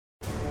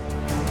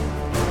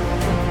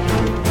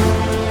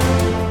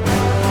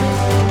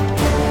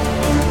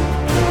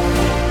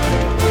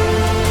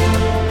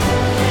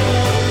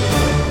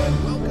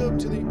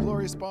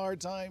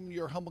Bards. I'm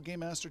your humble game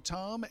master,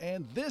 Tom,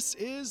 and this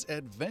is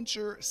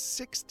Adventure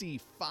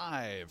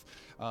 65.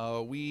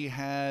 We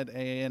had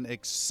an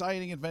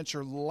exciting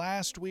adventure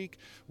last week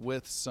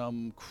with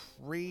some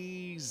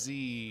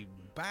crazy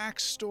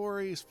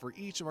backstories for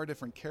each of our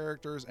different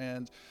characters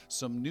and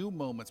some new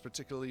moments,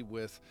 particularly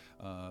with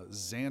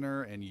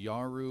Xander and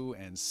Yaru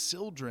and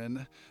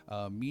Sildren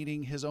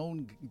meeting his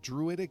own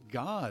druidic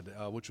god,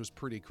 which was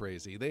pretty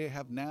crazy. They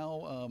have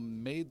now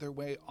made their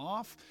way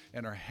off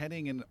and are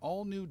heading in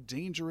all new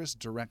dangerous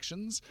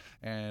directions,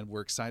 and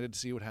we're excited to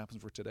see what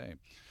happens for today.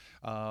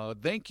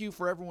 Thank you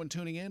for everyone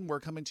tuning in. We're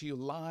coming to you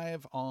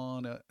live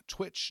on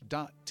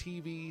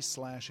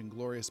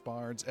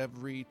twitch.tv/IngloriousBards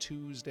every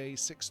Tuesday,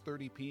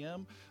 6:30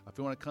 p.m. If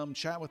you want to come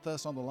chat with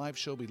us on the live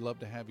show, we'd love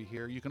to have you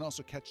here. You can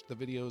also catch the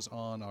videos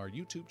on our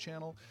YouTube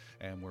channel,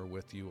 and we're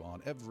with you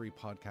on every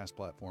podcast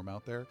platform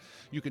out there.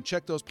 You can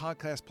check those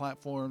podcast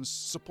platforms,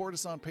 support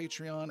us on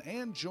Patreon,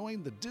 and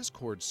join the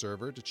Discord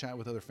server to chat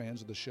with other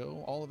fans of the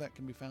show. All of that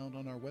can be found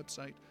on our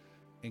website,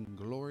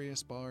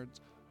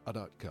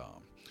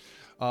 IngloriousBards.com.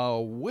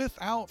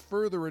 Without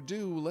further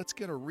ado, let's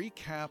get a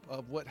recap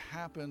of what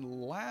happened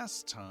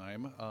last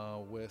time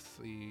with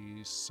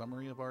the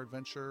summary of our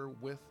adventure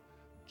with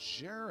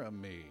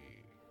Jeremy.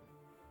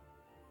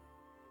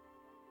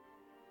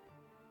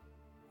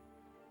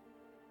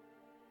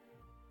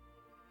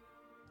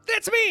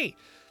 That's me!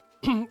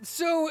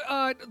 So,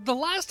 the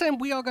last time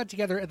we all got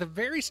together at the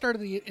very start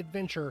of the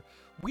adventure,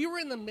 we were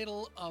in the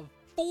middle of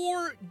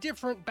 4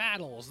 different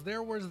battles.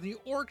 There was the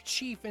Orc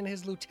Chief and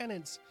his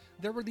lieutenants.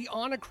 There were the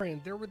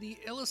Onakrin. There were the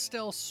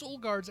Illistel Soul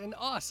Guards and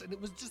us. And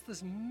it was just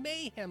this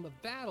mayhem of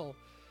battle.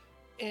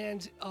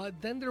 And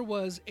then there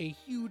was a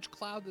huge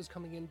cloud that was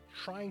coming in,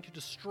 trying to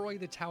destroy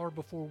the tower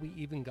before we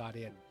even got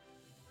in.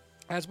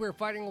 As we were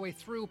fighting our way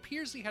through,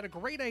 Piercy had a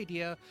great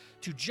idea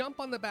to jump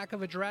on the back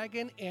of a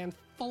dragon and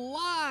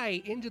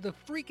fly into the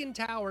freaking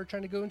tower,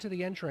 trying to go into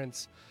the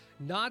entrance,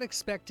 not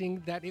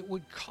expecting that it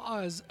would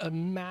cause a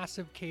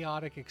massive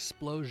chaotic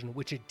explosion,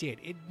 which it did.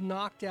 It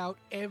knocked out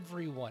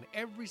everyone.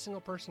 Every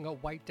single person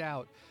got wiped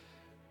out.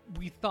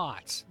 We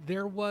thought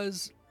there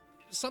was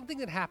something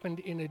that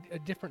happened in a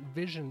different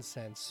vision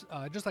sense.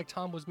 Just like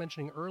Tom was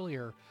mentioning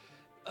earlier,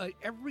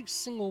 every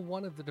single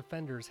one of the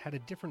defenders had a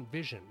different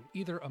vision,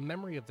 either a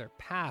memory of their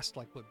past,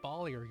 like what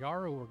Bali or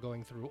Yaru were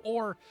going through,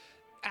 or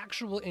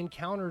actual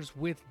encounters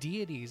with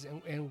deities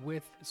and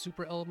with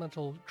super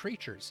elemental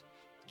creatures.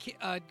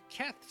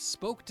 Keth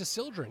spoke to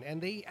Sildren, and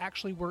they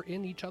actually were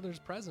in each other's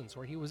presence,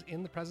 or he was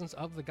in the presence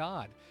of the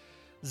god.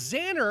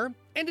 Xander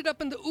ended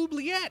up in the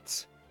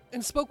Oubliettes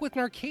and spoke with an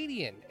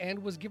Arcadian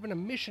and was given a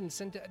mission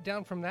sent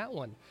down from that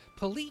one.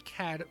 Palik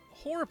had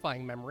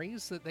horrifying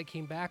memories that they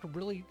came back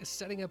really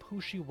setting up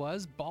who she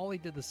was. Bali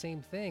did the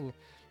same thing,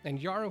 and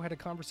Yaru had a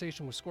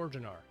conversation with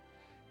Scorgenar.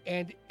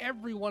 And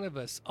every one of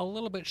us, a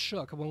little bit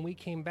shook when we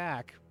came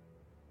back,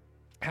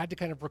 had to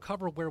kind of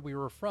recover where we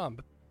were from.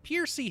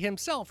 Piercy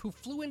himself, who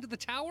flew into the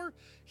tower,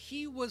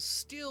 he was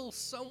still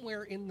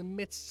somewhere in the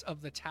midst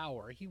of the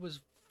tower. He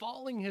was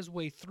falling his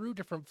way through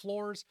different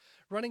floors,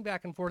 running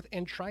back and forth,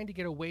 and trying to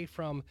get away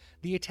from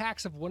the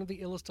attacks of one of the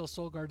Illistel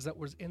Soul Guards that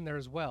was in there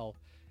as well,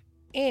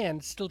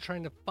 and still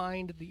trying to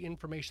find the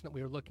information that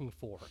we were looking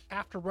for.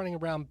 After running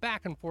around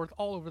back and forth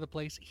all over the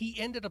place, he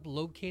ended up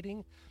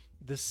locating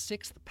the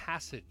 6th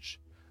passage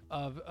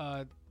of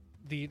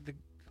the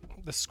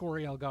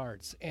Scoriel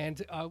Guards,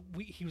 and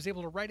he was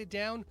able to write it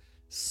down,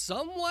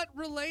 somewhat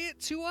relay it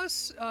to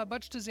us,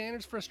 much to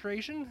Xander's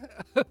frustration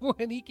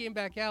when he came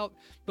back out,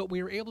 but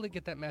we were able to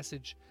get that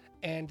message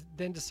and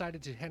then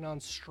decided to head on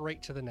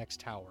straight to the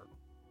next tower.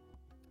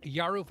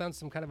 Yaru found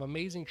some kind of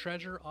amazing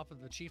treasure off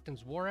of the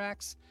Chieftain's War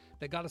Axe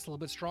that got us a little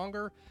bit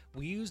stronger.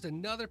 We used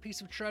another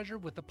piece of treasure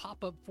with the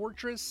pop-up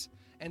fortress,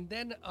 and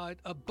then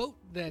a boat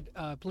that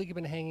Palik had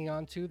been hanging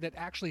on to that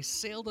actually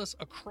sailed us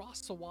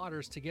across the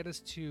waters to get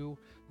us to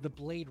the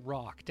Blade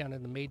Rock down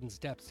in the Maiden's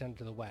Depths down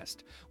to the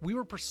west. We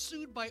were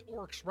pursued by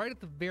orcs right at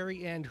the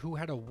very end who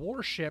had a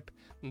warship,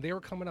 and they were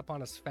coming up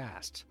on us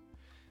fast.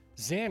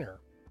 Xander,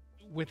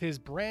 with his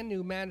brand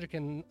new magic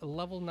and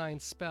level 9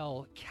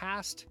 spell,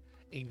 cast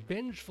a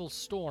vengeful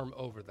storm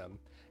over them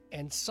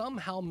and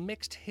somehow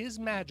mixed his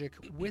magic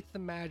with the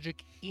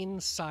magic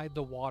inside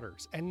the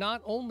waters. And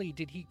not only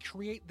did he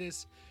create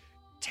this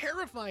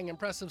terrifying,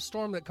 impressive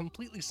storm that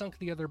completely sunk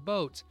the other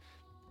boats,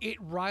 it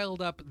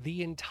riled up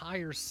the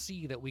entire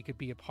sea that we could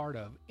be a part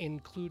of,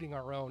 including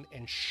our own,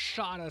 and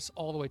shot us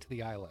all the way to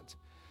the island.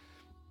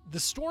 The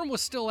storm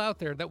was still out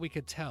there that we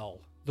could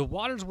tell. The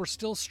waters were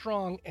still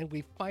strong, and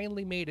we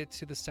finally made it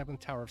to the 7th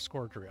Tower of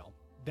Scordriel.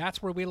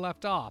 That's where we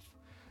left off.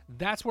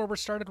 That's where we're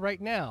started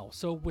right now.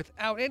 So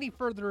without any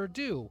further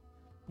ado,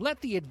 let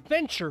the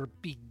adventure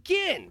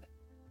begin!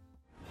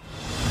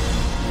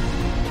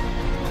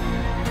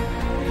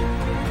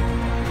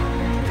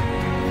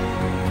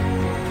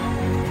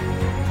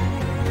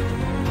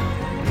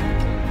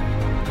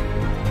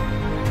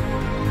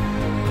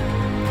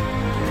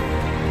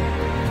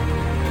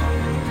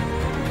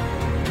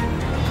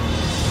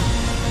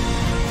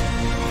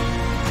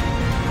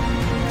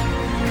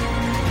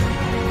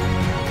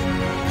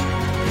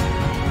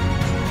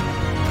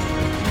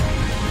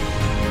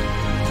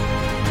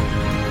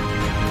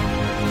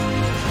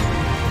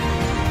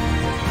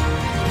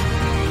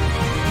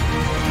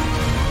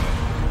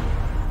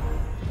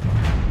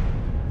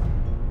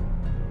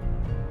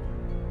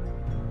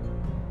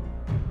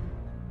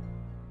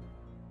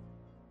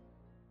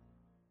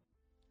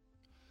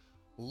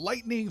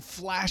 Lightning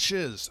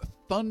flashes,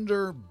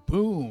 thunder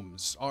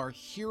booms. Our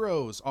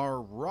heroes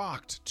are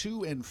rocked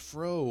to and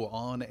fro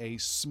on a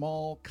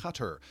small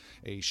cutter,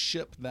 a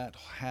ship that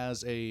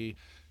has a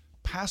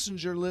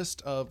passenger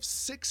list of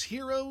 6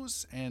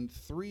 heroes and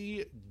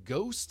 3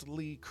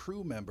 ghostly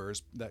crew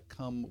members that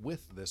come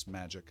with this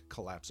magic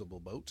collapsible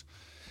boat.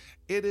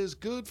 It is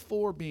good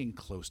for being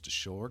close to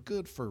shore,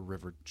 good for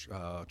river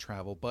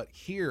travel, but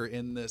here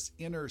in this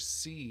inner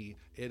sea,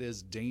 it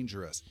is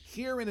dangerous.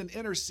 Here in an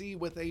inner sea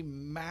with a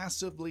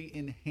massively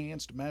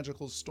enhanced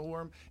magical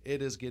storm,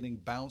 it is getting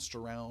bounced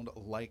around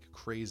like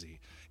crazy.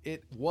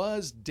 It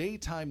was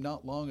daytime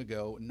not long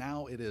ago.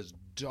 Now it is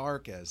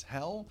dark as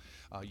hell.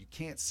 You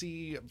can't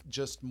see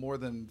just more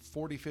than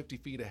 40, 50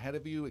 feet ahead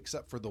of you,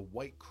 except for the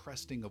white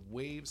cresting of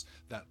waves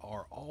that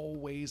are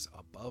always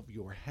above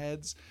your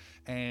heads.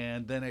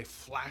 And then a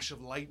flash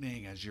of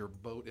lightning as your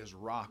boat is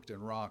rocked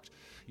and rocked.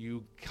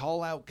 You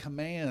call out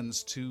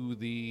commands to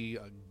the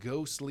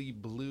ghostly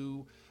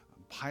blue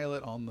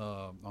pilot on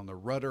the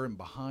rudder and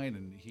behind,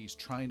 and he's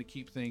trying to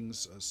keep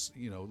things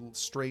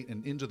straight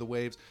and into the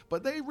waves,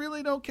 but they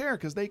really don't care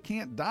because they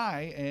can't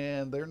die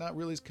and they're not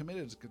really as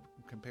committed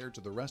compared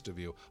to the rest of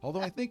you.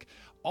 Although I think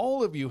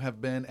all of you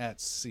have been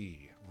at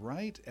sea,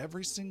 right?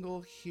 Every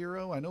single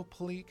hero. I know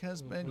Palik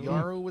has been.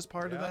 Yaru was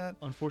part of that.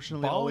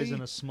 Unfortunately, always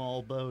in a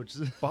small boat.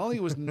 Bali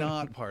was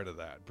not part of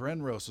that.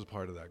 Brenros was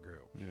part of that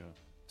group. Yeah.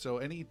 So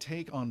any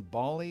take on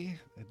Bali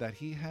that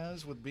he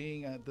has with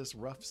being at this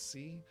rough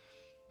sea?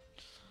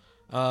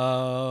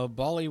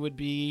 Bali would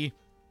be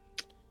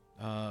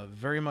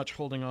very much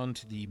holding on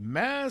to the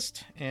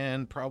mast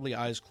and probably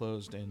eyes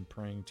closed and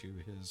praying to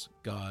his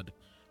god,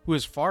 who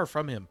is far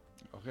from him.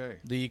 Okay.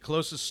 The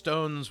closest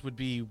stones would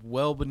be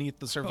well beneath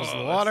the surface of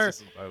the water,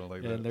 I don't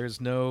like and that. there's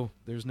no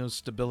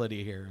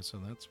stability here. So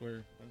that's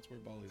where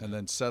Bali's. And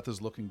then Seth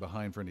is looking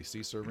behind for any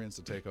sea servants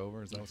to take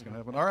over. Is that what's going to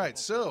happen? All right,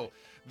 so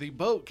the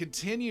boat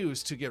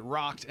continues to get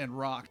rocked and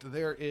rocked.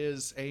 There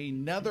is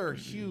another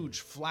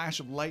huge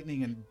flash of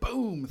lightning and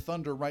boom,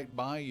 thunder right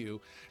by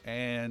you.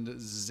 And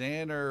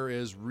Xander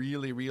is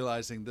really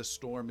realizing this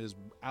storm is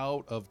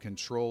out of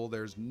control.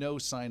 There's no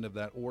sign of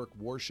that orc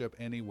warship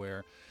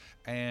anywhere.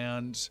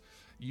 And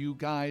you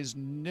guys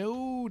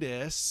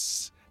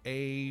notice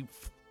the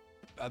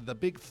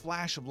big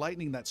flash of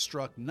lightning that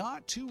struck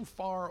not too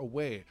far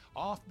away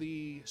off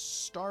the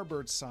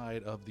starboard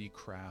side of the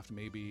craft,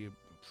 maybe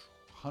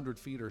 100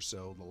 feet or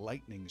so. The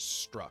lightning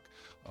struck,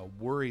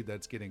 worried that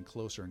it's getting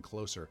closer and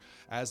closer.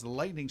 As the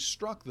lightning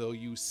struck, though,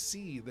 you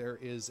see there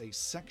is a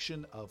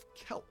section of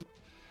kelp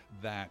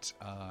that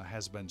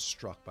has been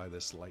struck by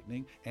this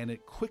lightning, and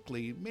it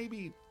quickly,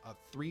 maybe a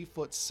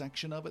 3-foot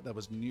section of it that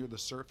was near the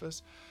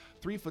surface,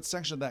 3-foot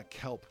section of that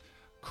kelp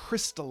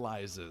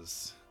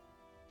crystallizes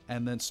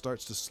and then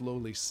starts to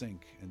slowly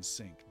sink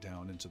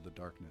down into the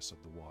darkness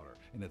of the water.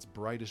 And it's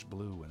brightish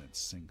blue, and it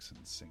sinks and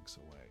sinks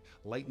away.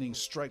 Lightning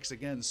strikes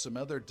again some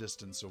other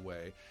distance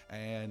away,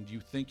 and you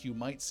think you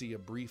might see a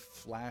brief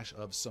flash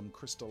of some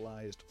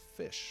crystallized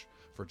fish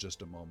for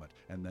just a moment,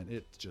 and then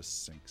it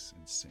just sinks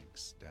and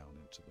sinks down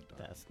into the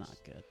darkness. That's not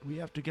good. We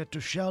have to get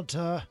to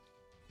shelter.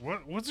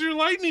 What's your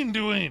lightning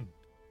doing?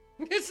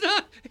 It's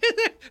not.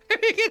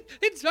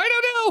 It's. I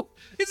don't know.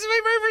 This is my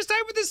very first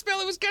time with this spell.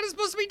 It was kind of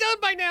supposed to be done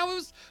by now. It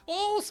was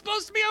all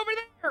supposed to be over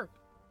there.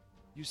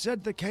 You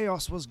said the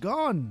chaos was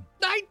gone.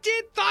 I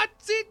thought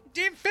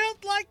it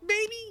felt like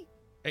maybe.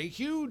 A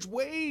huge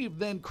wave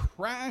then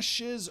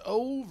crashes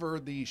over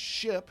the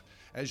ship.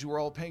 As you were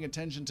all paying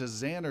attention to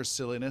Xander's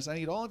silliness, I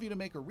need all of you to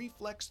make a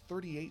reflex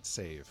 38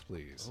 save,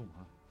 please.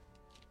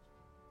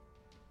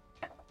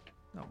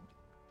 No.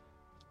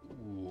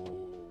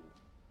 Ooh.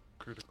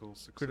 Critical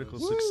success. Critical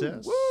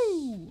success.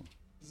 Woo!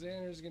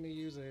 Xander's gonna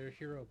use a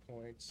hero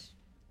points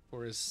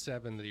for his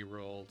 7 that he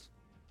rolled.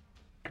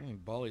 I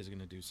think Bali's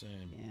gonna do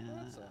same.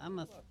 Yeah, I'm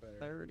a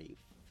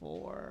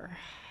 34.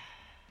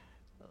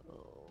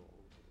 Oh,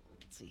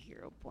 it's a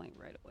hero point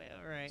right away.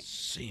 All right.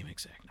 Same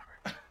exact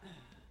number.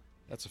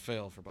 That's a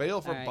fail for Bali.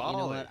 Fail for All right, Bali. you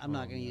know what? I'm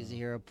not going to use a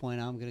hero point.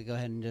 I'm going to go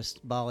ahead and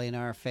just Bali and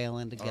I are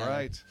failing together. All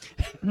right.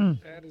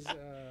 That is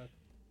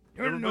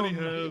Everybody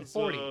has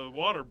 40.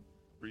 water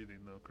breathing,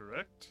 though,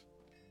 correct?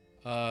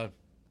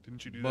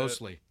 Didn't you do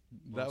Mostly.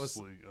 that? That was.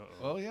 Mostly.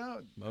 Uh-oh. Oh, yeah.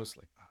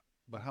 Mostly.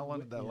 But how long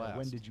did that last?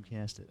 When did you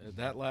cast it?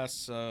 That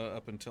lasts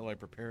up until I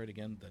prepare it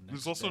again the next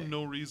There's also day.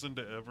 no reason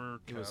to ever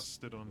It was-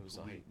 cast it on it was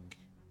a Blake, heightened.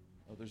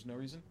 Oh, there's no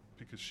reason?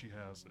 because she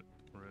has it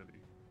already.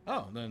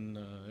 Oh, then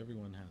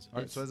everyone has it. All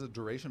right, so it has a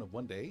duration of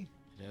 1 day?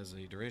 It has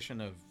a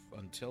duration of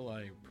until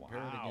I prepare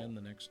it again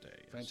the next day.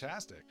 Yes.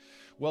 Fantastic.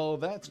 Well,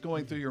 that's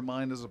going through your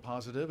mind as a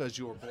positive as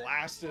you are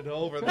blasted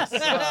over the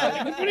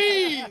side.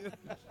 Breathe!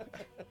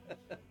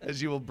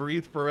 As you will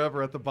breathe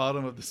forever at the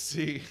bottom of the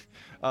sea.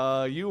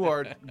 You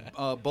are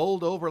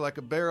bowled over like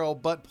a barrel,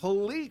 but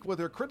Palik, with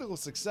her critical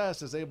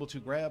success, is able to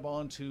grab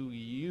onto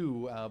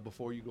you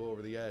before you go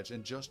over the edge,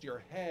 and just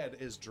your head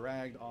is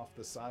dragged off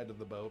the side of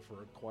the boat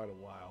for quite a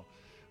while.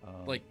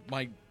 Like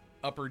my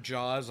upper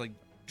jaws, like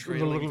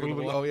trailing through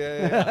the Oh, water.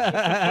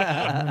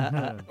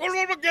 yeah.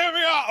 Get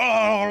me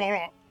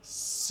out!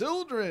 Seth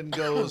Sildren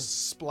goes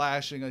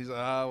splashing. He's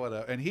like,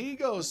 whatever. And he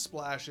goes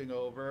splashing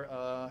over.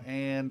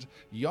 And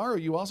Yaru,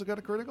 you also got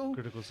a critical?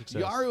 Critical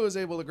success. Yaru is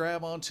able to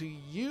grab onto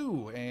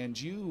you, and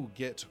you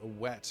get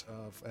wet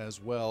as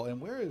well.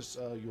 And where is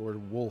your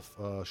wolf,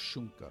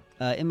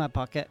 Shunka? In my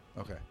pocket.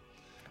 Okay.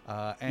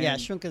 Yeah,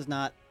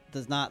 Shunka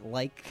does not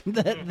like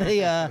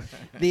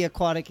the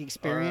aquatic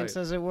experience,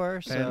 All right. as it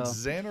were. So And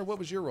Xander, what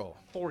was your roll?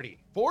 40.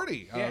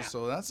 40. Yeah.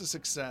 So that's a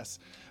success.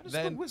 How does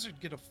Then the wizard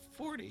get a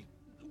 40?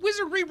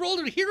 Wizard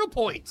re-rolled a hero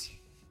point.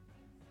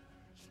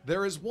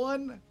 there is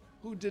one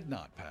who did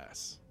not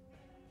pass.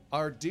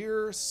 Our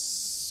dear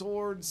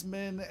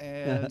swordsman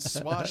and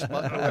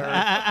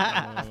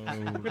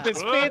swashbuckler, With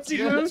his fancy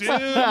boots.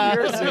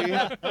 Piercy.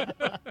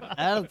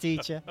 that'll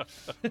teach you.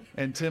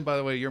 And Tim, by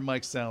the way, your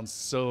mic sounds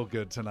so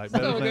good tonight. So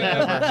Better than good.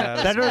 ever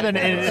has. Better than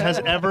it has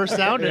ever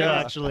sounded, Yeah.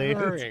 actually.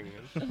 Purring.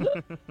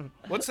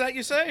 What's that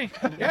you say?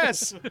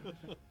 Yes.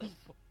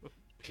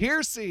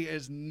 Piercy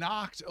is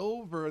knocked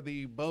over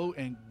the boat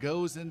and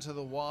goes into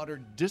the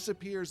water,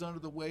 disappears under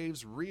the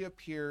waves,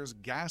 reappears,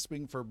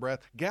 gasping for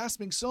breath,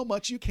 gasping so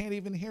much you can't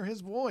even hear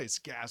his voice,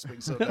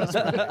 gasping so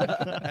desperately.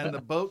 And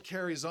the boat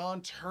carries on,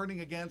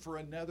 turning again for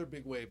another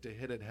big wave to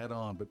hit it head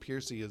on. But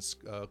Piercy is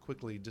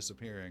quickly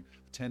disappearing,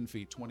 10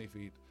 feet, 20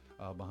 feet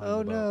behind Oh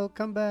the boat. no,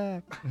 come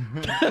back.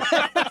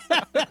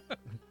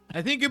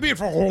 I think you'll be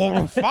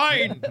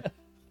fine.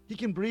 He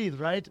can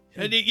breathe, right?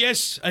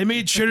 Yes, I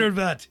made sure of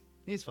that.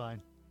 He's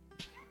fine.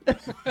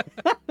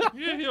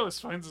 Yeah, he always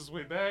finds his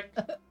way back.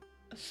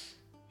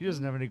 He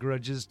doesn't have any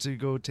grudges to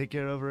go take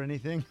care of or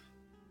anything.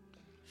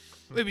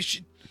 We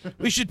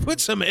should put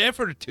some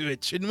effort to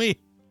it, shouldn't we?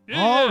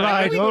 Yeah, All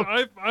yeah,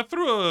 right, I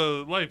threw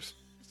a life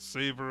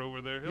saver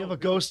over there. You have a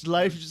ghost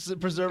life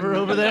preserver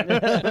over there?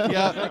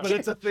 Yeah, but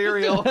it's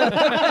ethereal.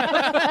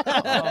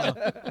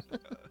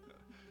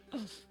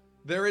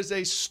 There is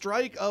a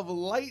strike of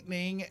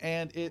lightning,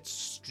 and it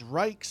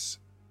strikes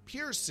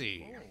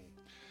Piercy.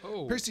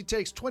 Oh. Piercy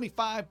takes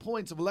 25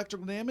 points of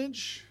electrical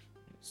damage.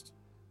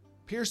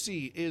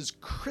 Piercy is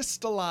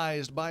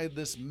crystallized by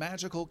this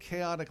magical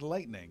chaotic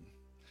lightning,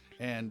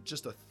 and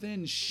just a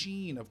thin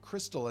sheen of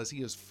crystal as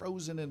he is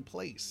frozen in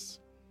place.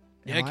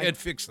 Yeah, I can't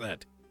fix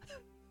that.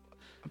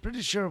 I'm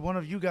pretty sure one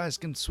of you guys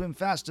can swim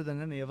faster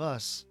than any of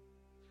us.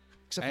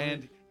 Except for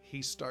And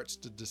he starts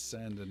to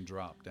descend and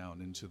drop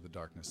down into the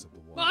darkness of the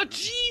water. Oh,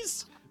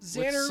 jeez!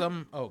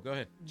 Xander Oh, go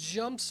ahead.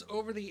 jumps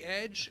over the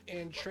edge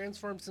and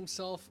transforms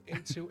himself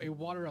into a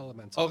water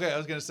elemental. Okay, I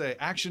was gonna say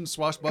action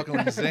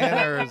swashbuckling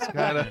Xander is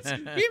kind of.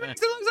 He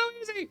makes it look so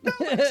easy! No,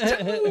 it's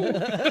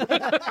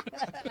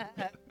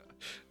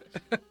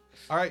two!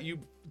 All right, you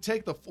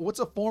take what's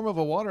a form of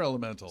a water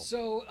elemental?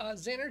 So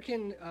Xander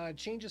can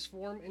change his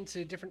form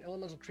into different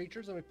elemental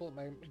creatures. Let me pull up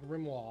my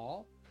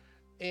grimoire.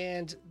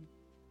 And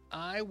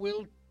I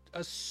will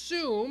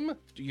assume...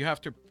 Do you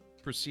have to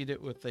precede it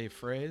with a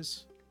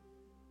phrase?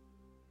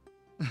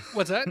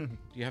 What's that? Do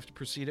you have to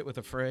precede it with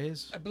a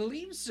phrase? I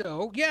believe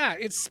so. Yeah,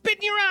 it's spit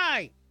in your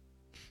eye!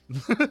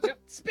 Yep,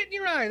 spit in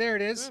your eye. There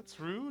it is. That's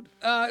rude.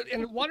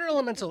 And water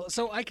elemental.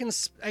 So I can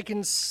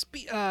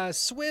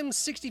swim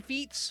 60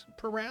 feet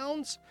per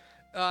round.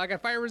 I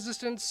got fire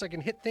resistance. I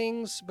can hit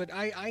things, but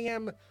I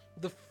am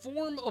the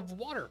form of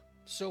water.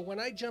 So when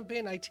I jump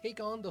in, I take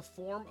on the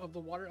form of the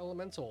water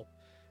elemental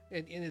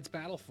in its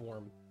battle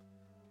form.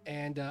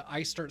 And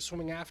I start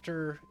swimming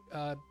after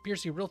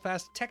Piercy real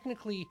fast.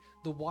 Technically,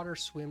 the water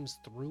swims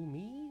through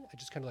me. I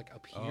just kind of like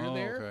appear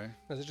there. Okay.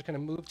 I just kind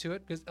of move to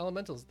it because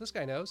elementals, this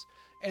guy knows.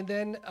 And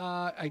then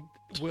I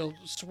will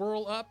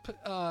swirl up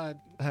the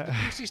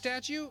Piercy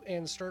statue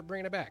and start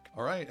bringing it back.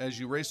 All right, as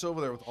you race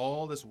over there with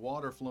all this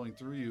water flowing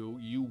through you,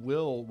 you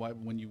will,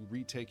 when you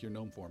retake your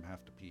gnome form,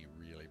 have to pee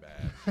really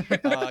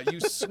bad. You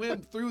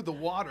swim through the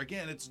water.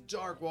 Again, it's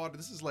dark water.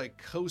 This is like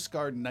Coast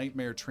Guard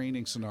nightmare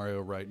training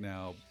scenario right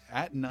now.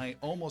 At night,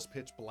 almost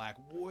pitch black,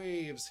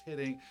 waves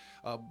hitting,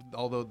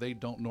 although they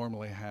don't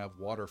normally have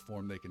water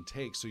form they can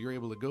take. So you're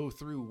able to go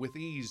through with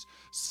ease,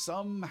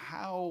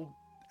 somehow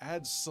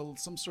add some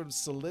sort of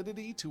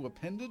solidity to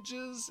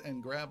appendages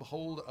and grab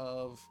hold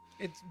of...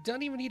 It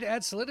doesn't even need to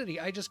add solidity.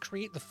 I just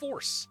create the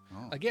force.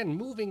 Oh. Again,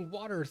 moving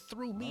water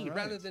through me All right.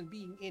 rather than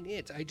being in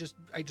it. I just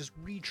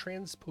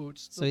retransport.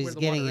 So he's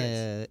getting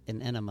an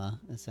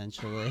enema,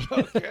 essentially.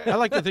 I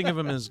like to think of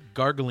him as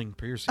gargling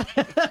Piercy.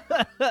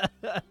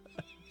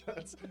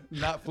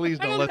 Not, please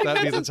don't let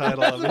that be the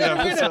title of the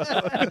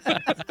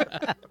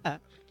episode.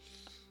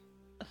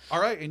 All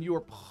right, and you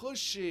are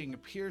pushing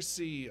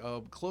Piercy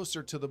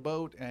closer to the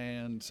boat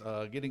and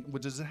getting.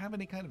 Does it have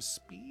any kind of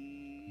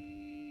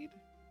speed?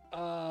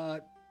 No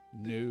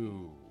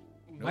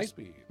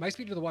speed. My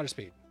speed or the water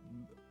speed?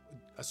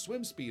 A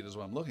swim speed is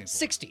what I'm looking for.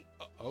 60.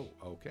 Oh,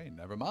 okay,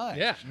 never mind.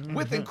 Yeah.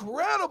 With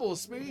incredible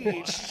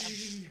speed,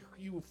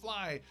 you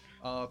fly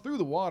through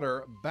the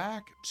water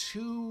back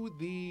to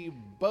the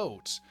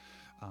boat.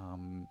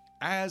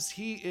 As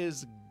he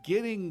is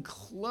getting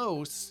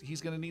close,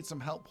 he's going to need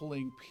some help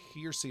pulling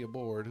Piercy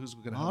aboard. Who's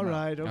going to help all him out?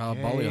 right,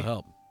 okay. Bolly will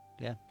help.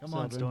 Yeah. Come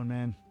on, Sildren. Stone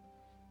Man.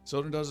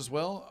 Sildren does as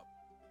well.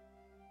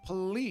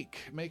 Palik,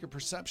 make a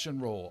perception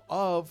roll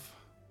of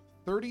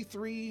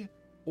 33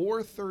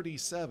 or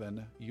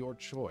 37, your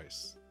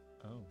choice.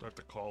 Do I have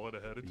to call it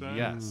ahead of time?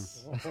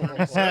 Yes.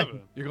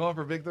 37. You're going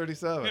for big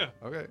 37? Yeah.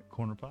 Okay.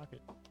 Corner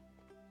pocket.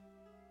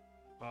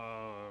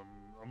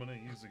 I'm gonna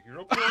use a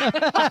hero point.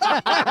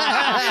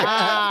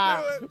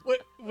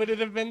 Would it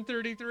have been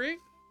 33?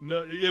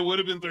 No, it would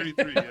have been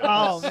 33. Yeah.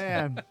 Oh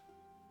man.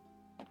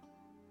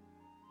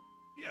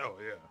 Yeah.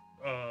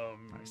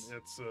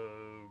 It's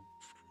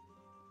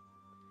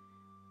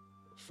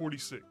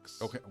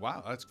 46. Okay.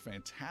 Wow, that's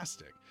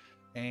fantastic.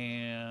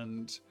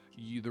 And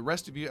the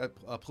rest of you,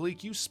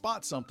 Palik, you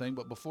spot something,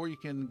 but before you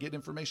can get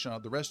information on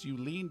it, the rest of you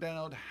lean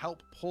down,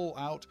 help pull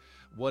out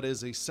what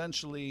is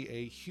essentially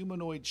a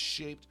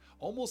humanoid-shaped,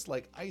 almost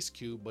like Ice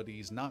Cube, but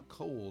he's not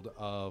cold,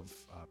 of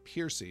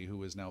Piercy,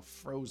 who is now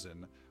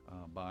frozen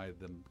by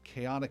the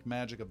chaotic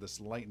magic of this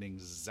lightning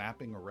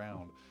zapping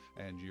around.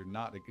 And you're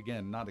not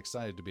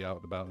excited to be out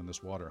and about in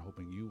this water,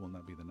 hoping you will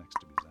not be the next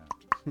to be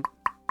zapped.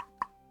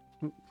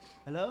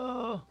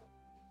 Hello.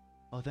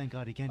 Oh, thank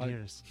God he can't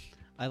hear us.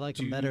 I like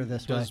him better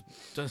this way.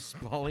 Does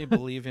Polly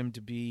believe him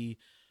to be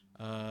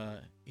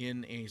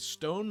in a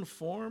stone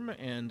form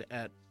and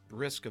at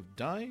risk of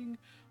dying,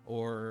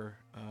 or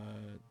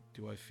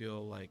do I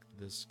feel like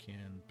this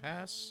can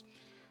pass?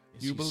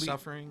 Is he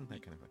suffering?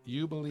 That kind of thing.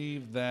 You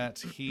believe that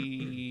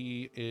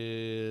he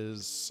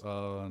is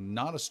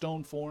not a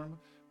stone form,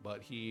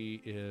 but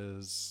he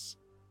is.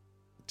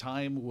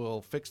 Time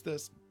will fix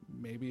this.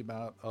 Maybe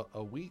about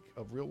a week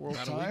of real world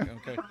time.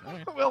 Okay. All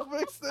right. We'll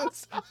fix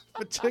this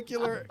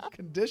particular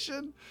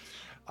condition.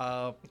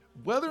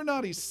 Whether or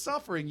not he's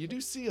suffering, you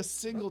do see a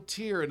single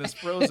tear in his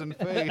frozen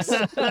face.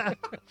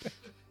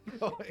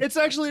 It's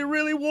actually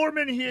really warm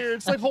in here.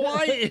 It's like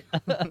Hawaii.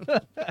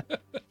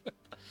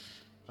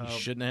 He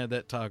shouldn't have had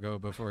that taco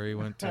before he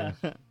went to.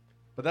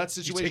 But that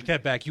You situation. take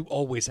that back. You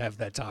always have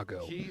that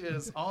taco. He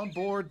is on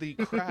board the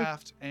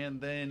craft, and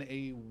then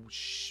a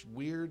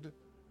weird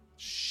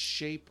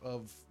shape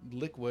of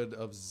liquid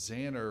of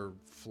Xander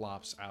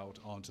flops out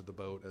onto the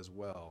boat as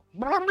well.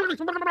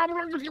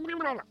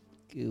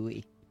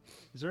 Gooey.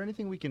 Is there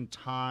anything we can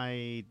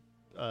tie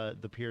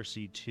the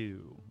Piercy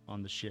to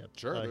on the ship?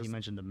 Sure, He there's-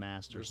 mentioned the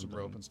mast or there's some something.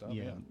 rope and stuff,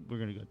 yeah. We're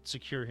gonna go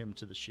secure him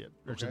to the ship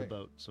or to the Okay.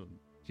 boat so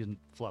he doesn't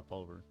flop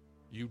over.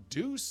 You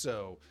do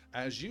so.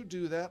 As you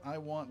do that, I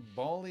want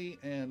Bali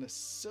and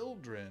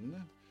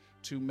Sildren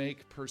to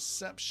make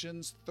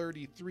perceptions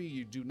 33.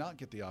 You do not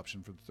get the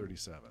option for the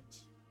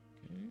 37s.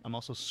 I'm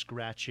also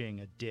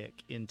scratching a dick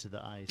into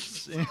the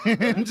ice.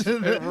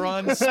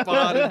 Run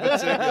spot in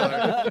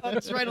particular.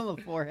 It's right on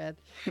the forehead.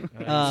 You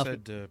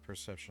said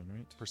perception,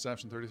 right?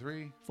 Perception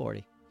 33.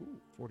 40.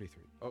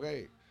 43.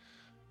 Okay.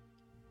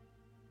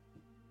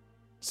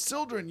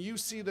 Sildren, you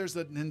see there's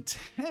an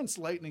intense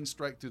lightning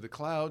strike through the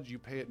clouds. You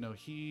pay it no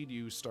heed.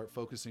 You start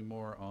focusing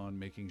more on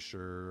making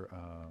sure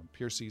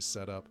Piercy's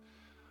set up.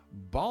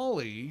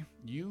 Bali,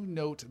 you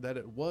note that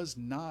it was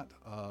not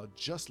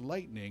just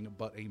lightning,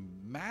 but a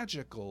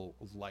magical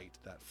light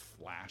that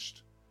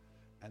flashed.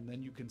 And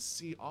then you can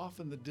see off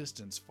in the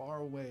distance,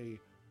 far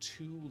away,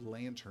 2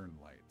 lantern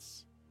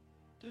lights.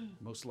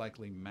 Most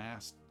likely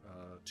mast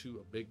to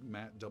a big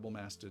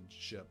double-masted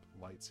ship,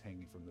 lights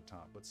hanging from the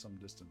top, but some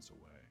distance away.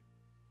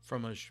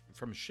 From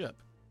a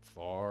ship.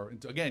 Far,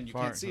 again, you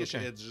Far, can't see a ship,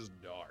 okay. it's just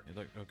dark.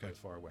 Okay. Quite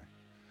far away.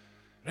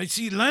 I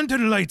see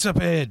lantern lights up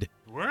ahead.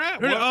 Where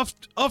at? They're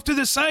What? off to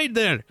the side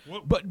there.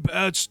 What?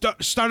 But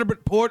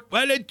starboard port.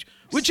 Well,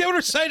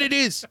 whichever side it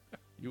is.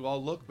 You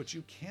all look, but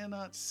you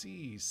cannot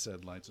see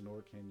said lights,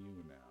 nor can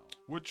you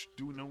now.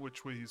 Do we know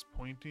which way he's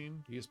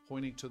pointing? He is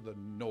pointing to the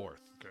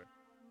north. Okay.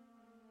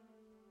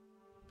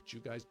 But you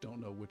guys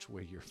don't know which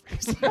way you're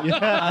facing.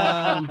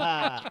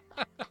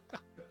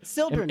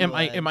 Sildren.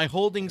 Am I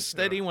holding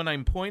steady when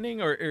I'm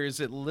pointing, or is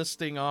it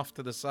listing off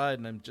to the side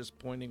and I'm just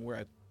pointing where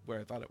I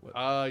thought it would?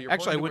 You're Actually, I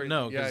pointing wouldn't where-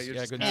 know, 'cause, Yeah, yeah, you're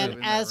just good kind of And in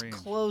that as range.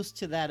 close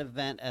to that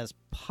event as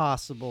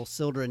possible,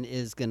 Sildren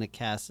is going to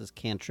cast his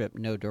cantrip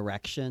No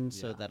Direction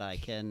so Yeah. that I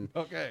can,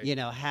 Okay.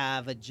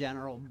 have a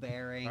general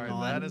bearing All right,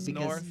 on. that is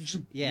because,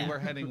 north. Yeah. You are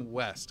heading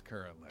west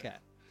currently. Okay.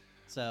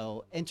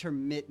 So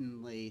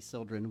intermittently,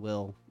 Sildren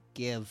will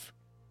give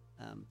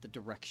the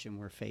direction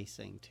we're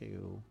facing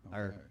to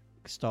our Okay.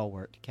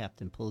 stalwart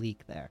Captain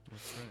Palik there.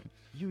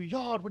 You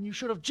yawed when you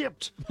should have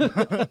jipped.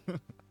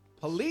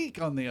 Palik,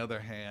 on the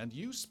other hand,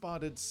 you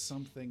spotted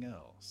something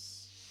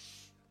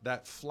else.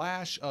 That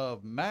flash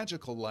of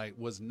magical light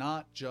was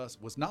not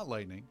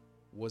lightning,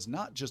 was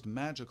not just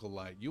magical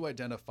light. You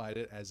identified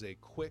it as a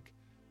quick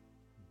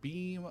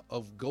beam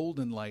of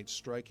golden light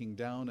striking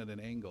down at an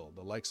angle,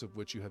 the likes of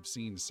which you have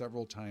seen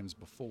several times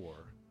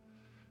before,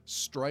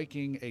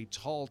 striking a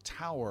tall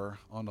tower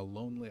on a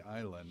lonely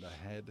island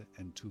ahead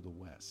and to the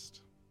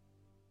west.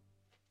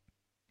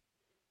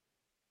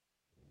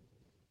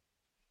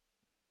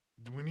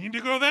 We need to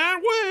go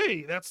that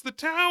way. That's the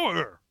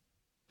tower.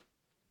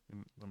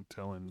 And I'm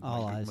telling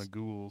All my eyes.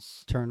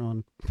 ghouls. Turn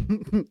on,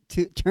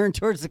 turn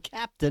towards the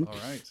captain. All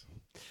right.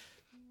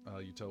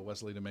 You tell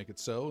Wesley to make it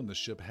so, and the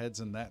ship heads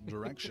in that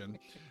direction.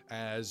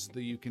 As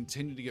you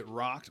continue to get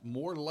rocked,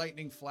 more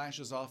lightning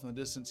flashes off in the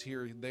distance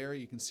here and there.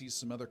 You can see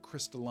some other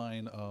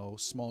crystalline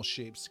small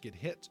shapes get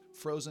hit,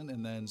 frozen,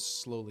 and then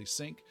slowly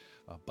sink.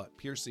 But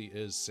Piercy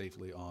is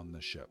safely on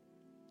the ship.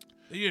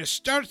 You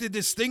started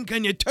this thing,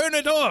 can you turn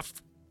it off?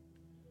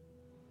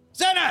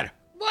 Xenar!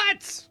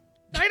 What?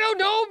 I don't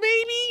know,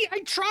 maybe?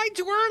 I tried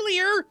to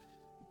earlier.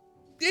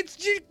 It's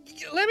just,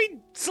 let me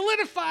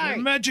solidify.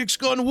 Your magic's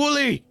gone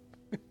woolly.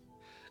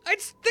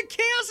 The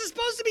chaos is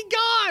supposed to be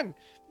gone.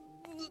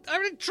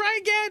 I'm gonna try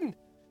again.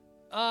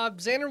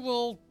 Xander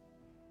will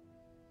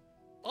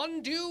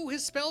undo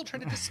his spell, try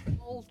to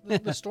dispel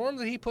the storm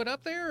that he put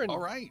up there, and All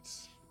right.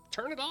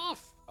 turn it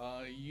off.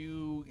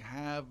 You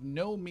have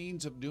no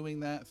means of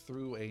doing that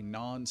through a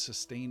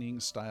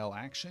non-sustaining style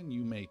action.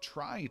 You may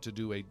try to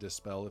do a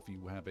dispel if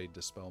you have a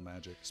dispel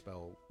magic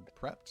spell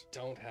prepped.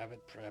 Don't have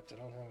it prepped. I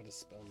don't have a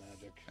dispel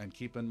magic. And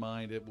keep in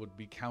mind, it would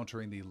be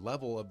countering the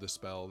level of the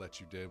spell that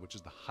you did, which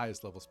is the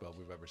highest level spell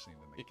we've ever seen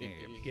in the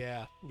game.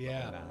 Yeah.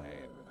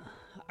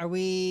 Are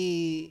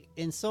we,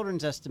 in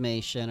Sildren's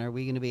estimation, are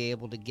we going to be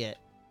able to get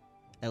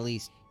at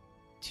least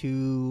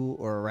to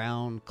or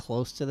around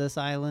close to this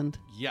island?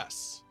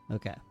 Yes.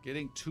 Okay.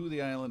 Getting to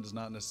the island is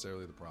not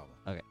necessarily the problem.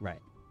 Okay,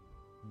 right.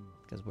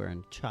 Because we're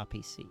in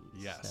choppy seas,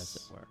 Yes. as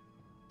it were.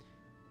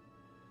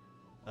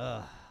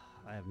 Ugh,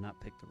 I have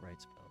not picked the right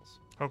spells.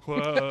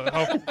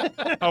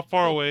 How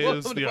far away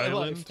is Welcome the to my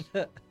island?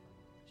 life.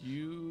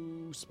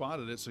 You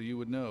spotted it, so you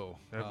would know.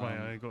 I have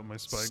my eye, got my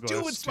spyglass.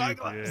 Stupid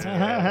spyglass.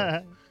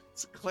 Yeah.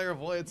 It's a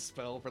clairvoyance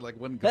spell for like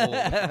 1 gold.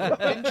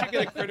 Didn't you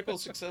get a critical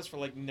success for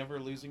like never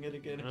losing it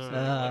again? Or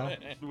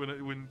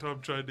something? When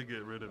Tom tried to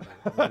get rid of it,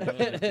 I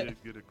did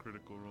get a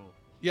critical roll.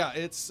 Yeah,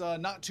 it's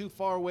not too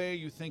far away.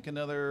 You think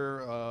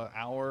another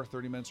hour,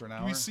 30 minutes or an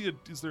hour? Do we see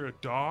is there a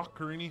dock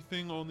or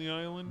anything on the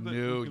island? That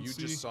No, we can you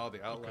see? just saw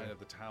the outline Okay. of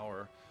the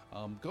tower.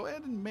 Go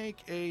ahead and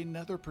make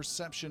another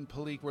perception,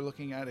 Palik. We're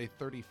looking at a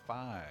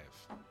 35.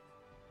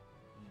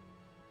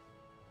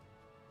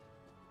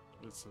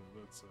 That's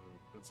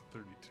a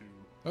 32.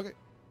 Okay.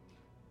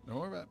 Don't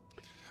worry about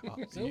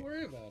it. Don't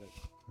worry about it.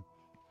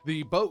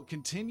 The boat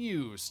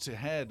continues to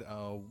head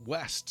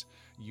west.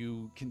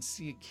 You can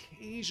see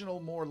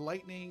occasional more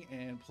lightning,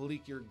 and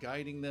Palik, you're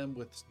guiding them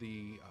with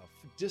the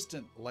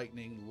distant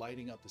lightning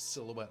lighting up the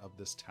silhouette of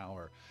this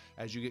tower.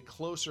 As you get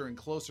closer and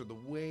closer, the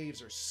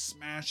waves are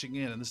smashing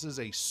in, and this is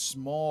a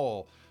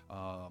small,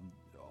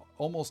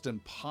 almost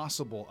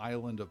impossible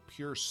island of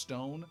pure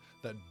stone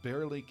that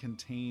barely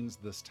contains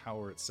this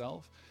tower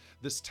itself.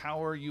 This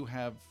tower you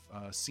have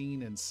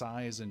seen in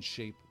size and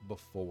shape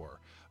before.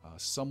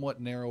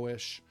 Somewhat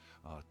narrowish,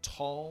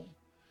 tall,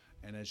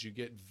 and as you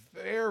get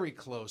very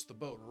close, the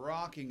boat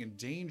rocking and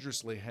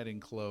dangerously heading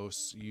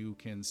close, you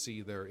can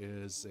see there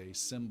is a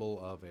symbol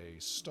of a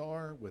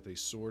star with a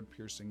sword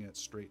piercing it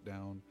straight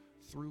down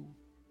through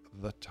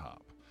the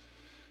top.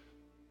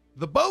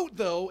 The boat,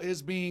 though,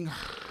 is being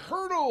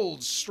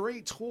hurtled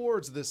straight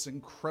towards this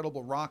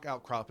incredible rock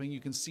outcropping. You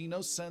can see no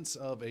sense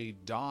of a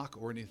dock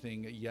or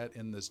anything yet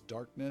in this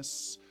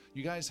darkness.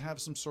 You guys have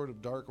some sort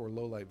of dark or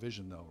low light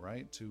vision, though,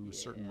 right? To a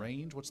certain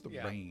range? What's the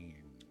range?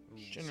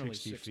 Generally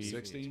 60 feet.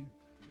 60?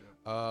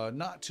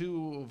 Not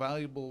too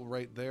valuable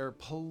right there.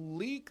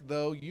 Palik,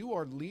 though, you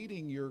are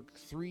leading your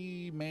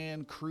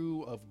 3-man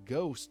crew of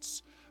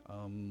ghosts.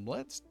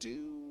 Let's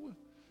do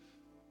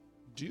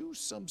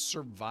some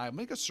survival.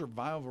 Make a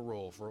survival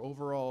roll for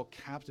overall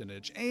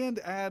captainage and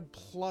add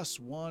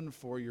 +1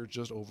 for your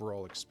just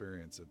overall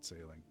experience at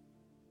sailing.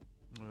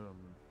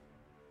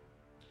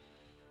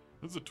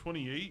 This is a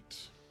 28.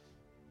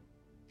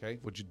 Okay.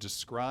 Would you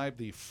describe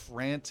the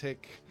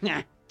frantic,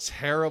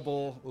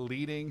 terrible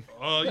leading?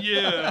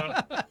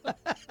 Yeah.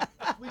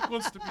 Leek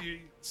wants to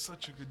be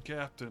such a good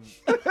captain.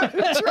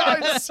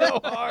 Tried so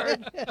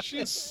hard.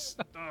 She's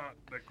not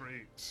that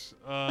great.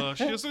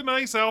 She has a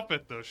nice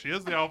outfit, though. She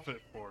has the outfit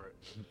for it.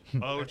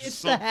 Which is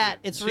It's the hat. something.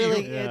 It's So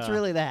really, you- it's Yeah.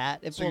 really the hat.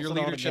 It So pulls your it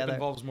all leadership together.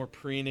 involves more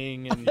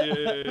preening and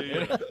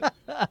Yeah.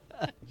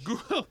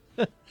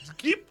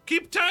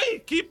 keep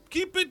tight.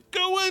 Keep it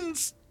going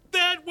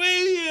that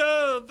way.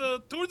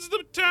 Towards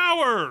the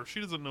tower.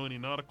 She doesn't know any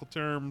nautical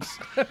terms.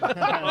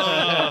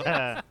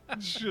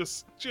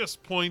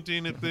 Just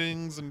pointing at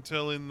things and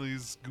telling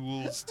these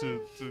ghouls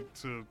to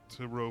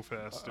row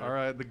faster. All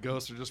right, the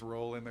ghosts are just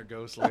rolling their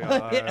ghostly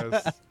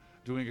eyes,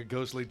 doing a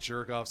ghostly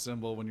jerk-off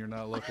symbol when you're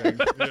not looking.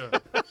 Yeah.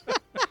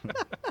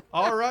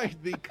 All right,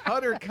 the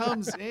cutter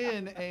comes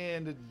in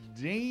and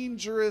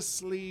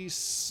dangerously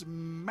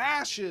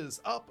smashes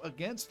up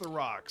against the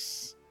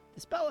rocks.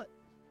 Dispel it.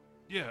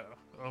 Yeah.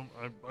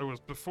 I was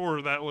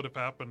before that would have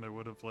happened. I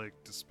would have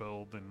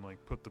dispelled and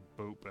put the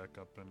boat back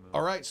up in.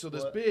 All right, so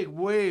this big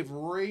wave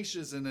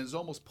races and is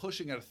almost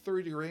pushing at a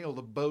 30-degree angle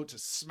the boat to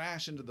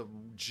smash into the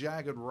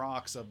jagged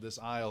rocks of this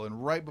isle.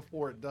 And right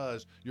before it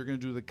does, you're going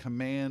to do the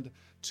command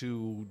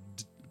to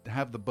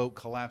have the boat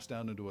collapse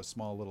down into a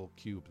small little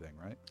cube thing,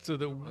 right? So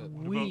the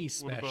we What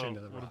smash about, into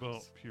the what rocks.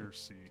 about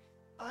Piercy?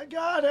 I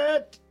got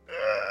it.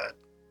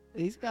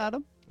 He's got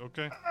him.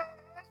 Okay.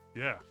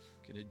 Yeah.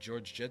 Get a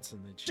George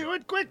Jetson. That Do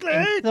it quickly!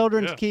 And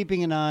Sildren's Yeah.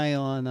 keeping an eye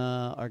on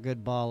our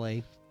good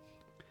Bali.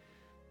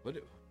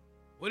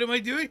 What am I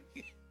doing?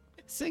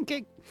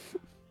 Sinking.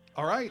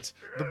 All right.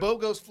 The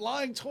boat goes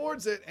flying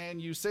towards it,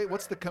 and you say,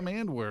 what's the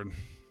command word?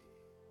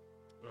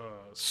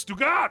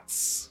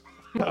 Stugats!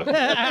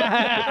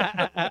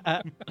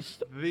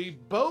 The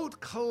boat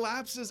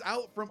collapses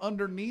out from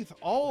underneath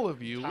all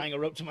of you Tying a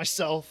rope to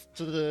myself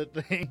to the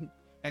thing.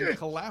 and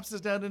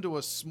collapses down into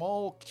a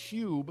small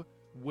cube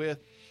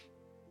with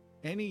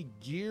any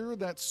gear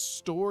that's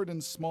stored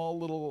in small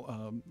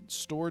little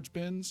storage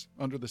bins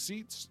under the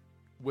seats,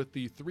 with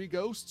the 3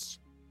 ghosts,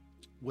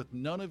 with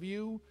none of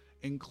you,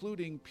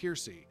 including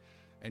Piercy.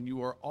 And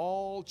you are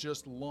all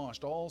just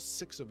launched, all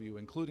 6 of you,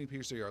 including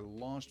Piercy, are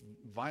launched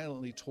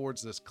violently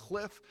towards this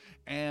cliff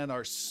and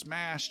are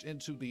smashed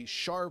into the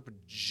sharp,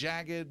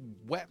 jagged,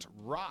 wet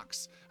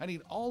rocks. I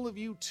need all of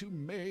you to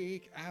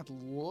make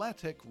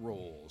athletic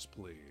rolls,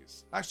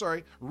 please. I'm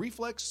sorry,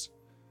 reflex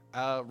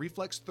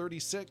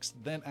 36,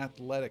 then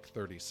athletic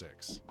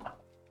 36.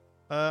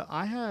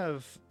 I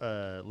have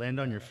land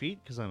on your feet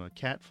because I'm a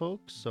cat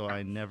folk, so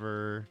I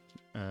never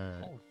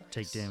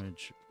take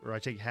damage, or I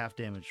take half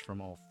damage from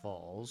all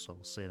falls. So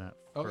I'll say that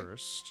Okay.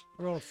 first.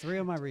 I rolled 3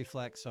 on my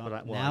reflex, so But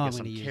I now I'm guess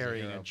going to I'm use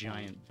carrying a a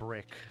giant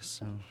brick,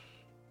 so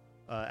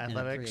a 3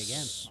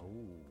 athletics.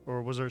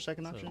 Or was there a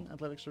second option?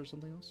 Athletics or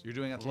something else? You're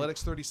doing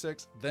athletics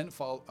 36, then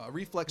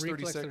reflex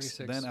 36, 36.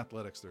 then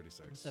athletics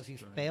 36. So if you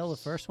fail the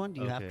first one,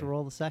 do you have Okay. to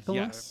roll the second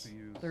Yes.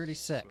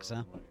 36,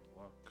 huh?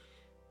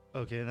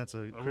 Okay, and that's a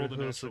rolled an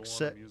critical extra one,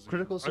 success. I'm using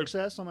Critical it.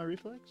 success on my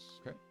reflex.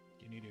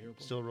 You need a hero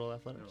point? Still roll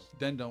athletics.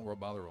 Then don't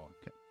bother rolling.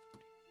 Okay.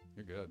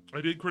 You're good. I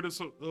did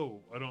critical.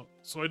 Oh, I don't.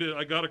 So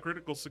I got a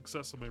critical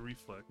success on my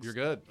reflex. You're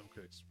good.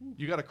 Okay.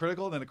 You got a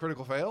critical, then a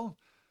critical fail?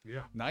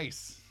 Yeah.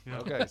 Nice. Yeah.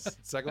 Okay.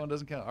 Second one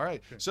doesn't count. All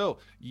right. So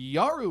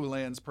Yaru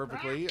lands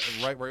perfectly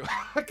right where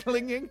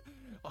clinging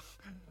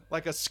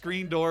like a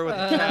screen door with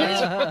a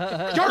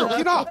cat. Yaru,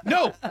 get off!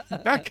 No!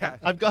 That cat.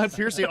 I've got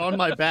Piercy on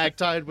my back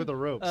tied with a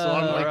rope, so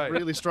I'm like Alright.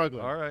 really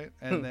struggling. All right.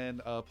 And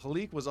then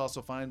Palik was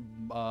also fine.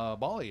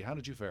 Bali, how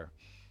did you fare?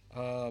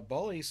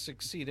 Bali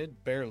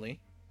succeeded barely.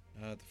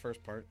 The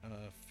first part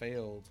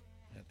failed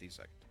at the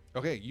second.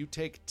 Okay, you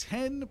take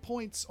 10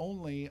 points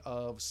only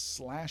of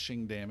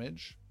slashing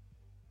damage.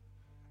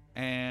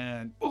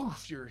 And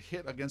oof, you're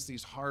hit against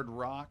these hard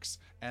rocks,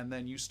 and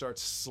then you start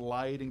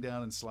sliding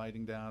down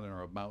and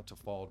are about to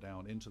fall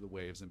down into the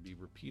waves and be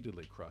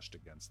repeatedly crushed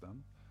against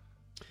them.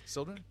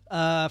 Sildren?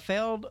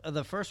 Failed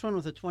the first one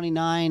with a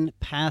 29,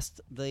 passed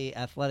the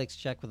athletics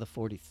check with a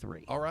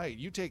 43. All right,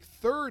 you take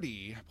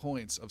 30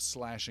 points of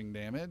slashing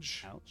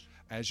damage. Ouch.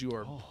 As you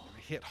are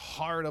hit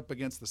hard up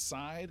against the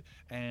side,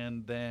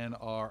 and then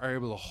are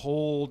able to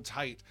hold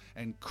tight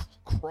and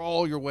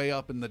crawl your way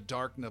up in the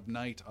dark of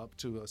night up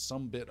to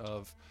some bit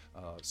of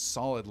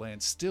solid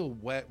land. Still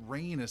wet,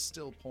 rain is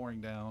still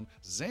pouring down.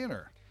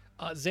 Xander.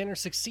 Xander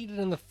succeeded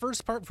in the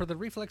first part for the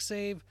reflex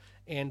save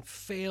and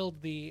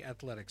failed the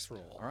athletics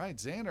roll. All right,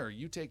 Xander,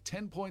 you take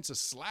 10 points of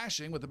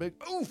slashing with a big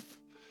oof.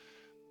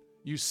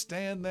 You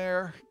stand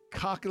there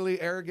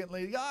cockily,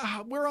 arrogantly,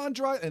 we're on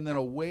dry, and then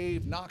a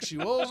wave knocks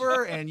you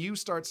over and you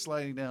start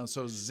sliding down.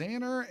 So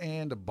Xander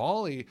and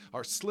Bali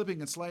are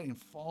slipping and sliding,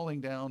 falling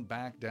down,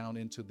 back down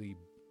into the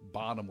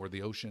bottom where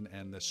the ocean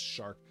and this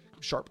sharp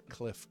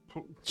cliff.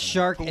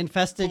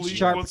 Shark-infested Police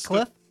sharp wants to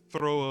cliff?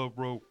 Throw a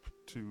rope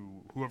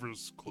to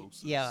whoever's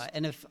closest. Yeah,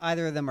 and if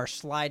either of them are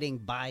sliding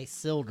by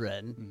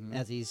Sildren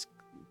as he's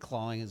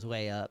clawing his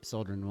way up,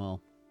 Sildren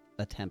will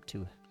attempt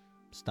to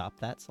stop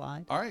that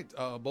slide. All right,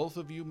 both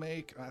of you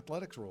make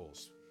athletics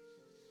rolls.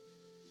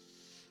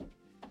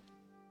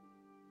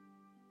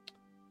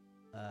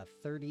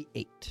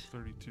 38.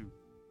 32.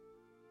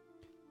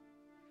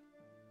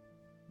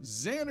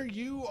 Xander,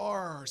 you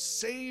are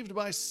saved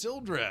by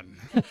Sildren.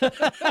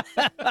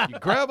 You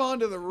grab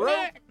onto the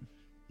rope.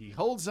 He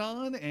holds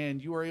on,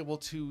 and you are able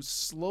to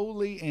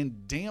slowly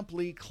and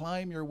damply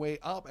climb your way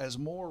up as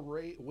more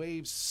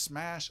waves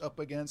smash up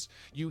against.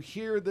 You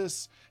hear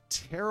this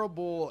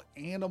terrible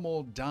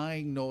animal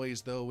dying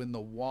noise, though, in the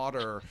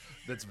water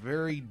that's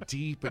very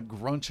deep and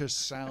gruntish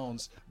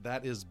sounds.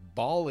 That is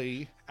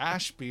Bali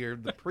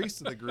Ashbeard, the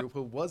priest of the group,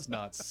 who was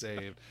not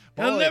saved.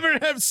 I'll Bali- never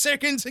have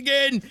seconds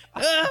again.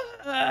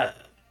 At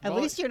Well,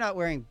 least you're not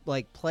wearing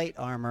like plate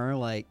armor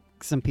like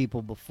some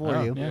people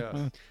before you.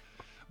 Yeah.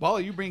 While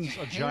you being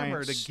giant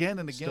hammered again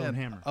and stone again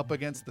hammer. up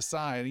against the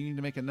side, you need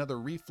to make another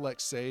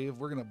reflex save.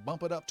 We're going to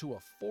bump it up to a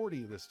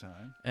 40 this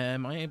time.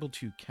 Am I able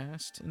to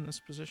cast in this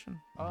position?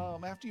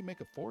 After you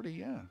make a 40,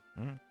 yeah.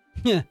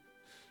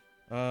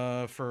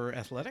 Yeah. For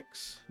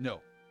athletics?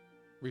 No.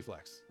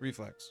 Reflex.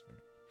 Reflex.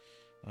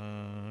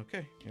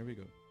 Okay, here we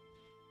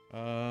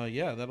go.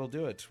 Yeah, that'll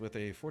do it with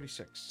a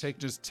 46. Take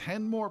just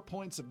 10 more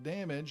points of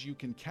damage. You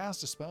can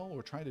cast a spell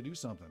or try to do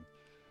something.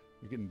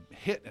 You're getting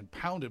hit and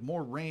pounded.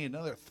 More rain,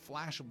 another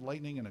flash of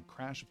lightning, and a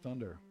crash of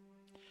thunder.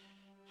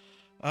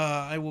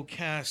 I will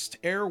cast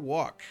Air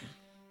Walk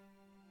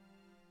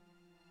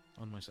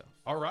on myself.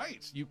 All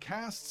right, you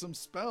cast some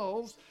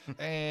spells,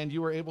 and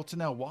you were able to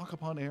now walk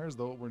upon air as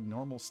though it were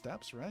normal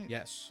steps, right?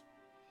 Yes.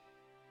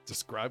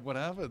 Describe what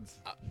happens.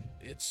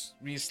 It's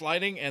me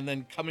sliding and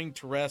then coming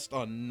to rest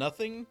on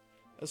nothing,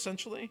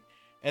 essentially,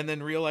 and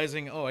then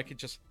realizing, oh, I could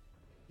just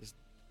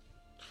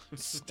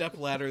step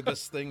ladder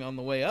this thing on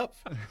the way up.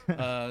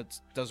 It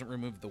doesn't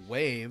remove the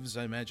waves.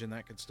 I imagine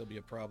that could still be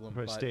a problem.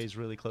 Or it but stays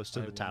really close to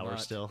I the will tower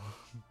not- still.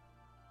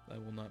 I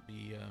will not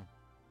be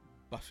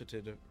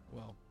buffeted.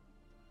 Well,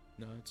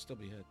 no, it'd still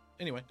be hit.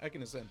 Anyway, I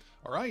can ascend.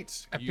 All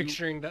right. I'm you-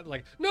 picturing that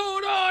like, no,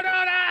 not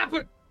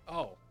happen.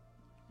 Oh,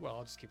 well,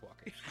 I'll just keep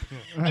walking.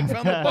 I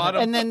found the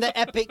bottom. And then the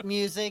epic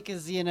music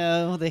is,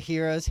 the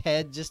hero's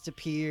head just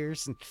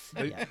appears.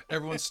 And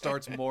Everyone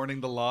starts mourning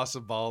the loss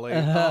of Bale.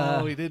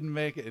 Oh, he didn't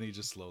make it, and he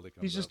just slowly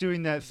comes He's just up.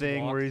 doing that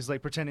thing walk. where he's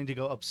like pretending to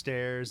go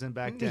upstairs and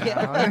back down.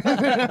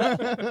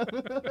 Yeah.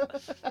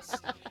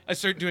 I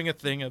start doing a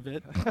thing of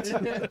it.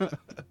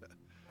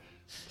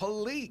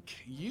 Palik,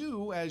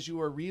 you, as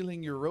you are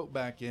reeling your rope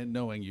back in,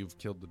 knowing you've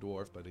killed the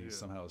dwarf, but he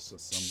somehow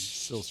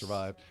still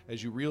survived.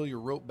 As you reel your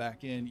rope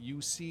back in,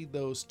 you see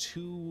those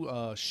two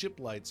ship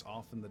lights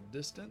off in the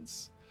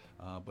distance,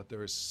 but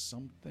there is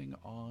something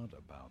odd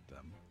about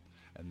them,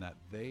 and that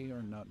they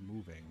are not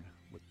moving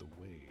with the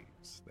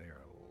waves. They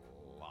are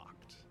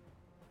locked.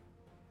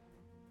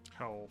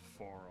 How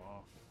far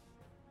off?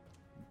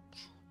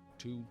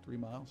 2-3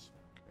 miles.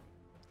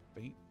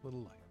 Faint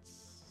little lights.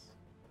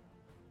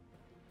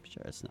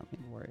 sure it's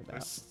nothing to worry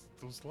about.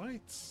 Those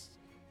lights.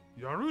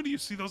 Yaru, do you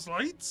see those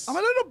lights? I'm a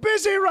little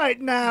busy right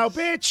now,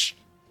 bitch.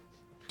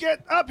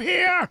 Get up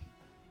here,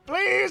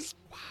 please.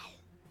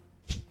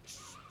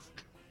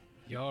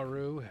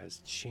 Yaru has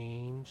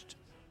changed.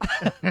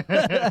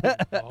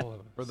 All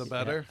of For the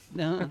better.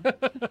 No.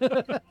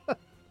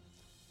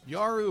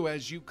 Yaru,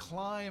 as you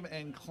climb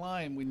and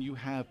climb, when you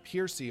have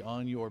Piercy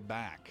on your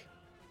back,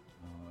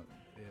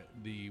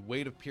 the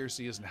weight of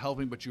Piercy isn't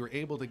helping, but you were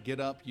able to get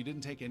up. You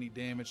didn't take any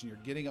damage, and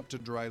you're getting up to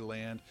dry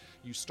land.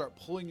 You start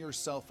pulling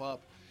yourself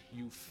up.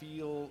 You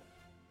feel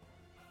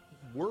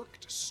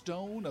worked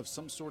stone of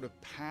some sort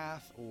of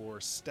path or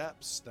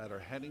steps that are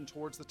heading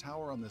towards the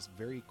tower on this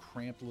very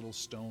cramped little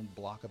stone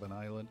block of an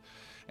island.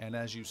 And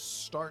as you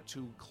start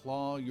to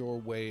claw your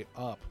way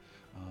up,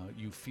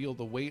 you feel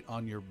the weight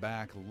on your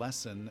back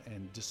lessen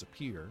and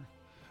disappear,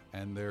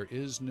 and there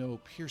is no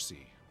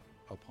Piercy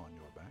upon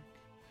your back.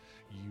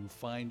 You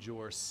find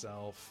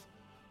yourself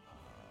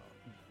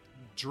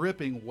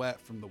dripping wet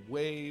from the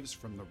waves,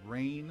 from the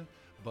rain,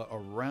 but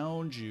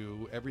around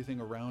you,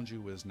 everything around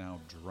you is now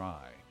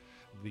dry.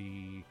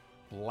 The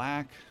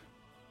black,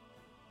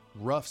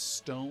 rough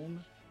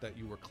stone that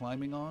you were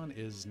climbing on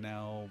is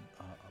now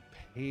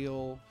a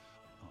pale,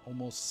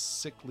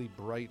 almost sickly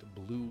bright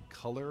blue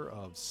color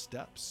of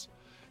steps,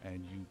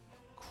 and you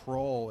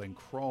crawl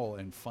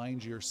and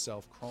find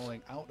yourself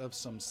crawling out of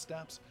some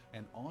steps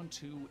and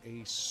onto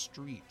a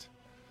street.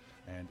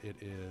 And it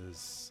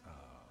is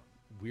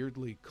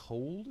weirdly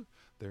cold.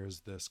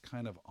 There's this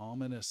kind of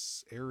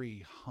ominous,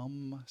 airy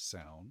hum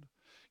sound.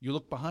 You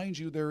look behind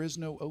you, there is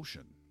no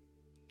ocean.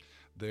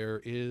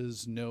 There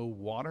is no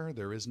water.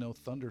 There is no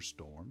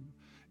thunderstorm.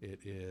 It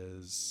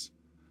is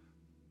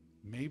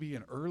maybe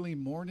an early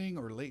morning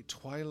or late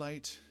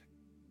twilight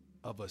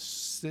of a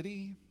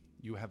city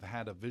you have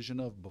had a vision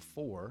of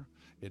before.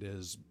 It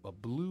is a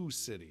blue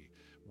city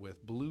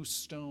with blue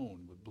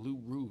stone, with blue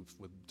roof,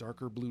 with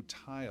darker blue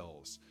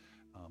tiles.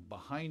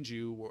 Behind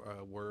you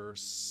were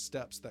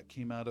steps that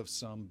came out of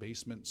some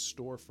basement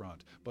storefront,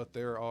 but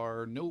there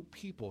are no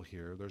people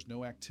here. There's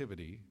no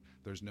activity.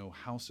 There's no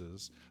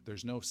houses.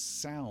 There's no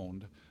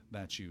sound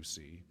that you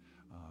see.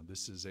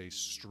 This is a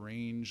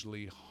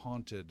strangely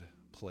haunted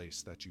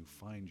place that you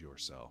find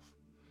yourself.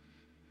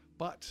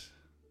 But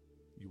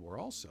you are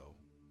also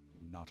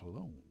not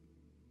alone.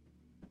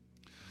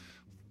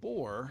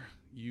 For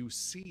you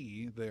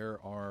see there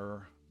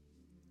are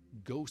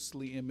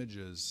ghostly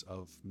images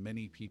of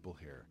many people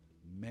here.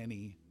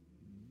 Many,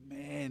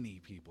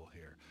 many people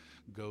here.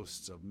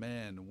 Ghosts of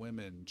men,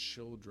 women,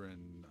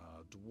 children,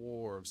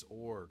 dwarves,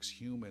 orcs,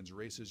 humans,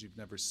 races you've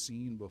never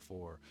seen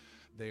before.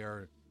 They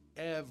are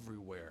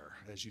everywhere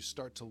as you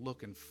start to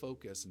look and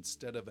focus.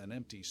 Instead of an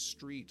empty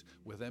street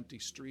with empty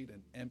street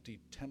and empty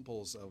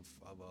temples of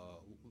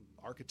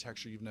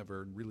architecture you've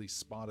never really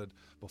spotted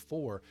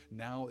before,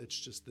 now it's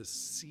just this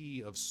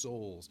sea of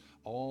souls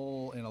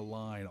all in a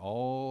line,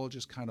 all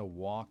just kind of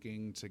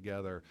walking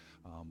together,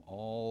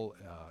 all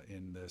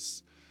in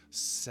this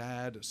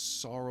sad,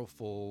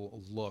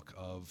 sorrowful look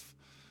of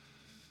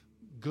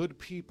good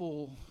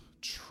people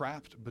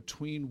trapped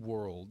between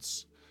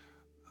worlds,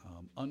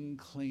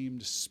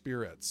 unclaimed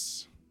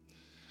spirits.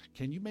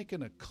 Can you make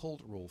an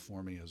occult roll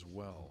for me as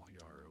well,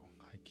 Yaru?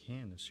 I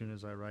can, as soon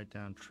as I write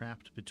down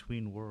trapped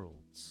between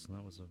worlds.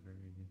 That was a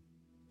very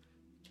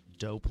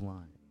dope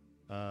line.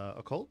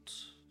 Occult?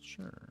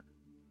 Sure.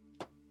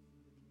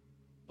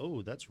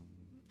 Oh, that's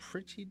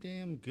pretty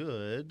damn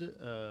good.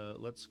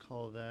 Let's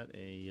call that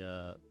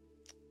a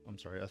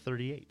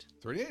 38.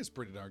 38 is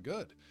pretty darn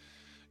good.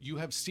 You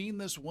have seen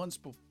this once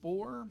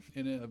before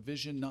in a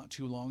vision not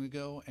too long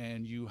ago,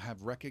 and you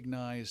have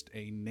recognized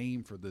a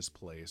name for this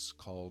place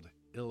called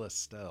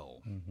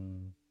Illistel.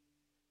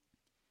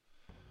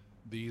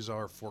 These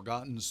are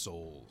forgotten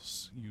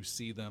souls. You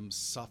see them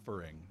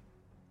suffering.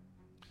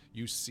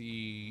 You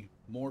see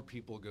more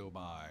people go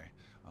by.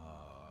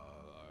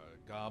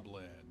 A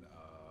goblin,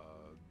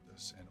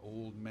 an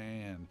old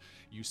man.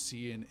 You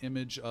see an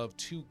image of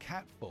two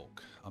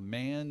catfolk, a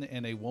man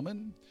and a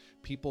woman,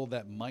 people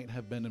that might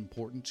have been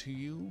important to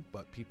you,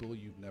 but people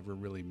you've never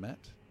really met.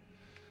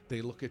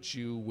 They look at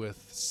you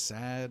with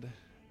sad,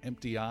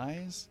 empty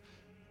eyes,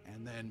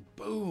 and then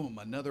boom,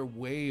 another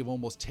wave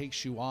almost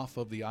takes you off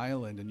of the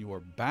island, and you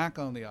are back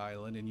on the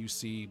island, and you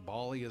see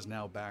Bali is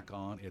now back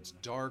on. It's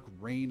dark,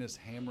 rain is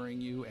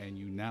hammering you, and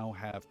you now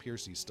have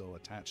Piercy still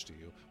attached to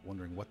you,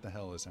 wondering what the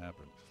hell has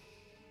happened.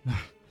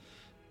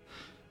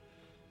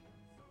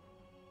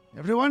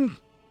 Everyone,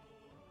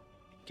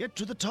 get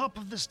to the top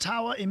of this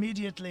tower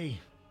immediately.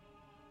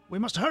 We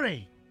must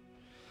hurry.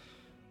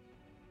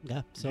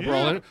 Yeah. So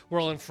We're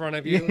all in front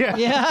of you.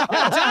 yeah.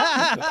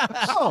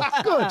 Oh,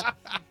 good.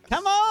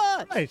 Come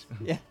on. Right.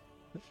 Yeah.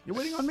 You're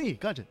waiting on me.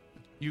 Got it.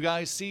 You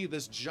guys see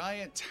this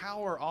giant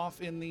tower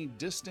off in the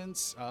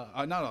distance,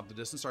 not off the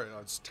distance, sorry,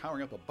 it's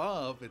towering up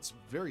above. It's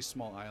a very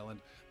small island.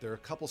 There are a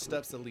couple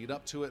steps that lead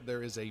up to it.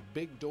 There is a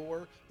big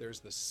door. There's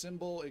the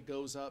symbol. It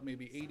goes up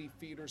maybe 80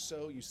 feet or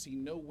so. You see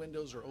no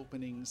windows or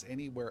openings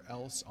anywhere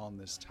else on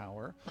this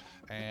tower.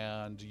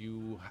 And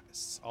you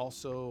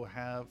also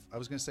have, I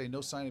was going to say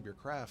no sign of your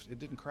craft. It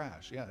didn't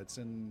crash. Yeah, it's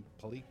in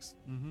Palik's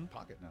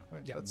pocket now.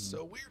 Yeah. That's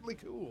so weirdly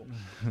cool.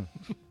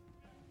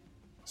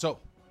 So,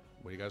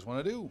 what do you guys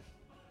want to do?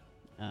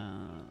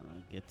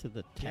 Get to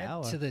the Get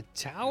tower. to the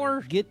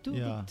tower. Get to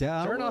Yeah. the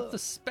tower. Turn off the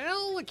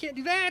spell. I can't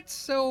do that.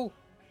 So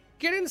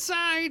get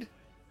inside.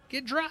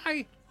 Get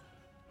dry.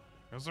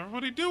 How's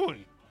everybody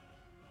doing?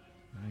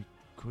 I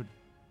could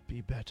be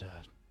better,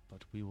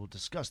 but we will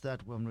discuss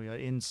that when we are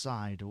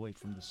inside, away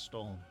from the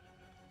storm.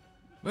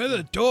 Where are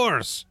the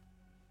doors?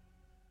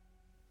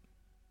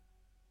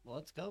 Well,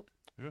 let's go.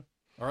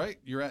 All right,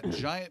 you're at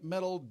Giant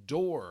Metal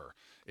Door.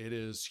 It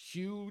is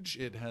huge.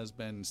 It has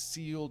been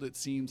sealed, it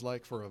seems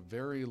like, for a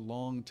very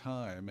long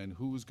time. And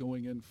who's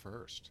going in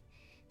first?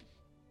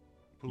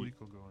 Palik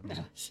will go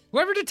in.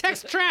 Whoever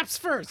detects traps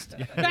first.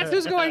 That's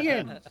who's going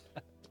in.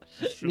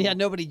 Yeah,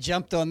 nobody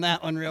jumped on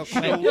that one real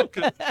She'll quick. look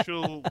at,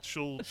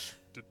 she'll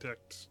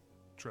detect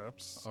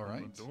traps All on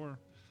right. the door.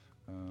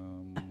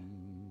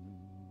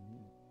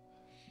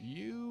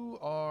 You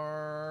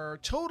are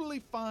totally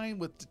fine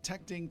with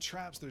detecting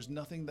traps. There's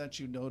nothing that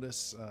you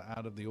notice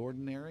out of the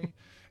ordinary.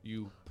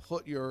 You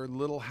put your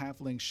little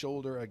halfling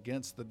shoulder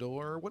against the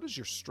door. What is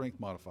your strength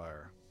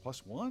modifier?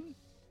 +1?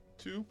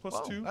 2 plus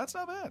Whoa, 2. That's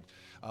not bad.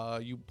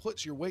 You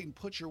put your weight,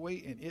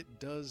 and it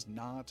does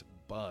not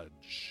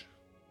budge.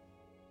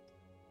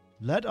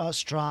 Let us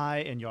try,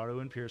 and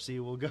Yaru and Piercy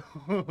will go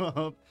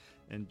up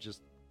and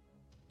just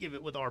give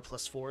it with our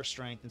 +4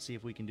 strength and see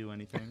if we can do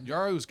anything.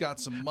 Yaru's got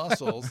some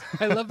muscles.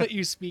 I love that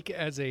you speak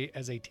as a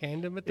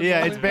tandem at the Yeah,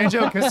 moment. it's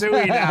Banjo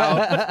Kazooie now.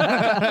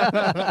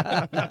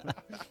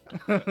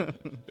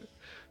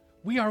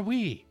 We are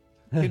we.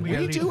 Can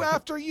we do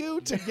after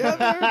you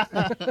together?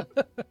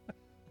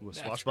 Ooh, a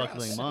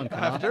swashbuckling monk.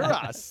 After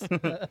us.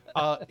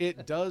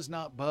 It does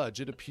not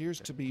budge. It appears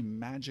to be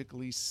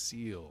magically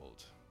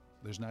sealed.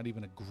 There's not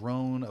even a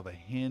groan of a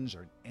hinge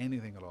or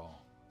anything at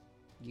all.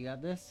 You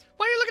got this?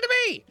 Why are you looking at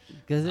me?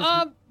 Because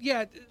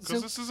Yeah. Because So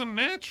this isn't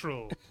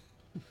natural.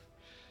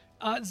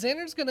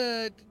 Xander's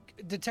gonna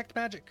detect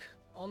magic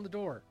on the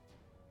door.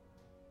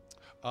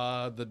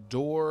 The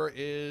door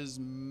is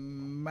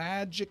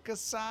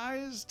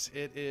magicized.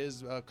 It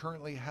is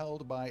currently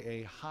held by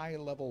a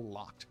high-level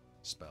locked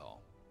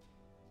spell.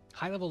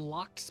 High level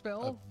locked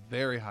spell. A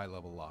very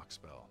high-level lock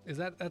spell.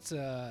 That's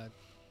a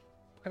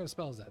what kind of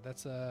spell is that?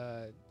 That's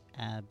a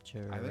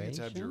abjuration. I think it's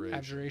abjuration.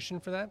 abjuration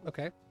for that.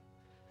 Okay.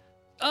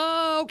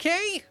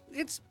 Okay.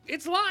 It's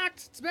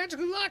locked. It's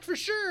magically locked for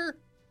sure.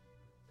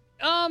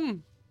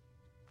 Can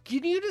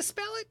you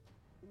dispel it?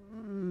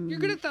 You're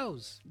good at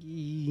those.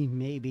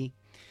 Maybe.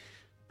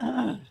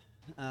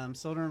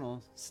 Soldern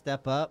will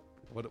step up.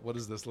 What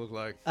does this look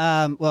like?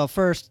 Well,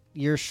 first,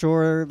 you're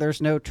sure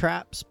there's no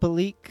traps,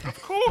 Palik?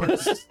 Of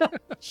course.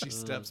 She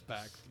steps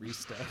back 3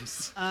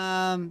 steps.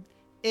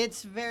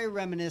 It's very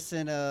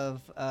reminiscent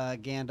of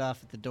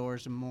Gandalf at the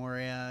Doors of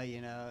Moria.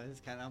 You know,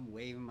 it's kind of I'm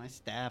waving my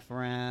staff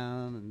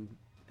around and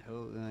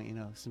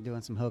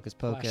doing some hocus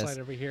pocus. Flashlight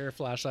over here,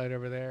 flashlight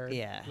over there.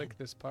 Yeah. Look at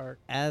this part.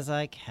 As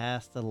I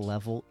cast a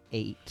level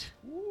 8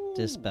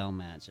 dispel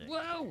magic.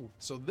 Whoa.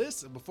 So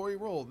this, before you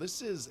roll,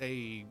 this is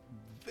a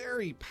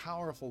very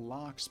powerful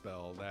lock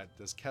spell that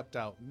has kept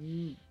out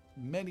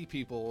many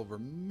people over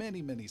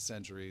many, many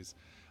centuries.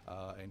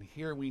 And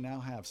here we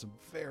now have some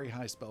very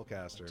high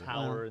spellcaster.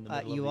 Tower in the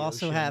middle of You the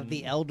also ocean. have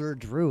the Elder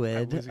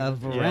Druid was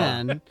of gonna-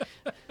 Varen.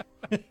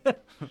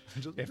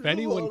 Just If do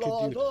anyone it could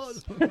all do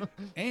this. done.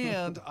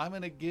 And I'm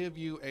going to give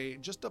you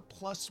just a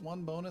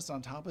 +1 bonus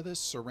on top of this,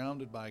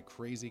 surrounded by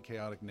crazy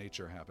chaotic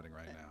nature happening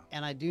right now.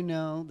 And I do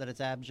know that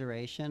it's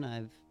abjuration.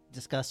 I've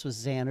discussed with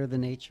Xander the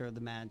nature of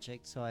the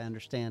magic, so I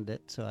understand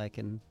it. So I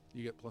can.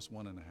 You get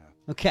 +1.5.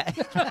 Okay,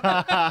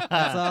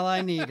 that's all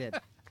I needed.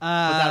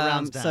 that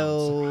rounds down,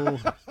 So,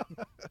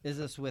 is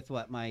this with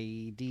what my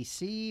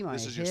DC? My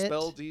This is hit? your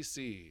spell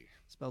DC.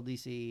 Spell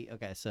DC.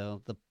 Okay,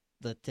 so the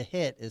to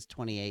hit is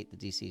 28. The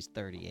DC is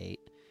 38.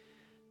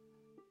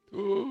 I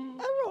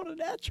rolled a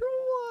natural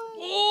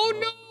one.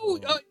 Oh no!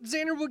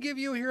 Xander will give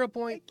you a hero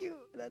point. Thank you.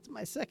 That's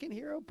my second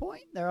hero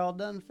point. They're all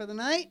done for the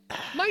night.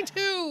 Mine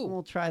too.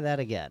 We'll try that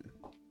again.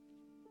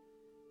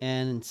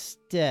 And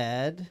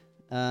instead,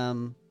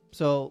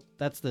 so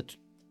that's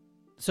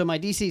so my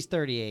DC is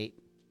 38,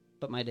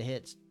 but my to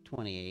hit's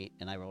 28,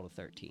 and I rolled a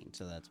 13,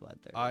 so that's what.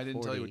 I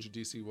didn't tell you what your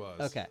DC was.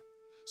 Okay.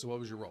 So what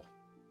was your roll?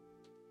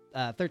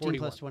 13 41.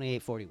 plus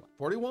 28, 41.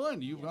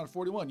 41. You've got a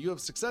 41. You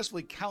have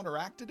successfully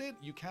counteracted it.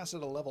 You cast it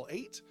at a level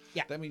 8.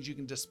 Yeah. That means you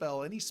can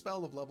dispel any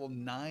spell of level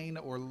 9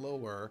 or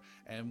lower.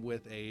 And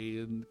with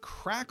a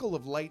crackle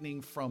of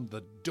lightning from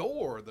the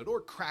door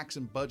cracks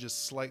and budges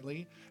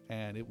slightly,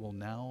 and it will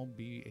now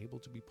be able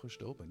to be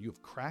pushed open. You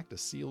have cracked a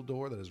sealed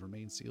door that has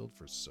remained sealed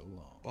for so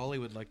long. Ollie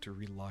would like to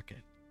relock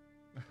it.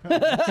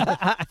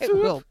 I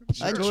will.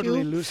 I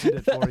totally loosened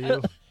it for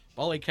you.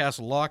 Bali casts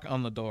lock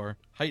on the door,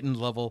 heightened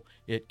level.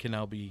 It can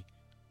now be,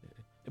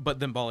 but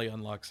then Bali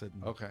unlocks it.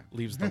 And Okay.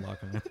 leaves the lock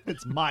on it.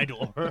 It's my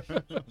door.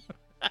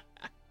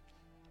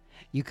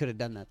 You could have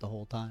done that the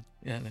whole time.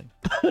 Yeah, and then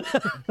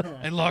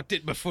I locked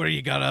it before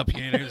you got up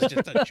here. It was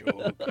just a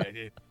joke.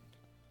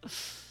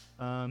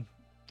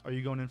 Are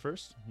you going in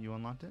first? You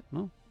unlocked it?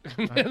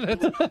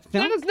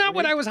 That is not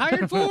what I was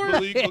hired for.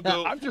 Malik will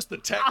go, I'm just the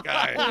tech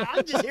guy.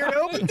 I'm just here to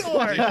open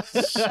doors.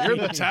 You're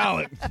the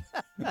talent.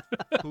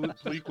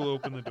 Malik will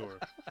open the door.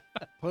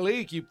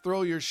 Palik, you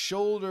throw your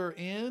shoulder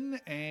in,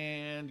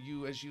 and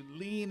as you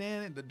lean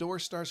in, the door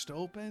starts to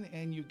open,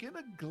 and you get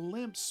a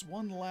glimpse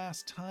one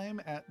last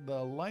time at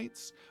the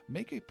lights.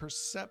 Make a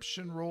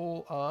perception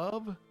roll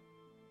of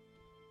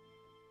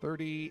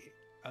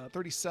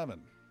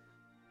 37.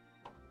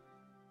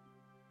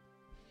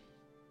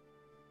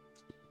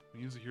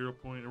 Use a hero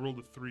point. I rolled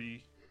a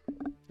 3.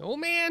 Oh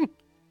man,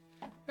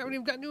 haven't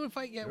even gotten to a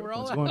fight yet. We're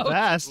all It's out. going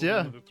fast, Rolled yeah.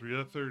 another 3 out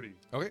of 30.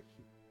 Okay,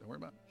 don't worry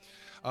about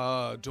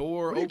it.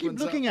 Door What do you keep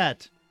opens looking up.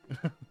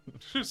 at?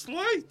 Just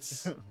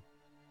lights.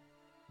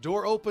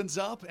 Door opens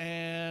up,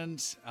 and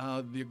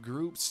the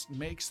group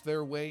makes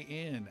their way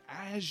in.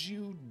 As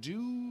you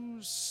do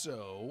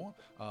so,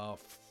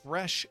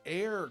 fresh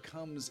air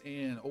comes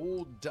in.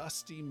 Old,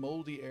 dusty,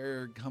 moldy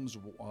air comes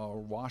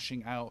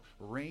washing out.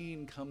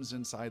 Rain comes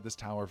inside this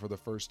tower for the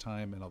first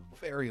time in a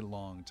very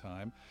long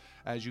time.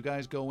 As you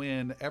guys go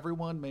in,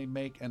 everyone may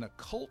make an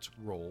occult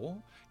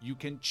roll. You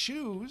can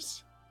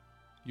choose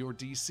your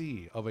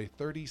DC of a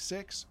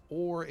 36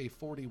 or a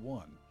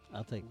 41.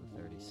 I'll take the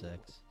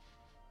 36.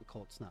 The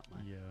Colt's not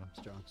my Yeah.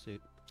 strong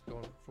suit.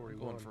 Going I'm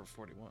 41. going for a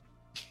 41.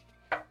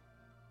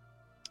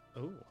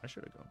 Oh, I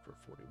should have gone for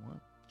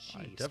 41.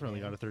 I Jeez, definitely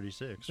man. got a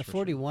 36. The for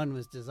 41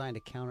 was designed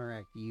to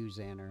counteract you,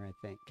 Xander, I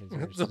think,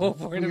 That's the whole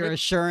point of your it.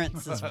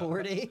 assurance is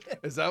 40.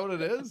 Is that what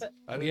it is?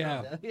 I didn't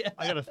Yeah. know. Yeah. Sure.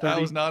 I got a 30.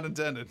 That was not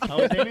intended. I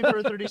was aiming for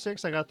a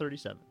 36. I got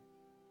 37.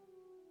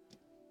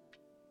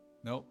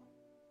 Nope.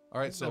 All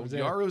right, so was it.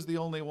 Yaru's the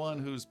only one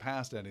who's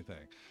passed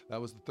anything.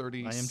 That was the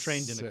 36. I am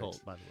trained in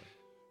occult, by the way.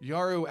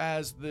 Yaru,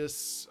 as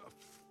this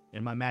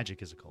And my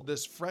magic is occult.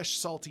 this fresh,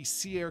 salty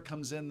sea air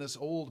comes in, this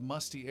old,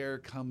 musty air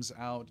comes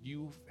out,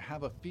 you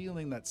have a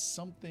feeling that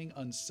something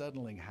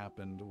unsettling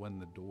happened when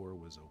the door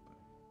was open.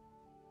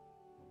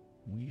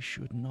 We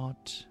should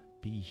not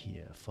be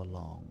here for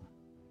long.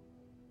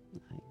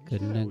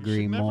 Couldn't We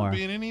agree should more. never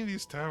be in any of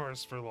these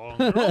towers for long.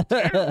 They're all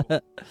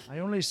terrible. I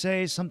only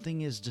say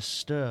something is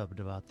disturbed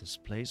about this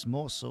place,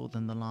 more so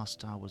than the last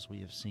towers we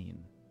have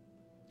seen.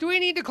 Do we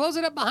need to close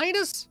it up behind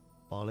us?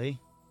 Polly,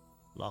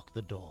 lock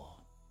the door.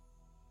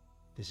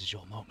 This is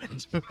your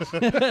moment.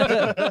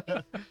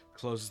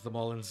 Closes them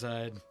all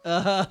inside.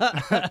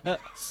 Now,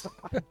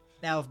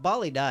 if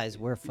Bali dies,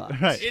 we're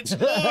fucked. Right. It's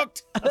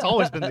locked. That's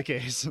always been the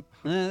case.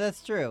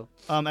 That's true.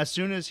 As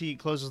soon as he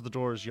closes the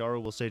doors,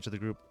 Yaru will say to the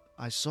group,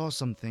 I saw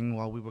something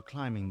while we were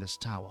climbing this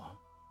tower.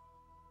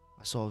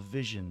 I saw a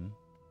vision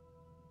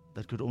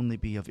that could only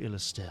be of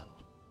Illistel.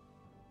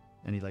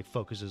 And he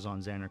focuses on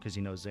Xander because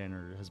he knows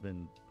Xander has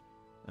been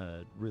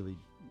really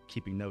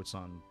keeping notes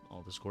on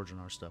all the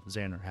Scourgeonar stuff.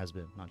 Xander has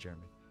been, not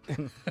Jeremy.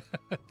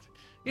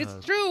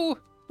 It's true.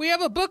 We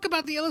have a book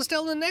about the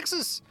Illistel and the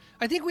Nexus.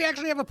 I think we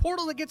actually have a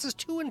portal that gets us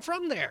to and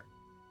from there.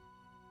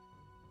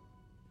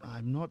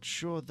 I'm not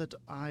sure that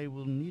I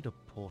will need a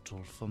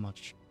portal for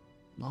much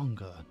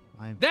longer.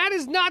 That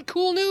is not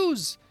cool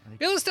news. I-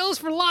 Illistel is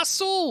for lost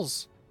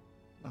souls.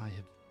 Are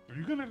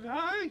you gonna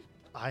die?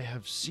 I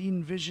have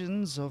seen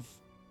visions of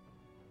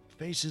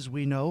faces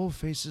we know,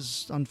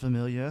 faces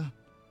unfamiliar.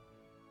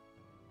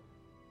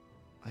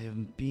 I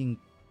am being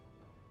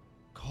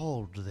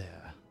called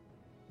there.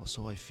 or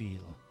so I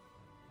feel.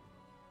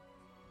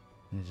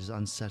 And it is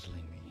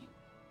unsettling me.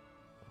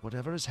 But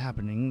whatever is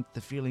happening,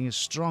 the feeling is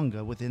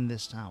stronger within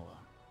this tower.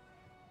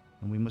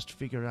 And we must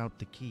figure out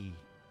the key.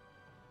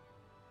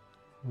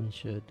 We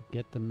should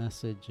get the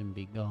message and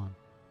be gone.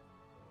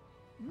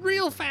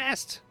 Real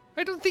fast.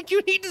 I don't think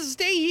you need to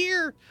stay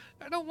here.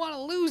 I don't want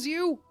to lose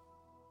you.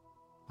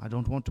 I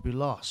don't want to be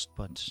lost,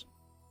 but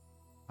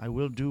I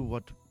will do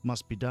what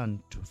must be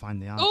done to find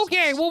the answer.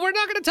 Okay, well, we're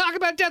not going to talk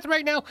about death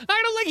right now.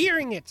 I don't like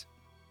hearing it.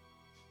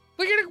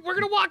 We're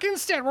gonna walk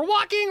instead. We're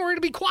walking. We're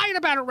gonna be quiet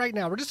about it right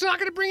now. We're just not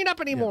gonna bring it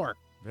up anymore.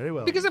 Very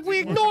well. Because if we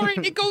ignore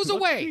it, it goes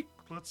away.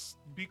 Let's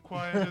be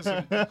quiet is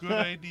a good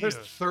idea. There's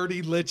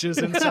 30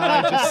 liches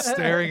inside just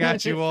staring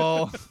at you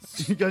all.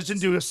 You guys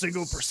didn't do a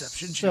single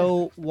perception check.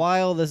 So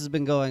while this has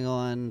been going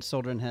on,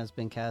 Soldrin has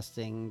been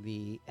casting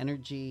the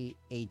Energy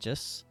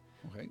Aegis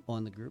Okay.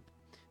 on the group.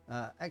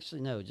 Actually,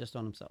 no, just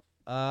on himself.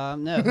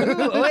 No.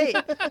 Ooh, wait,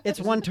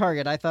 it's one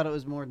target. I thought it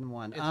was more than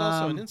one. It's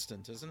also an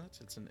instant, isn't it?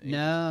 It's an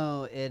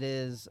No, it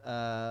is.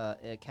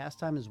 Cast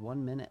time is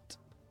 1 minute,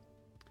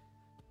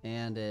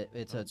 and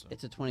it's a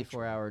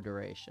 24-hour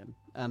duration.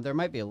 There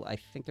might be I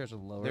think there's a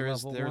lower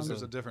level one.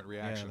 There's a different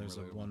reaction. Yeah, there's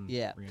really. a one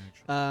Yeah.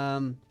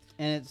 reaction.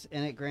 And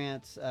it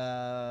grants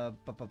 5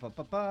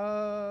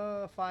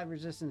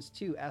 resistance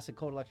to acid,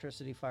 cold,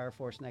 electricity, fire,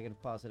 force,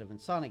 negative, positive, and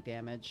sonic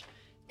damage,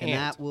 and And-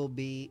 that will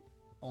be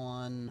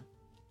on.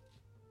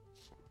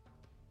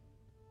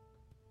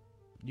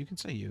 You can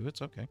say you.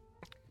 It's okay.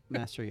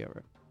 Master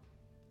Yoru.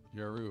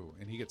 Yoru.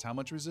 And he gets how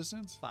much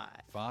resistance? 5.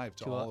 5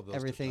 to all of those.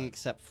 everything defense.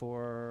 except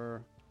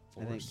for I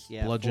think Force.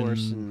 Bludgeon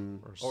force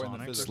and or Or in the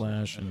sonic physical.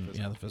 slash In the and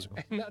yeah, the physical.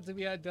 Not to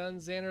be outdone,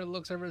 Xander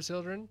looks over at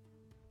Sildren,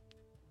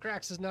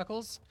 cracks his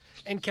knuckles,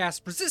 and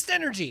casts Resist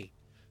Energy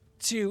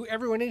to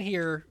everyone in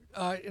here,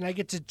 and I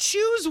get to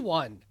choose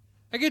one.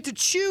 I get to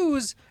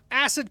choose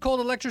acid, cold,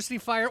 electricity,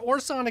 fire, or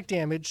sonic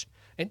damage,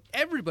 and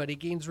everybody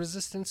gains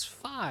resistance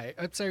 15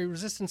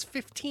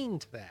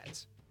 to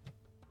that.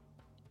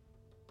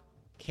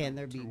 can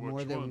there be To which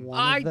more than one? one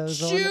I of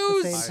those on at the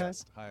choose- same time?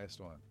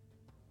 Highest one.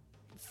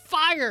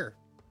 Fire!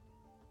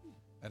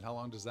 And how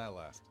long does that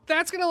last?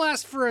 That's going to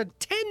last for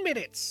 10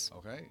 minutes.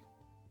 Okay.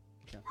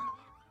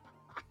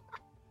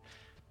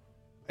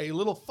 A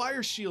little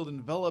fire shield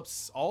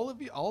envelops all of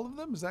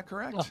them. Is that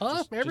correct?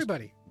 Uh-huh,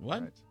 everybody.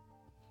 What? Right.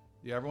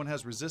 Yeah, everyone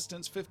has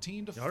resistance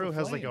 15 to Yaru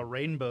has like a flame.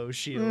 rainbow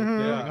shield Mhm.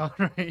 going on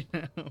right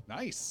now.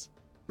 Nice.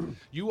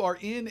 You are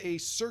in a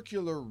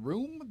circular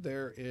room.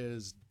 There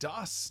is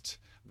dust.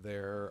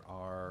 There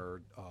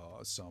are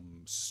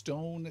some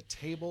stone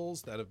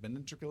tables that have been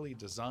intricately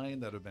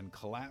designed that have been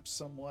collapsed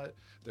somewhat.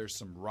 There's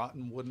some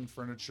rotten wooden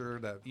furniture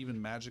that,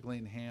 even magically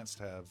enhanced,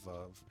 have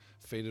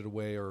faded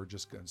away or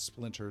just got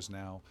splinters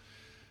now.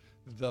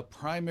 The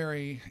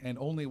primary and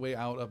only way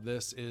out of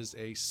this is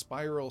a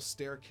spiral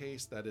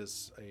staircase that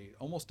is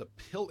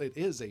It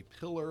is a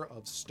pillar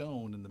of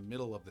stone in the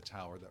middle of the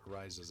tower that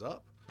rises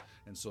up,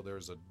 and so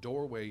there's a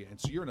doorway, and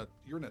so you're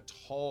in a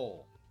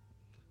tall,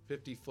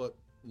 50-foot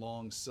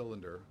long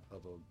cylinder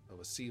of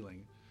a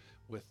ceiling,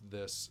 with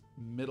this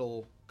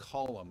middle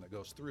column that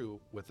goes through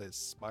with a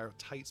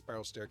tight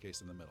spiral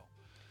staircase in the middle.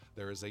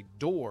 There is a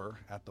door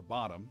at the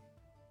bottom.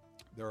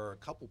 There are a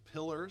couple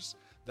pillars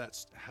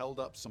that's held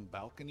up some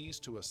balconies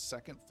to a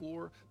second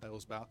floor.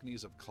 Those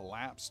balconies have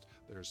collapsed.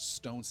 There's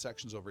stone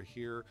sections over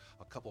here,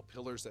 a couple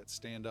pillars that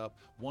stand up.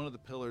 One of the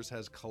pillars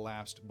has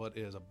collapsed, but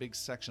a big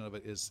section of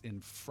it is in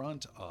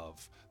front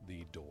of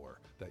the door,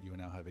 that you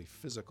now have a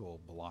physical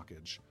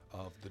blockage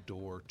of the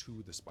door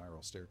to the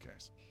spiral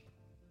staircase.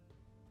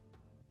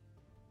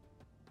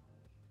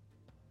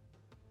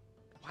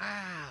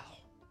 Wow.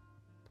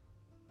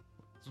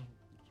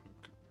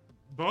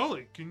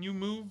 Bolly, can you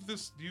move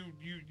this? You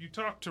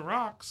talk to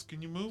rocks. Can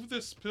you move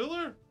this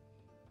pillar?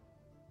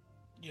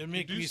 You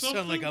make do me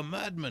sound like a something?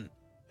 madman.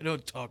 I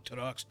don't talk to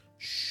rocks.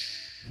 Shh.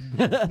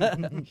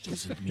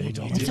 It's okay. They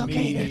don't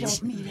mean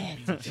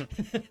it.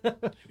 I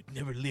would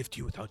never lift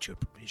you without your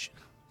permission.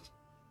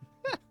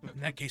 In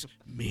that case,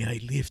 may I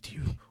lift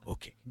you?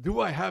 Okay.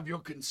 Do I have your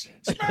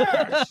consent?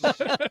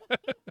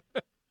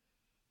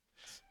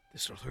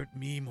 This will hurt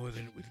me more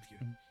than it will you.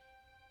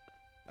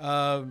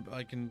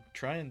 I can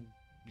try and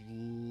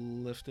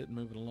lift it and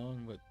move it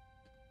along, but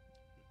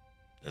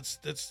That's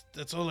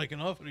all I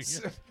can offer you.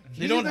 They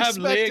He's don't have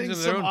legs expecting of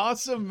their some own.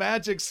 awesome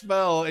magic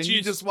spell, and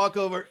you Jeez. just walk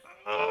over.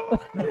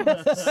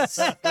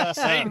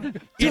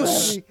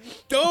 It's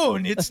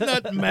stone. It's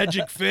not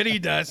magic fairy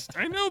dust.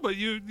 I know, but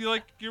you're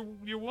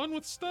one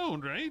with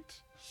stone, right?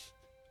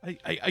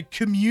 I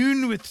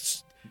commune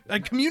with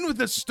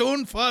the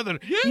stone father.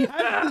 He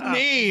has the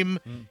name.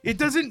 It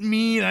doesn't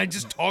mean I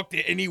just talk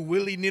to any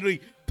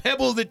willy-nilly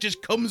pebble that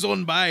just comes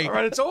on by. All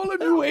right, it's all a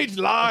new age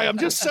lie. I'm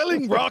just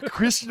selling rock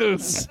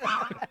crystals.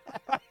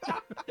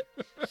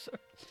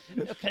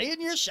 Playing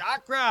your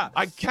chakra.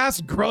 I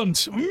cast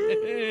grunt.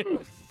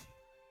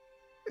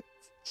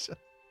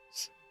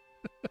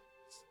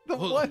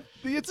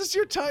 It's just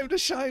your time to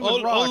shine with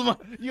Hold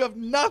rock. You have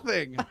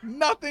nothing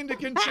to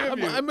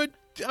contribute.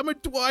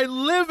 I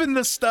live in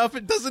the stuff.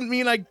 It doesn't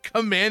mean I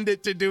command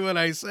it to do what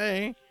I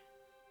say.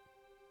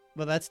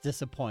 Well, that's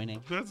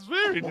disappointing. That's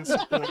very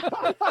disappointing.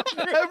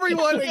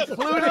 Everyone,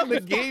 including the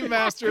game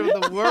master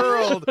of the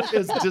world,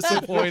 is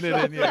disappointed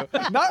in you.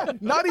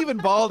 Not even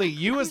Baldy.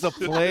 You as the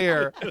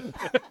player.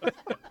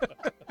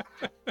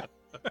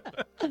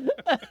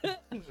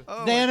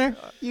 Danner,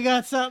 you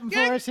got something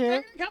for us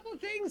here? A couple of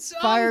things.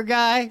 Fire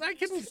guy. I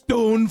can.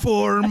 Stone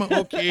form.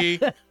 Okay.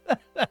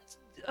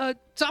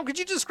 Tom, could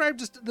you describe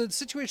just the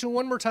situation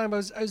one more time? I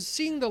was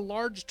seeing the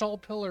large, tall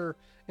pillar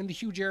in the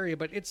huge area,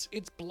 but it's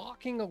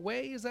blocking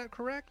away. Is that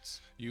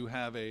correct? You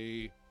have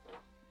a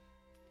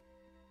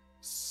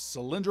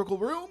cylindrical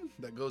room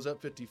that goes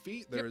up 50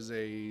 feet. There is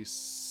a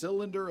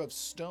cylinder of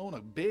stone,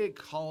 a big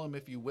column,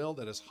 if you will,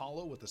 that is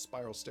hollow with a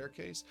spiral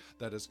staircase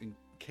that is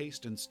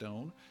encased in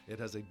stone. It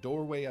has a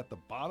doorway at the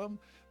bottom.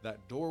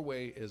 That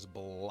doorway is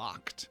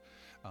blocked.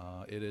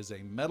 It is a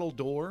metal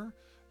door,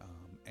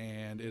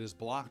 and it is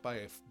blocked by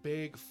a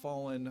big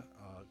fallen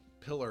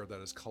pillar that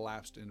is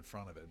collapsed in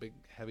front of it, a big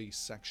heavy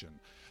section.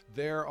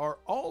 There are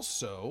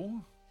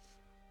also...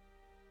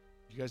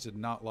 You guys did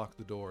not lock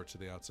the door to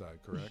the outside,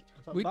 correct?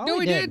 We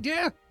did,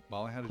 yeah.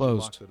 Molly, how did Closed.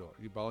 you lock the door?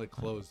 You Molly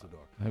closed the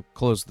door. I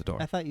closed the door.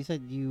 I thought you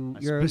said you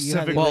had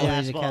specifically the ability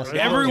asked to for cast it. it.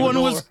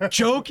 Everyone was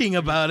joking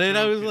about it.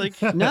 I was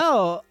like,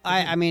 No,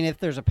 I mean, if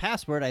there's a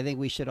password, I think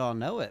we should all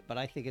know it. But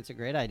I think it's a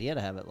great idea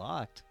to have it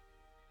locked.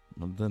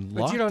 Well, then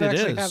But locked you don't it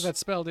actually is. have that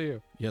spell, do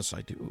you? Yes,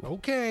 I do.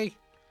 Okay.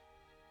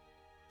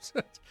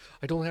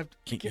 I don't have to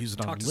Can't use it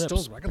talk on to lips.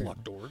 stones, but I can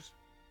lock doors.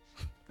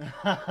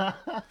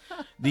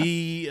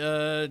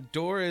 The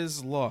door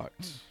is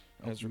locked.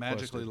 As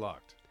Magically requested.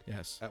 locked.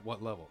 Yes. At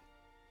what level?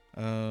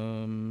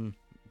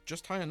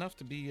 Just high enough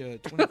to be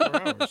 24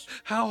 hours.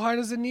 How high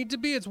does it need to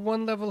be? It's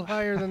one level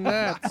higher than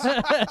that.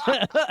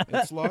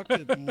 It's locked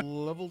at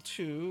level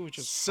 2, which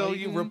is So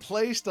you heightened.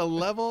 replaced a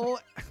level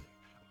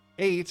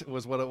 8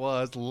 was what it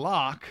was,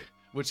 lock,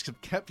 which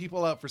kept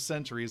people out for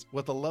centuries,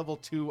 with a level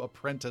 2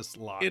 apprentice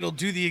lock. it'll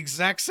do the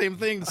exact same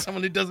thing to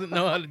someone who doesn't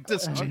know how to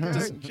disenchant.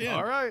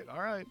 All right,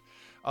 all right.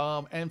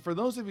 And for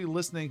those of you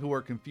listening who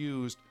are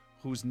confused,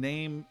 whose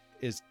name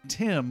is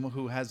Tim,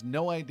 who has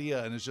no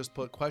idea and has just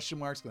put question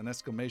marks and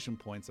exclamation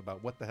points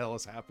about what the hell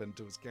has happened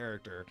to his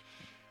character,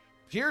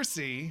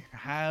 Piercy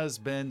has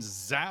been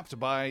zapped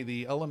by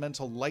the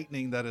elemental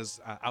lightning that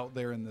is out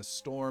there in this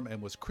storm and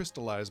was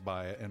crystallized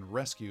by it and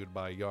rescued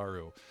by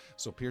Yaru.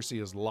 So Piercy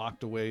is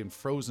locked away and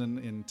frozen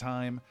in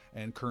time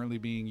and currently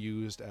being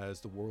used as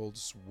the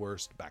world's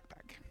worst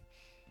backpack.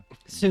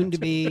 Soon to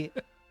be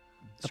a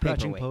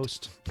Scratching paperweight.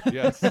 post.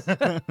 Yes,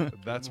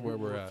 that's where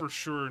we're at. For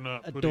sure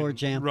not A putting door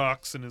jam.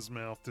 rocks in his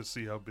mouth to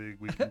see how big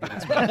we can get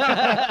his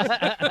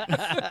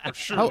mouth. For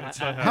sure, that's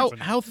not happening.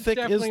 How thick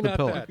is Definitely the not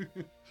pillar?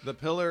 that. The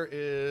pillar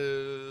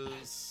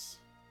is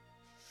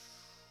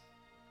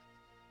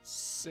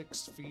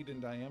 6 feet in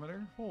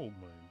diameter. Oh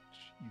my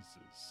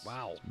Jesus.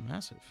 Wow.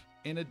 Massive.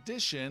 In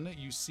addition,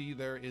 you see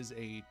there is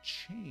a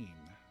chain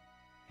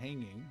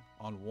hanging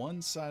on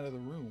one side of the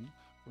room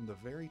from the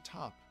very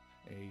top.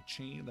 A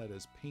chain that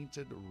is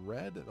painted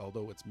red,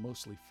 although it's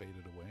mostly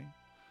faded away.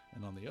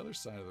 And on the other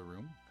side of the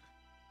room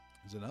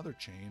is another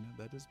chain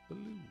that is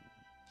blue.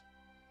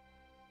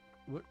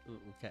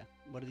 Okay.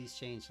 What are these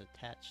chains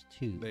attached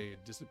to? They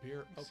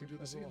disappear up into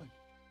the ceiling.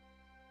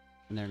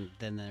 And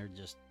then they're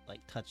just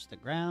like touch the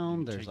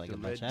ground. There's Take like the a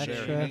bunch red of chain.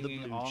 extra. The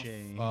Hanging blue off,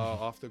 chain.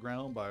 off the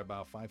ground by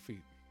about 5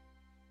 feet.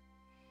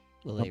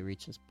 Will they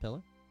reach this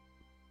pillar?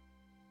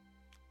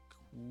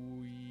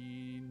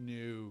 We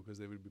knew because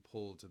they would be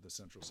pulled to the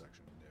central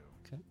section.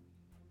 No.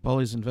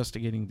 Polly's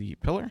investigating the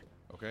pillar,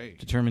 Okay.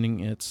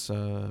 determining its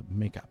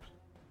makeup.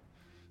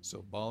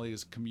 So Bali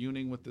is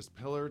communing with this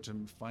pillar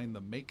to find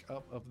the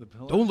makeup of the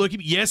pillar. Don't look at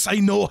me. Yes, I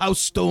know how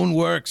stone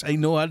works. I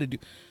know how to do.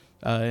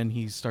 And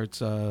he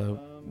starts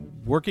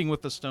working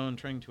with the stone,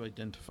 trying to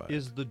identify it.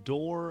 Is the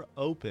door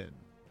open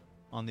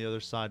on the other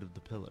side of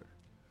the pillar?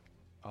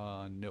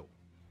 No.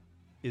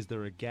 Is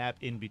there a gap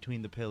in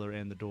between the pillar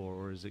and the door,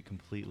 or is it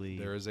completely...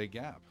 There is a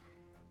gap.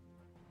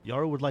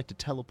 Yaru would like to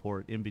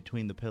teleport in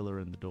between the pillar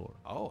and the door.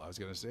 Oh, I was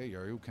going to say,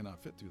 Yaru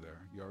cannot fit through there.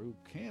 Yaru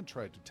can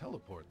try to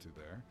teleport through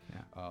there.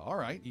 Yeah. All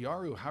right,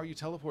 Yaru, how are you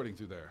teleporting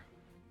through there?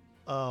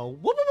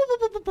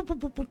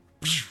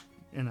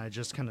 And I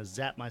just kind of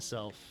zap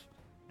myself,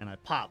 and I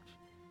pop.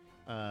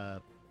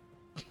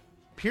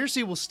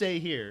 Piercy will stay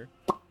here,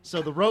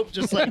 so the rope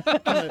just like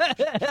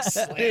kinda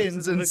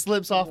spins and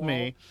slips off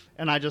me,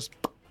 and I just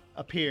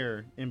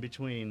appear in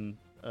between,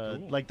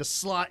 like the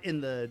slot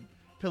in the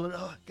pillar.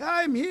 Oh,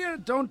 I'm here.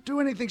 Don't do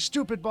anything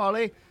stupid,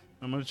 Bali.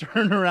 I'm gonna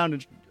turn around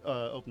and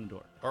open the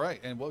door. All right,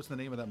 and what was the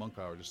name of that monk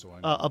power, just so I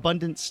know?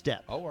 Abundant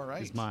Step. Oh, all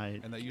right. Is my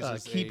And that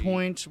uses key a-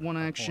 point, one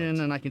a action,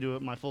 point. and I can do it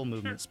at my full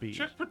movement speed.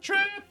 Check for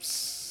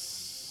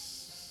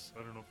traps.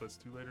 I don't know if that's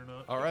too late or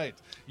not. All right.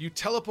 You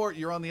teleport.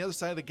 You're on the other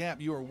side of the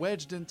gap. You are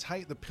wedged in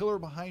tight. The pillar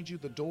behind you,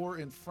 the door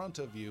in front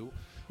of you.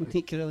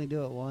 He could only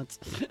do it once.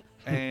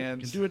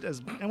 And Can do it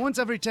once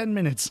every 10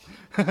 minutes.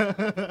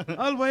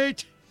 I'll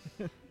wait.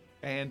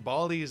 And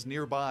Baldy is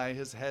nearby.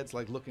 His head's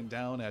like looking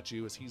down at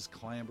you as he's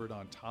clambered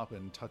on top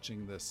and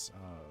touching this.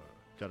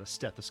 Got a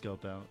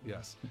stethoscope out.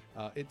 Yes,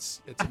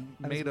 it's I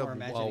was made more of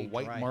imagining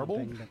white dry marble.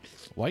 humping,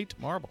 but- White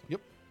marble.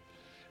 Yep.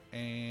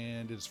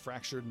 And it's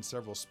fractured in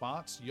several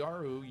spots.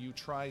 Yaru, you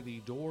try the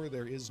door.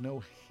 There is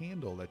no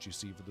handle that you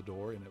see for the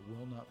door, and it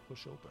will not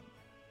push open.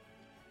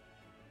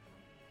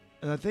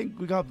 And I think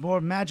we got more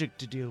magic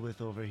to deal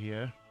with over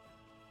here.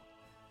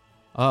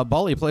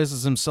 Bali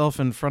places himself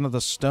in front of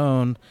the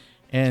stone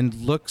and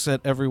looks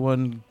at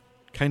everyone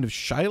kind of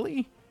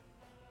shyly.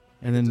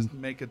 And then Just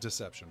make a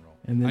deception roll.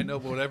 And then- I know,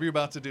 but whatever you're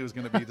about to do is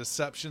going to be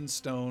deception,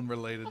 stone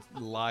related,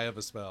 lie of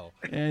a spell.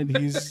 and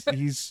he's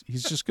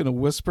just gonna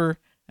whisper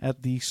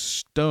at the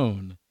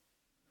stone.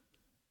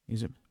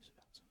 And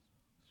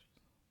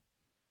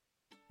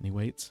he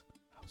waits.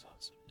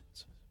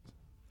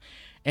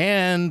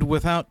 And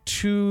without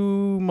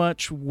too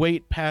much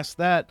wait past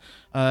that,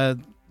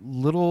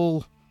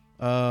 little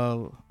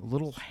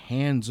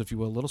hands, if you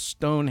will, little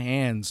stone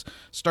hands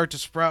start to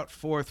sprout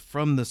forth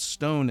from the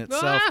stone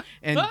itself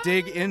and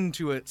dig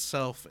into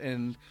itself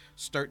and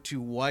start to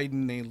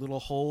widen a little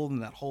hole,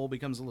 and that hole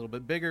becomes a little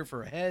bit bigger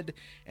for a head,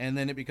 and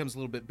then it becomes a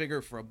little bit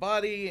bigger for a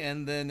body,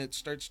 and then it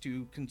starts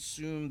to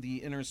consume the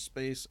inner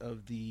space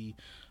of the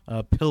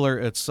pillar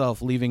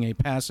itself, leaving a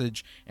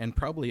passage and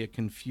probably a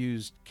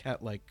confused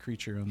cat-like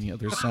creature on the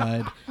other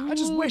side. I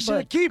just wish I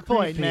had a key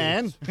point,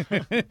 man.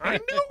 I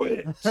knew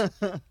it.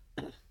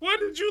 Why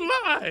did you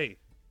lie?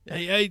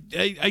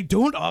 I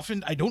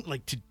don't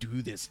like to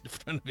do this in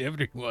front of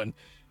everyone.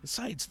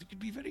 Besides, they could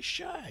be very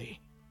shy.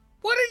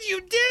 What did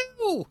you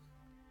do?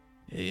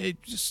 I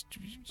just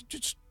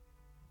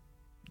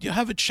you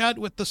have a chat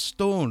with the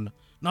stone.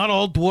 Not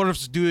all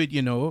dwarves do it,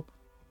 you know.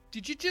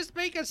 Did you just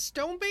make a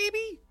stone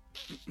baby?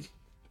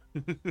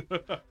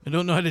 I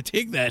don't know how to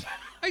take that.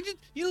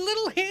 You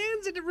little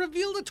hands, and it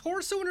revealed a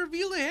torso and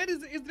revealed a head.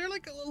 Is there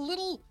like a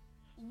little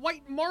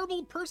white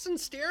marble person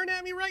staring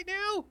at me right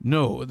now?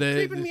 No,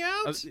 Creeping me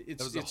out?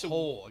 It's a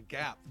hole, a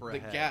gap for a the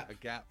head, gap. a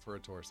gap for a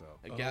torso.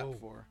 A gap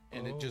for,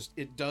 and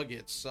it dug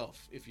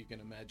itself, if you can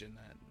imagine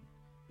that.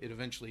 It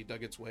eventually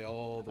dug its way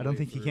all the way I don't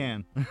think through. he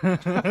can.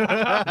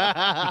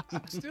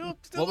 Still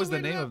What was a the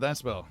way name to of that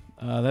spell?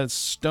 That's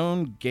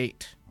Stone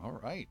Gate. All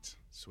right,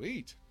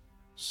 sweet.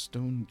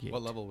 Stone Gate.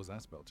 What level was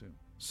that spell too?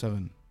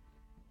 7.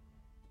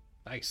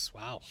 Nice.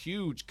 Wow.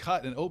 Huge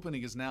cut and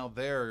opening is now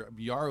there.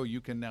 Yaru,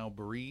 you can now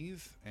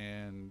breathe,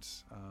 and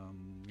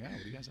yeah, what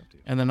are you guys up to?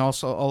 And then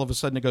also, all of a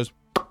sudden, it goes,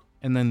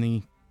 and then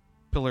the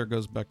pillar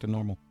goes back to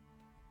normal.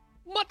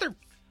 Mother.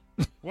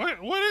 Why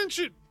didn't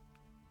you?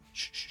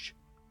 Shh, shh, shh.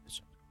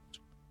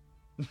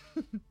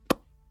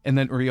 And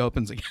then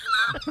reopens again.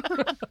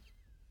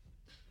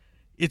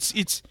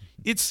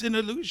 It's an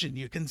illusion.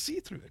 You can see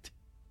through it.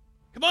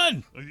 Come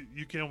on,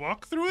 You can't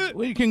walk through it.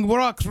 we can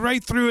walk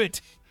right through it.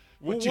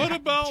 Well, what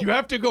about? You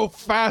have to go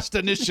fast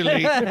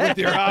initially with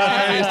your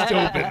eyes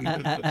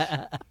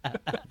open.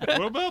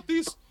 What about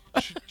these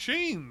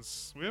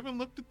chains? We haven't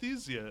looked at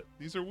these yet.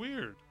 These are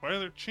weird. Why are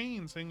there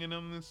chains hanging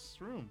in this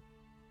room?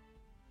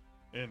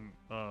 And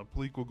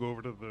Pleek will go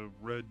over to the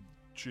red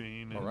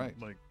chain. And, All right.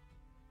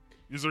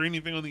 Is there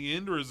anything on the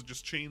end, or is it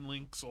just chain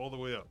links all the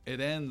way up? It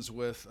ends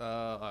with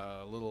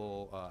a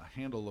little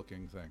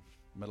handle-looking thing,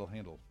 metal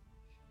handle.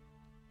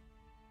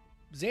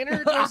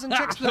 Xander goes and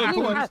checks the blue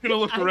I'm one. just gonna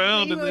look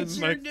around and What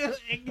then you're like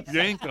doing.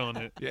 yank on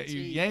it. Yeah, you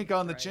yank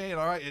on the chain.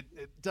 All right,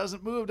 it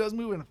doesn't move,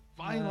 and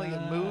finally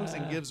it moves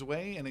and gives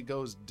way, and it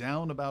goes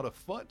down about a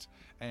foot,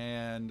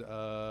 and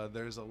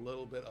there's a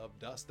little bit of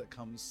dust that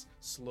comes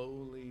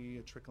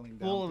slowly trickling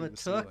down Full of through a the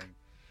took.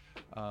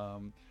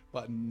 ceiling.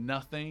 But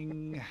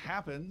nothing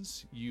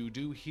happens. You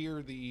do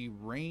hear the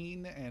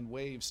rain and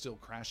waves still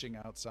crashing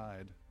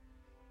outside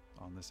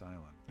on this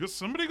island. Just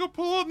somebody go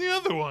pull on the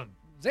other one.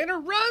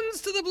 Xander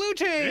runs to the blue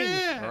chain.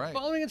 Yeah. All right.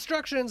 Following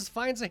instructions,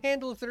 finds a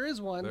handle if there is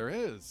one. There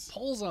is.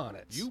 Pulls on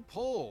it. You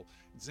pull.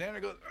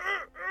 Xander goes,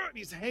 and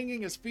he's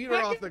hanging. His feet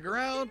are off the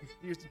ground.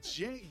 You're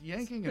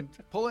yanking and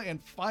pulling,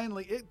 and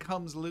finally it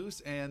comes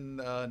loose, and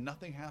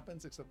nothing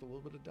happens except a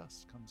little bit of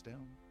dust comes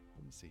down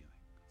from the ceiling.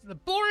 It's the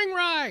boring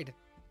ride.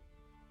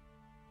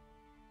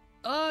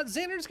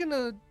 Xander's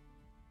gonna.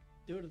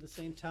 Do it at the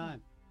same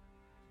time.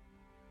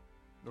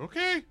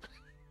 Okay.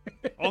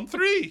 On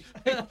 3.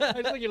 I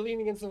just like you're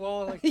leaning against the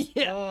wall, like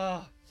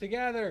Yeah.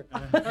 together.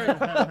 All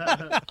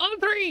right. On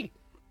 3.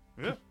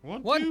 Yeah.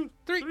 1, 1, 2,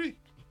 3. 3.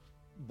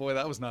 Boy,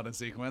 that was not in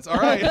sequence. All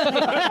right.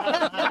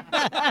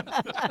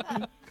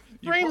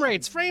 Frame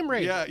rates.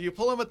 Yeah, you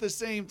pull them at the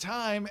same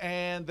time,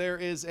 and there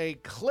is a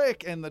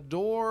click, and the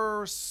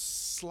door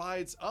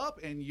slides up,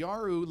 and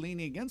Yaru,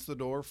 leaning against the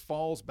door,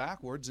 falls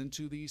backwards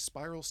into the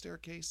spiral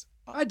staircase.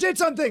 I did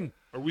something.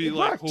 Are we It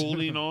like worked.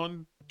 holding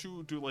on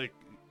to like?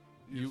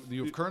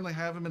 You currently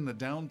have him in the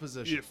down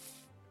position.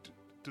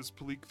 Does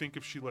Pleek think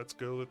if she lets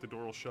go that the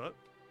door will shut?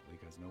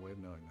 Bleak has no way of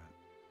knowing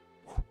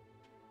that.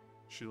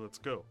 she lets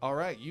go. All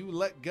right, you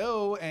let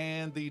go,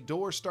 and the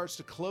door starts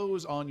to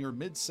close on your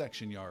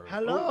midsection, Yaru.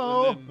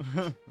 Hello.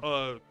 And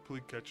then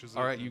Pleek catches it.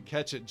 All right, you and-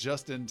 catch it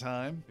just in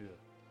time. Yeah.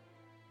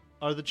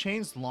 Are the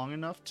chains long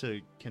enough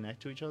to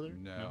connect to each other?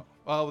 No.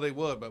 Oh, they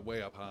would, but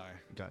way up high.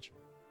 Gotcha.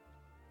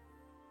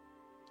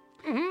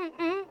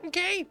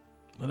 Okay.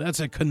 Well, that's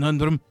a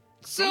conundrum.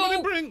 So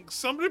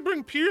Somebody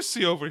bring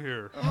Piercy over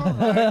here.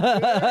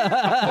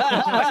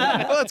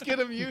 Let's get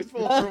him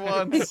useful for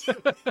once.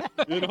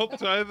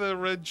 Tie the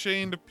red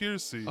chain to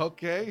Piercy.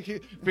 Okay.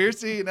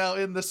 Piercy now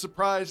in the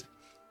surprise.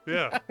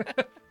 Yeah.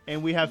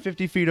 And we have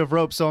 50 feet of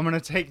rope, so I'm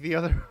gonna take the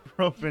other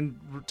rope and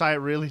tie it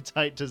really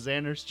tight to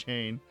Xander's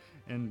chain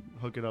and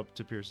hook it up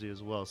to Piercy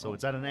as well. So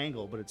it's at an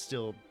angle, but it's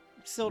still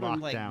Sildren,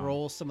 locked like, down.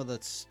 roll some of the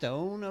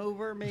stone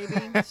over, maybe,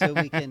 so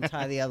we can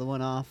tie the other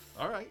one off.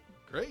 All right.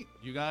 Great.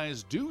 You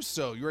guys do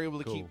so. You're able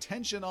to Cool. keep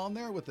tension on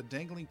there with the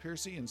dangling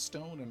Piercy and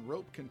stone and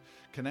rope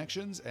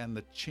connections, and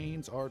the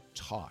chains are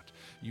taut.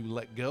 You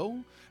let go,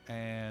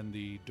 and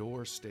the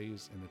door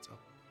stays in its up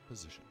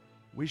position.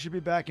 We should be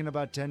back in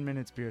about 10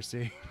 minutes,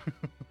 Piercy.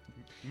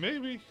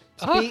 Maybe.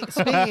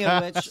 Speaking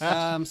of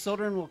which,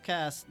 Sildren will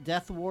cast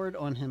Death Ward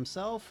on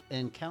himself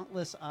and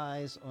Countless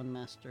Eyes on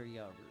Master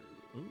Yaru.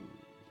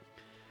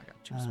 I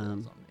got 2 spells on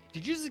me.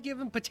 did you just give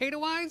him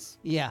potato eyes?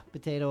 Yeah,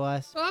 Potato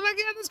Eyes. Oh my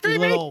god, that's The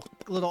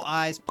creepy. little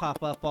eyes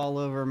pop up all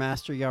over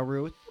Master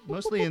Yaru.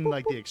 Mostly in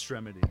like the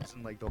extremities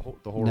and like the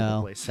horrible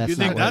No, places. that's You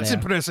not think where that's they are.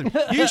 impressive?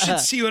 You should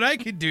see what I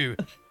could do.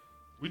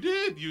 We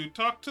did. You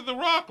talked to the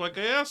rock like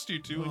I asked you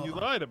to, and you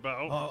lied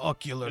about.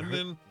 Ocular. and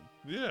then,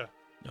 yeah.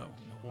 no.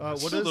 Well, I what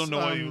still does, don't know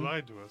why you um,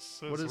 lied to us.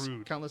 That's What does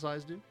rude. Countless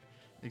Eyes do?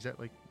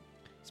 Exactly.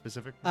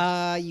 Specific?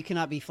 You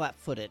cannot be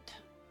flat-footed.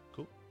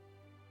 Cool.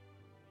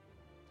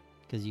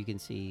 Because you can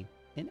see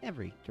in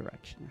every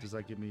direction. Does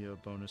that give me a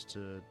bonus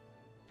to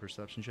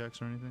perception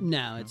checks or anything?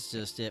 No, it's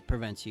just it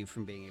prevents you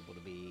from being able to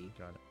be.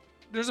 Got it.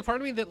 There's a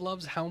part of me that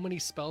loves how many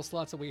spell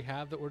slots that we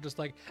have that we're just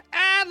like,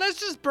 let's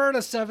just burn a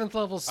 7th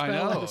level spell. I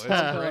know, and it's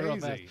just go real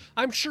fast." crazy.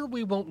 I'm sure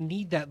we won't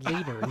need that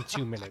later in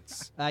 2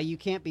 minutes. You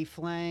can't be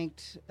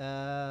flanked,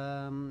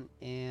 and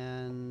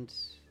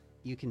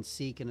you can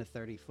seek in a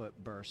 30-foot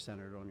burst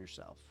centered on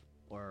yourself,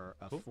 or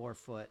a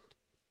 4-foot,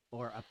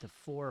 or up to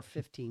 4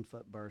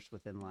 15-foot bursts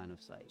within line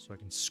of sight. So I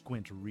can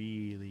squint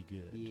really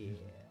good. Yeah.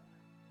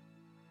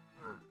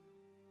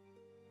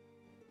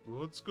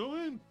 Well, let's go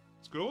in.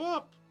 Let's go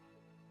up.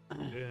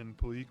 And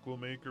Pleek will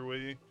make her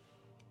way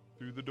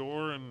through the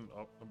door, and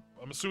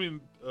I'm assuming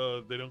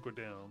they don't go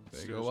down. They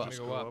Stairs go up. just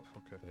They go up.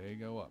 Okay. They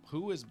go up.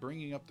 Who is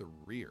bringing up the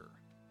rear?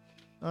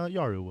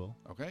 Yaru will,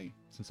 Okay.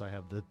 since I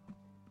have the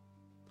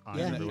eyes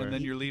Yeah. And everywhere.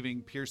 then you're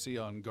leaving Piercy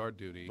on guard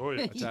duty. Oh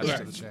yeah. Attached Yeah.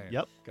 to the chain.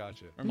 Yep.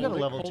 Gotcha. You got a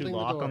level 2 holding the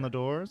lock door. on the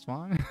door. It's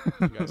fine.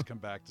 You guys come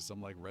back to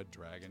some like red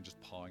dragon just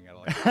pawing at it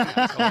like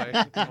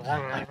an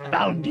asshole.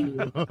 Found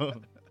you.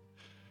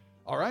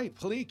 All right,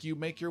 Pleek, you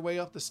make your way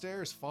up the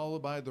stairs,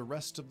 followed by the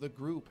rest of the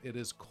group. It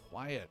is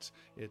quiet.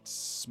 It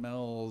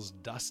smells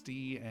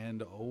dusty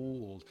and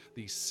old.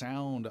 The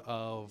sound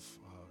of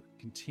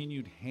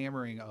continued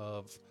hammering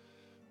of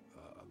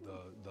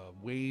the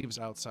waves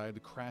outside, the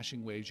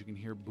crashing waves. You can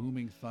hear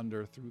booming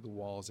thunder through the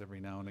walls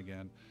every now and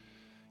again.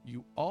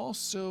 You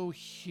also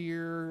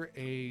hear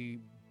a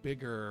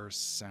bigger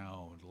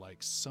sound,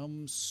 like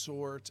some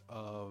sort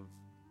of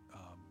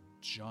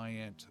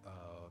giant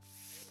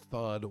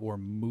thud or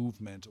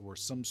movement or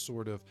some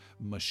sort of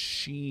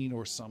machine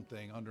or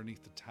something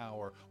underneath the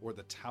tower, or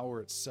the tower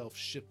itself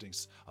shifting.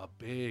 A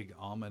big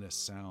ominous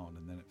sound,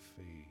 and then it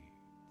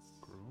fades.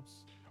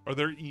 Gross. Are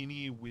there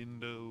any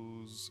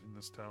windows in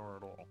this tower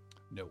at all?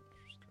 Nope.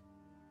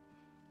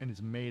 And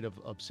it's made of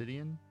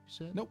obsidian, you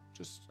said? Nope.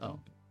 Just Oh.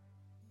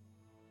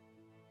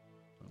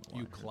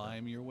 you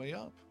climb your way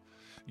up.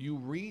 You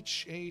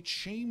reach a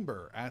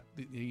chamber at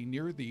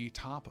near the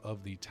top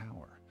of the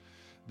tower.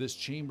 This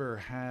chamber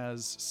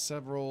has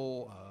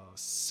several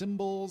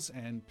symbols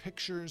and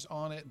pictures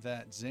on it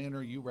that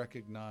Xander, you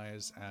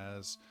recognize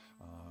as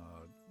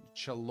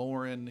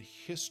Chaloran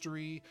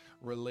history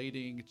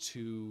relating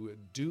to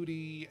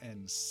duty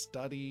and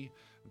study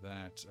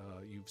that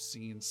you've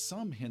seen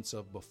some hints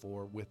of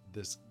before with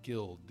this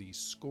guild, the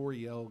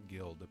Scoriel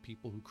Guild, the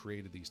people who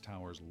created these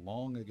towers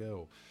long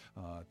ago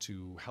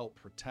to help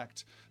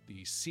protect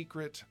the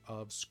secret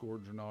of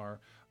Skordrenar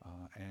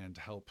and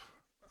help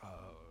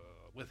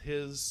with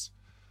his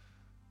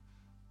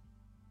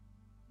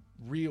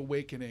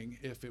reawakening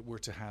if it were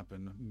to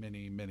happen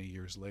many, many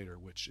years later,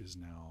 which is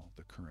now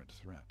the current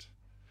threat.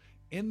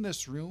 In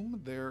this room,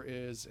 there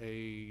is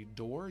a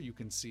door you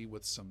can see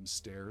with some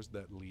stairs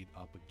that lead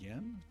up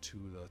again to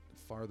the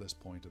farthest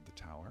point of the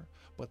tower.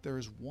 But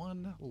there's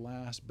one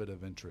last bit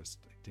of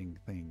interesting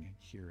thing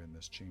here in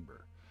this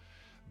chamber.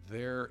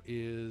 There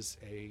is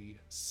a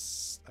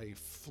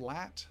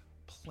flat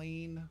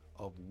plane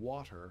of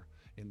water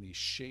in the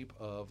shape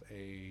of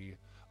a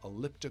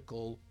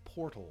elliptical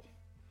portal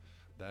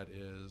that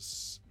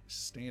is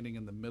standing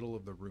in the middle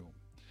of the room.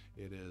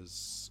 It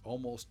is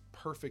almost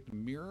perfect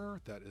mirror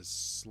that is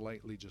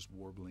slightly just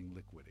warbling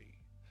liquidy.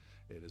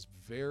 It is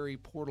very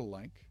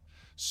portal-like.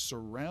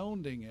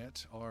 Surrounding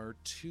it are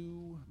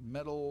two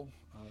metal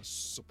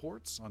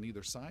supports on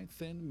either side,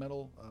 thin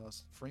metal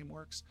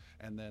frameworks,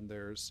 and then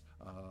there's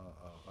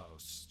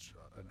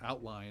an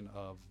outline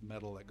of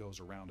metal that goes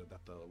around it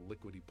that the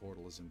liquidy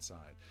portal is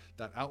inside.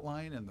 That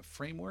outline and the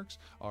frameworks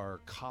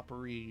are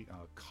coppery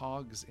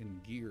cogs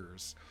and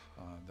gears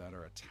that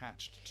are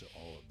attached to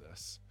all of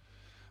this.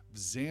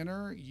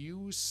 Xander,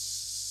 you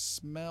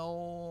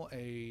smell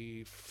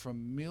a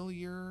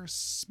familiar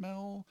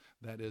smell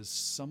that is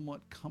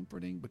somewhat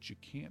comforting, but you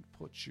can't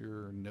put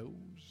your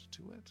nose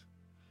to it.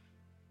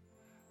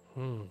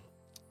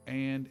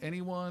 And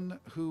anyone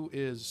who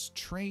is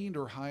trained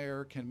or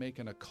higher can make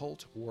an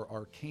occult or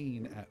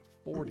arcane at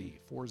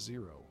 40.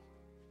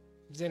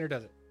 Xander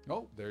does it.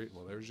 Oh,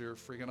 there's your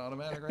freaking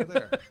automatic right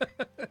there.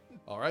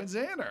 All right,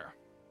 Xander.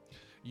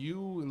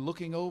 You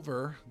looking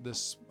over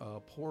this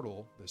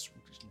portal, this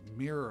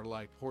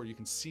mirror-like portal, you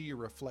can see your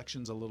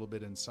reflections a little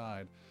bit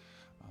inside.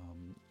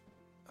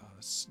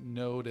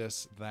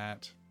 Notice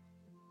that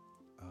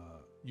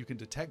you can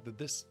detect that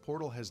this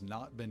portal has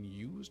not been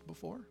used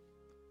before,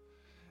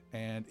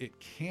 and it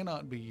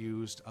cannot be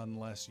used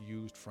unless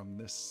used from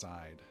this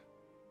side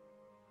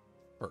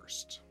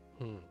first.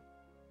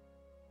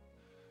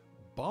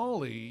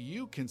 Bali,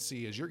 you can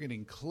see as you're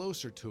getting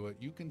closer to it,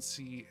 you can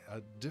see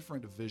a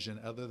different vision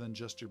other than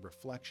just your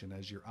reflection.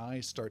 As your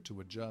eyes start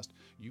to adjust,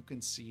 you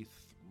can see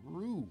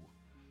through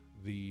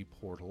the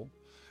portal,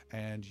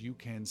 and you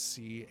can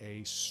see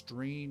a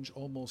strange,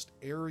 almost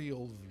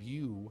aerial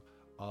view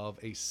of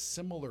a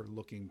similar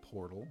looking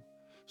portal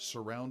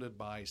surrounded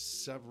by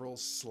several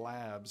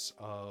slabs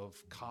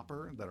of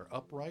copper that are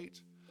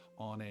upright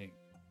on a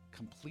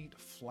complete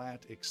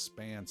flat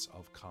expanse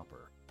of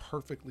copper,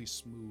 perfectly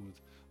smooth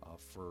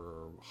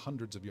for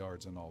hundreds of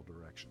yards in all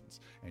directions.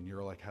 And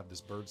you're like have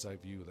this bird's eye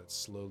view that's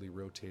slowly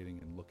rotating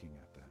and looking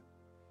at that.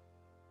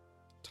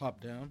 Top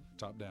down.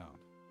 Top down.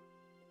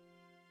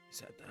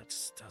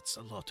 That's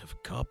a lot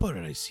of copper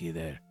I see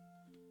there.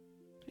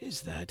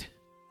 Is that?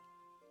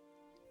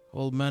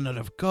 All manner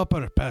of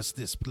copper past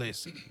this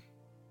place.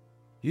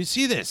 You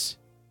see this?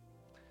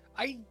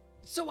 I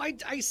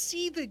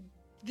see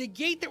the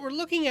gate that we're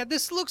looking at.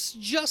 This looks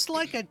just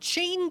like a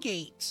chain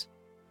gate.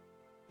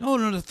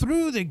 No,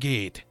 through the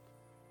gate.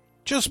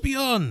 Just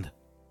beyond.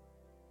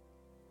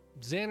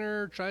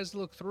 Xander tries to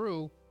look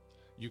through.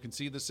 You can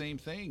see the same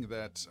thing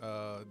that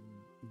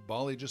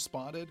Bali just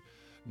spotted.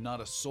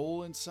 Not a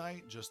soul in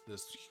sight, just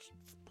this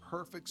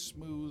perfect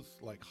smooth,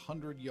 like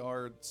 100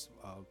 yards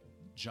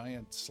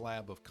giant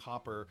slab of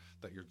copper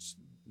that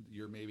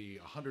you're maybe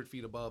 100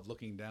 feet above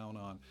looking down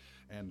on,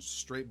 and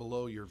straight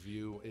below your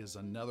view is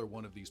another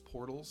one of these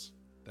portals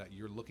that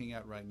you're looking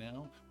at right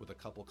now with a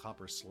couple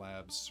copper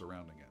slabs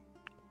surrounding it.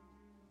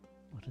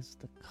 What is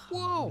the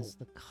Whoa. What is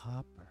the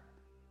copper?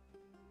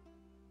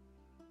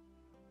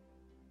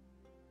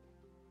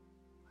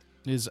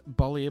 Is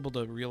Bali able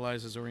to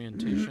realize his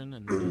orientation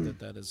and know that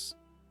that is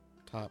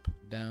top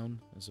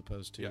down as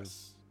opposed to...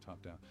 Yes,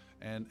 top down.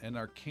 And an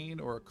arcane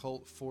or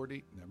occult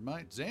 40. Never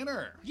mind.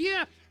 Xander!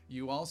 Yeah.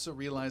 You also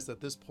realize that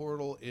this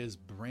portal is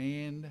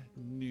brand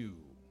new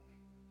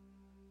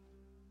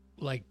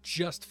Like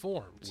just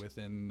formed.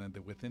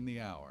 within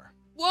the hour.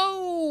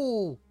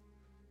 Whoa!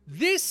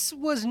 This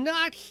was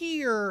not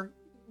here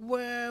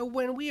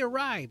when we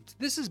arrived.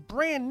 This is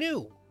brand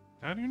new.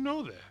 How do you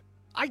know that?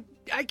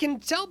 I can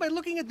tell by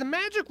looking at the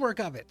magic work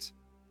of it.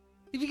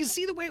 If you can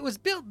see the way it was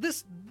built,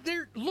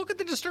 look at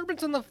the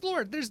disturbance on the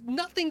floor. There's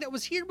nothing that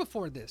was here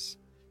before this.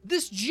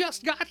 This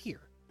just got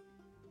here.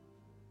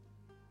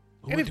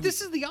 And if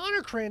this is the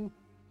Honorcrin,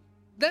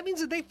 that means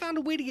that they found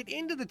a way to get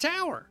into the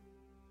tower.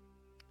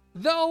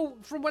 Though,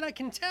 from what I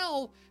can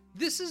tell,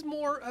 this is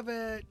more of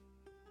an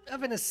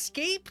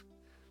escape.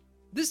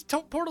 This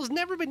portal's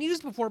never been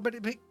used before, but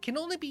it can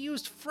only be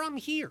used from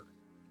here.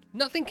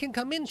 Nothing can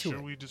come into it.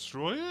 Should we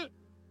destroy it?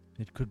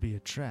 It could be a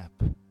trap.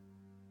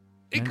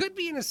 It could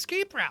be an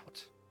escape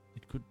route.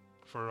 It could.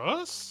 For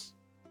us?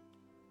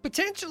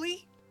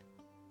 Potentially.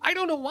 I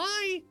don't know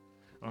why.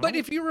 But Oh.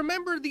 if you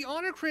remember, the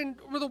Honorcrin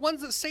were the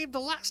ones that saved the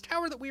last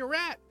tower that we were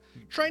at,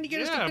 trying to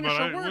get us to Yeah, finish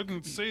but our I work.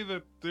 wouldn't say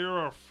that they're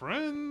our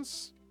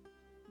friends.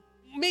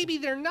 Maybe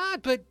they're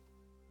not, but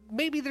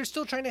maybe they're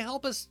still trying to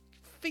help us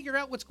figure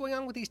out what's going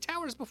on with these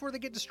towers before they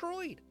get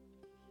destroyed.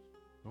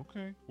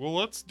 Okay. Well,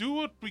 let's do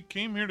what we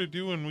came here to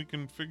do, and we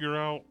can figure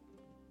out.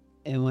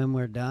 And when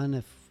we're done,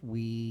 if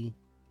we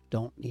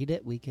don't need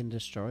it, we can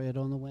destroy it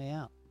on the way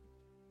out.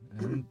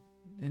 And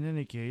in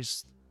any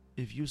case,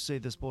 if you say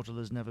this portal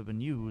has never been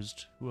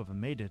used, whoever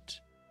made it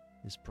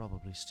is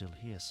probably still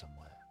here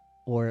somewhere.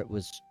 Or it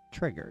was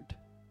triggered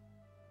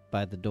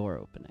by the door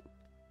opening.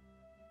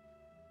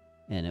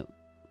 And it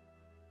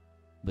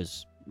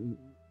was...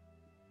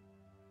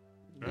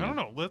 I don't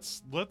know.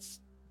 Let's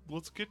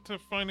get to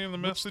finding the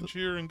message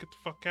here and get the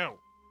fuck out.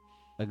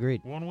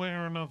 Agreed. One way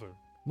or another.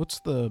 What's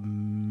the...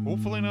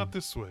 Hopefully not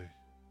this way.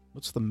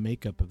 What's the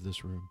makeup of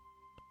this room?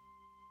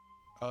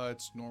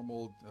 It's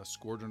normal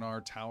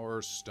Skordrenar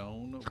Tower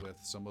stone with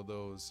some of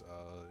those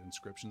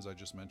inscriptions I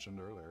just mentioned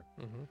earlier.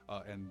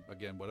 And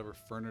again, whatever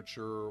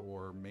furniture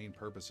or main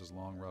purpose is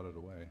long rotted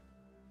away.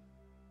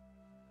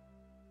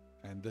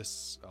 And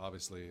this,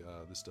 obviously,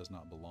 this does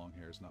not belong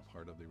here. It's not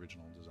part of the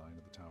original design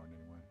of the tower in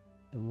any way.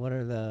 And what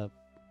are the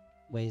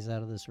ways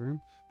out of this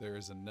room? There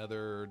is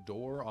another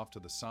door off to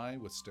the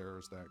side with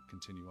stairs that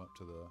continue up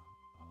to the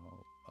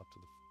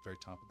very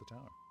top of the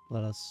tower.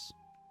 Let us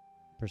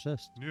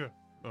persist. Yeah.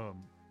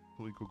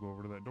 Palik will go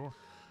over to that door.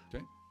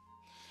 Okay.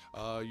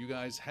 You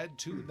guys head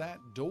to that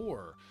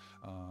door.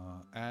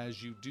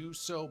 As you do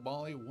so,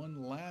 Bali,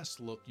 one last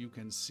look, you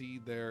can see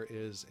there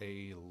is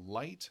a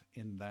light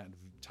in that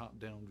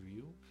top-down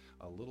view.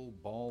 A little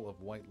ball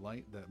of white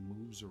light that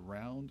moves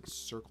around,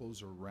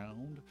 circles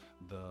around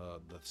the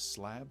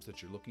slabs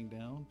that you're looking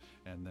down,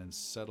 and then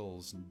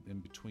settles in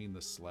between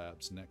the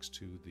slabs next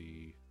to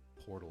the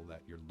portal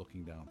that you're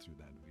looking down through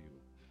that view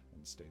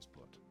and stays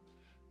put.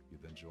 You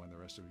then join the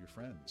rest of your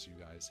friends.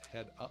 You guys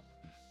head up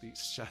the...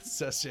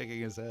 Seth's shaking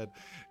his head.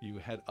 You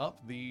head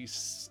up the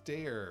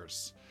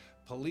stairs.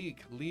 Palik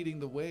leading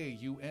the way.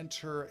 You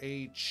enter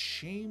a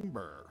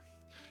chamber.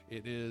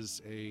 It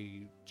is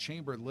a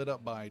chamber lit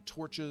up by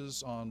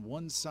torches on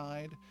one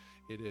side.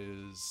 It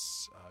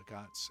is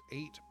got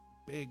 8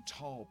 big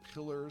tall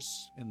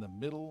pillars in the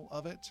middle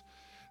of it.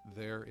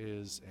 There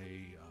is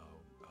a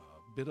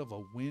bit of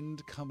a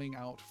wind coming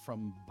out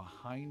from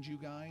behind you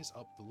guys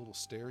up the little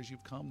stairs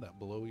you've come that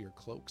blow your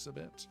cloaks a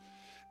bit,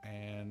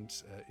 and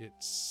it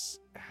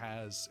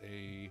has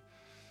a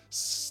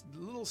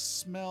little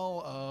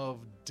smell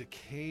of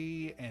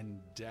decay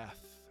and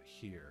death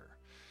here.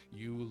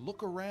 You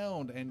look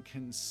around and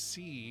can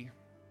see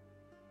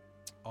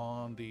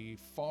on the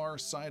far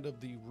side of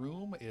the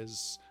room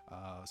is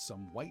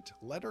some white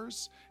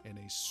letters in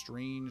a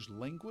strange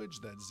language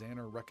that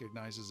Xander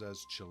recognizes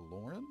as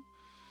Chiloran.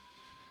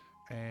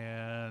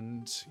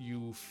 And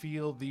you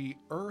feel the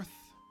earth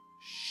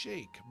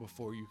shake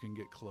before you can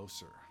get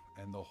closer,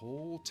 and the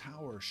whole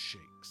tower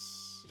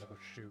shakes. Oh,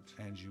 shoot.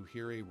 And you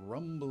hear a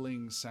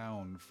rumbling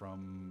sound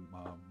from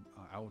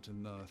out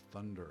in the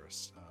thunder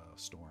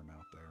storm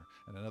out there,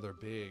 and another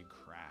big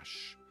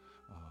crash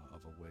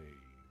of a wave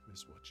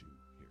is what you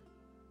hear.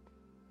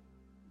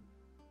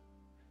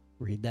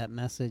 Read that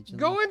message. and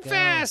Going let's go.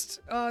 fast!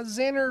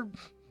 Xander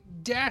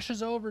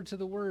dashes over to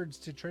the words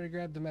to try to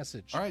grab the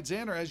message. All right,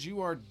 Xander, as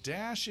you are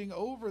dashing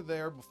over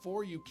there,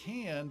 before you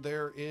can,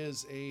 there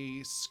is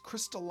a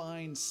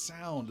crystalline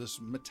sound, this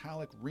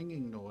metallic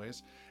ringing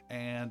noise,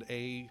 and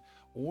a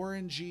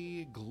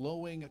orangey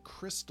glowing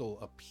crystal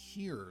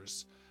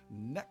appears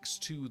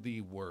next to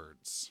the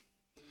words.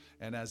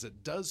 And as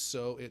it does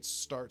so, it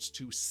starts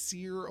to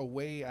sear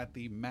away at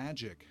the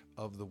magic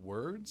of the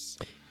words.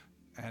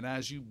 And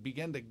as you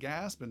begin to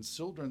gasp, and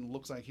Sildren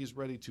looks like he's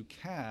ready to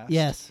cast,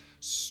 Yes.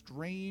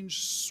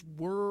 strange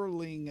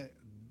swirling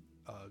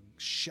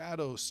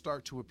shadows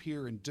start to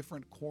appear in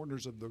different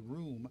corners of the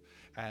room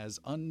as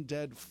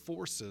undead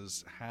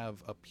forces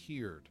have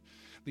appeared.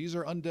 These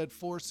are undead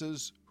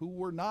forces who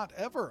were not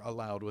ever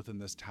allowed within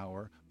this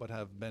tower, but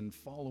have been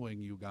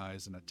following you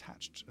guys and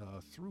attached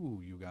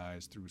through you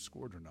guys through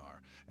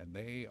Skordrenar. And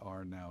they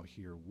are now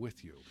here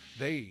with you.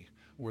 They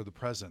were the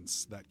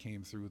presence that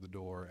came through the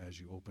door as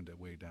you opened it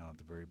way down at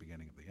the very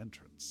beginning of the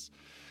entrance.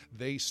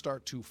 They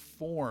start to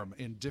form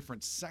in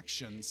different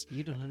sections.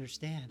 You don't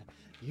understand.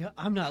 Yeah,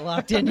 I'm not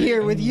locked in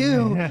here with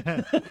you.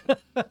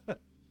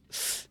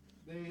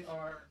 They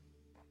are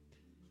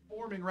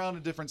forming around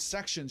in different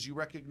sections. You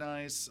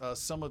recognize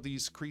some of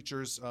these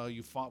creatures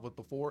you fought with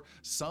before.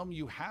 Some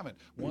you haven't.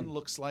 One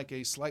looks like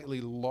a slightly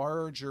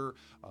larger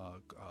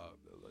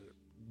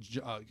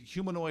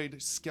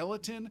humanoid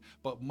skeleton,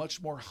 but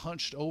much more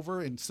hunched over,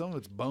 and some of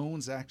its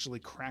bones actually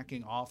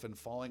cracking off and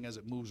falling as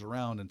it moves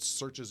around and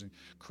searches and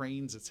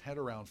cranes its head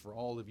around for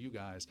all of you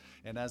guys.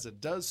 And as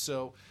it does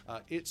so,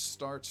 it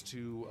starts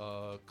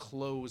to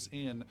close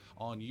in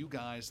on you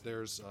guys.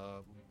 There's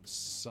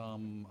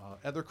some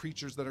other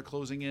creatures that are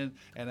closing in,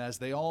 and as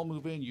they all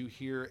move in, you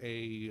hear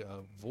a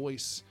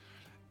voice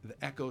that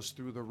echoes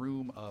through the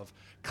room of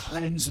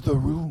 "Cleanse the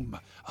room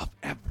of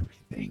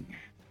everything."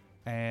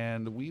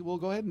 And we will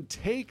go ahead and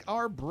take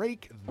our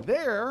break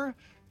there,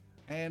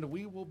 and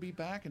we will be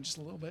back in just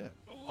a little bit.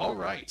 All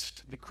right.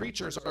 The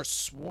creatures are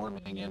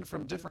swarming in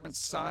from different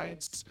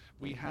sides.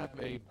 We have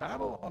a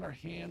battle on our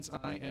hands.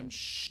 I am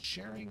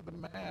sharing the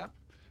map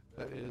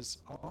that is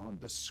on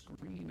the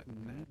screen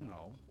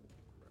now.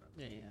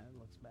 Yeah, it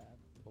looks bad.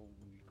 Holy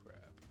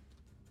crap.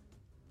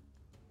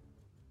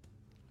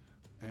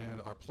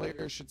 And our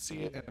players should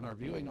see it, and our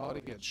viewing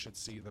audience should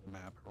see the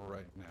map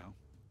right now.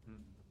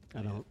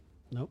 I don't.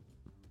 Nope.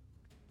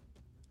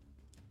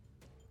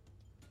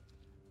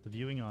 The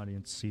viewing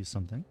audience sees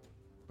something.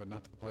 But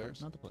not the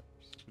players. Not the players.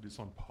 It is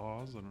on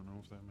pause. I don't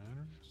know if that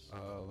matters.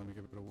 Let me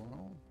give it a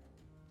whirl.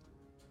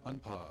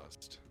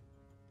 Unpaused.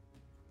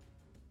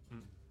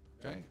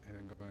 Okay,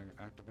 and go ahead and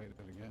activate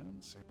it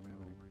again. See if we have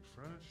any-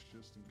 Refresh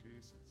just in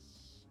case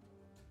it's.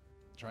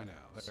 Try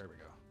now. There we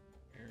go.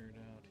 Aired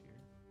out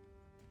here.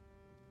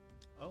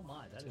 Oh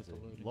my, that is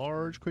a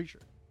large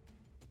creature.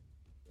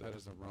 That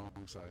is the wrong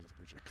size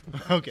creature.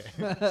 Okay.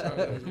 Sorry,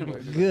 that was way too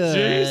big.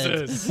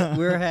 Good. Jesus.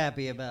 We're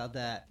happy about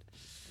that.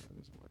 That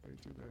is way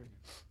too big.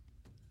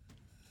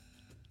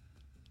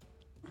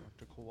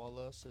 Dr.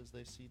 Koala says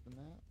they see the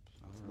map.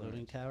 All Loading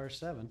right. Tower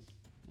 7.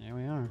 There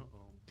we are.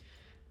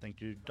 Thank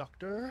you,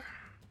 Doctor.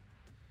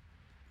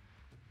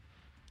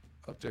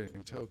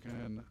 Updating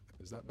token.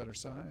 Is that better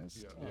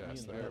size? Oh,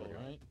 Yes, in the there middle, we go.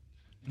 right?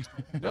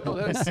 No,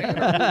 that is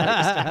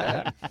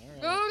Santa.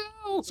 Oh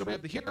no! So we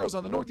have the heroes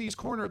on the northeast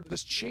corner of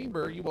this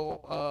chamber. You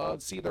will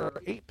see there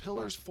are 8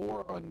 pillars,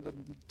 4 on the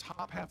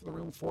top half of the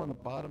room, 4 on the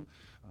bottom.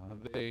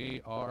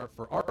 They are,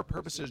 for our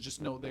purposes,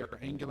 just know they are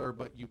angular,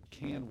 but you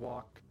can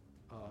walk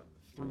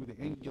through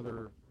the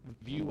angular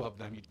view of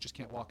them. You just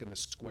can't walk in the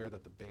square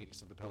that the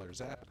base of the pillar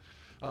is at.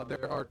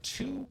 There are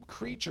 2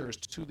 creatures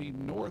to the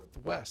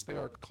northwest. They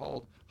are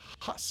called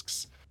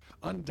husks.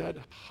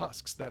 Undead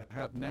husks that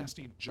have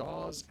nasty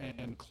jaws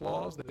and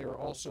claws. That they are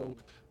also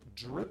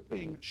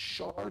dripping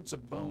shards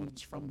of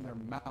bones from their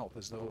mouth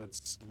as though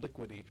it's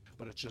liquidy,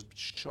 but it's just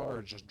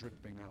shards just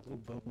dripping out, little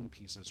bone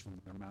pieces from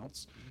their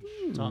mouths.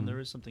 Tom, there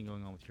is something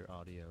going on with your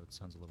audio. It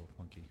sounds a little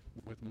funky.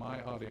 With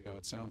my audio,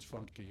 it sounds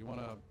funky. You want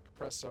to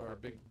press our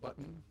big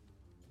button?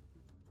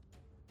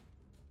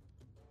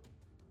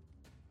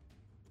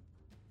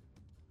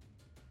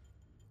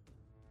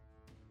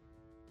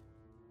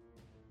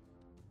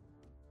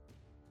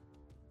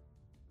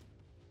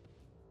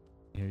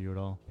 Hear you at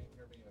all?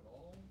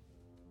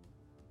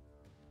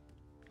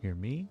 Hear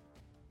me?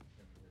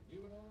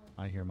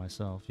 I hear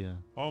myself, yeah.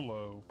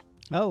 Hello.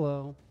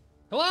 Hello.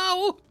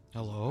 Hello.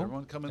 Hello.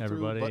 Everyone coming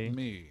Everybody. through but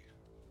me.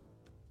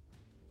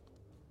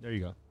 There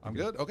you go. I'm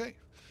good? Okay.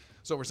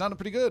 So we're sounding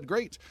pretty good.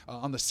 Great.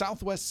 On the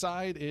southwest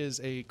side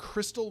is a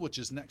crystal, which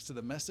is next to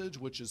the message,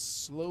 which is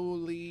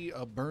slowly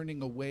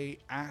burning away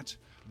at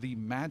the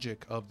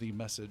magic of the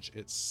message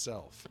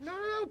itself.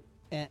 No.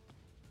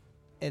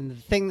 And the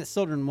thing that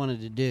Sildren wanted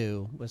to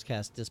do was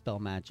cast Dispel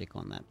Magic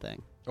on that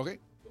thing. Okay.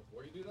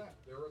 Before you do that,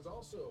 there is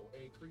also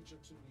a creature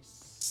to the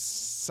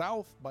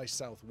south by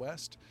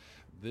southwest.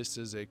 This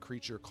is a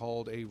creature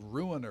called a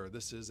Ruiner.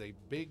 This is a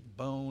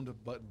big-boned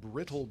but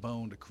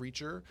brittle-boned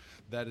creature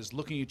that is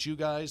looking at you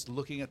guys,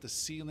 looking at the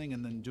ceiling,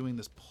 and then doing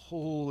this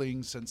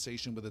pulling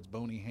sensation with its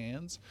bony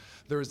hands.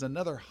 There is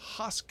another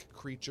husk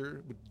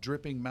creature with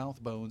dripping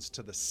mouth bones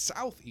to the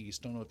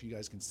southeast. Don't know if you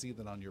guys can see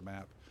that on your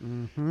map.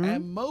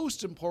 And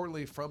most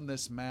importantly from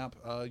this map,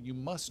 you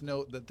must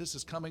note that this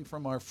is coming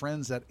from our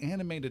friends at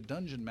Animated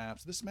Dungeon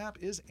Maps. This map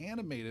is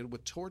animated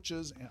with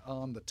torches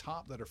on the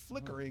top that are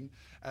flickering,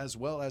 as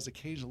well as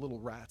occasional little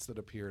rats that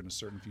appear in a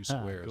certain few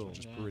squares, cool. which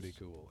is pretty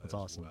cool. That's as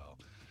awesome. Well.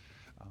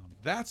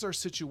 That's our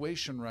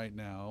situation right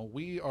now.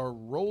 We are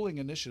rolling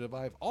initiative.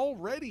 I've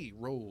already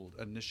rolled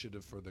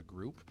initiative for the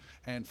group.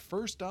 And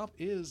first up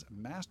is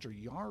Master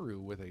Yaru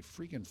with a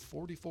freaking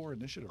 44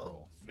 initiative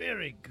roll.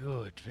 Very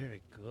good,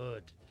 very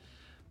good.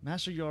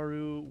 Master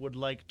Yaru would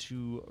like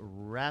to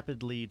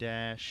rapidly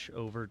dash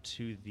over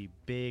to the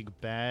big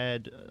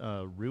bad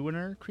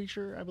Ruiner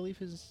creature, I believe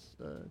his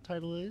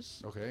title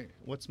is. Okay.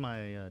 What's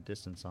my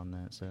distance on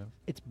that, Seth?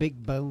 It's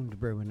Big Boned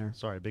Ruiner.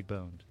 Sorry, big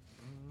boned.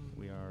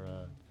 We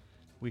are,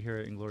 we here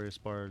at Inglorious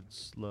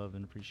Bards love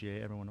and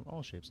appreciate everyone of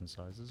all shapes and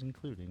sizes,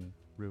 including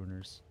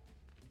Ruiners.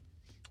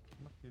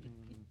 I'm not getting.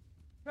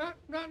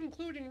 Not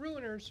including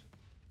ruiners.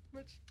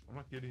 Which I'm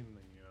not getting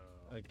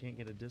the. I can't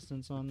get a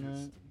distance on that.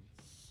 distance.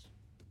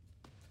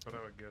 But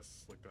I would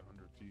guess like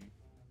 100 feet.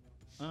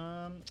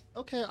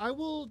 Okay,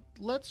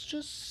 let's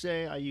just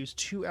say I use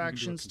 2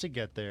 actions to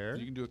get there.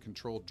 You can do a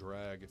controlled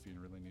drag if you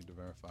really need to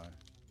verify.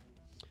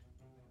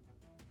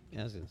 Yeah,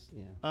 I was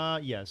gonna,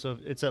 yeah. Yeah, so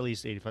it's at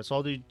least 85. So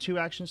I'll do 2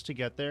 actions to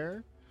get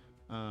there,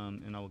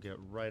 and I will get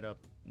right up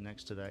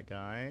next to that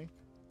guy.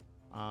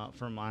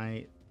 For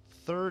my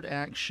 3rd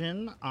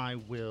action, I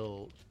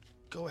will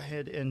go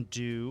ahead and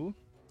do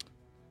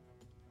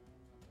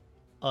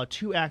a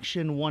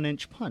 2-action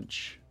 1-inch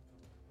punch,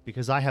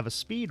 because I have a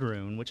speed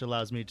rune, which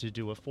allows me to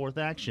do a 4th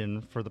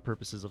action for the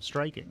purposes of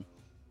striking.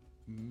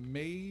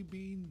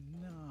 Maybe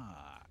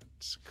not.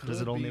 Does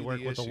it Could only be work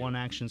the with a issue.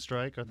 1-action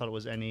strike? I thought it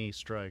was any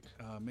strike.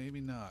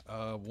 Maybe not.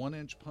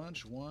 1-inch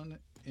punch,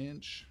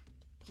 1-inch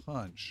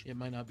punch. It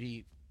might not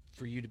be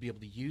for you to be able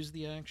to use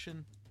the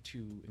action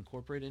to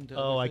incorporate into.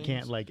 Oh, other I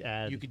can't things. like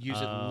add. You could use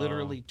oh. it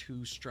literally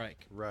to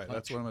strike. Right, Punch.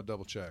 that's what I'm going to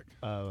double check.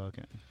 Oh,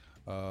 okay.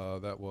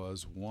 That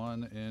was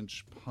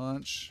 1-inch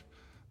punch.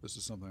 This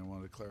is something I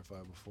wanted to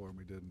clarify before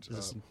we didn't.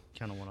 This is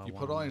kind of what I You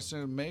want. put on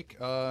your make.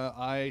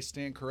 I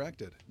stand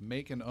corrected.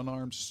 Make an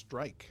unarmed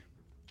strike.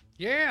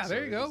 yeah, So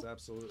there you it go. is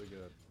absolutely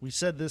good. We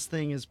said this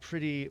thing is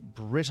pretty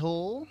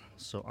brittle,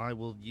 so I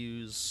will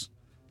use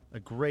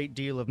a great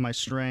deal of my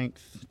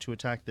strength to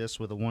attack this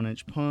with a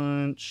 1-inch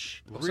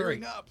punch. Oh,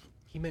 Rearing up.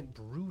 He meant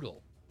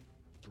brutal.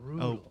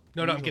 Brutal. Oh,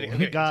 no, I'm kidding.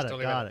 Okay, got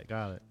totally it, right.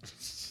 got it.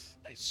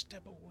 I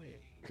step away.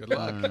 Good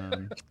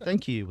luck.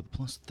 Thank you with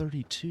plus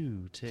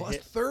 32 to Plus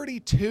hit.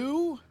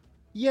 32?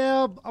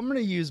 Yeah, I'm gonna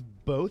use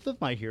both of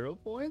my hero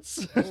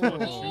points.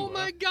 Oh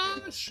my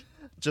gosh!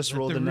 Just Let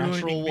roll the the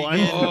natural ruining one.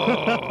 begin.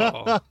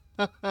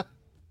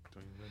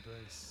 Doing the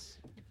dice.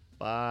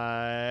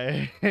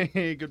 Bye.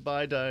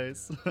 Goodbye,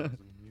 dice.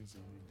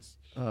 Using these.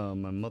 Oh,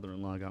 my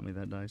mother-in-law got me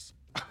that dice.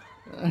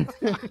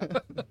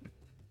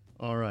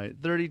 All right,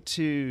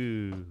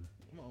 32.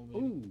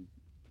 Ooh,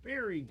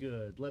 very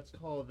good. Let's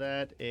call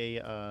that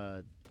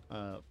a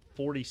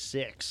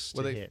 46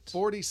 With to a hit.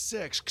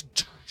 46,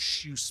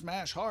 you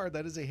smash hard.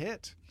 That is a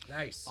hit.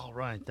 Nice. All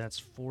right, that's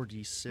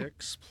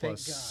 46 Thank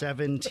plus God.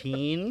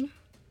 17.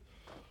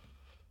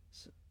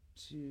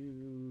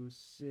 2,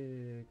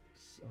 6,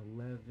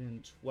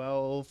 11,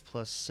 12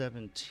 plus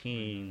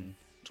 17.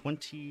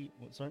 20,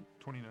 what, sorry?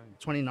 29.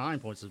 29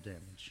 points of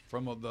damage.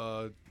 From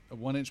the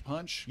 1-inch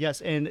punch. Yes,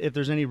 and if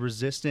there's any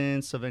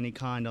resistance of any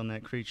kind on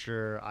that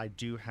creature, I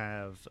do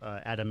have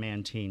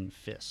adamantine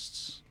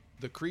fists.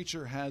 The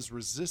creature has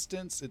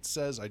resistance. It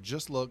says, I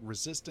just looked,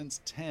 resistance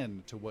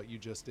 10 to what you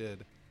just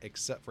did,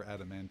 except for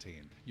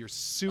adamantine. Your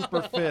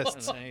super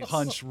fists Nice.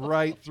 punch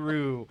right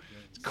through,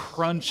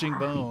 crunching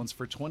bones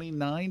for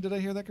 29. Did I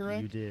hear that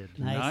correct? You did.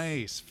 Nice.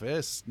 Nice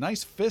fist.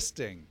 Nice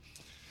fisting.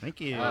 Thank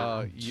you.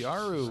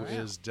 Yaru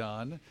is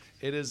done.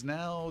 It is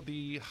now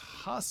the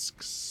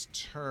Husk's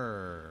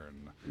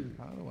turn.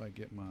 How do I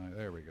get my...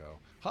 There we go.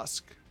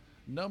 Husk.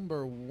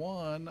 Number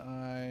 1,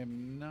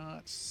 I'm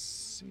not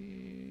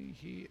seeing...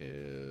 He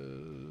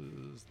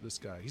is this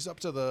guy. He's up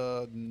to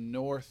the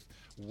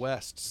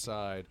northwest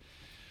side.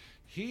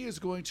 He is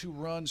going to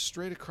run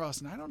straight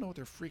across, and I don't know what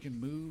their freaking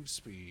move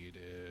speed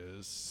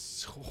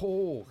is.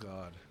 Oh,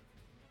 God.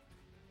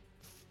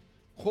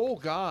 Oh,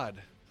 God.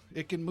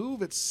 It can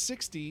move at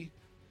 60,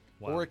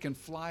 or it can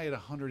fly at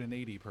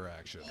 180 per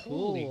action.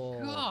 Holy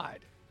God!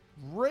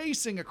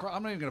 Racing across.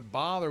 I'm not even going to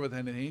bother with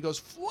anything. He goes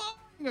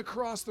flying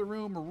across the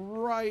room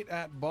right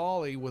at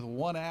Bali with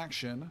one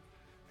action,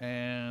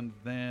 and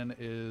then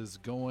is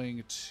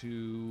going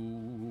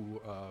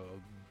to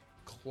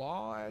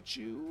claw at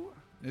you.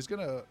 He's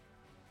gonna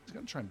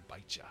try and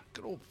bite you.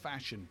 Good old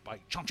fashioned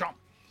bite. Chomp chomp.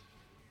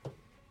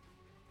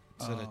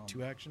 Is that a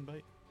 2-action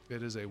bite?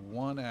 It is a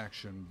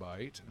 1-action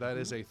bite. That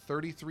is a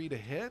 33 to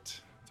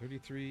hit.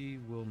 33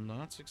 will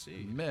not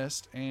succeed.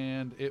 Missed,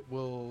 and it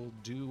will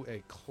do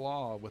a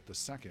claw with the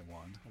second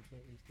one.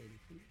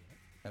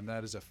 And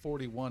that is a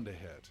 41 to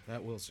hit.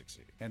 That will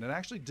succeed. And it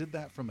actually did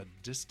that from a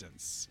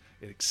distance.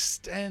 It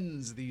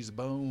extends these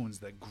bones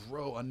that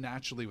grow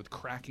unnaturally with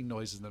cracking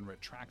noises and then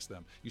retracts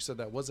them. You said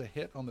that was a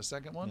hit on the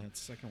second one? That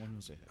second one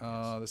was a hit.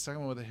 The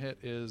second one with a hit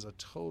is a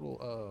total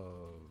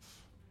of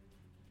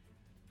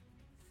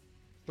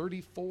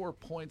 34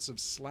 points of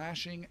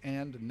slashing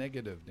and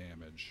negative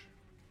damage.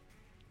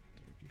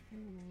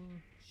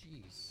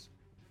 Jeez.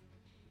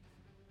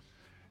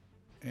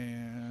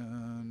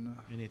 And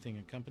Anything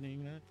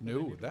accompanying that?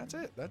 no, that's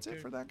it. That's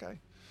it for that guy.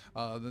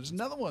 There's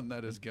another one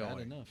that is Bad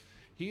going. enough.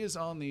 He is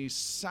on the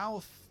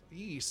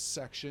southeast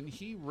section.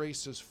 He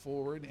races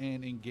forward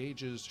and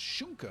engages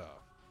Shunka.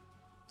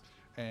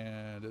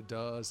 And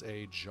does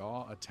a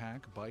jaw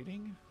attack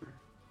biting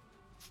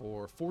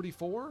for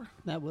 44.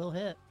 That will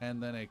hit.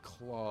 And then a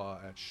claw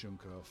at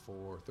Shunka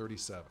for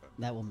 37.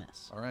 That will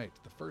miss. All right,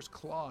 the first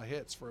claw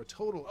hits for a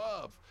total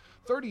of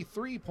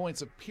 33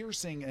 points of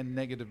piercing and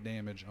negative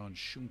damage on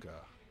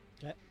Shunka.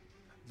 Okay.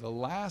 The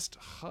last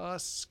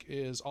husk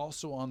is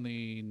also on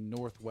the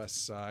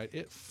northwest side.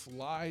 It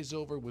flies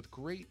over with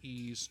great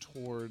ease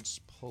towards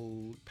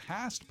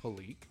past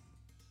Palik,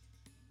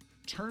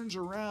 turns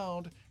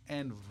around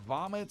and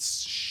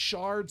vomits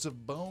shards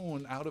of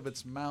bone out of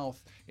its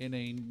mouth in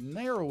a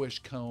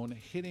narrowish cone,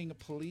 hitting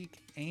Palik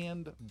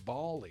and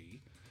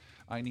Bali.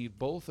 I need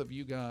both of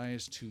you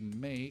guys to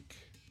make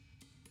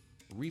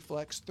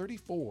Reflex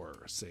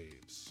 34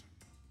 saves.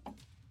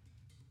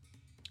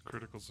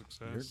 Critical You're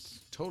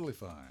success. totally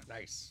fine.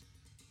 Nice.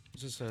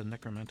 Is this a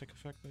necromantic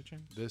effect by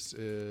chance? This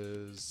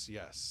is,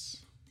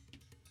 yes,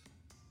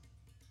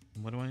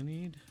 What do I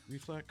need?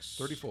 Reflex?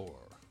 34.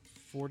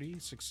 40.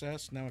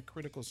 Success. Now a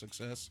critical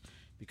success.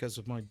 Because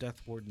of my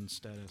Death Warden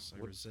status,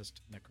 I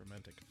resist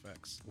necromantic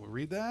effects. We'll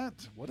read that.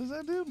 What does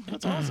that do?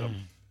 That's awesome.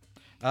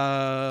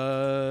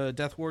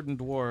 Death Warden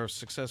Dwarf.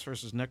 Success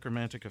versus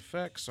necromantic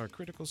effects are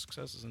critical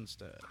successes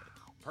instead.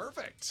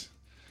 Perfect.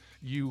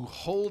 You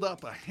hold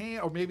up a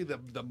hand, or maybe the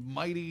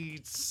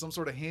mighty, some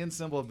sort of hand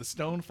symbol of the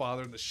Stone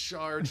Father, and the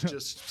shards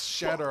just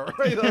shatter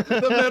right on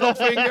the middle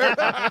finger.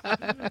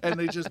 And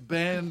they just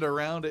bend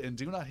around it and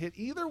do not hit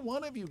either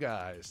one of you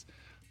guys.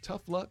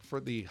 Tough luck for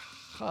the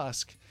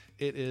husk.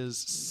 It is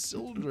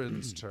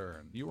Sildren's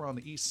turn. You were on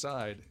the east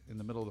side in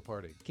the middle of the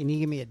party. Can you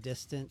give me a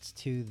distance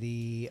to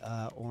the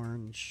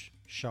orange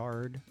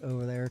shard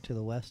over there to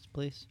the west,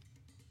 please?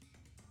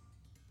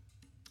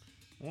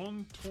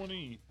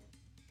 120.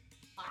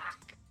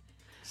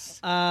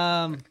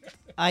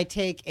 I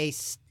take a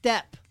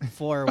step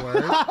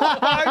forward.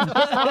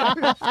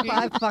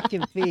 5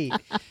 fucking feet.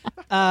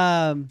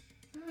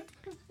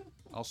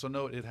 Also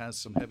note it has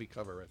some heavy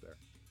cover right there.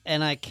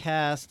 And I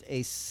cast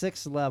a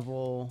 6th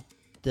level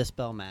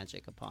Dispel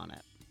Magic upon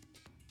it.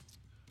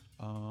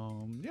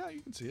 Yeah,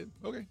 you can see it.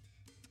 Okay.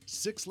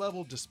 6th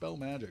level Dispel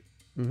Magic.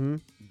 Mm-hmm.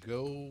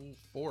 Go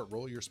for it.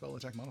 Roll your spell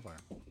attack modifier.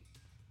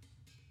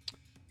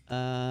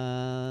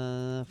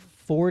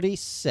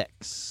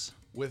 46.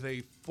 With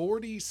a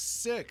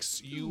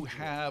 46, you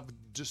have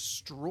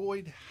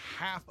destroyed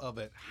half of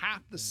it.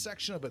 Half the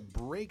section of it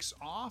breaks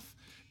off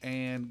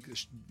and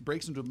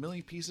breaks into a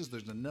million pieces.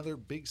 There's another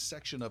big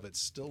section of it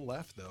still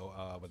left, though.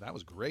 But that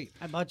was great.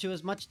 I bought you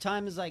as much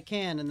time as I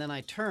can, and then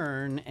I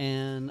turn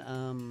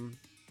and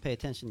pay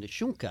attention to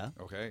Shunka.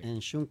 Okay. And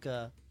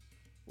Shunka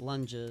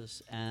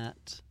lunges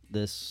at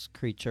this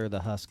creature,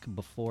 the husk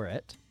before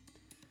it.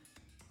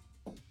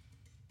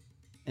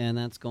 And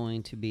that's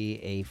going to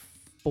be a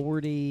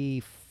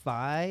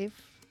 45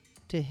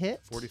 to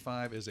hit.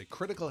 45 is a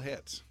critical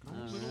hit.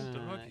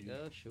 Little All right, doggy.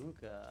 go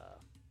Shunka.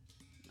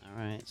 All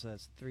right, so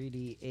that's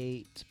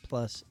 3d8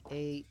 plus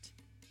 8.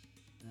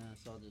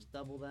 So I'll just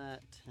double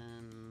that.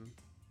 10,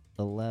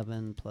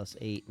 11 plus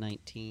 8,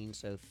 19.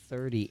 So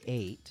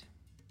 38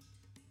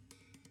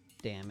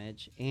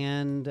 damage.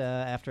 And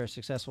after a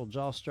successful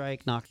jaw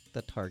strike, knock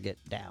the target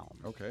down.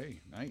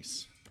 Okay,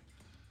 nice.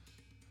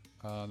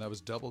 That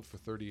was doubled for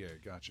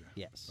 38. Gotcha.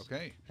 Yes.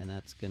 Okay. And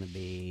that's going to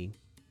be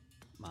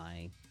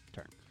my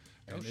turn.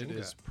 And it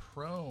is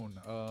prone.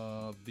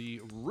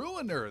 The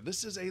Ruiner.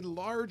 This is a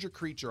larger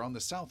creature on the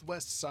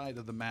southwest side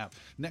of the map,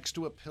 next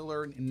to a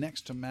pillar,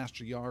 next to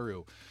Master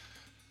Yaru.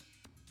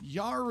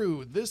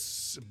 Yaru,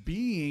 this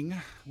being,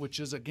 which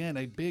is again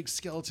a big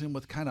skeleton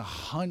with kind of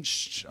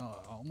hunched,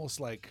 almost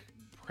like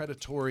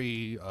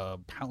predatory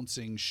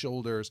pouncing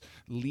shoulders,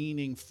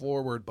 leaning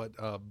forward, but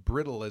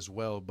brittle as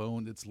well,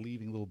 boned. It's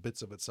leaving little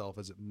bits of itself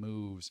as it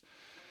moves.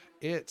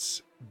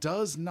 It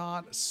does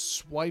not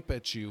swipe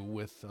at you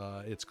with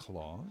its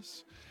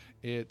claws.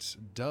 It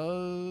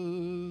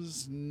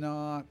does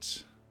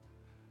not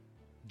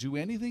do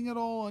anything at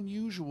all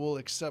unusual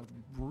except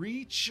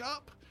reach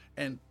up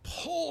and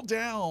pull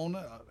down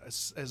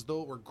as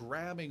though it were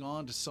grabbing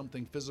onto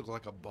something physical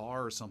like a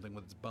bar or something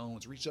with its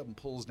bones. Reach up and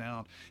pulls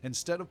down.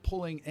 Instead of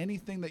pulling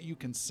anything that you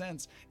can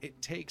sense,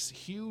 it takes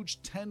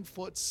huge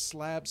 10-foot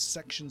slab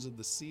sections of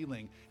the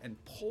ceiling and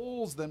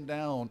pulls them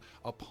down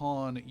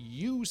upon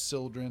you,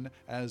 Sildren,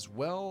 as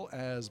well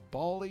as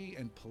Bali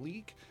and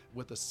Palik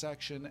with a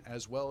section,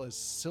 as well as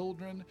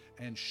Sildren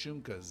and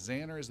Shunka.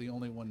 Xander is the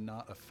only one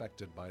not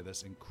affected by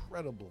this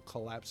incredible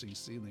collapsing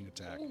ceiling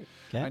attack.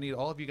 Okay. I need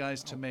all of you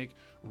guys to make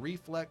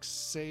reflex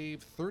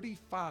save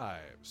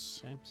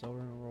 35s. Okay, so we're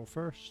going to roll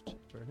first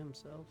for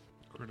himself.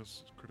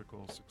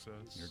 Critical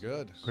success. You're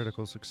good.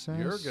 Critical success.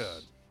 You're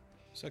good.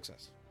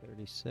 Success.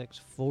 36,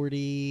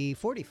 40,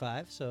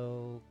 45,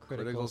 so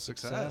critical, Critical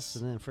success. success.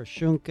 And then for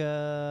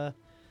Shunka,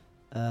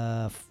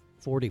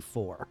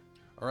 44.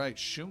 All right,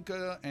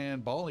 Shunka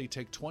and Bali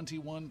take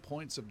 21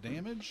 points of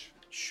damage.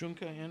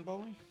 Shunka and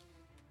Bali?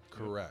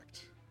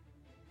 Correct.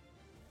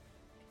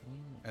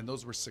 And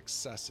those were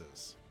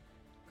successes.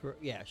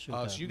 Yeah,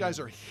 Shunka. So you guys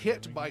are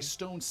hit by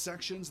stone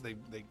sections. They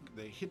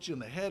hit you in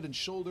the head and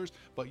shoulders,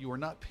 but you are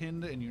not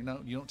pinned and you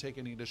don't take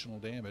any additional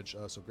damage.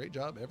 So great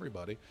job,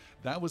 everybody.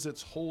 That was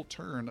its whole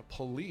turn.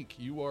 Palik,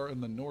 you are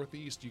in the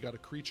northeast. You got a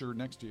creature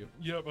next to you.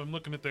 Yep, I'm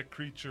looking at that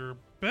creature.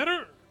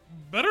 Better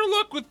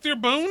luck with your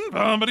bone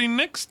vomiting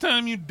next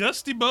time, you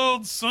dusty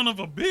bald son of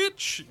a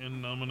bitch.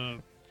 And I'm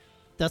gonna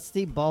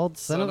Dusty bald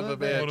son of a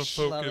bitch. I'm gonna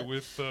poke Love it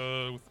with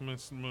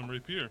my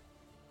rapier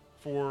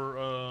for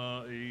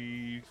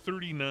a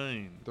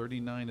 39.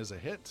 39 is a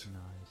hit.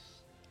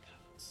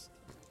 Nice.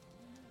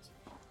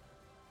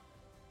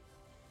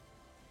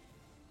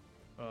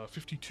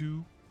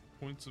 52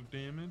 points of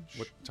damage.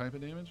 What type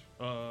of damage?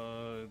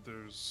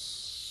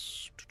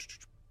 There's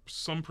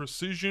some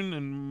precision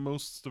and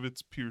most of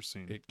it's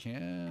piercing. It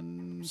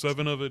can.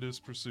 7 of it is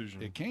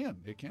precision. It can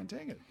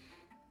take it.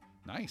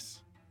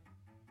 Nice.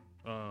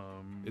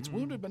 It's Mm.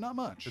 wounded, but not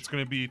much. It's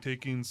going to be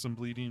taking some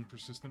bleeding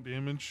persistent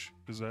damage.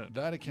 Is that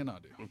That it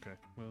cannot do. okay?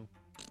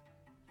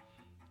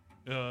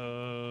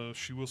 Well,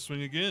 she will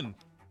swing again.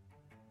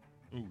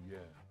 Oh yeah,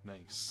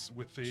 nice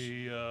with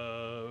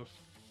a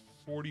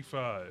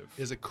 45.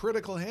 Is a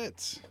critical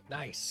hit.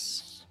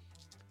 Nice.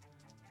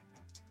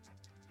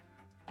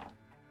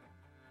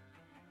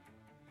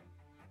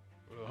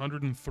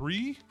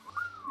 103.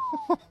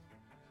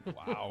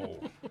 Wow.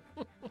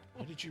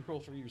 What did you roll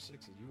for your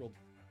sixes? You rolled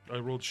I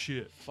rolled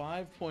shit.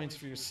 5 points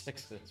for your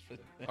sixes.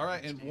 All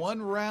right, in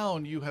one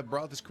round, you have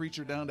brought this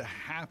creature down to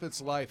half its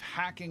life,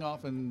 hacking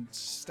off and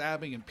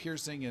stabbing and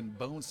piercing and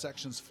bone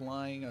sections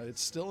flying.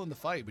 It's still in the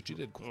fight, but you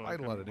did quite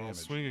a lot of I'll damage.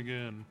 swing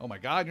again. Oh my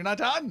god, you're not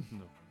done?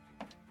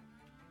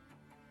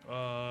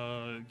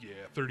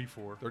 Yeah,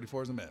 34.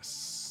 34 is a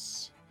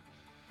miss.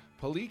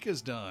 Palik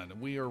is done.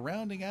 We are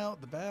rounding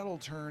out the battle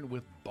turn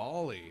with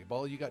Bali.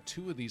 Bali, you got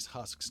 2 of these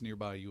husks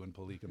nearby you and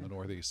Palik on the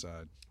northeast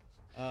side.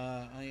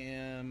 I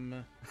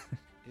am.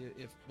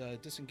 If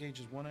disengage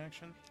is one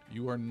action.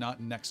 You are not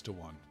next to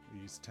one.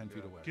 He's 10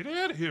 feet away. Get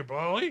out of here,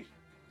 Bolly.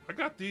 I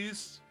got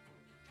these.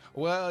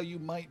 Well, you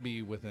might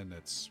be within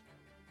its.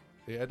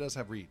 Yeah, it does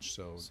have reach,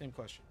 so. Same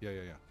question. Yeah.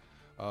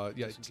 Yeah,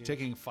 Disengage.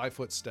 taking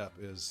 5-foot step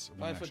is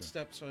one 5-foot action.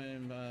 step, so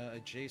I'm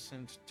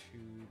adjacent to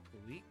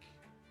Palik.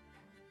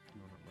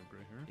 You want it like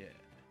right here? Yeah,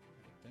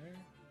 right there.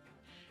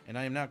 And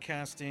I am now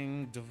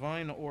casting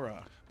Divine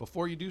Aura.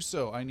 Before you do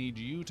so, I need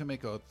you to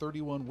make a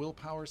 31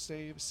 willpower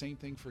save. Same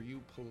thing for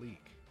you, Palik.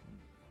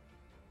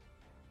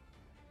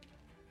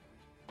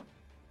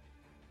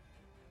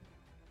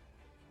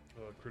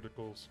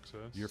 Critical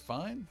success. You're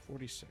fine?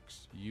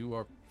 46. You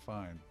are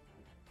fine.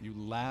 You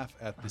laugh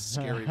at the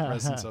scary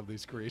presence of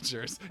these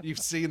creatures. You've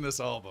seen this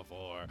all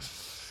before.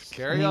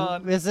 Carry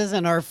on. This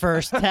isn't our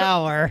first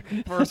tower.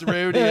 First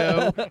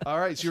rodeo. All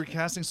right, so you're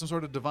casting some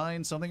sort of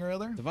divine something or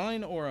other?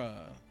 Divine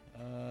Aura.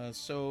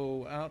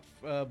 So out,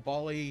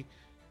 Bali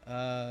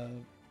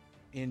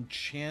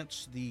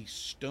enchants the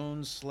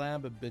stone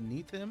slab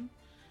beneath him,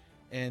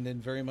 and in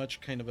very much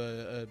kind of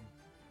a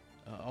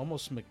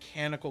almost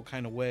mechanical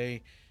kind of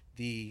way,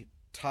 the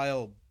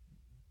tile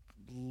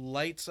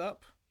lights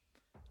up,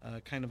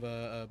 kind of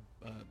a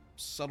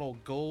subtle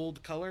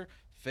gold color,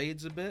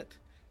 fades a bit,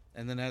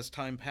 and then as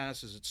time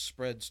passes, it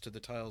spreads to the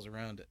tiles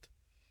around it.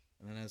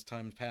 And then as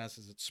time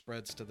passes, it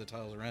spreads to the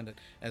tiles around it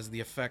as the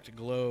effect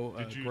grows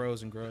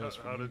and grows.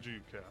 How did you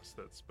cast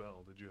that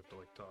spell? Did you have to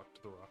like talk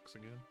to the rocks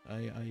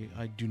again?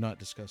 I do not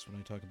discuss when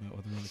I talk about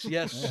other rocks.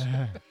 Yes,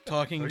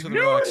 talking I to the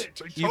knew rocks.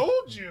 it! I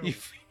told you!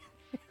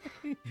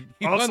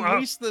 You Also,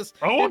 unleashed this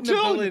I won't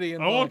hidden tell. ability I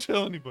in won't Bali.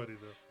 tell anybody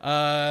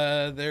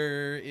though.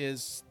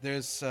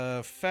 There's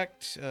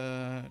effect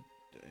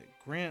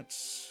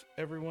grants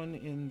everyone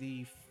in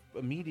the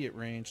immediate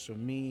range, so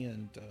me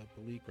and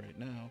Balik right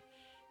now,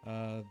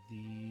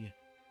 the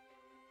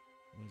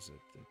what is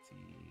it?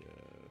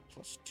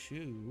 The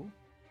 +2.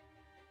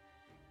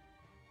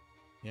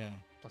 Yeah,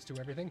 +2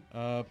 everything.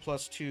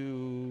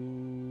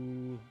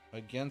 +2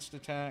 against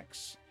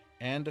attacks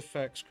and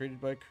effects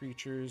created by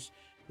creatures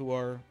who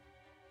are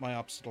my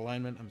opposite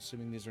alignment. I'm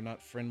assuming these are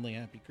not friendly,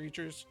 happy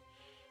creatures.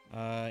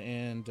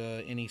 And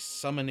any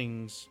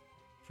summonings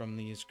from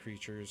these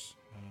creatures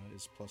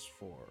is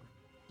 +4.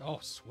 Oh,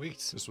 sweet.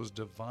 This was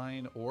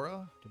divine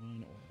aura.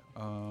 Divine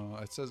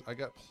Aura. It says I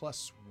got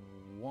 +1.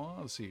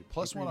 Let's see,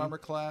 +1 armor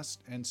class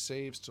and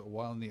saves to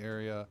while in the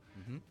area,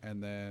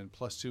 and then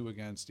 +2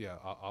 against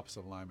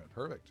opposite alignment.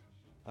 Perfect.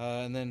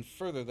 And then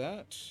further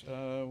that,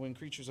 when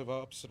creatures of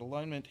opposite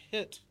alignment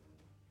hit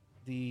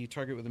the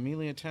target with a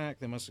melee attack,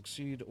 they must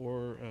succeed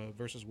or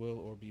versus will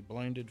or be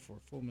blinded for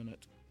a full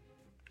minute.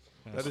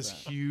 That Past is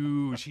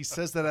huge. He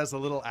says that as a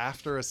little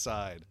after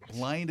aside.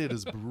 Blinded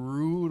is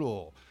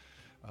brutal.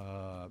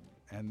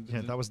 And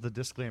Yeah, that was the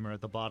disclaimer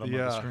at the bottom of the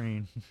Yeah.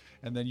 screen.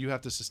 and then you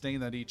have to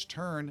sustain that each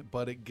turn,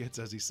 but it gets,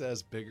 as he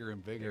says, bigger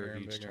and bigger, Bigger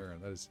and each bigger. turn.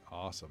 That is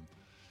awesome.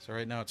 So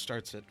right now it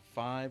starts at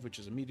 5, which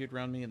is immediate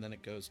around me, and then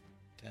it goes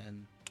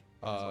 10,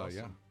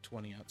 Yeah.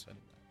 20 outside of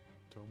that.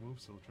 Don't move,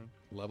 Siltron.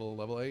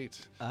 Level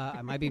 8.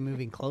 I might be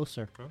moving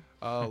closer.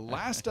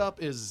 Last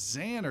up is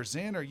Xander.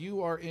 Xander,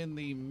 you are in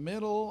the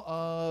middle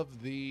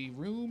of the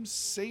room,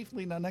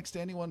 safely not next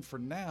to anyone for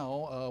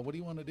now. What do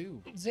you want to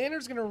do?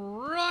 Xander's gonna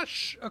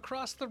rush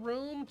across the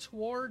room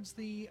towards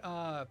the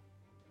wall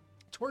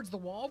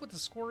with the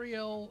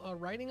Scoriel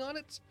writing on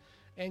it,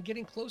 and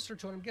getting closer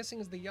to it. I'm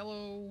guessing is the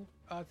yellow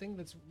thing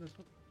that's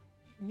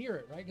near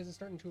it, right? Because it's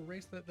starting to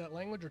erase that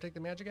language or take the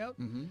magic out.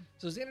 Mm-hmm.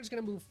 So Xander's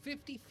gonna move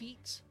 50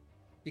 feet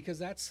because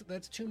that's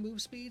 2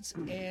 move speeds,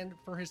 and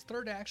for his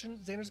third action,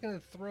 Xander's gonna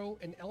throw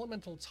an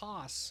elemental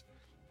toss,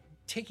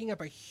 taking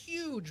up a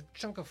huge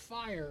chunk of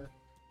fire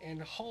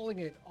and hauling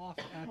it off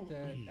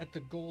at the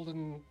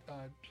golden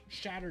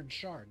shattered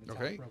shard that's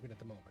Okay. broken at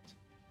the moment.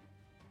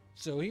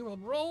 So he will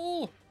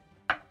roll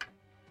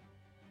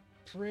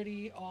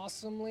pretty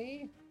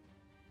awesomely,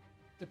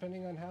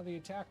 depending on how the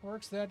attack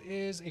works. That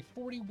is a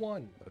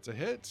 41. That's a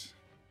hit.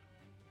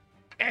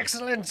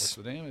 Excellent. What's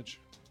the damage?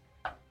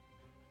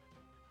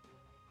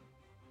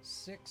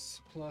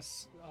 6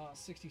 plus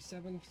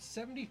 67,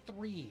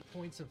 73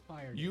 points of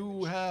fire. You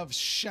damage. have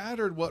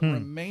shattered what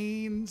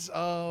remains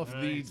of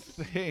Nice.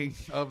 the thing,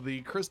 of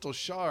the crystal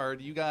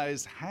shard. You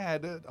guys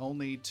had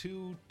only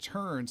 2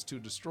 turns to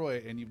destroy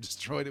it, and you've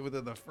destroyed it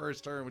within the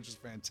first turn, which is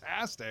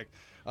fantastic.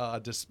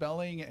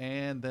 Dispelling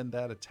and then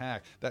that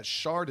attack. That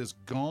shard is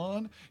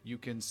gone. You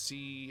can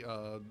see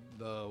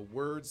the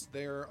words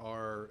there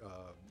are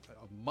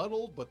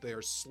muddled, but they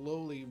are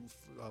slowly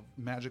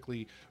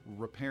magically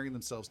repairing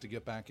themselves to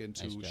get back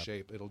into Nice job.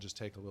 shape. It'll just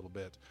take a little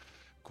bit.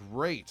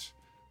 Great.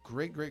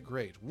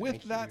 With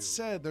Thank that you.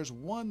 said, there's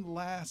one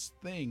last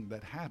thing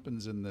that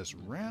happens in this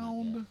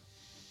round.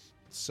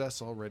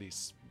 Seth's already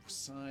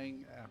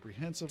sighing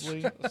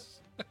apprehensively.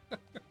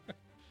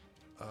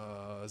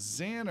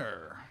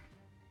 Xander.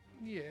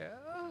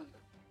 Yeah.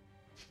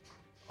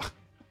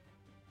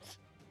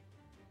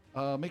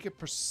 Make a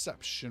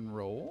perception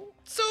roll.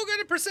 So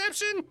good at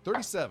perception.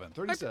 37.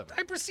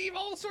 I perceive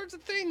all sorts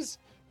of things.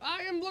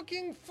 I am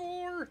looking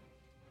for.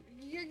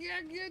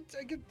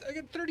 I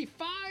get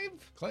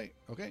 35. Clay,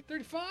 okay.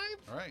 35.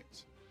 All right.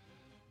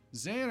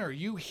 Xander,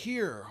 you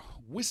hear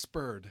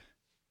whispered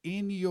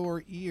in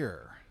your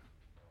ear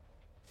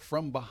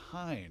from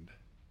behind.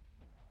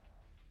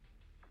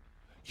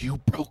 You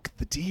broke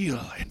the deal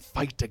and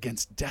fight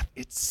against death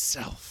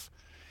itself.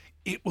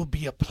 It will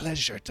be a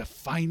pleasure to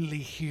finally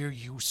hear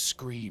you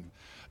scream,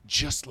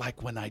 just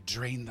like when I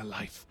drained the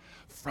life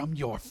from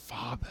your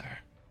father.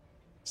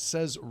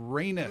 Says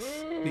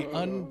Raineth, the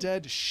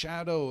undead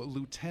shadow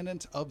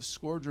lieutenant of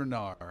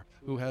Squadronar,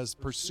 who has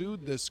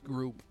pursued this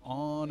group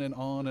on and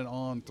on and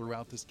on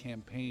throughout this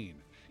campaign.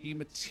 He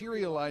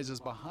materializes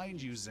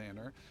behind you,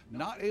 Xander.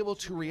 Not able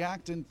to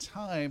react in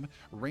time,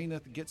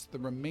 Raineth gets the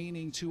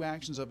remaining 2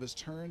 actions of his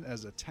turn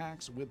as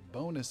attacks with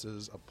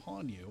bonuses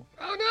upon you.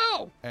 Oh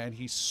no! And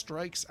he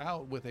strikes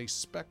out with a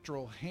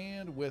spectral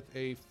hand with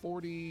a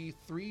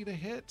 43 to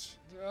hit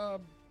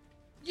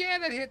Yeah,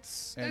 that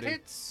hits. and That a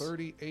hits.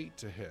 38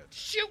 to hit.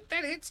 Shoot,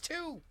 that hits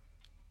too.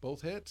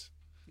 Both hit?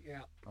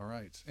 Yeah. All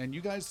right. And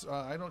you guys,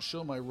 I don't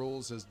show my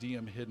rolls as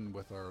DM hidden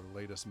with our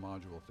latest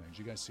module things.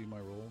 You guys see my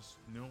rolls?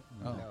 No.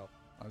 Oh, No.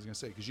 I was going to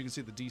say, because you can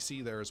see the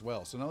DC there as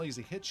well. So not only does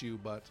he hit you,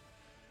 but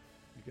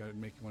you got to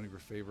make one of your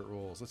favorite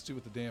rolls. Let's do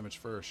with the damage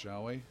first,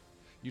 shall we?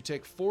 You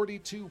take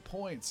 42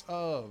 points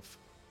of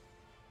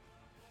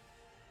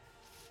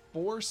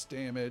force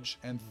damage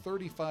and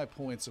 35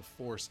 points of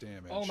force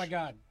damage. Oh my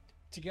god.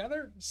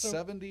 Together?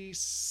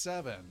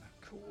 77.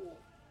 Cool.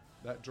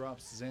 That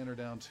drops Xander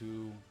down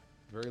to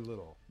very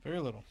little, Very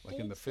little. like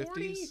in the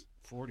 40? 50s.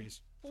 40s.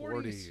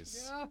 40s.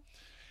 Yeah.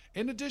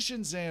 In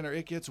addition, Xander,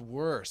 it gets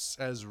worse.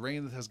 As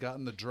Raineth has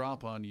gotten the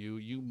drop on you,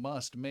 you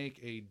must make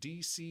a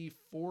DC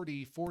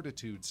 40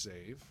 fortitude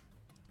save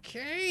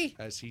Okay.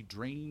 as he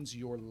drains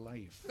your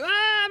life.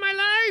 Ah, my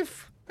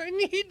life! I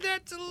need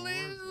that to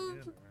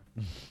live.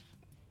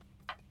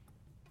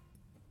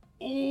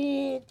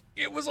 Oh,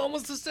 it was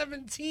almost a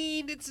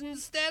 17. It's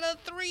instead of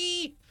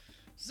 3.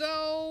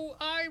 So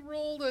I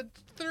rolled a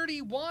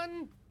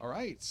 31. All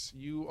right,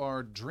 you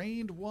are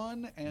drained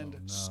 1 and Oh,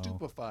 no.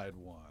 stupefied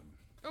 1.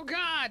 Oh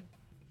God.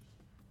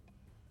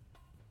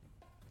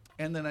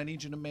 And then I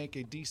need you to make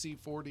a DC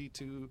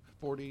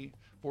 40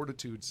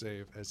 fortitude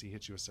save as he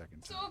hits you a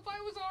second So time. if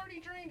I was already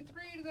drained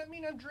 3, does that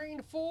mean I'm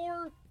drained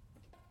 4?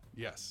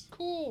 Yes.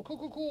 Cool.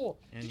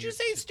 And Did you you're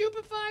say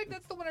stupefied?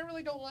 That's the one I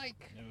really don't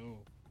like. No.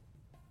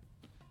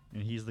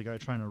 And he's the guy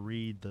trying to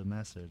read the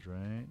message,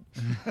 right?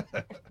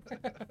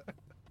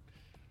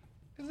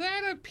 Is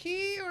that a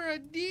P or a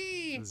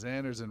D?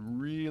 Xander's in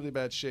really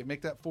bad shape.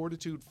 Make that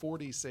fortitude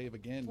 40 save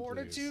again,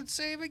 Fortitude please.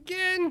 save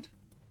again.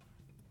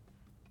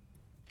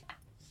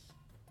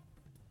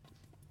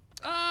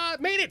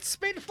 Made it.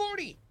 Made it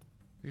 40.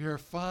 You're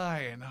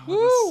fine. Woo!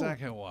 The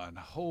second one.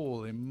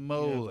 Holy You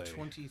moly. have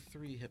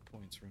 23 hit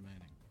points remaining.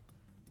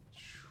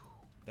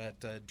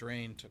 That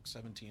drain took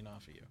 17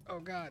 off of you. Oh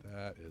God.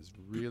 That is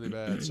really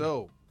bad.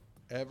 So,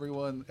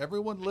 everyone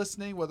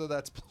listening, whether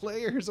that's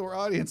players or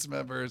audience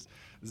members,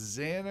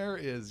 Xander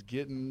is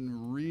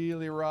getting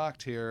really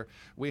rocked here.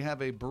 We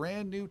have a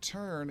brand new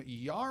turn.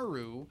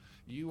 Yaru,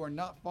 you are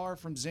not far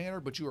from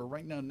Xander, but you are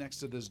right now next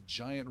to this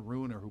giant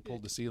ruiner who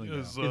pulled the ceiling down.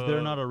 Is, Is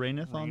there not a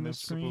Raineth on Raineth this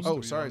screen? supposed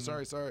Oh, to be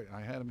sorry. on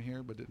I had him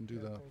here, but didn't do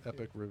the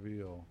epic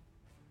reveal.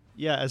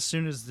 Yeah, as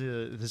soon as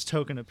this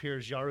token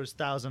appears, Yaru's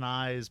 1,000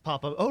 eyes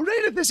pop up. Oh,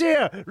 Raineth is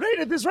here!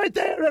 Raineth is right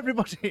there,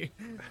 everybody!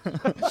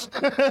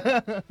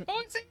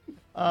 Oh, it's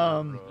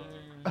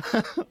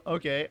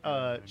Okay,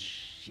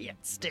 shit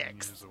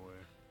sticks. Years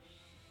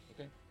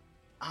away.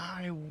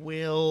 I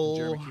will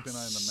Jeremy, keep an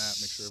eye on the map,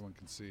 make sure everyone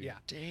can see. Yeah.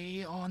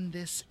 stay on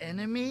this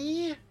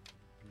enemy.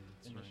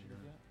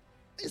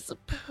 I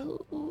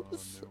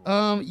suppose.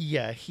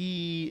 Yeah,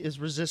 he is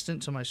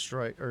resistant to my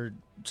strike, or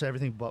to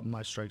everything but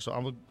my strike. So I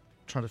will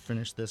try to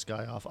finish this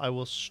guy off. I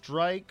will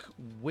strike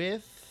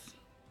with.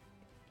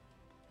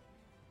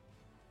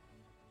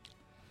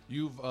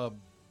 You've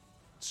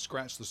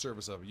scratched the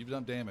surface of it. You've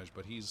done damage,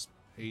 but he's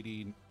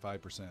 85%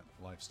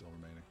 life still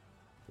remaining.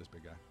 This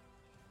big guy.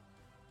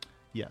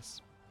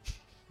 Yes.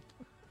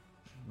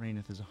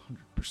 Raineth is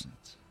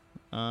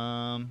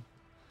 100%.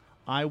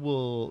 I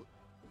will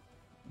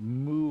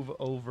move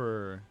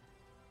over.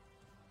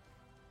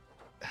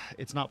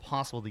 It's not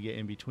possible to get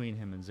in between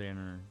him and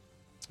Xander.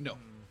 No.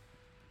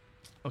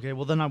 Okay,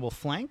 well then I will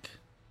flank.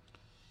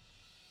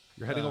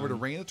 You're heading over to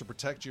Raineth to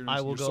protect your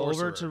I will your go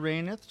sorcerer. over to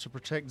Raineth to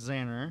protect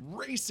Xander.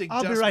 Racing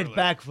I'll be right desperately.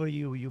 back for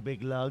you, you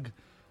big lug.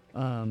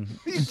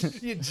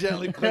 You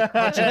gently click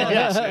punch him on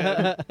his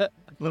head.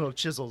 Little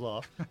chisels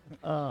off.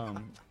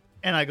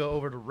 And I go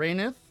over to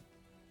Raineth,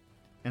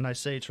 and I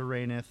say to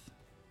Raineth,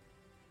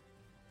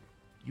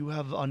 "You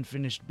have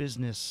unfinished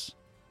business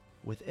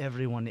with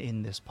everyone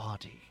in this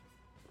party,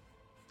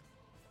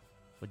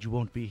 but you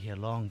won't be here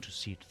long to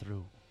see it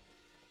through."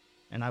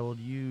 And I will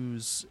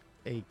use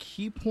a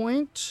key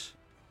point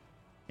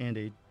and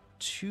a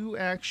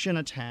 2-action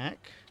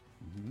attack.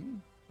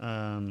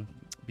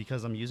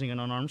 Because I'm using an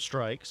unarmed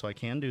strike, so I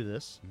can do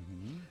this.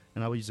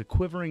 And I will use a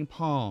quivering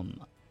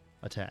palm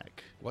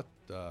attack. What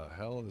the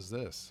hell is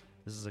this?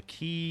 This is a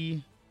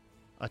key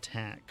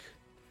attack.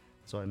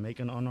 So I make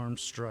an unarmed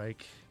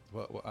strike.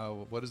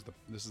 What is the?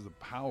 This is the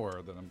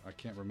power that I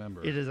can't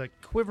remember. It is a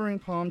quivering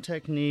palm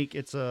technique.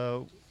 It's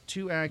a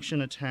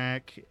 2-action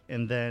attack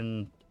and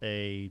then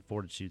a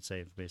fortitude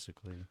save,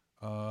 basically.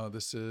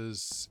 This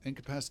is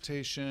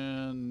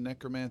incapacitation,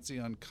 necromancy,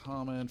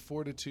 uncommon,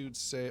 fortitude,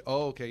 say.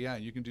 Oh, okay, yeah,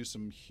 you can do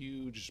some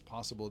huge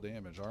possible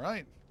damage. All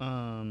right.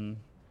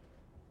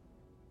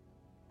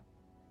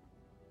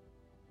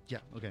 Yeah.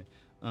 Okay.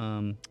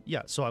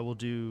 Yeah. So I will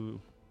do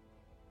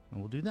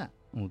that.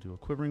 I will do a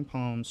quivering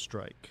palm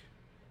strike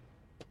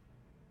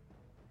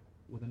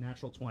with a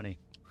natural 20.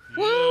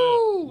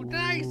 Woo!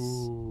 Nice.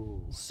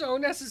 So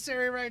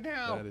necessary right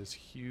now. That is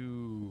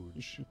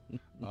huge.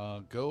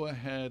 Go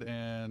ahead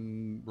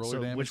and roll So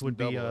your damage. which would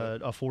and be double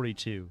it. a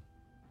 42,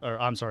 or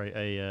I'm sorry,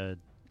 a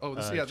Oh,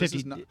 this, 50, this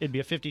is not. it'd be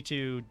a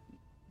 52,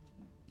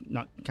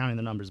 not counting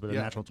the numbers, but a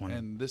Yeah, natural 20.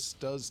 And this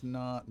does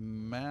not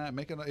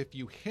make it if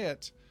you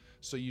hit.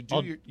 So you do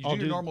I'll- your I'll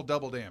your do- normal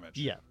double damage.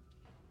 Yeah,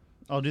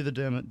 I'll do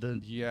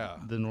the Yeah.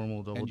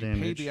 normal double And you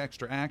damage. paid the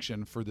extra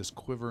action for this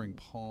quivering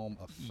palm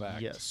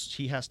effect. Yes,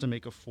 he has to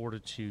make a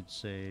fortitude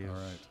save. All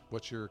right.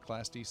 What's your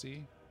class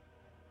DC?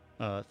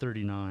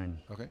 39.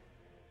 Okay.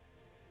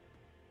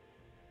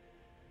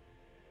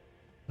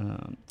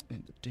 And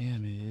the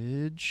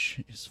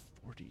damage is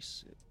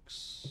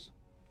 46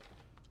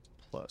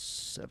 plus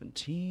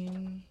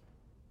 17.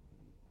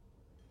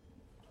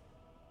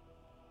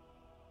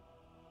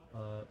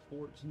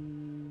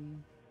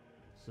 14.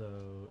 So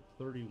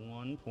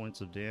 31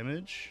 points of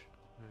damage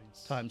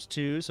times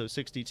 2, so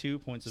 62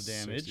 points of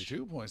damage.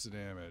 62 points of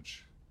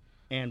damage.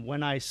 And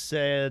when I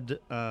said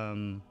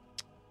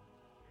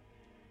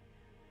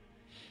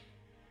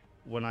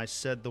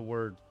the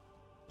word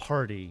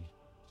party,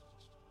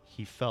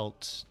 he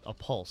felt a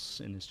pulse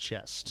in his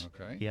chest.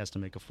 Okay. He has to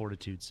make a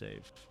fortitude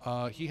save.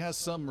 He has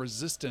some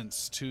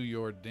resistance to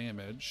your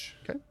damage.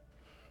 Okay.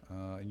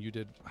 And you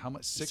did how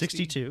much?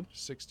 62.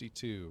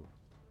 62.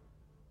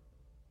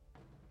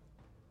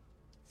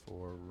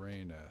 For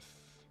Rayneth.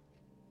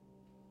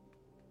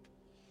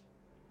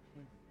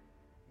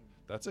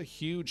 That's a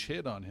huge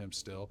hit on him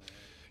still.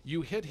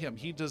 You hit him.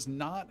 He does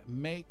not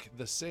make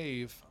the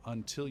save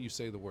until you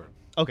say the word.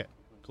 Okay,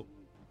 cool.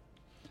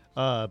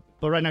 But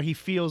right now he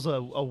feels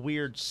a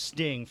weird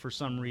sting for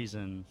some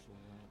reason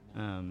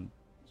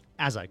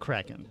as I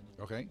crack him.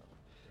 Okay.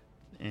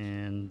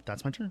 And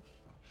that's my turn.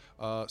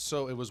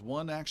 So it was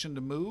one action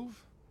to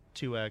move,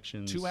 2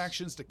 actions. 2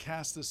 actions to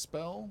cast this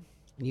spell.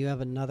 You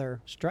have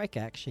another strike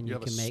action you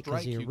have can a make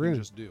strike as your you rune.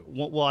 can just do.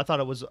 Well, I thought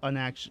it was an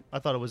action. I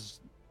thought it was.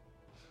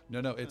 No,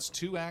 it's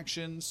 2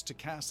 actions to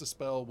cast a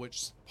spell,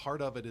 which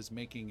part of it is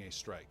making a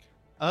strike.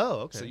 Oh,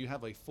 okay. So you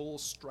have a full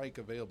strike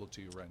available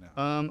to you right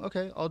now.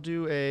 Okay, I'll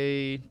do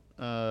a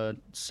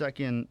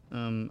second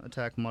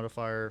attack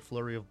modifier,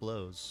 flurry of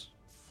blows.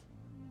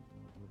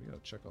 We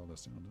gotta check all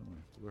this down, don't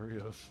we? Flurry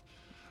of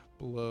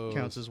blows.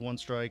 Counts as 1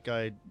 strike.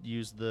 I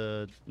use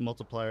the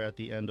multiplier at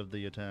the end of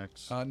the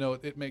attacks No,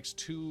 it makes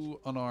 2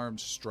 unarmed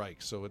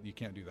strikes, so you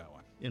can't do that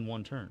one. in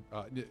 1 turn.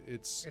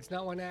 It's It's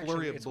not one action.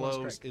 flurry of it's one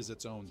blows strike. is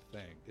its own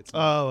thing. It's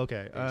not Oh,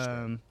 okay. a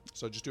strike.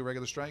 So just do a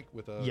regular strike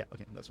with a Yeah,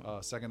 okay, that's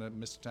fine. second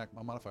missed attack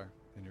modifier,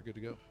 and you're good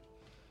to go.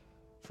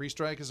 Free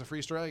strike is a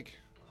free strike.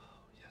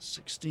 Yeah,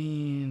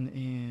 16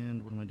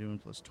 and what am I doing?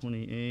 Plus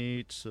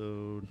 28,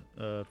 so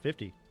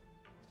 50.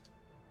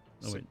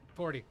 Oh Si- wait,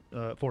 40.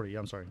 40.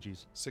 I'm sorry.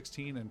 Jeez.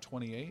 16 and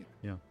 28.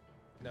 No,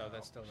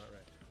 that's still not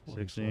right.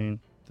 16,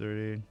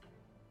 30,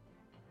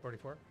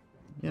 44?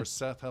 Yeah. Or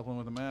Seth helping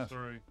with the math.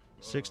 Sorry.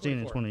 16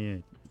 and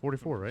 28.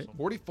 44, right?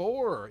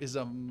 44 is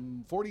a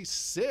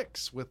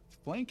 46 with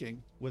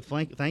flanking. With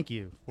flank. Thank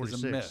you. Is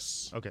 46. a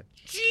miss. Okay.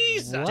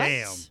 Jesus! What?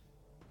 Damn.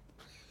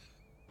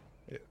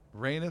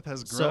 Rayneth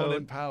has grown So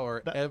in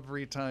power that-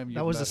 every time you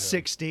That was met a him.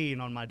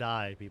 16 on my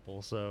die,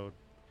 people. So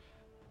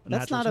a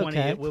That's natural not 20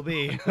 okay. it will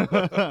be.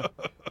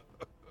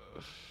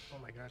 Oh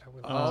my god, how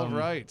would All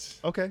right.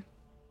 Okay.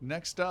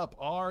 Next up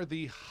are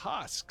the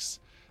husks.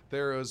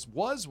 There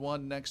was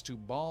one next to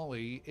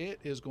Bali. It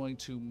is going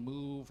to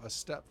move a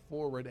step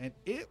forward, and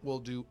it will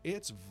do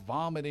its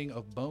vomiting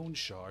of bone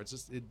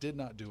shards. It did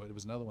not do it. It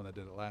was another one that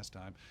did it last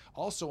time.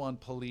 Also on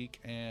Palik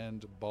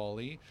and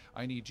Bali,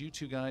 I need you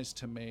two guys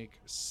to make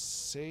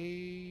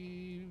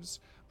saves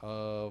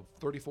of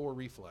 34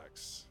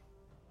 reflex.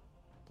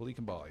 Palik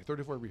and Bali,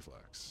 34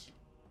 reflex.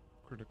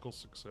 Critical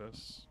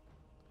success.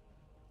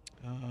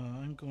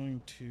 I'm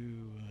going to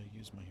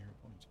use my hero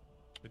points.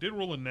 I did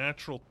roll a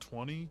natural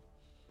 20.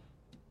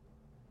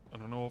 I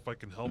don't know if I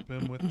can help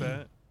him with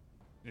that.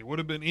 It would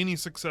have been any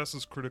success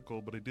is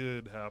critical, but it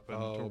did happen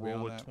Oh, to beyond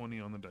roll a that? 20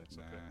 on the dice.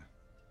 Nah.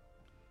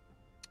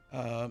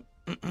 Okay.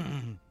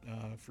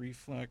 Free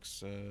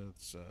flex,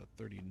 it's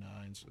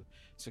 39. So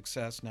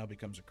success now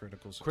becomes a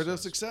critical success. Critical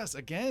success.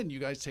 Again, you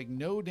guys take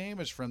no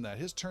damage from that.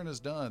 His turn is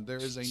done. There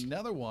is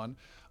another one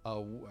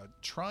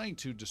trying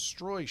to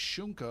destroy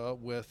Shunka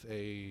with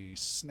a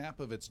snap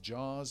of its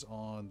jaws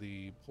on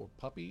the poor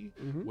puppy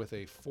with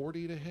a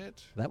 40 to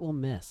hit. That will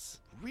miss.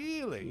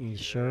 Really? You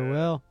sure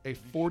will. A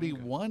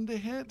 41 to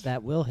hit?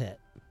 That will hit.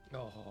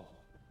 Oh.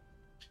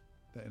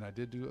 And I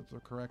did do it the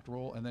correct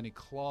roll. And then he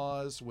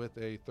claws with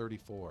a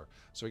 34.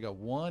 So he got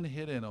one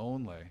hit in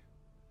only.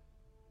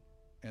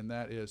 And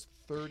that is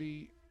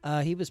 30.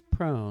 He was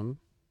prone.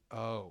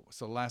 Oh,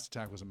 so last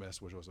attack was a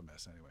miss, which was a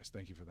miss. Anyways,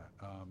 thank you for that.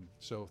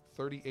 So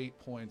 38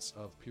 points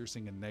of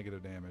piercing and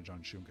negative damage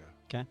on Shunka.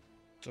 Okay.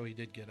 So he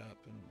did get up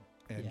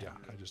And Yeah.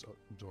 I just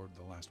absorbed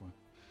the last one.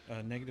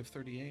 and negative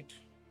 38.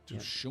 To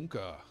Yep.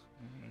 Shunka.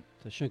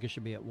 So Shunka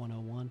should be at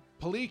 101.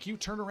 Palik, you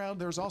turn around.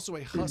 There's also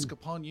a husk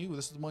upon you.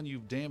 This is the one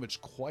you've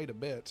damaged quite a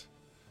bit.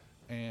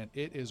 And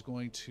it is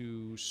going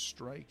to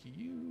strike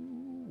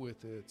you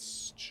with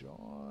its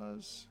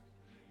jaws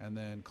and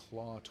then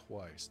claw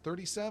twice.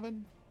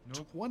 37,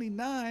 Nope.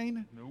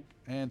 29, Nope.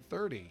 and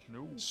 30.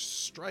 Nope.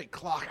 Strike,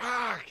 claw,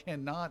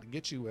 cannot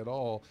get you at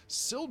all.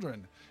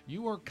 Sildren,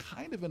 you are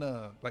kind of in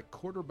a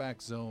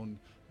quarterback zone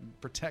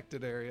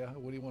protected area.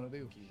 What do you want to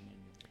do?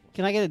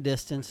 Can I get a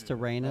distance to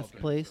Raineth,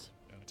 please?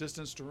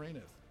 Distance to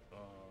Raineth.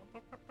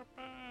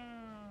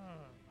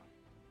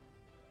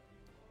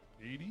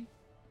 80?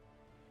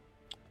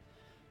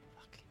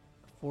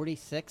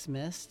 46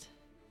 missed.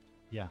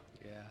 Yeah.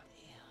 Yeah.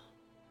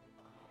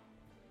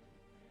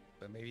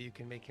 But maybe you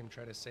can make him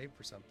try to save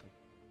for something.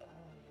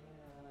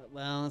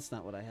 Well, that's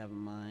not what I have in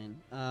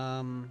mind.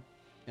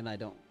 And I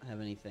don't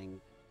have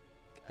anything.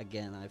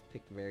 Again, I've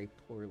picked very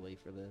poorly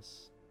for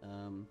this.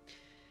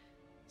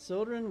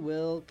 Sildren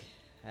will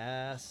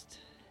cast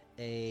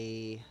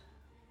a.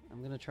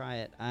 I'm gonna try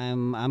it.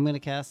 I'm gonna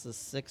cast a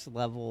 6th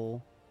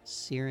level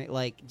searing,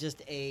 like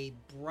just a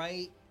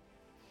bright.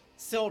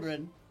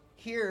 Sildren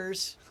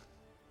hears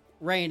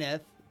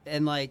Raineth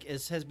and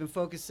has been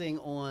focusing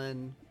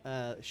on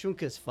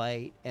Shunka's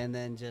fight, and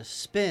then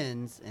just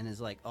spins and is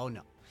like, "Oh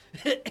no!"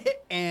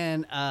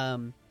 And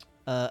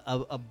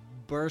a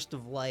burst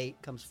of light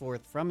comes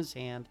forth from his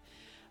hand.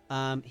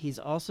 He's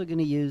also going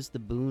to use the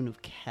boon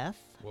of Keth.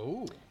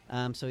 Whoa.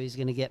 So he's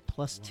going to get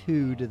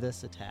 +2 to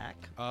this attack.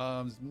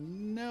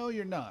 No,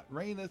 you're not.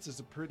 Raineth is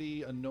a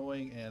pretty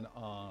annoying and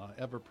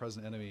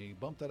ever-present enemy.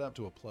 Bump that up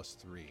to a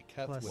 +3.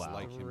 Keth would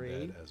like him +3.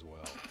 dead as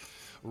well.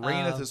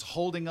 Raineth is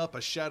holding up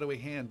a shadowy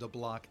hand to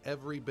block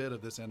every bit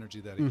of this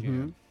energy that he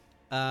can.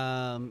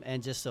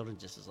 And just Sildren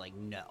just is like,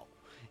 no,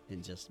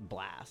 and just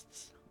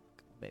blasts.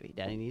 Baby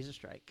daddy needs a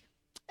strike.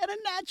 And a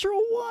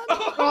natural 1.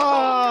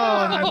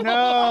 Oh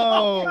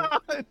no!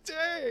 God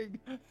dang!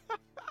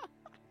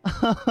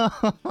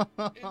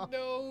 And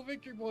no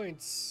victory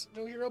points.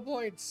 No hero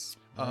points.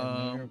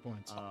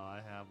 Points. I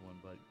have one,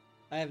 but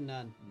I have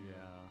none. yeah.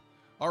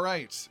 All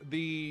right,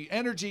 the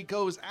energy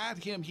goes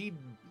at him. He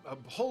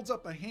holds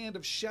up a hand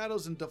of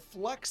shadows and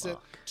deflects it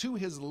to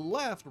his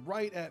left,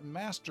 right at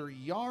Master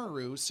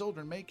Yaru.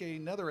 Sildren, make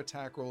another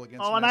attack roll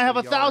against. Oh, and I have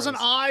Master 1,000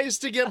 Yaru's. eyes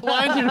to get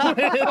blinded with.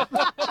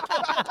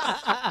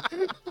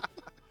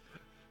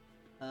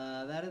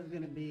 That is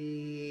going to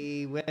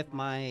be with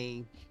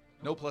my,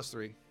 No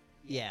 +3.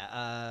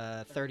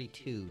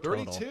 32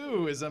 total.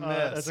 32 is a miss.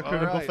 That's a All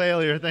critical right.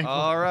 failure. Thank you.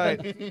 All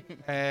right,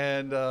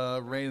 and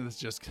Rain is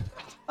just.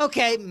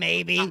 Okay,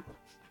 maybe. Is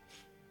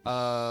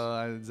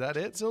that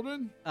it,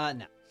 Sildren?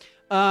 No.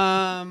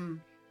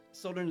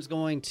 Sildren is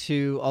going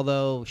to,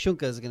 although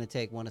Shunka is going to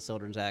take one of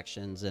Sildren's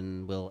actions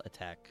and will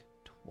attack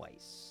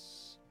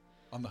twice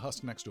On the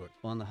husk next to it.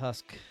 on the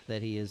husk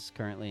that he is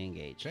currently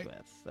engaged Okay.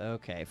 with.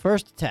 Okay,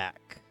 first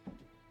attack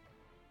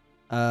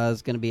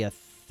is going to be a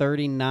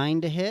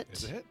 39 to hit.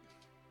 Is it hit?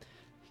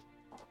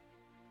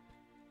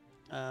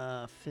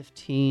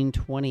 15,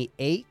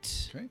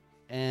 28. Okay.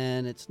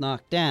 And it's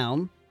knocked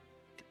down.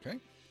 Okay.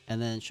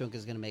 And then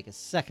Shunka's going to make a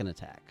second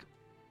attack.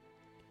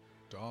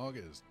 Dog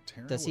is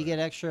tearing. Does he away. get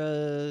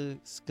extra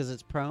because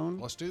it's prone?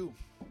 +2?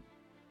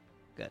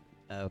 Good.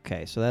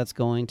 Okay, so that's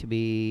going to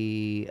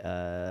be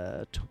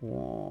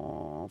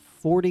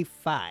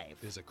 45.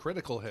 Is a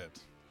critical hit.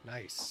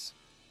 Nice.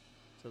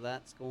 So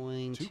that's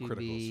going Two to criticals for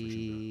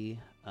be,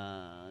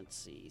 let's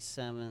see,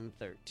 7,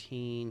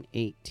 13,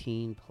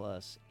 18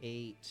 plus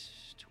 8,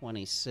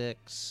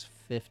 26,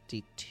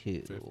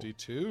 52.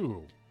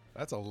 52.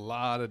 That's a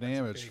lot of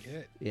damage. Big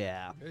hit.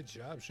 Yeah. Good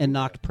job. And Shunka.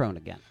 knocked prone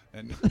again.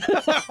 And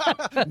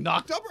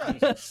knocked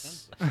upright.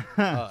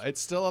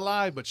 It's still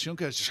alive, but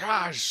Shunka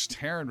is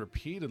tearing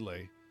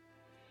repeatedly.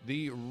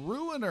 The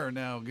Ruiner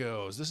now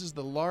goes. This is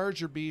the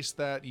larger beast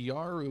that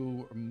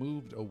Yaru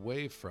moved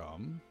away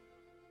from.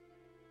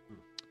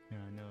 Yeah,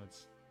 I know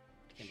it's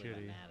Can't believe I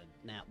shitty. added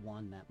nat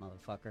 1, that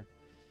motherfucker.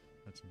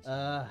 That's insane.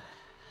 Yeah,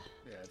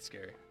 it's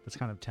scary. That's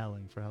kind of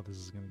telling for how this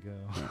is gonna go.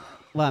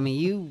 Well, I mean,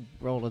 you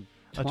rolled a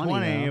 20. A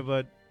 20, though.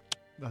 but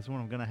that's what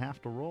I'm gonna have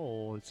to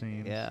roll. It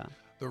seems. Yeah.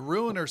 The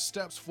Ruiner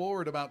steps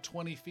forward about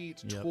 20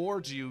 feet Yep.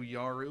 towards you,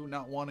 Yaru,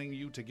 not wanting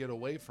you to get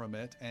away from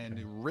it,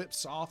 and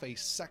rips off a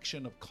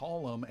section of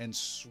column and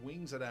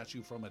swings it at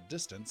you from a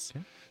distance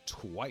Okay.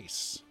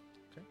 twice.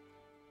 Okay.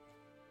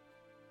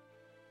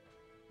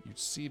 You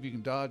see if you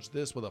can dodge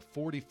this with a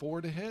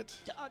 44 to hit,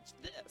 Dodge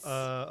this.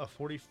 A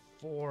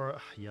 44.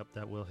 Yep,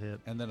 that will hit.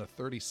 and then a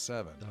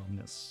 37. That'll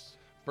miss.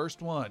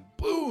 First one,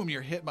 boom,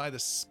 you're hit by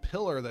this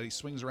pillar that he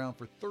swings around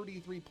for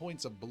 33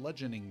 points of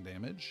bludgeoning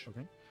damage.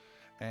 Okay.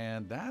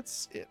 And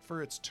that's it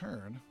for its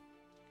turn.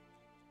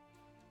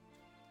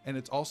 And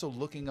it's also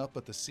looking up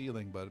at the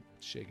ceiling, but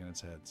shaking its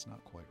head. It's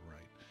not quite right.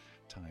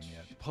 time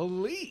yet.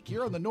 Palik,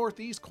 you're on the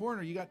northeast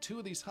corner. You got two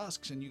of these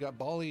husks, and you got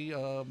Bali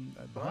behind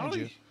Molly,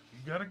 you. you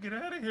gotta get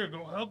out of here.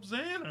 Go help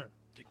Xander.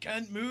 I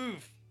can't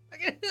move.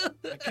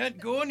 I can't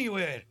go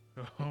anywhere.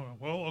 Oh,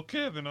 well,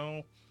 okay, then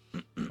I'll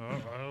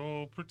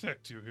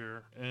protect you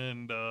here,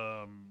 and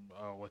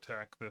I'll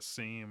attack this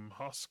same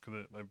husk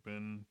that I've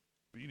been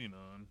beating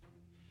on.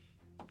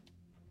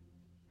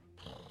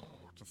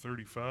 It's a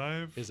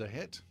 35. Is a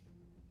hit.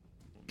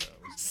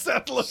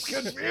 Seth looks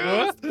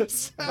confused.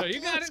 Seth No,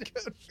 you got looks it.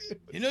 confused.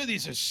 You know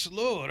these are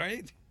slow,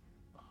 right?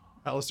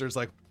 Alistair's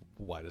like,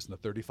 why doesn't a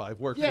 35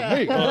 work Yeah. for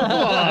me? Come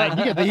on,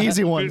 you get the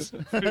easy ones.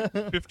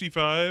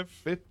 55.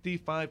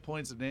 55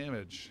 points of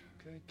damage.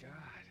 Good God.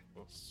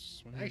 Well,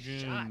 swing Nice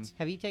again. shot.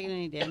 Have you taken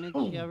any damage,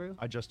 Yaru?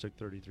 I just took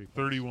 33 points.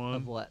 31.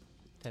 Of what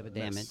type of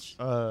damage?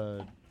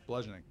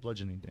 Bludgeoning.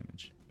 Bludgeoning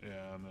damage.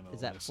 Yeah, and then I'll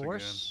Is that miss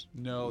force?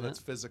 No, No? that's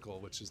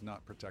physical, which is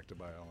not protected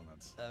by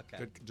elements.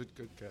 Okay.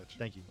 Good catch.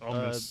 Thank you. Again.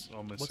 I'll miss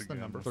what's again. the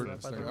number with for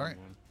that, that by the way?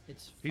 31.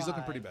 It's He's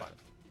looking pretty bad. 5.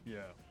 Yeah.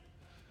 They're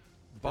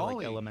like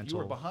Bali, you are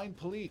elemental. behind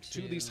Palik.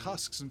 Two of these Two.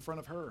 husks in front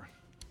of her.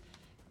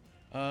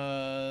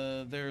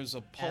 There's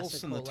a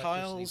pulse in the Acid will electricity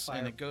tiles, and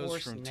fire it goes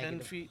force, from 10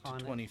 negative, feet to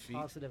tonic, 20 feet.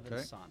 Positive and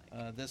Okay.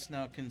 sonic. This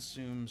now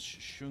consumes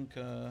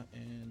Shunka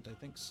and I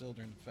think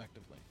Sildren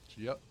effectively.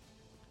 Yep.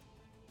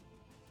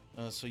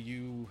 So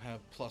you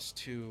have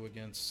 +2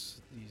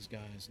 against these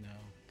guys now.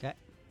 Okay.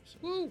 So,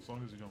 Woo! As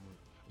long as you don't move.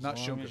 Not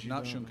long as Shunka. you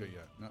Not don't- Shunka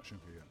yet. Not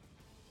Shunka yet.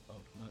 oh,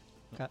 not,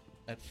 Okay.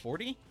 at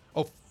 40?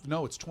 Oh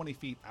no, it's 20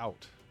 feet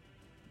out.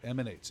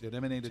 Emanates. It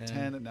emanated 10,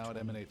 10, and now it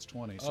emanates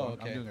 20. So Oh,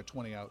 I'm okay. doing a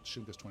 20 out.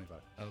 Shunka's 25.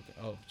 Okay.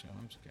 Oh,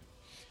 Jones. Okay.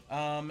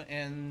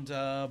 And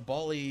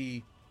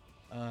Bali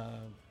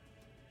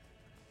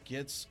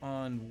gets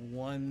on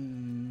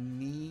one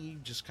knee,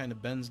 just kind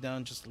of bends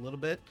down just a little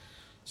bit,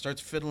 starts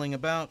fiddling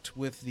about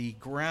with the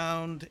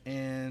ground,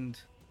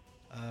 and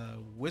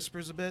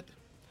whispers a bit,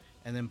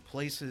 and then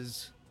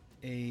places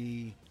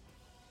a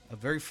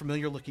very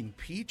familiar-looking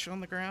peach on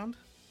the ground,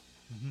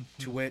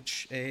 to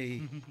which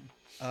a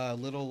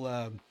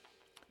little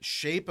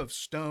shape of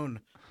stone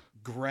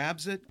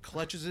grabs it,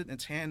 clutches it in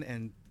its hand,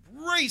 and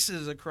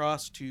races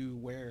across to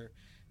where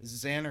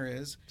Xander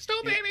is.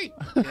 Stone baby!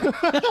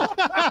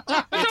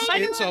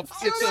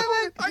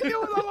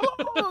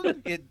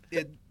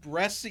 It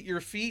rests at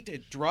your feet.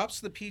 It drops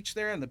the peach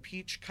there, and the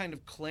peach kind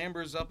of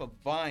clambers up a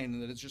vine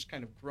that is just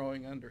kind of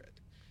growing under it,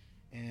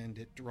 and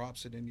it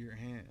drops it into your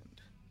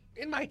hand.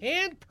 In my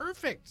hand,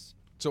 perfect.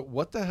 So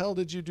what the hell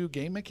did you do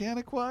game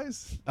mechanic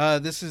wise?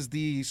 This is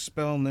the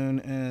spell known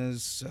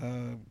as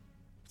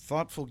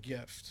Thoughtful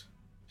Gift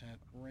at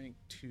rank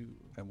 2.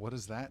 And what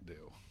does that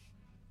do?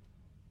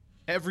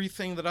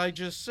 Everything that I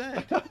just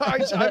said.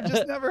 I've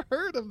just never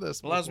heard of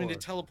this. Allows me to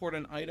before. teleport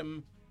an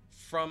item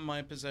from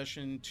my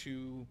possession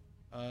to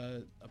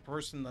a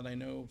person that I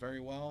know very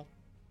well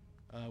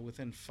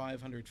within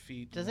 500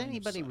 feet. Does line of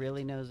anybody sight.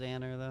 really know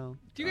Xander, though?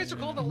 Do you guys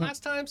recall the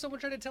last time someone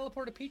tried to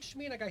teleport a peach to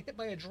me and I got hit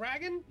by a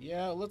dragon?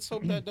 Yeah, let's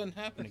hope that doesn't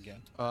happen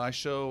again. I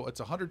show it's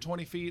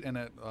 120 feet, and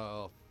at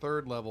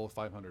third level,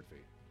 500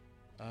 feet.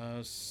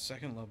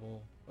 Second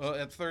level.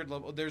 At third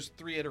level, there's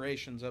 3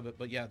 iterations of it,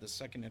 but yeah, the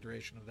second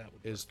iteration of that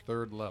would Is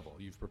third level.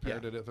 You've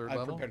prepared it at third I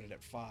level? prepared it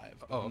at 5.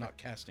 But Oh, I'm okay. not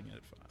casting it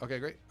at 5. Okay,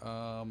 great.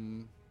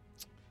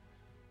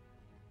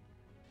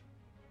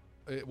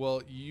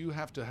 Well, you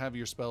have to have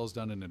your spells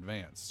done in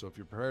advance. So if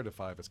you're prepared at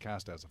 5, it's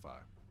cast as a 5.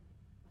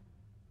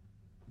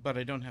 But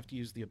I don't have to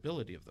use the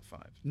ability of the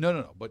 5.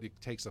 No. But it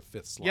takes a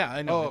 5th slot. Yeah,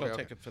 I know. Oh, It'll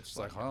okay, take okay. a 5th It's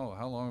like, slot.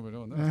 how long have we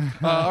been doing this?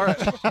 All right.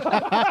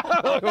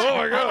 Oh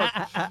my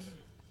god.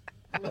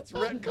 Let's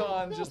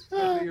retcon just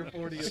 30 or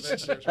 40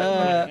 adventures.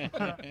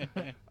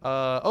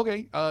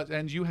 Okay.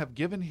 And you have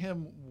given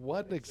him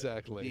what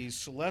exactly? The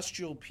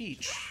Celestial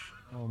Peach.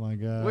 Oh my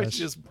god. Which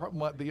is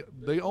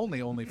the only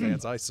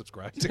OnlyFans I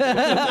subscribe to.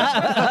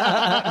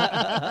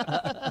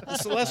 The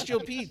Celestial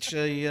Peach,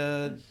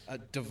 a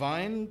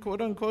divine,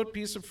 quote-unquote,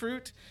 piece of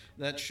fruit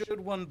that should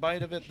one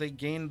bite of it, they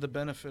gain the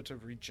benefit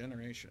of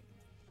regeneration.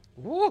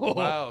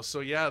 Wow.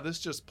 So yeah, this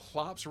just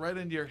plops right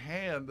into your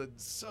hand.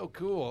 That's so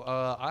cool.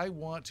 I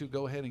want to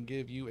go ahead and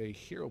give you a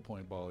hero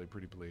point, Bali,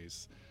 pretty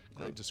please.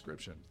 Great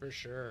description. For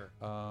sure.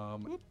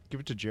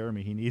 Give it to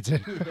Jeremy. He needs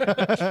it.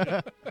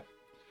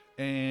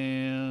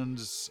 And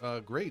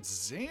great,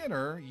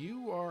 Xander,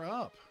 you are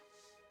up.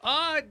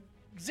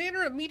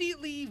 Xander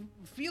immediately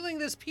feeling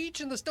this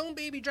peach and the stone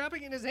baby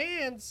dropping in his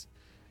hands.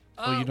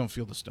 Oh, you don't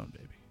feel the stone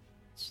baby.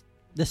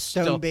 The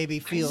stone Still- baby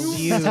feels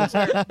you.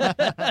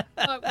 That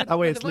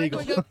way it's legal.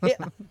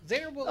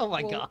 Xander will, Oh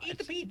my will gosh. eat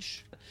the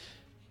peach.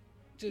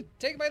 To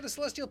take by the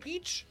celestial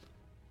peach.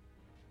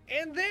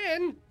 And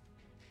then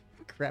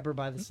Grab her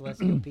by the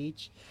celestial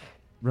peach.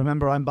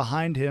 Remember, I'm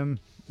behind him.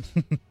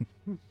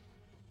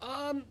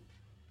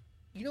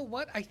 you know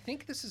what? I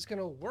think this is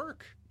gonna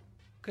work.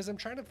 Because I'm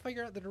trying to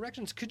figure out the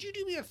directions. Could you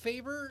do me a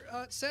favor,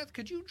 Seth?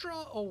 Could you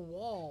draw a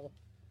wall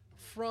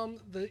from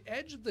the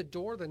edge of the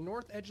door, the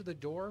north edge of the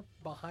door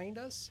behind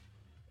us,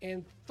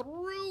 and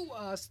through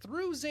us,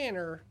 through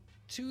Xander,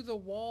 to the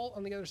wall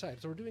on the other side?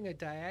 So we're doing a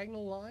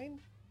diagonal line.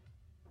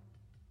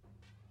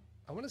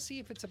 I want to see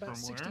if it's about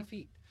From 60 where?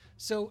 feet.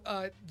 So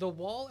the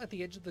wall at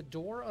the edge of the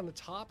door on the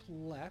top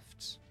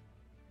left,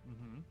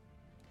 Mm-hmm.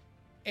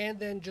 and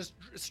then just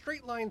a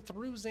straight line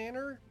through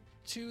Xander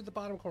to the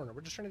bottom corner.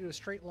 We're just trying to do a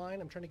straight line.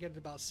 I'm trying to get it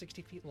about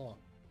 60 feet long.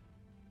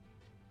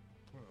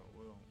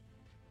 Well.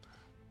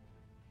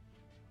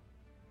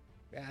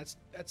 Yeah,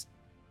 that's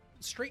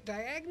straight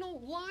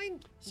diagonal line.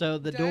 So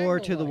the door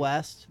to the Diagonal line.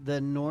 west,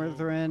 the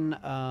northern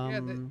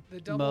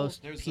the double-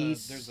 most There's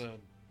piece. there's a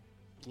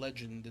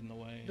legend in the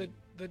way.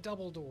 The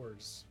double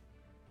doors.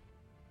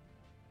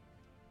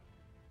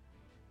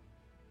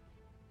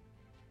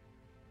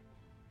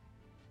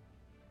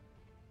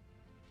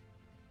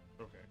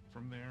 Okay.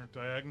 From there,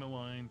 diagonal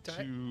line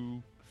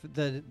Di-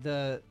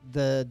 to.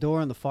 the door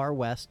on the far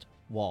west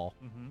wall,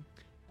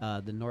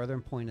 Mm-hmm. the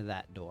northern point of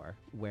that door,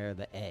 where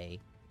the A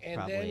And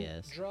probably then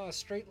is. draw a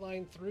straight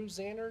line through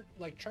Xander,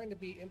 like trying to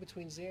be in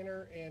between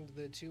Xander and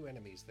the two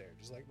enemies there.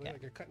 Just like, Yeah.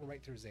 like you're cutting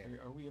right through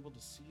Xander. Are we able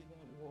to see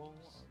that wall,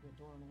 the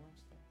door on the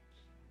west?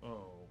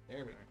 Oh.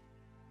 There we go.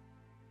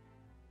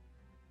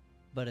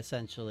 But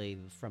essentially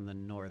from the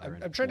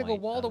northern. I'm trying to go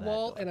point wall to of that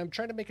wall, door. and I'm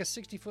trying to make a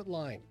 60-foot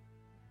line.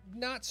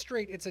 Not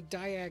straight, it's a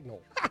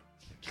diagonal.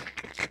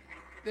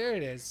 There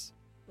it is.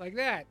 Like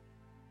that.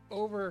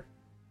 Over,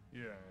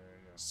 Yeah.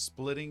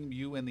 Splitting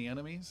you and the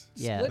enemies?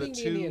 Yeah. splitting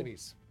me and the two-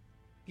 enemies.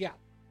 Yeah,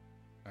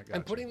 I got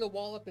I'm putting the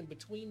wall up in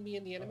between me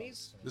and the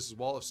enemies. This is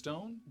Wall of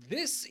Stone?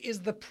 This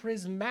is the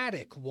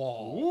prismatic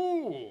wall.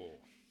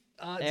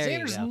 Ooh. There you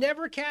Xander's go.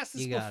 never cast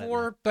this You got it,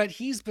 before, but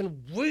he's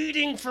been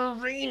waiting for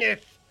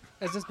Rainith,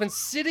 as it's been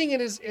sitting in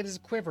his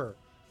quiver.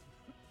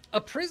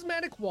 A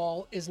prismatic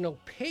wall is an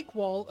opaque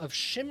wall of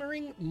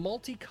shimmering,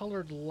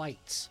 multicolored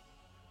light.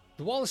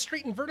 The wall is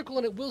straight and vertical,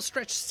 and it will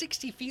stretch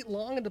 60 feet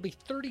long, and it'll be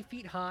 30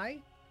 feet high.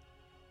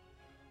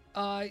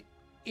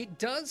 It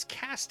does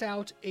cast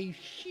out a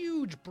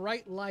huge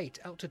bright light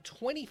out to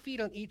 20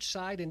 feet on each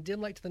side and dim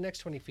light to the next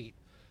 20 feet.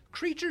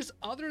 Creatures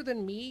other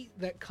than me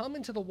that come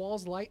into the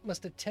wall's light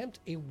must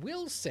attempt a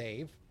will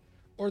save,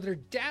 or they're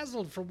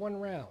dazzled for 1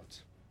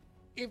 round.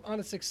 If on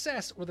a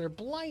success, or they're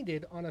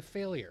blinded on a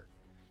failure.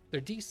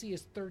 Their DC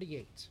is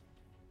 38.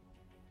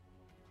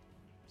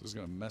 This is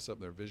going to mess up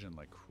their vision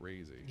like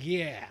crazy.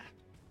 Yeah.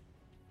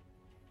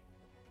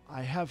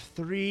 I have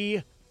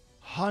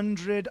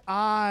 300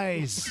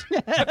 eyes.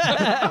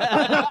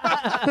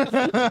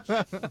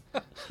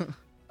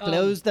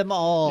 Close them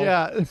all.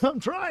 Yeah, I'm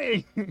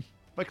trying. If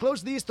I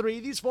close these 3,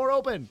 these 4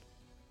 open.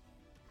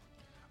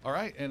 All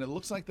right, and it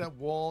looks like that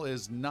wall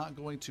is not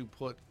going to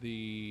put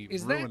the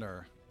Is that-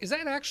 Ruiner. Is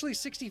that actually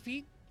 60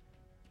 feet?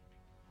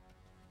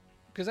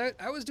 Because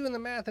I was doing the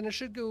math, and it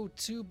should go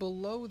to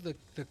below the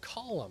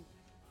column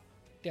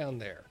down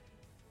there.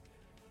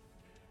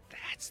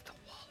 That's the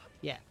wall.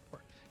 Yeah.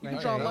 You Right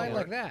can draw a there. line That'll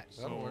like work. that.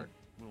 So That'll work.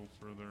 a little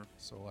further.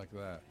 So like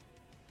that.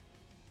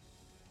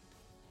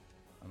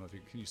 I don't know if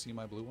you can you see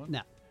my blue one?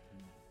 No,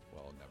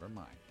 Well, never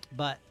mind.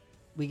 but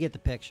we get the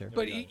picture.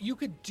 But you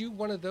could do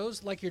one of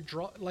those like you're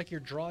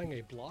drawing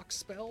a block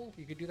spell.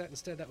 You could do that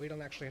instead. That way you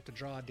don't actually have to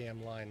draw a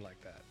damn line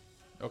like that.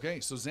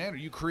 Okay, so Xander,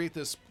 you create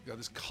this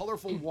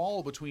colorful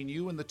wall between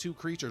you and the two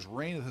creatures.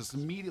 Rain is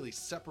immediately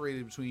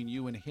separated between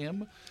you and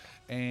him,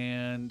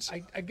 and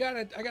I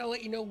gotta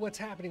let you know what's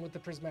happening with the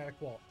prismatic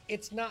wall.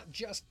 It's not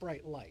just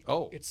bright light.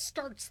 Oh. It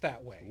starts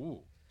that way.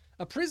 ooh,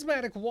 A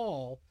prismatic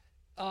wall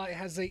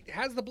has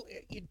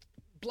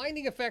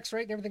blinding effects,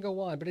 right, and everything go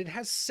on, but it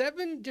has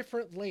 7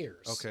 different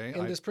layers. Okay,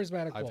 in this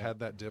prismatic I've wall. had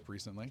that dip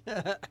recently.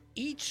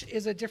 Each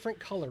is a different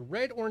color.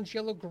 Red, orange,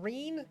 yellow,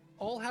 green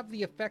all have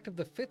the effect of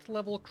the 5th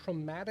level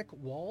chromatic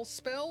wall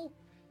spell.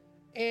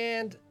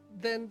 And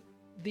then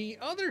the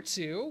other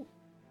 2,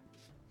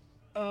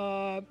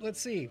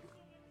 let's see.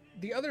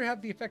 The other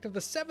have the effect of the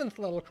 7th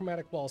level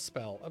chromatic wall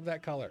spell of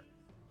that color.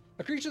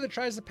 A creature that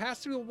tries to pass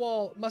through the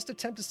wall must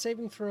attempt a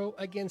saving throw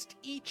against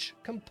each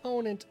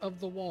component of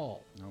the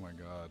wall. Oh my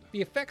god.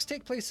 The effects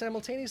take place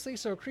simultaneously,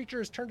 so a creature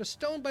is turned to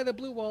stone by the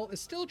blue wall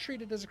is still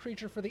treated as a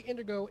creature for the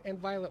indigo and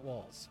violet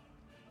walls.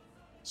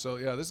 So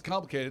yeah, this is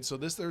complicated. So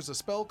there's a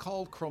spell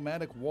called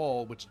Chromatic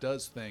Wall, which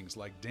does things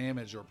like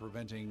damage or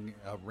preventing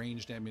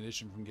ranged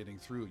ammunition from getting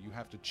through. You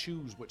have to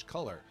choose which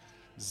color.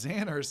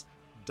 Xander's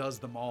does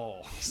them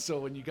all. So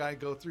when you guys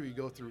go through, you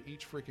go through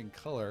each freaking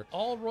color.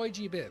 All Roy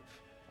G. Biv.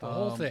 The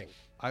whole thing.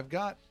 I've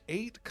got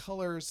 8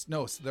 colors.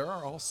 No, there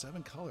are all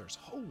 7 colors.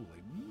 Holy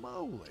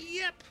moly.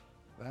 Yep.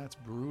 That's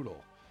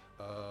brutal.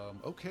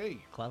 Okay.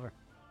 Clever.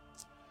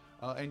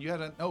 And you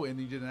had and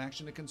you did an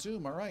action to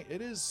consume. All right.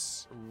 It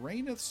is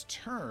Rainith's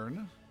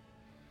turn.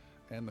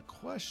 And the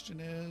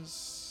question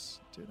is,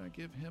 did I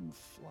give him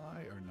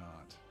fly or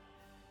not?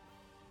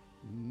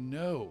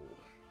 No.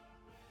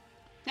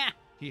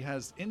 He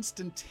has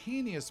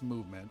instantaneous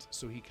movement,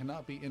 so he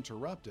cannot be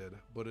interrupted,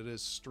 but it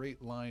is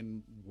straight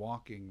line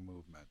walking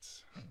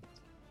movement.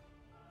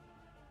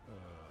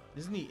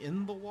 Isn't he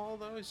in the wall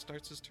though? He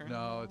starts his turn. in the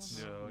No, wall?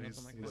 it's No,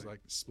 he's Nothing that. like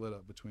split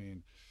up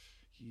between.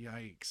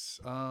 Yikes.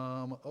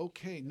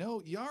 Okay, no,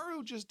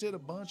 Yaru just did a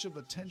bunch of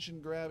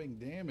attention grabbing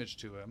damage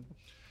to him.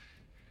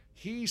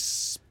 He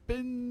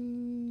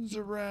spins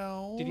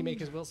around. Did he make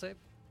his will save?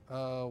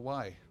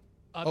 Why?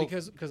 Oh.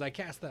 Because I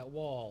cast that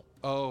wall,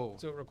 Oh,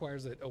 so it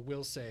requires a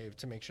will save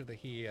to make sure that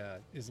he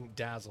isn't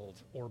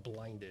dazzled or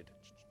blinded.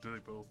 Do they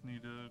both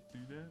need to do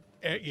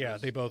that? Yeah,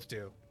 they both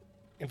do.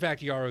 In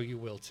fact, Yaru, you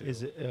will too.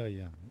 Is it?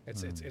 Yeah.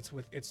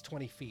 It's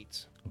 20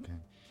 feet. Okay.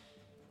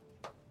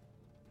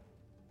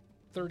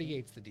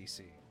 38's the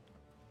DC.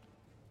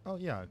 Oh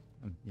yeah.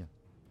 Yeah.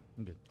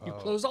 I'm good. You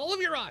close all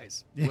of your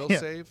eyes. will Yeah.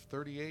 save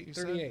 38. You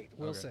 38 said?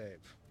 will Okay.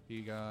 save.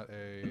 He got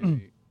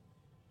a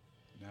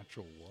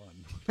natural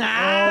 1. Oh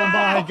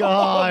my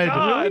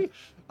God.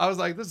 I was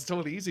like, this is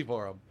totally easy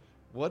for him.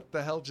 What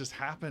the hell just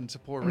happened to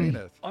poor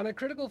Raineth? On a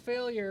critical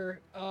failure,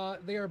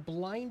 they are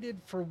blinded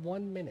for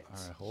 1 minute.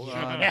 All right, hold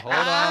on, hold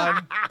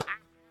on.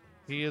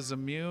 He is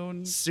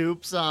immune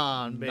Soup's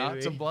on, baby.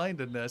 not to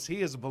blindedness.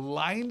 He is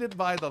blinded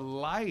by the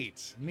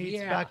light.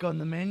 Meat's Yeah. back on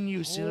the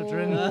menu,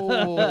 children.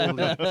 Holy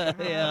Yeah.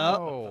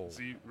 cow. Is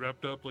he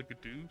wrapped up like a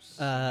deuce?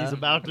 He's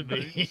about to be.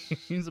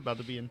 He's about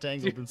to be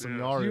entangled in some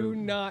Yeah. Yaru. Do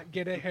not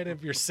get ahead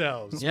of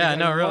yourselves. Yeah, We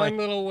got no, really. One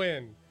little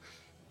win.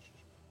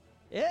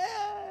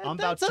 Yeah, I'm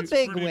that's about a to-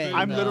 big pretty win. big.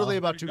 I'm though. literally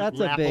about to That's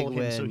a grapple big him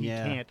win. so he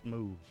yeah. can't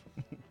move.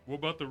 What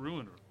about the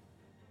ruiner?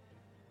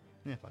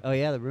 Yeah, fine. Oh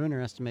yeah, the ruiner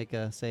has to make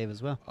a save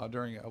as well. I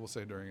will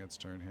say during its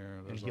turn here.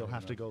 And there's he'll already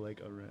have to enough. go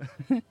like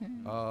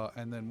around.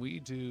 And then we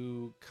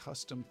do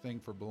custom thing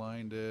for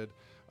blinded.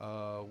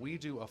 We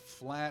do a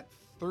flat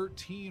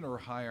 13 or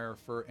higher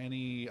for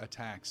any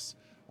attacks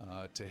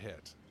to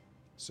hit.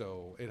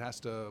 So it has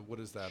to. What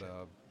is that?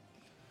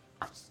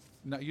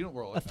 No, you don't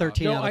roll it. A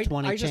 13 No, out of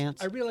 20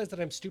 chance. I realized that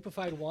I'm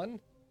stupefied 1,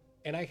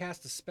 and I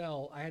cast a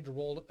spell. I had to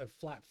roll a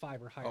flat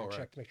 5 or higher Oh, right.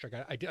 check to make sure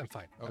I'm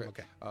fine. Okay. I'm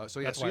okay. So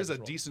yeah, That's so why he I has a just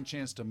rolled. decent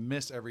chance to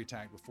miss every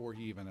attack before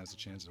he even has a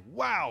chance to.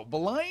 Wow,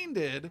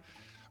 blinded.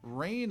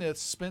 Raineth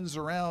spins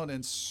around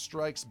and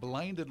strikes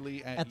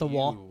blindedly at the you.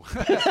 wall.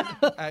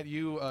 At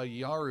you,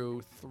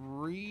 Yaru,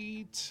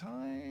 3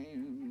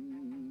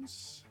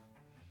 times.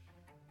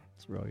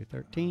 Let's roll your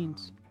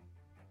 13s.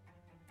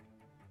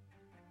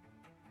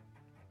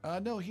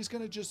 No, he's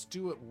gonna just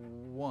do it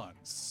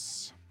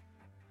once.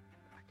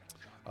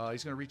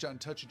 He's gonna reach out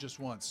and touch you just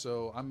once.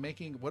 So I'm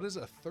making what is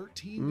it, a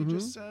 13? You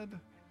just said,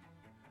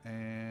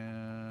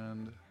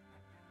 and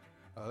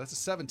that's a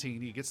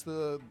 17. He gets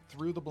through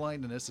the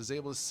blindness, is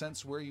able to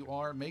sense where you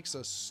are, makes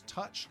a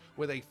touch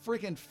with a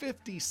freaking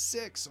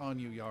 56 on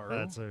you, Yaru.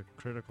 That's a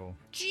critical.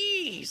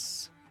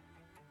 Jeez.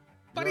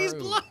 But he's Yaru.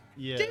 blind.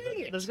 Yeah, Dang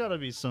it. there's got to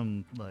be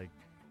some like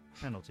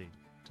penalty.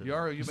 To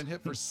Yaru, you've been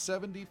hit for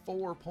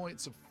 74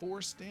 points of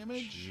force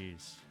damage.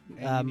 Jeez.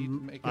 And you need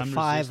to make I'm it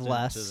 5 resistant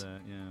less. To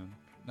that, yeah.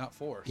 not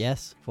force.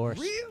 Yes, force.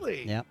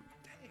 Really? Yep.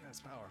 Dang, that's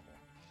powerful.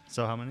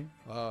 So how many?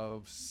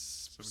 71.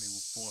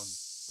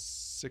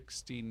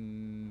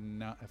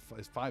 69.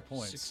 It's 5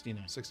 points.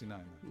 69. 69.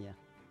 Yeah. It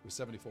was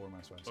 74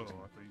 minus 5. Oh, I 69.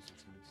 thought you said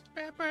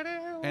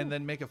 60. And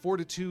then make a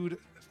fortitude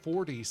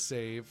 40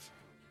 save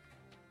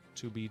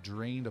to be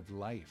drained of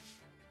life.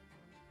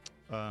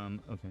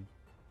 Okay.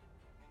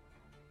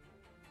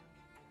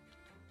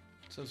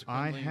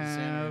 Subsequently, have,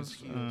 Xander is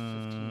healed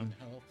 15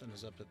 health and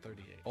is up to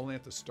 38. Only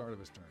at the start of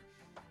his turn.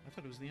 I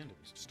thought it was the end of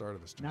his turn. Start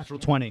of his turn. Natural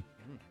 20.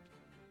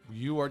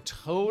 You are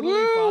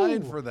totally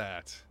fine for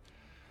that.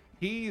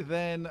 He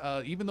then,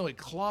 even though it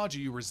clawed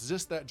you, you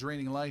resist that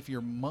draining life. Your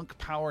monk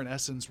power and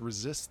essence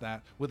resists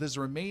that. With his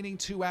remaining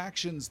 2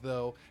 actions,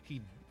 though,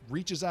 he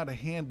reaches out a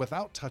hand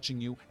without touching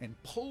you and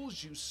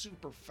pulls you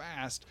super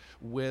fast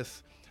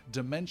with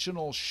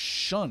dimensional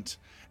shunt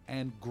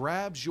and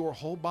grabs your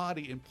whole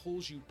body and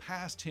pulls you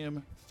past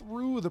him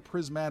through the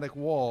prismatic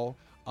wall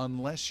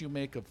unless you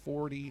make a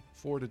 40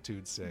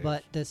 fortitude save.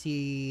 But does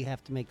he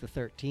have to make the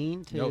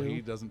 13 too? no,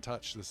 he doesn't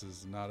touch. This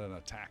is not an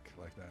attack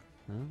like that.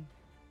 Huh?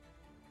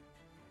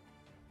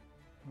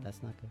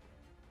 That's not good.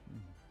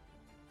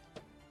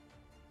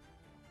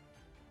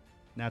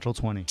 Natural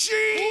 20. Jeez!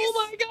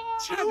 Oh my God!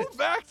 2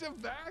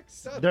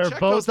 back-to-backs. They're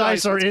both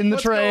dice are in the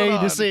What's tray going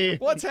to on? see.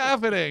 What's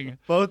happening.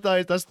 Both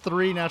dice. That's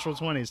 3 natural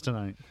 20s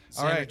tonight.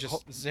 All right,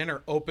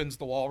 Xander opens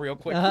the wall real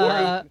quick for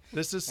Uh, him.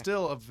 This is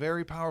still a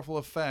very powerful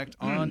effect.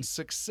 On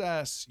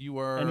success, you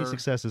are Any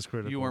success is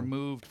critical. You are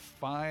moved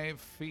 5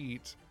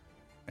 feet,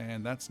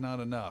 and that's not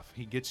enough.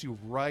 He gets you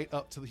right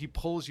up to he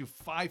pulls you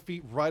 5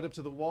 feet right up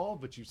to the wall,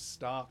 but you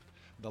stop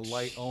the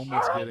light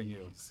almost getting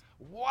you.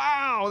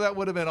 Wow, that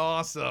would have been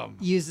awesome.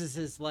 uses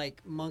his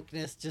like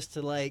monkness just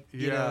to like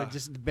you know Yeah.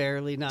 just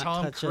barely not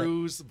Tom touch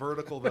Cruise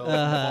vertical though,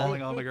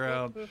 falling on the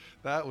ground.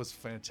 That was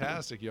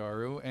fantastic,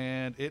 Yaru,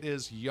 and it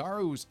is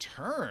Yaru's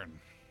turn.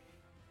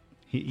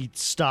 He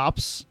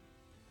stops,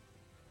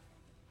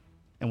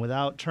 and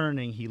without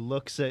turning, he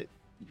looks at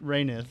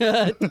Raineth.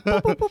 it.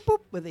 Boop, boop, boop, boop,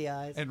 with the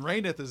eyes. And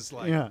Raineth is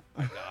like, Yeah.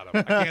 I got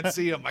him. I can't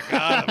see him. I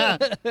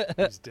got him.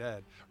 He's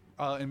dead.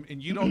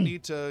 And you don't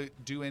need to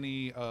do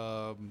any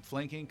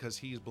flanking because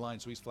he's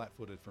blind, so he's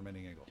flat-footed from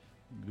any angle.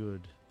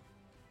 Good.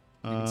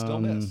 You can still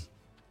miss.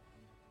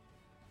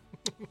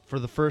 For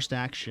the first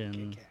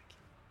action,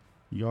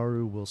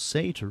 Yaru will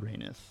say to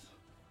Raineth,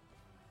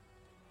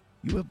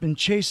 You have been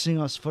chasing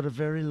us for a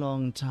very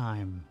long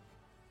time,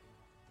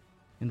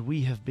 and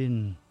we have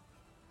been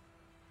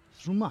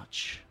through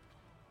much.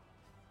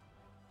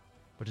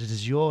 But it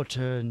is your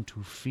turn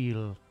to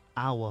feel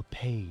our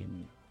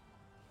pain.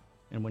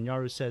 And when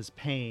Yaru says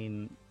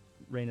pain,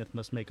 Raineth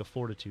must make a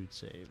fortitude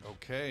save.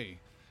 Okay.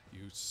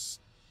 You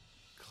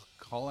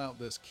call out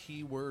this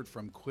key word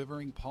from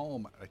Quivering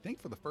Palm, I think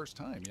for the first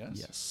time, yes?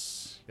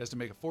 Yes. He has to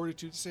make a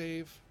fortitude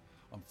save.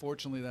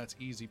 Unfortunately, that's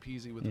easy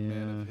peasy with a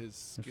man of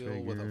his I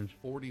skill with a figured.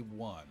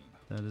 41.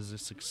 That is a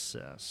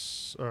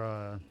success.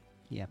 Yeah.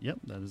 Yep,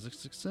 that is a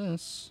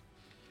success.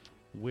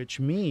 Which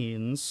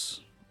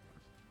means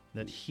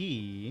that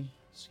he...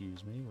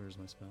 Excuse me, where's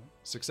my spell?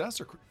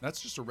 Success, or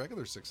that's just a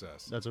regular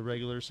success? That's a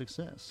regular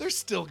success. There's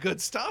still good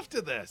stuff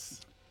to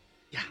this.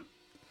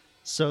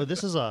 So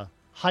this is a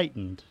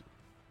heightened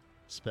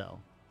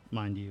spell,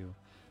 mind you.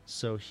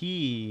 So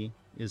he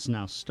is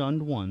now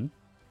stunned 1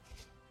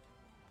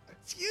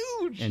 It's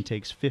huge. and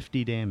takes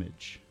 50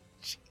 damage.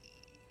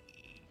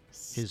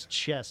 His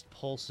chest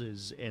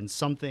pulses, and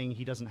something,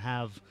 he doesn't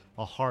have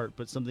a heart,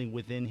 but something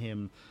within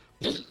him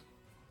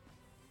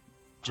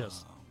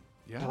just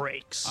Yeah.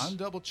 breaks. I'm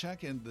double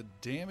checking. The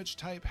damage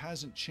type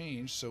hasn't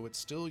changed, so it's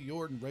still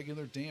your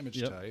regular damage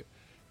Yep. type.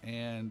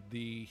 And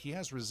he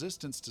has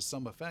resistance to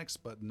some effects,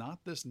 but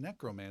not this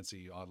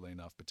necromancy, oddly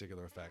enough,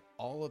 particular effect.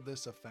 All of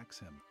this affects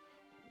him.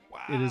 Wow.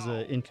 It is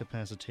an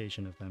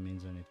incapacitation, if that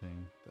means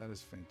anything. That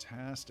is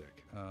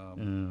fantastic.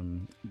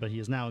 But he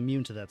is now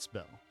immune to that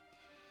spell.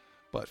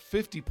 But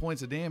 50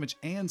 points of damage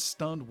and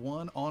stunned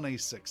 1 on a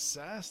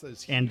success. That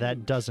is huge. And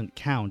that doesn't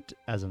count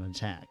as an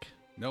attack.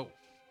 No.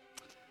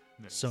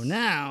 So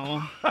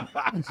now,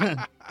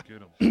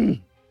 Get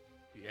him.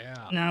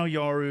 Yeah. now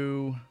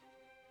Yaru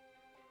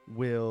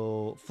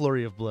will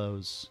Flurry of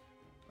Blows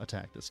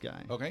attack this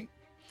guy. Okay.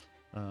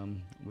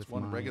 With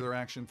One my- regular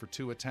action for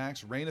 2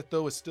 attacks. Raineth,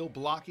 though, is still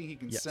blocking. He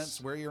can Yes. sense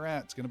where you're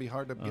at. It's going to be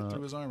hard to get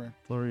through his armor.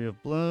 Flurry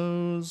of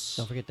Blows.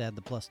 Don't forget to add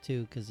the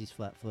 +2 because he's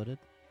flat-footed.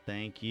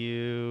 Thank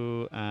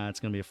you. It's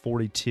going to be a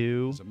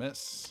 42. It's a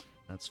miss.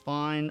 That's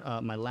fine.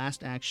 My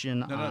last action.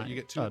 No, you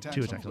get 2 attacks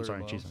 2 on attacks. I'm sorry.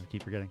 Flurry of Jeez, Blows. I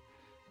keep forgetting.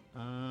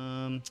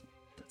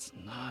 That's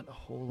not a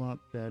whole lot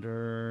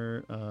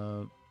better.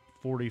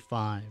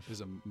 45.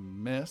 Is a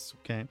miss.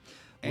 Okay.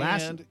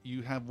 And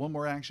you have one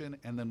more action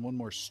and then one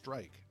more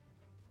strike.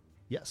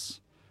 Yes.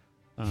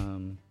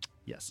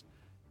 Yes.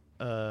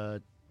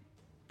 The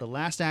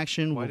last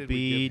action Why will did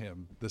be. we give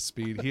him the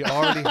speed? He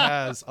already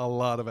has a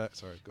lot of it.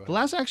 Sorry, go The ahead.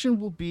 last action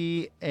will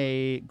be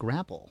a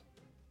grapple.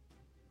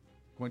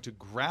 Going to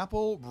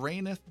grapple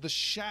Raineth the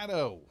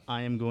Shadow.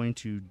 I am going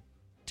to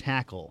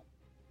tackle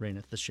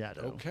Raineth the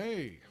Shadow.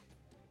 Okay.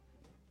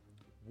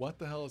 What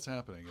the hell is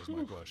happening is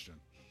my question.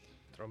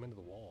 Throw him into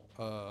the wall.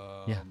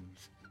 Yeah.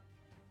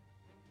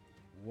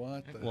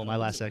 What the Well, hell my is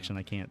last it? action,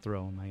 I can't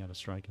throw him. I got to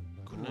strike him.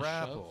 But Wouldn't a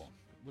Grapple.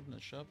 shove- Wouldn't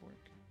a shove work?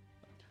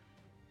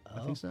 I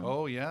think so.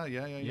 Oh, yeah.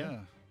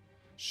 Yeah.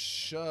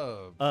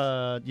 Shove.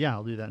 Yeah,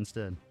 I'll do that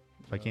instead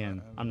if I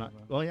can. I'm not. uh,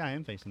 Well, yeah, I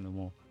am facing the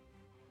wall.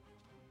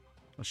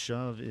 A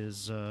shove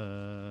is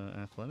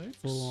athletics.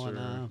 Full on.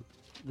 or-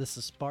 This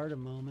is Sparta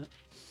moment.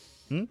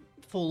 Hmm?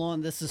 Full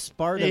on. This is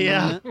Sparta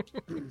Yeah.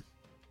 moment.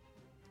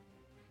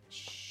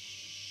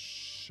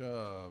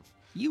 Shove.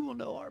 You will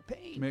know our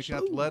pain. Make Boom.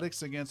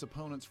 athletics against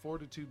opponent's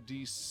fortitude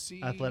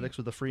DC. Athletics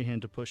with a free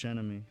hand to push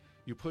enemy.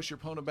 You push your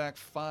opponent back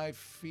 5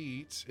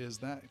 feet. Is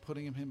that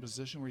putting him in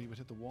position where you would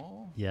hit the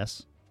wall?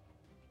 Yes.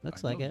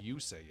 Looks I like know it. You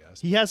say yes.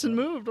 He hasn't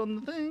moved on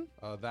the thing.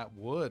 That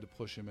would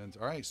push him in.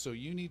 All right, so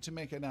you need to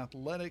make an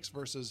athletics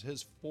versus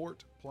his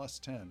fort plus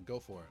 10. Go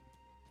for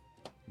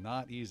it.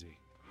 Not easy.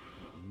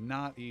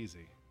 Not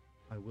easy.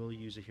 I will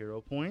use a hero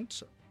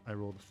point. I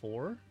rolled a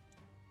 4.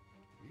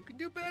 You can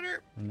do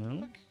better. I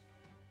know.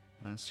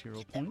 Last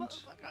hero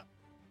point.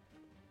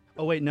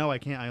 Oh wait, no, I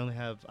can't. I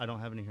don't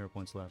have any hero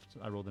points left.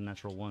 I rolled a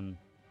natural 1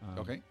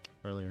 Okay.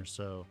 earlier,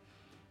 so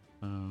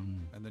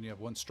And then you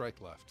have 1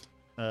 strike left.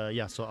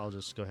 yeah, so I'll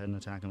just go ahead and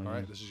attack him All again.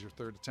 right, this is your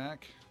 3rd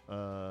attack.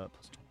 Plus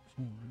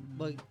 24.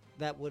 Well,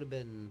 that would have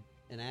been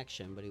an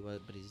action, but he's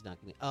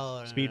not going to. Oh,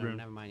 no, Speed no, no, rune.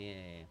 never mind. Yeah.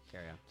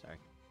 Carry on. Sorry.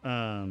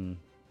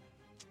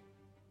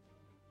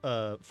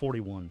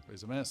 41.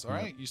 Is a miss. All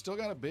Yep. right, you still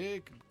got a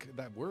big.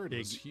 That word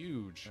was Big.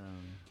 huge.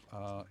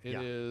 It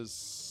yeah.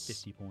 is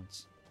 50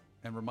 points.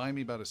 And remind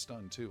me about a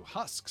stun too.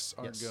 Husks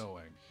are Yes.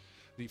 going.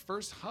 The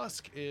first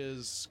husk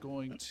is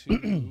going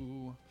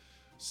to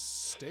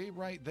stay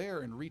right there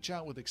and reach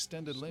out with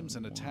extended limbs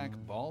and attack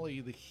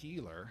Bali the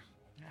healer.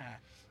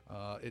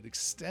 It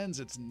extends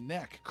its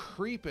neck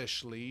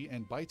creepishly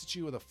and bites at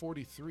you with a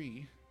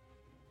 43.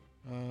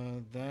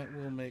 That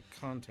will make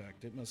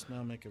contact. It must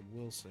now make a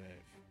will save.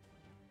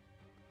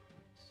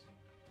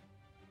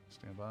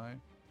 Stand by.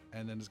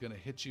 And then it's going to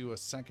hit you a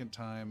second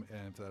time.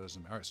 And if that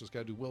doesn't. All right, so it's got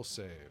to do will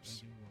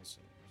saves. Will saves.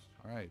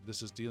 All right,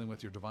 this is dealing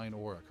with your divine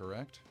aura,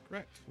 correct?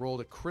 Correct.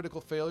 Rolled a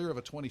critical failure of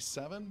a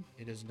 27.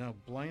 It is now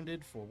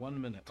blinded for 1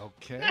 minute.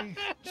 Okay.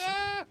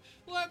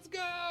 Let's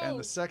go. And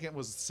the second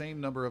was the same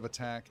number of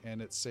attack,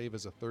 and its save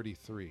is a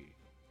 33.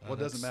 Well, it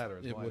doesn't matter.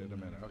 It's it blinded a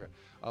wouldn't minute. matter.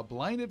 Okay.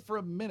 Blinded for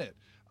a minute.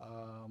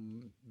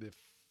 If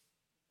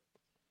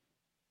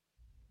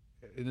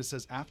and it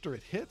says after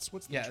it hits,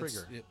 what's the Yeah,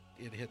 trigger?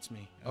 it hits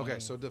me. Okay,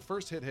 so the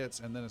first hit hits,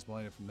 and then it's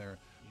blinded from there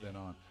then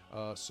on.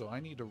 So I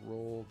need to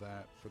roll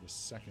that for the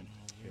second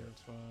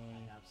hit.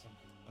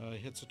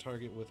 Hits a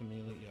target with a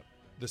melee. Yep.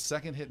 The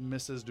second hit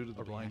misses due to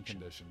the A blind reaction.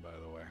 condition, by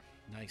the way.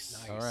 Nice.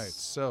 All right,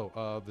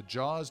 so the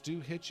jaws do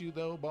hit you,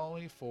 though,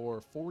 Bali,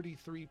 for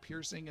 43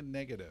 piercing and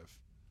negative.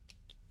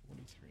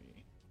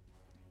 43.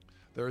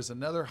 There is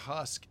another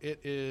husk.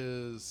 It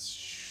is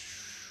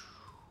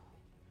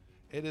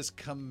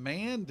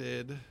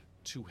commanded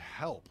to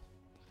help.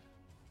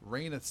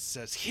 Raineth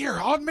says, "Here,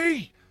 on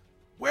me,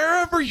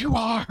 wherever you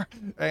are."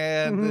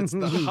 And it's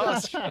the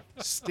husk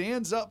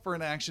stands up for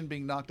an action,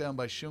 being knocked down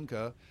by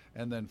Shunka,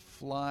 and then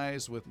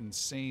flies with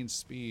insane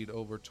speed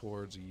over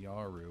towards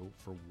Yaru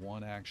for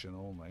one action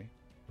only.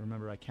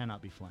 Remember, I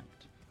cannot be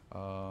flanked.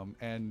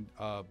 And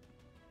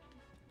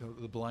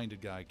the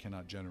blinded guy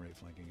cannot generate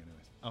flanking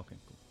anyways. Okay,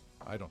 cool.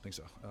 I don't think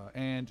so.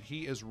 And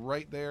he is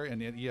right there,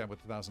 and yeah,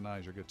 with 1,000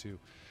 eyes, you're good too.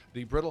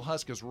 The brittle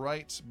husk is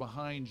right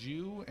behind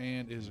you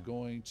and is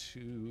going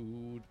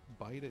to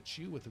bite at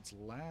you with its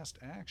last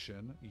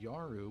action.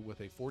 Yaru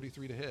with a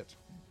 43 to hit.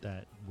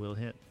 That will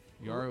hit.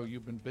 Yaru,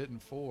 you've been bitten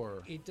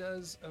for. It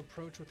does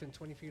approach within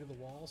 20 feet of the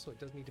wall, so it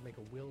does need to make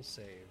a will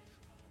save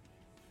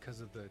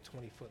because of the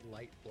 20-foot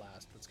light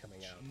blast that's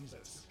coming out. Jesus.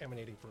 That's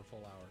emanating for a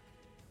full hour.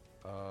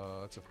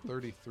 It's a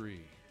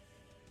 33.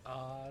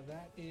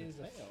 That is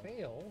a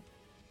fail.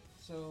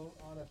 So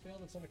on a fail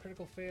that's not a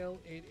critical fail,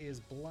 it is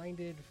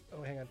blinded.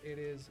 Oh, hang on. It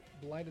is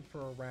blinded for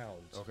a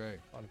round. Okay.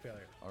 On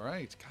failure. All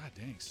right. God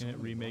dang. so Can it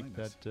many remake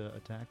blindness. that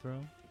attack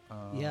throw?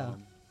 Yeah.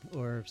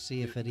 Or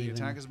see if it the even.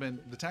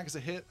 attack is a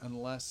hit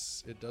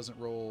unless it doesn't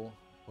roll.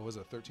 What was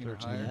it? 13 or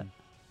 13.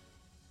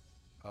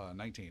 higher.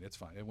 19. It's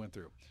fine. It went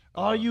through.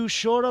 Are you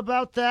sure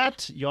about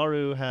that?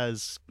 Yaru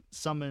has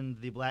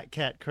summoned the Black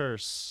Cat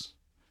curse.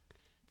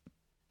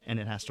 And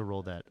it has to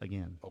roll that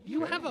again.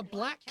 You have a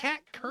black cat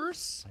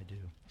curse? I do.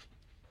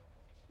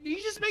 Are you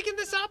just making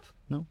this up?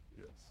 No.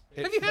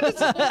 Have you had this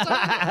the whole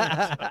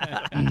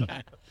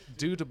time?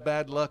 Due to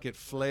bad luck, it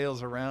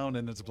flails around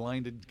in its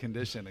blinded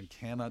condition and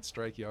cannot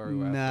strike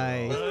Yaru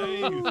Nice.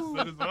 after all. Nice.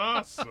 That is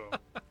awesome.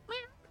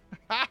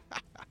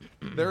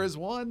 There is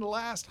one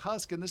last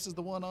husk, and this is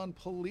the one on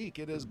Palik.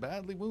 It is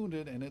badly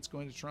wounded, and it's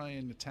going to try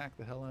and attack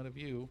the hell out of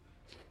you.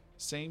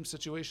 Same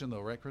situation,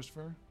 though, right,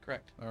 Christopher?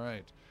 Correct. All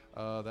right.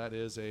 That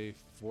is a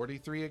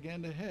 43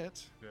 again to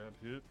hit. That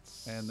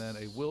hits. And then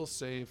a will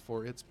save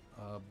for its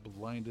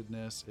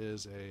blindedness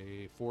is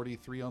a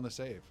 43 on the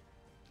save.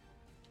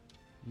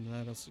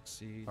 That'll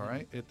succeed. All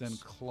right. It then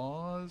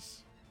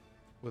claws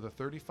with a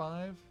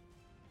 35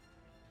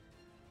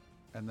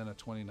 and then a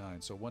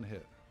 29. So one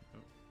hit.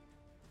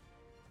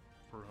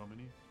 For how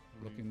many?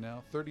 Looking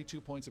now, 32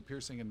 points of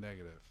piercing and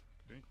negative.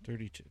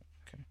 32.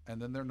 Okay.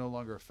 And then they're no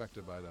longer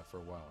affected by that for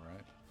a while,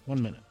 right?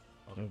 1 minute.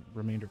 The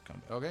remainder of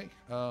combat. Okay.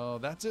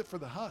 That's it for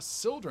the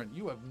husk. Sildren,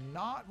 you have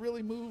not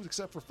really moved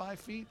except for 5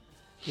 feet.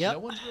 Yep. No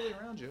one's really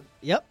around you.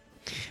 Yep.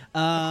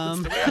 Let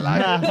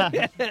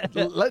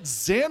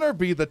Xander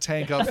be the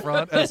tank up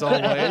front, as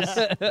always.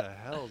 The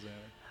hell, Xander?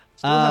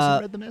 Still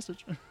hasn't read the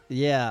message.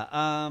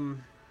 Yeah.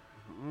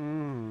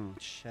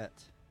 Shit.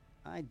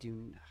 I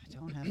don't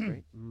have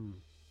great.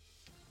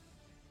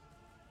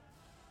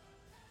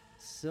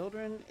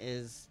 Sildren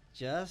is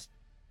just.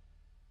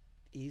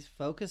 He's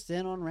focused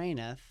in on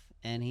Raineth,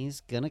 and he's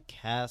gonna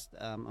cast.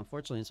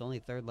 Unfortunately, it's only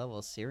 3rd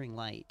level, Searing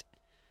Light.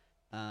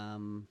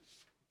 My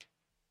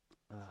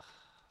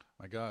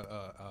God,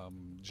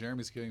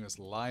 Jeremy's getting this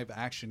live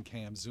action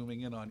cam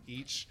zooming in on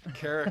each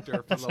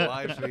character from the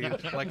live feed,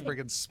 like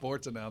freaking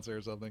sports announcer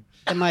or something.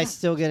 Am I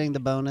still getting the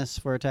bonus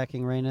for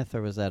attacking Raineth,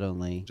 or was that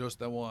only? Just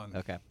that one.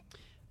 Okay.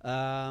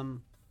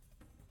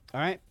 All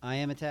right. I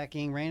am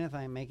attacking Raineth.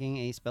 I am making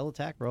a spell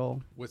attack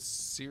roll. With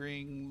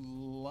Searing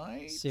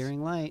Light?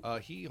 Searing Light.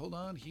 Hold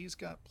on. He's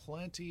got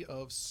plenty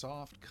of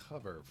soft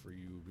cover for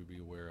you to be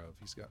aware of.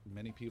 He's got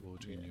many people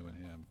between you and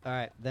him. All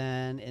right.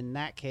 Then in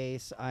that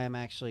case, I am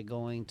actually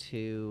going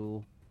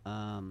to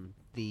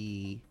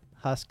the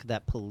husk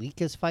that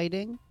Palik is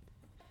fighting.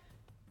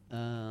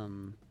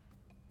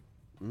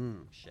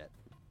 Shit.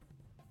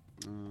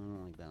 I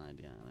don't like that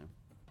idea either.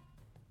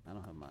 I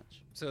don't have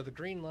much. So the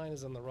green line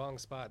is on the wrong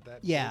spot.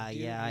 That Yeah, big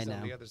dude yeah, I is know.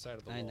 on the other side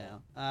of the I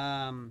wall.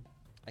 know.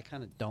 I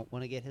kind of don't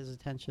want to get his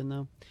attention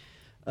though.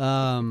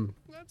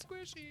 That's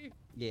squishy.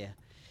 Yeah.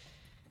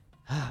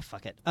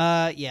 Fuck it.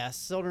 Yeah.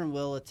 Sildren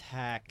will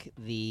attack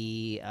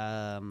the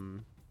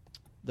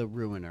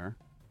Ruiner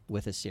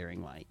with a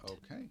Searing Light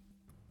Okay.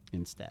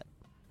 instead,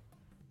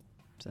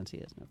 since he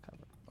has no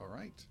cover. All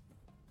right.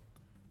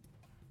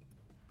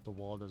 The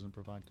wall doesn't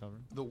provide cover.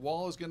 The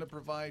wall is going to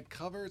provide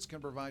cover. It's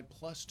going to provide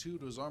 +2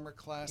 to his armor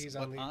class. He's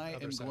but on the I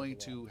other am side of going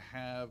the to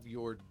have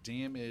your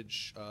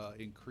damage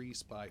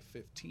increase by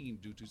 15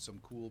 due to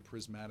some cool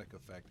prismatic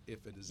effect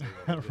if it is able to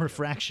hit him.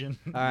 Refraction.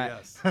 All right.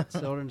 Yes.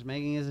 Sildren's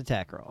making his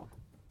attack roll.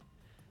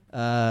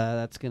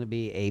 That's going to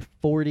be a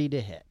 40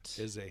 to hit.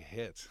 Is a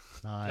hit.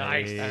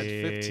 Nice. At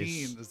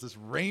 15, as this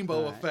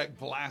rainbow Alright. effect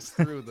blasts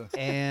through the.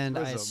 And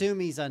I prism. assume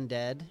he's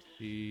undead.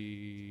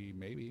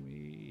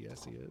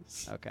 Yes, he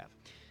is. Okay.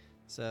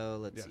 So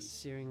let's see. Yes.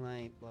 Searing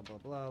Light, blah, blah,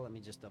 blah. Let me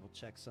just double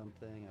check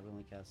something. I've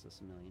only cast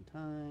this a million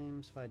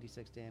times.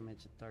 5d6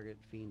 damage. Target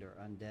fiend or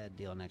undead.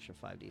 Deal an extra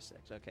 5d6.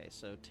 Okay,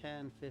 so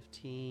 10,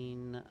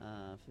 15,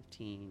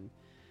 15,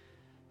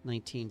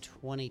 19,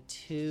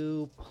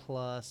 22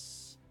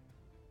 plus.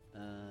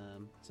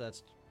 So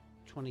that's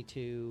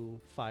 22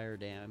 fire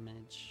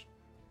damage,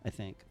 I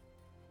think.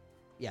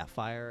 Yeah,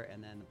 fire.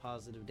 And then the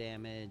positive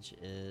damage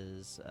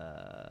is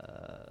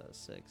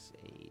 6,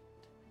 8.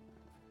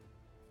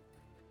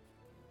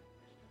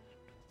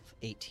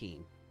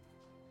 18.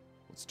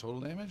 What's total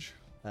damage?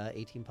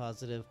 18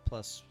 positive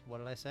plus, what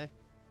did I say?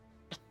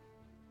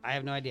 I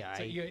have no idea.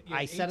 So you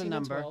I had set a 18 and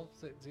number. 12,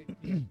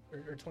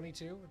 or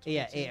 22? Or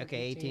Yeah, 22,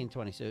 okay, 18,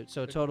 20.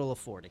 So a total of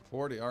 40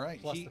 40. All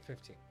right. Plus He- the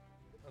 15,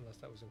 unless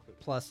that was included.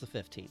 plus the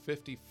 15.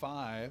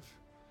 55.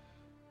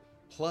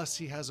 Plus,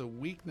 he has a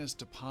weakness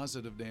to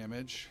positive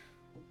damage.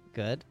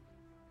 Good.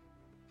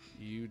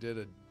 You did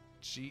a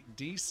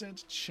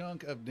decent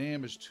chunk of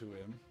damage to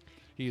him.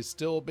 He is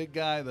still a big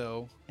guy,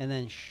 though. And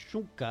then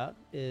Shunka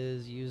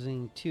is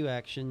using 2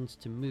 actions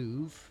to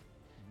move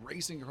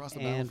Racing across the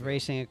and battlefield.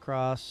 racing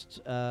across.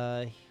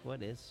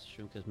 What is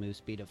Shunka's move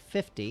speed of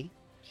 50?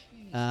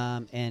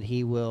 And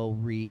he will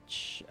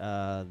reach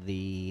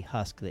the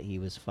husk that he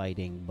was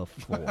fighting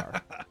before.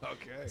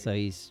 Okay. So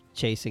he's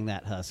chasing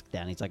that husk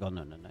down. He's like, oh,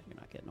 no, you're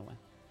not getting away.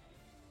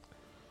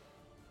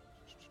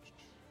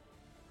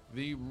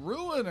 The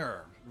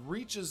Ruiner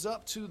reaches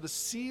up to the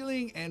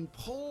ceiling and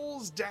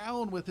pulls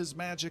down with his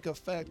magic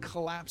effect,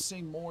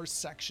 collapsing more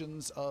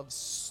sections of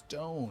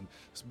stone.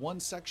 There's one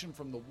section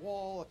from the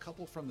wall, a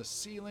couple from the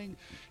ceiling.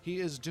 He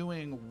is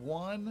doing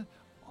one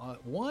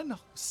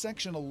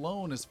section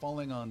alone is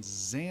falling on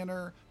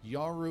Xander,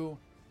 Yaru,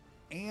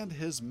 and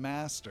his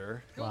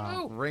master,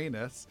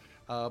 Rainus.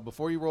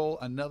 Before you roll,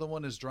 another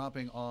one is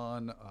dropping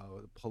on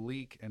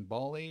Palik and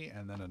Bali,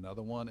 and then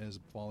another one is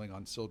falling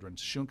on Sildren.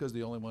 Shunka's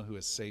the only one who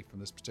is safe from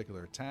this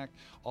particular attack.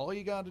 All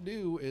you got to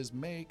do is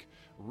make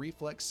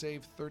reflex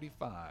save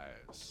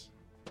 35s.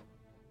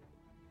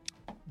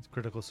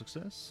 Critical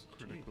success.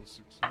 Critical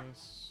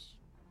success.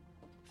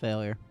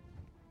 Failure.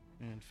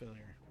 And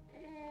failure.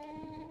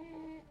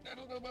 I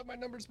don't know about my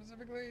number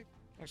specifically.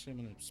 Actually, I'm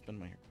gonna spin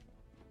my hair.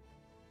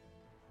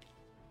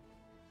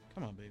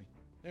 Come on, baby.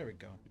 There we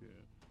go. Yeah.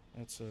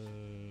 That's a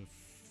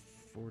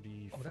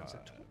 45. Oh, that was a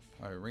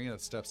All right,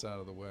 Rainus steps out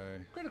of the way.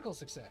 Critical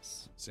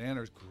success.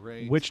 Xander's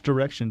great. Which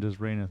direction does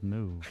Raineth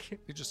move?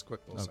 You just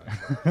click both Okay.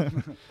 sides. I was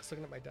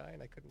looking at my die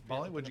and I couldn't.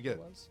 Molly, figure out what'd what you the get?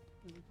 number was.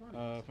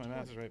 If my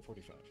math is right,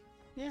 45.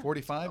 Yeah.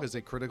 45 is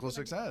a critical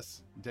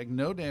success. You take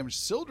no damage.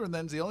 Sildren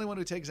then's the only one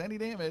who takes any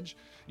damage.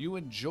 You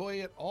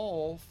enjoy it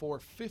all for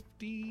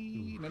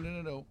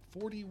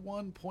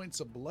 41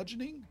 points of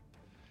bludgeoning.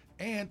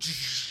 And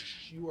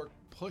you are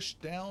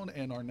pushed down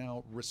and are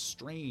now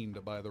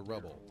restrained by the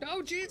rubble.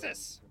 Oh,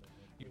 Jesus!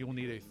 You will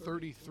need a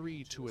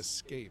 33 to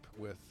escape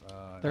with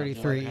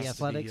 33 Has to be,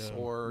 athletics.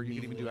 or you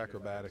can even do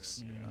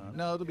acrobatics.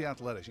 No, it'll be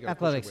athletics. You gotta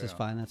push your Athletics way is out.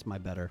 fine. That's my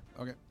better.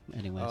 Okay.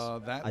 Anyways,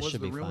 That I was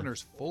should the be fine.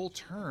 Ruiner's full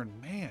turn.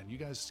 Man, you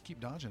guys keep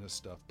dodging this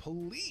stuff.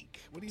 Palik,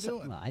 what are you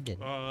doing? Well, I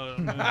didn't.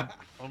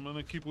 I'm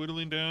gonna keep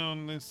whittling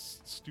down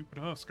this stupid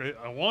husk.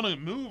 I want to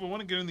move. I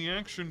want to get in the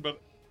action, but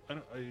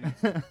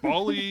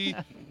Bali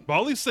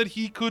said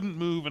he couldn't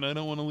move, and I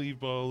don't want to leave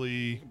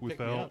Bali Pick me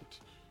without. up.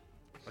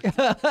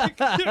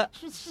 Yeah,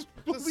 Just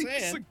Bali's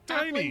saying. like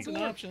tiny. It's an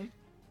option.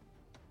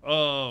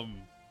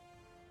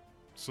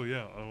 So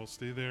yeah, I will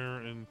stay there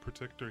and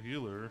protect our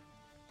healer.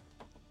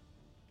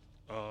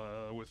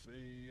 I'm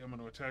going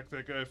to attack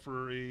that guy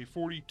for a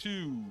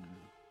 42.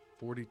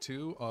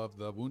 42 of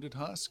the Wounded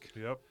Husk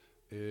Yep.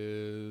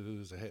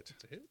 is a hit.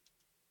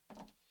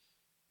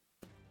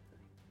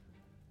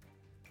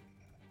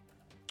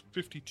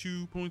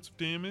 52 points of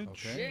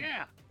damage. Okay.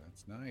 Yeah!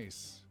 That's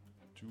nice.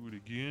 Do it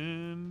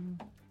again.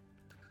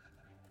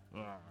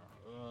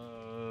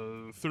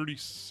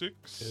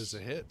 36. Is a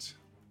hit.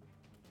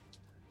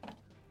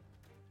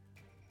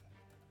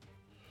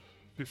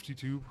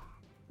 52.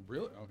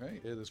 Really? Okay.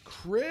 It is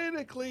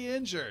critically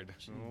injured.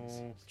 So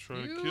I'll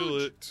try to kill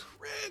it.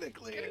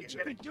 Critically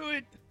injured. do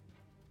it.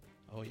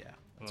 Oh yeah.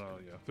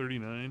 Yeah,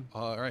 39.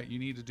 All right. You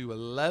need to do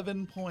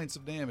 11 points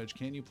of damage.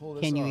 Can you pull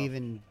this Can you off?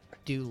 even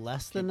do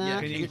less than Yeah,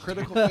 that? can you get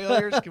critical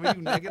failures? Can we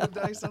do negative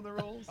dice on the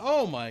rolls?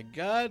 Oh my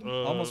God.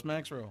 Uh, Almost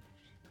max roll.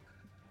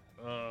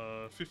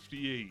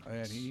 58.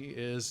 And he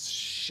is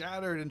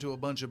shattered into a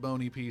bunch of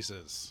bony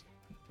pieces.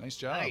 Nice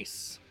job.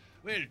 Nice.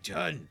 Well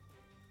done.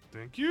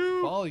 Thank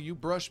you. Paul, you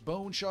brush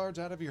bone shards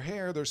out of your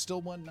hair. There's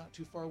still one not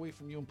too far away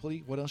from you and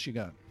Pleat. What else you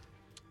got?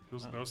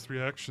 That was 3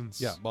 actions.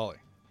 Yeah, Bali.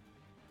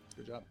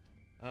 Good job.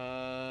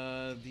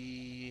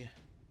 The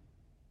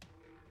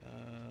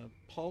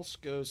pulse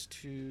goes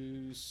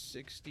to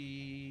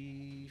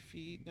 60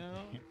 feet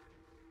now.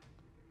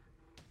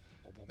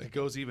 It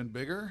goes even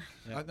bigger.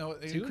 Yeah. No,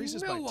 it To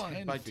increases no by one.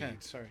 10 By feet.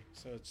 10, sorry.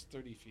 So it's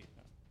 30 feet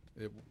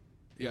now.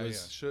 Yeah,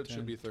 was should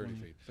 10, be 30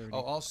 20, feet. 30. Oh,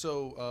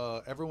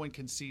 also, everyone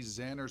can see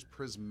Xander's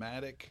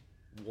prismatic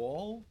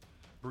wall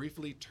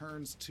briefly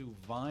turns to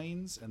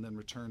vines and then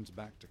returns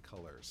back to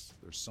colors.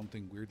 There's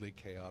something weirdly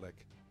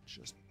chaotic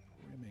just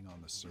brimming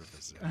on the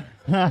surface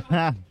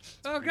there.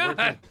 Oh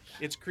God!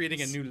 It's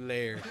creating a new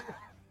layer.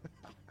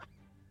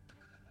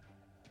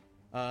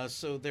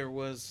 So there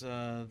was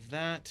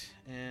that,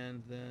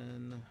 and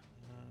then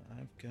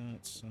I've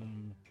got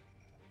some.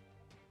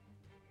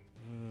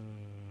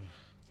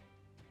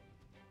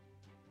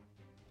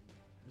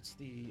 What's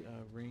the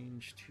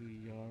range to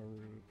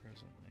Yaru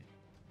presently?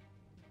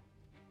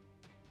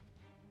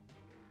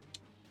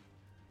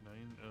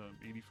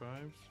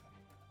 85.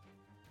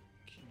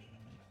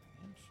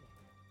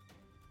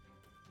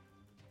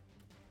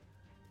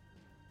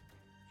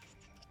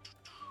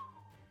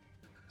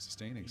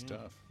 Sustaining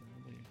stuff.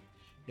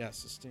 Yeah,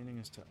 sustaining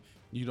is tough.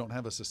 You don't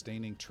have a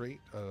sustaining trait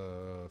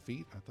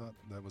feat? I thought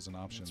that was an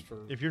option. It's for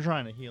If you're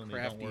trying to heal me,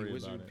 don't crafty worry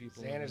wizard about it.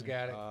 people. Xander's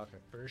got it Okay.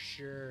 for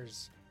sure.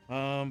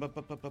 Don't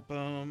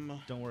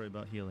worry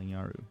about healing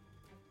Yaru.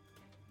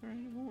 Alright,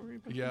 I won't worry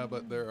about Yeah, that.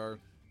 but there are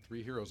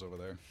 3 heroes over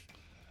there.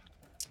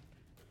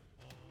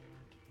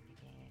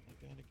 I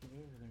gotta get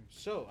over there.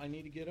 So I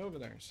need to get over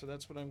there. So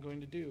that's what I'm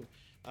going to do.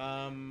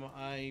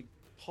 I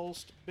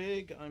pulsed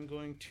big. I'm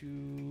going to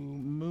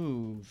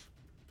move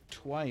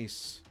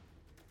twice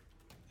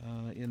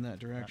in that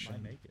direction.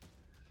 That might make it.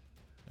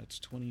 That's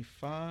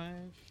 25,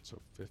 So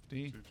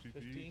 50. 50 feet.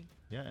 50.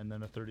 Yeah, and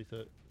then a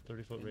 30-foot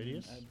and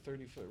radius. Add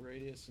 30-foot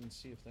radius and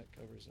see if that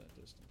covers that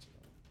distance at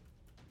all.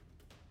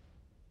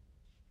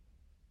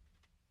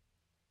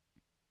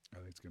 I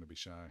think it's going to be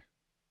shy.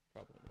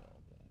 Probably will,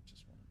 but I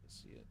just wanted to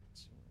see it.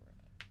 See where we're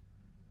at.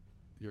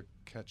 You're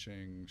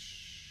catching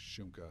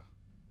Shunka.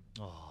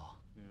 Oh,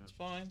 Yeah. It's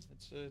fine.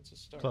 It's a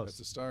start. Close. That's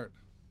a start.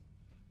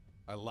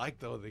 I like,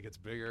 though, that it gets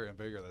bigger and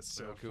bigger. That's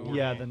so Yeah, cool. 40.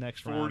 yeah. The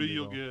next 40 round.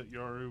 you'll it'll- get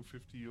Yaru.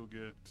 50 you'll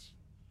get.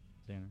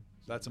 Xander.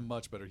 That's a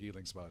much better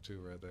healing spot, too,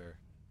 right there.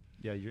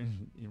 Yeah, you're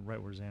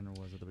right where Xander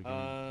was at the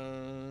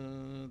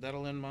beginning.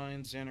 That'll end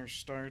mine. Xander's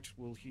start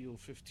will heal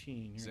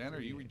 15. You're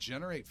Xander, you 38.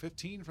 regenerate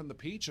 15 from the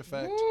peach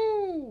effect,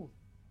 Woo!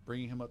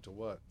 bringing him up to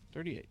what?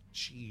 38.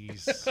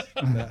 Jeez.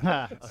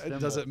 A It symbol.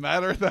 doesn't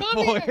matter at that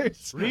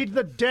point. Read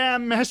the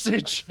damn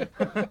message.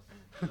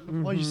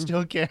 Well, you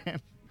still can.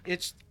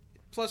 It's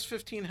plus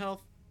 15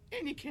 health,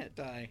 and you can't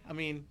die. I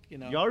mean, you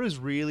know. Yaru's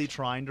really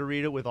trying to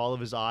read it with all of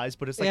his eyes,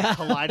 but it's like Yeah. a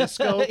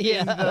kaleidoscope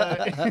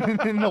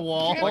Yeah. in the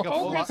wall. Like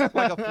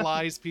like a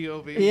fly's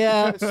POV.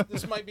 Yeah.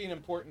 This might be an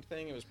important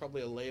thing. It was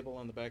probably a label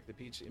on the back of the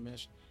peach that you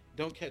missed.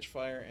 Don't catch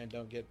fire and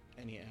don't get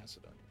any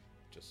acid on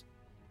you. Just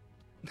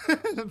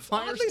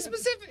Fire's Oddly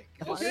specific.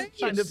 fire's Okay.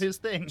 kind of his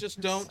thing.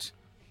 just don't.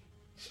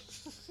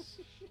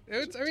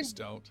 It's, I mean, Just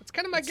don't. it's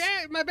kind of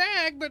my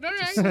bag, but all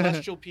right.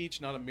 Celestial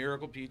peach, not a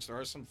miracle peach. There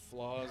are some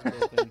flaws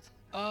built in.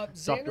 Dr.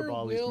 Xander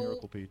Bali's will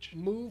Miracle Peach.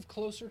 move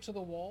closer to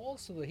the wall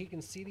so that he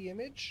can see the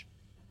image,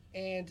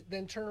 and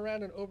then turn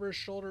around and over his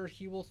shoulder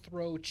he will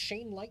throw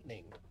chain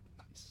lightning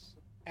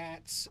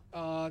at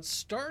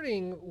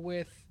starting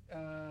with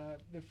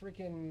the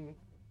freaking.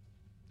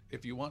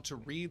 If you want to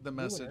read the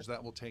message,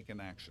 that will take an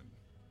action.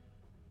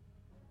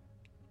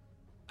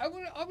 I'm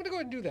gonna go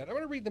ahead and do that. I'm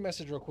gonna read the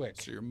message real quick.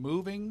 So you're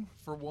moving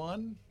for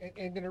one. And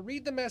I'm gonna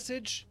read the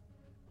message,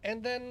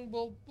 and then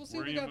we'll see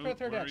Where what we are got you for a move-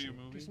 third where are action. you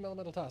Do moving? some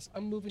elemental toss.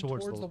 I'm moving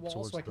Towards towards the- the wall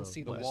towards so I can the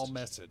see The the wall west.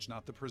 message,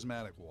 not the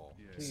prismatic wall.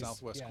 Yeah. The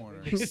southwest Yeah,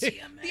 corner.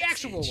 the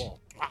actual wall.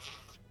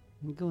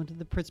 I'm going to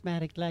the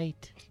prismatic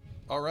light.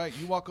 All right,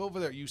 you walk over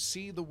there. You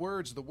see the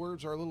words. The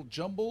words are a little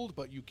jumbled,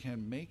 but you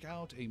can make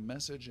out a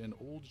message in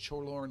Old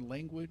Chorlorn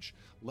language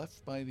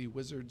left by the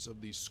wizards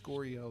of the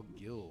Scoriel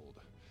Guild.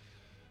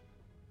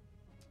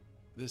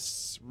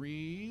 This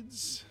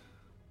reads.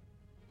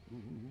 Ooh.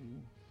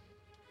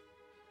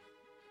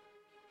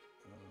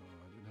 I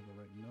didn't have the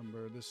right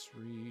number. This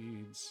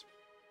reads.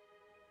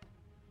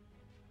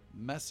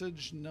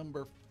 Message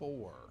number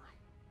 4.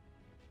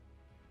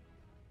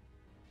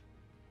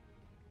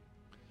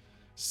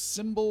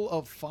 Symbol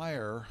of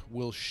fire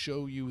will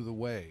show you the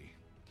way.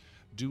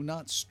 Do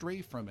not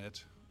stray from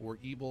it, or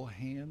evil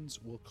hands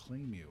will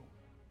claim you.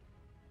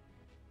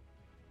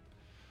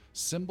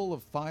 Symbol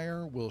of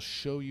fire will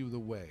show you the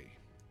way.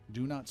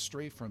 Do not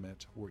stray from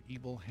it, or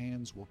evil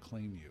hands will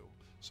claim you.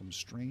 Some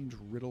strange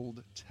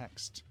riddled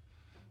text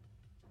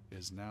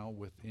is now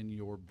within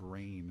your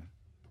brain,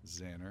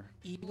 Xander.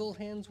 Evil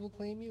hands will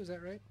claim you. Is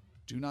that right?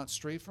 Do not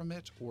stray from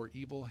it, or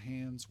evil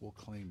hands will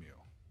claim you.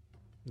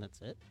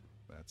 That's it.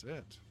 That's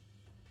it.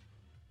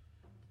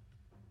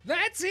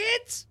 That's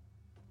it.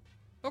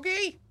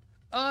 Okay.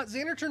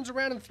 Xander turns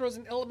around and throws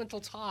an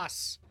elemental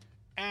toss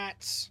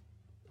at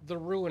the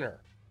ruiner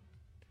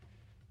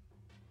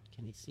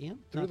Can you see him?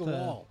 through Not the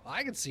wall.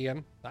 I can see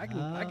him. I can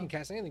Oh.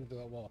 cast anything through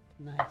that wall.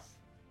 Nice.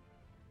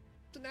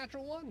 It's a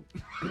natural one.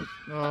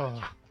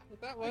 Oh,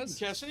 What that I can was.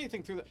 cast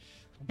anything through that.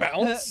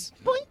 Bounce.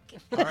 All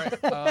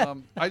right.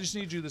 I just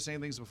need you to do the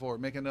same things before.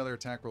 Make another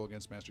attack roll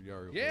against Master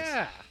Yaru. Please.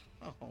 Yeah.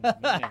 Oh,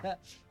 man.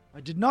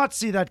 I did not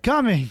see that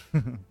coming.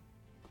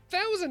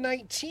 That was a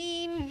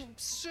 19.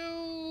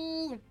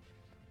 So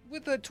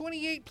with a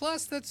 28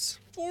 plus, that's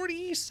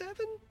 47.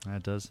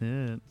 That does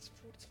hit. It's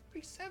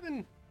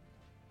 47.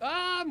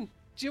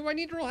 Do I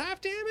need to roll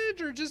half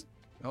damage or just?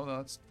 Oh no,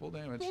 that's full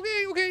damage.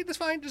 Okay, that's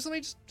fine. Just let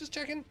me just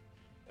checking.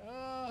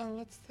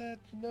 What's that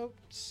note?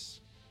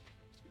 Let's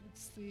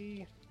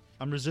see.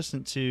 I'm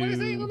resistant What is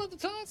that? to Elemental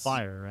toss.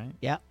 fire, right?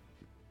 Yeah.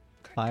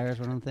 Fire is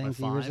one of the things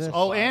he By five. resists.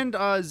 Oh, and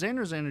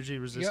Xander's energy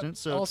resistance,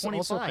 so Also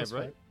 25, Chris,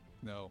 right?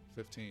 No,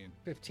 15.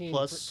 15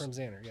 Plus- from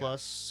Xander. Yeah.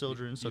 Plus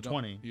Sildren, so You don't-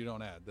 20. You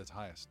don't add. That's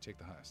highest. Take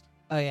the highest.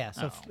 Oh yeah,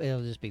 so Oh.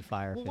 it'll just be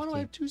fire. Well, 15. why do I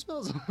have two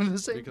spells on the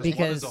same? Because one is a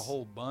Because-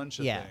 whole bunch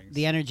of yeah, things.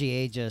 the energy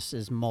Aegis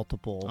is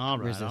multiple All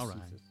right, resistances. all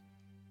right.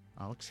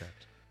 I'll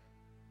accept.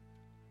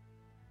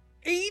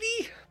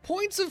 80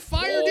 points of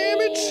fire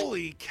damage.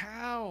 Holy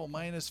cow!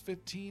 Minus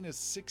 15 is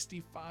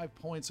 65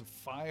 points of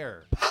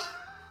fire.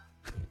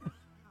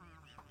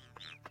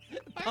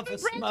 Puff of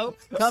smoke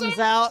comes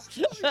out.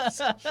 That's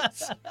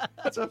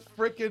a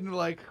freaking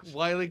like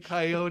Wile E.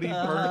 Coyote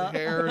burnt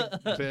hair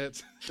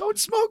bit. Don't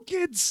smoke,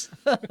 kids.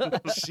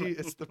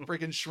 It's the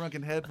freaking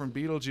shrunken head from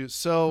Beetlejuice.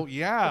 So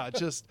yeah,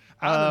 just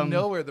out of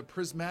nowhere, the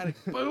prismatic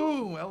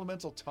boom,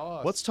 elemental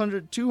toss. What's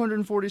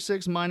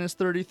 246 minus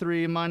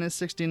 33 minus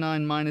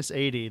 69 minus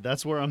 80?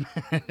 That's where I'm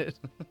at.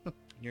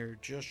 You're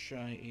just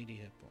shy 80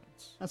 hit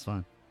points. That's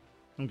fine.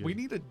 I'm good. We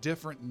need a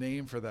different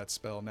name for that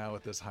spell now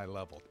at this high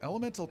level.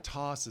 Elemental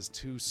toss is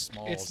too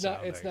small. It's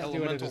not doing it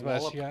Elemental as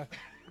much. wallop. Yeah.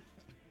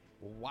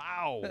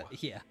 Wow,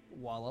 Yeah,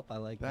 wallop. I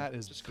like that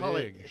is Just call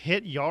it big.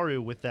 hit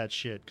Yaru with that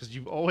shit, because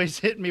you've always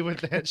hit me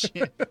with that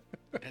shit.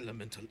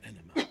 Elemental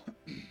enema.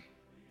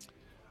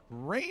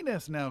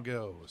 Raineth now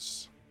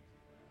goes.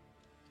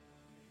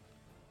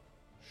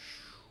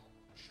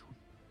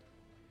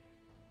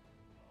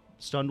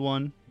 Stunned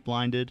one,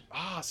 blinded,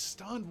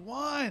 Stunned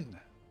one.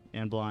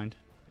 and blind,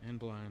 And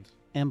blind.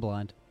 and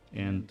blind.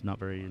 and not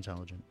very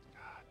intelligent.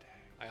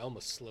 I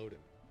almost slowed him.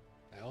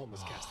 I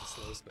almost cast the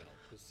slow spell.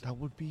 That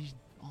would be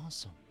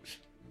awesome.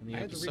 And the I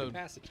had to read the episode,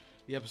 passage.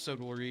 the episode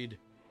will read,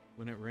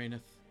 "When it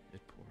raineth,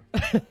 it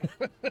poureth."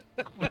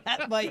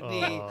 That might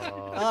be.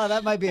 Oh,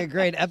 that might be a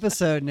great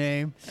episode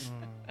name.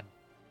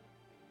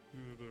 You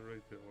gotta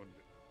write that one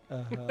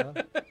down.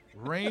 Uh-huh.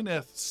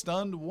 Raineth,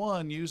 stunned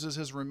one, uses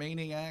his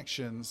remaining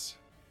actions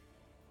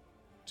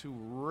to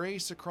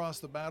race across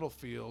the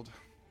battlefield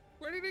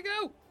Where did he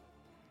go?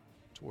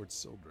 towards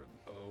Sildren.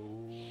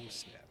 Oh,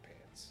 snap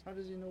pants. How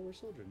does he know where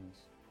Sildren is?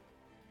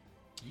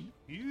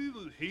 He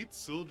hates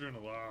Sildren a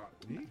lot.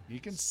 He can. He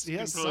Can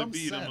has probably some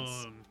beat him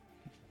sense. on.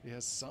 He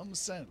has some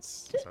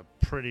sense. That's a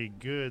pretty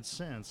good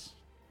sense.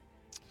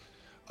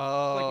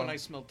 Like when I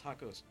smelled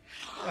tacos.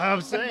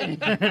 I'm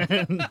saying.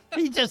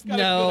 He just Got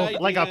a know.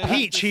 good Like a idea.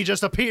 peach, he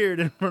just appeared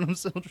in front of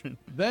Sildren.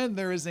 Then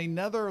there is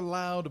another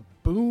loud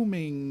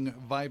booming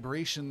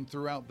vibration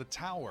throughout the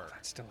tower.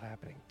 It's still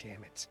happening.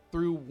 Damn it.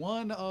 Through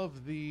one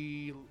of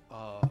the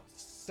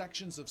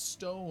sections of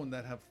stone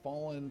that have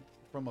fallen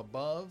from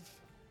above,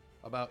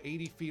 about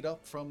 80 feet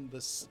up from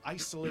this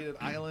isolated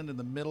island in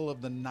the middle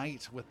of the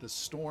night with the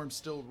storm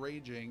still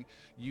raging,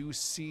 you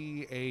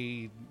see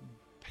a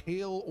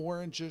pale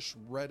orangish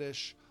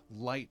reddish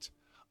light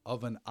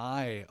of an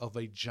eye of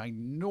a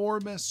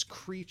ginormous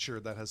creature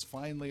that has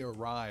finally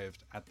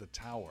arrived at the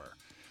tower.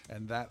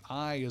 And that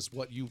eye is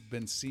what you've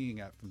been seeing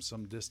at from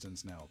some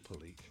distance now,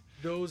 Palik.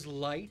 Those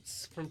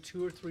lights from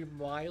 2 or 3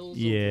 miles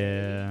away.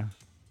 Yeah.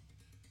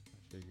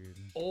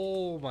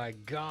 Oh my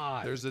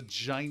god. There's a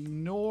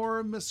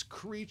ginormous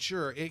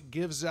creature. It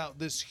gives out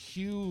this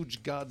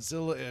huge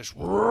Godzilla-ish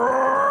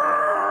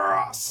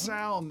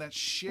sound that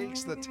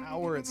shakes the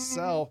tower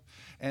itself.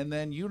 And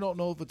then you don't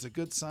know if it's a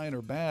good sign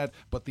or bad,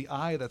 but the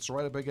eye that's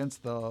right up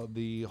against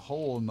the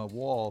hole in the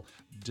wall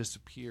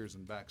disappears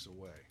and backs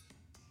away.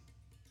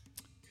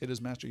 It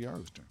is Master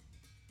Yaru's turn.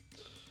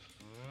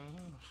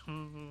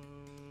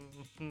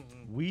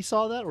 We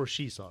saw that or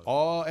she saw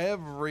it?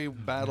 Every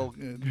battle,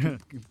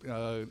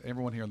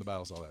 everyone here in the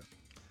battle saw that.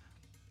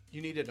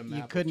 You needed a map.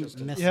 You with couldn't just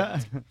a- miss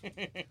Yeah.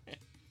 it.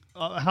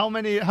 How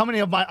many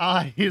of my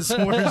eyes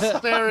were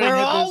staring They're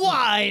at all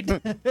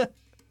this?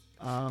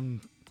 wide.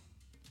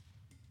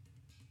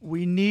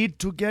 We need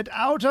to get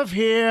out of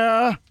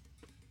here.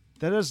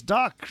 There is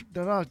dark.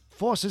 There are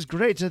forces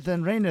greater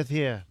than reigneth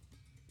here.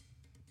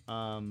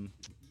 And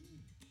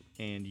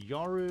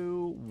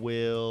Yaru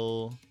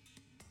will.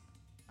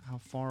 How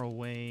far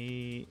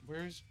away?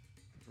 Where's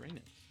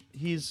Raineth?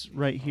 He's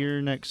right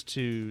here next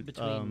to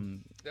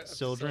Between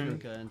Sildren.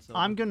 Silverca and Silver-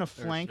 I'm gonna or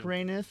flank Silver-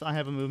 Raineth. I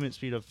have a movement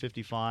speed of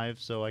 55,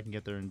 so I can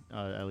get there in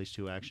at least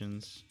 2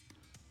 actions.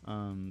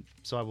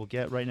 So I will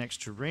get right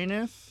next to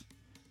Raineth,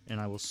 and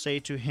I will say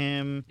to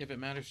him, If it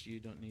matters to you,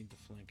 you don't need to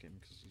flank him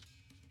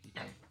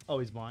because "Oh,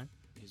 he's blind."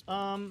 he's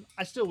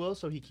I still will,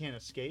 so he can't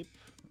escape.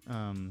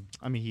 I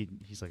mean,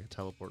 he's like a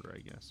teleporter, I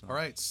guess. So. All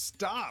right,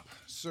 stop,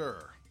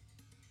 sir.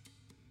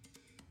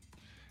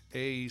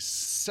 A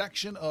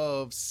section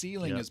of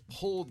ceiling Yep. is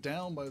pulled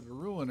down by the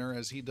Ruiner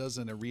as he does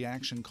a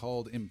reaction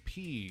called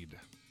Impede.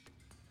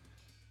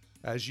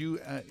 As you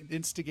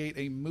instigate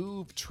a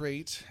move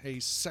trait, a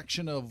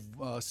section of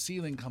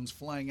ceiling comes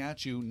flying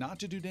at you, not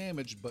to do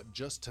damage, but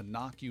just to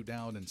knock you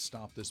down and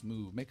stop this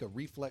move. Make a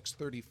Reflex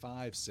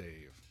 35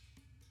 save.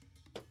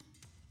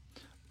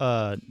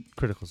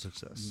 Critical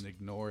success. And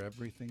ignore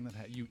everything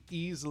that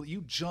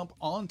you jump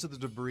onto the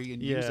debris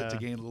and use it to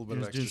gain a little bit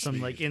of Just extra do some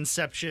speed. like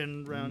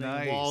Inception running,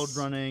 Nice. walled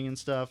running and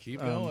stuff.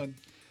 Keep going.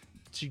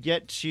 To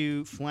get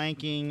to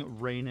flanking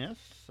Rainith,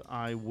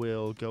 I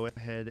will go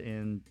ahead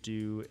and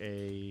do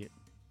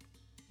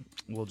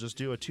we'll just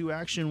do a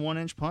 2-action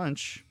 1-inch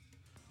punch.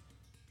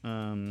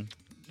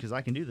 Because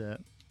I can do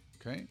that.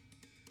 Okay.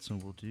 So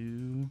we'll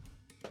do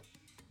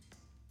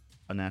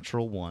a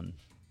natural 1.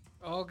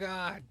 Oh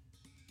God.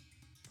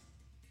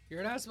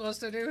 You're not supposed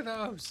to do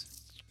those.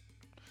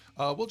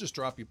 We'll just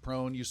drop you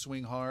prone. You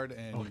swing hard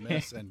and you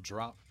miss and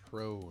drop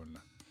prone.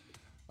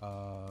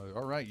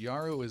 All right,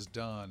 Yaru is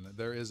done.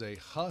 There is a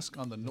husk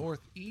on the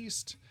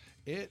northeast.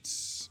 It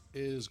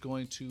is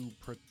going to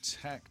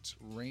protect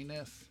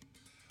Rainith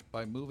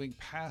by moving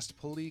past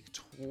Palik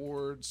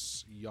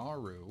towards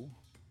Yaru.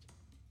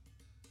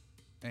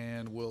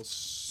 And will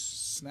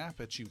snap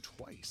at you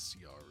twice,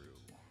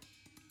 Yaru.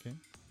 Okay.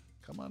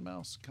 Come on,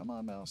 mouse. Come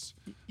on, mouse.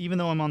 Even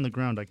though I'm on the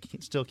ground, I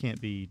still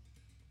can't be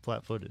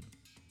flat-footed.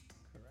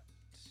 Correct.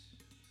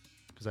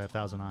 Because I have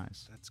 1,000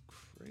 eyes. That's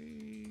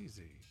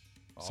crazy.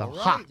 So All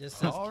ha! right. Just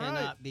says All right.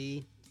 cannot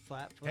be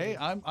flat-footed. Hey,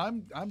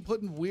 I'm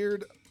putting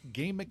weird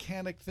game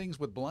mechanic things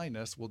with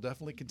blindness. We'll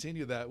definitely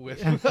continue that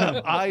with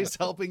eyes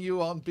helping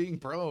you on being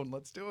prone.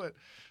 Let's do it.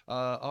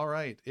 All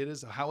right. It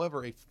is,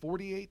 however, a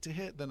 48 to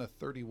hit, then a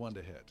 31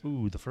 to hit.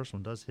 Ooh, the first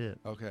one does hit.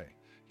 Okay.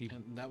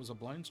 And that was a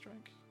blind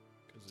strike?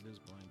 Because it is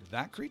blinded.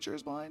 That creature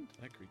is blind?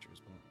 That creature is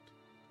blind.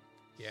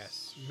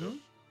 Yes. All right,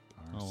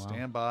 Oh, wow.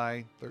 stand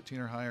by. 13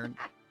 or higher.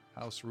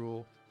 House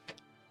rule.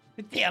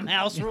 Damn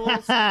house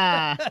rules.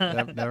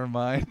 Never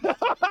mind.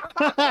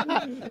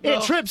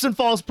 It trips and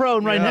falls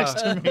prone right next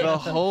to me. The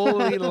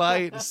holy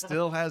light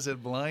still has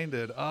it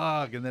blinded.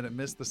 And then it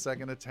missed the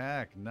second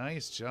attack.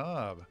 Nice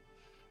job.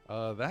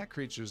 That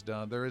creature's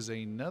done. There is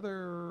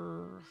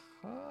another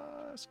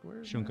husk.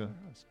 Where's Shunka. another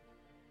husk?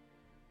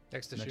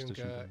 Next to Next to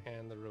Shunka Shunka.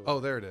 and the Ruin. Oh,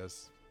 there it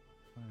is.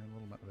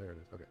 There it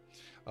is.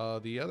 Okay.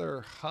 The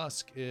other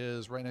husk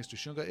is right next to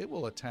Shunka. It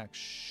will attack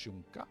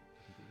Shunka.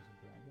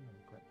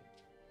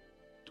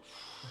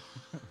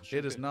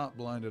 It is not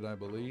blinded, I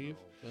believe.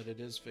 But it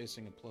is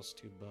facing a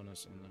 +2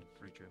 bonus on the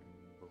creature.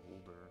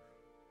 Beholder.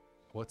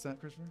 What's that,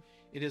 Christopher?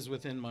 It is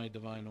within my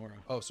divine aura.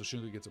 Oh, so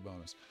Shunka gets a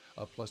bonus.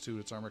 +2 to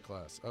its armor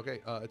class.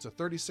 Okay, it's a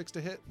 36 to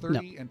hit,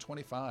 30 and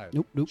 25.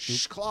 Nope.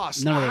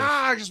 Claws. None of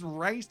those. Just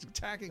raced,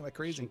 attacking like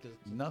crazy.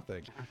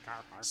 Nothing.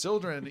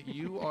 Sildren,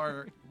 you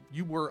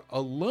were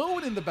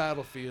alone in the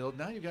battlefield.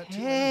 Now you've got two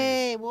enemies.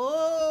 Hey,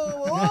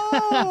 whoa.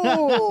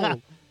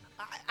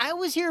 I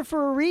was here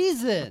for a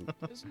reason.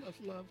 There's enough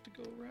love to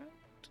go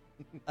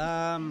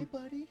around.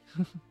 Buddy.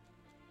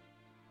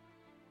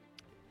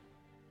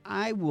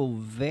 I will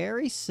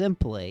very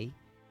simply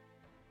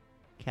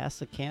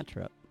cast a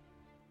cantrip.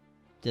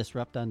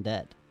 Disrupt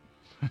Undead.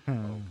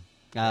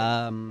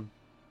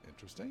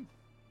 Interesting.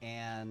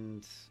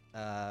 And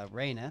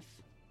Raineth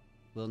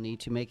will need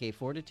to make a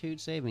Fortitude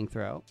saving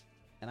throw.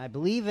 And I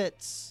believe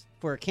it's,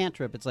 for a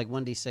cantrip, it's like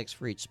 1d6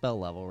 for each spell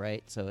level,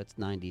 right? So it's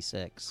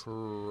 9d6.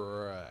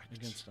 Correct.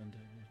 Against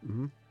undead.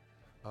 Mm-hmm.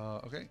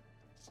 Okay.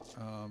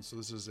 So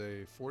this is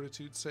a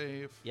fortitude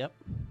save. Yep.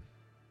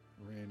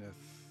 Raineth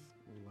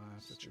will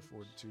laugh at your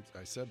fortitude.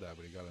 I said that,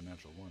 but he got a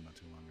natural 1 not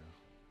too long ago.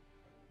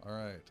 All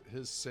right.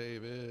 His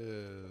save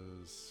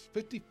is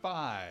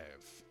 55.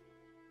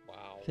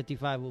 Wow.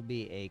 55 will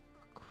be a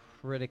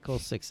critical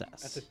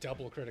success. That's a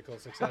double critical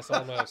success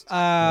almost.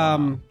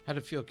 How'd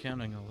it feel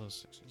counting all those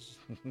sixes?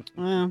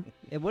 Well,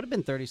 it would have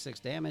been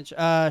 36 damage.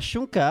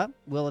 Shunka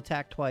will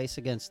attack twice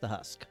against the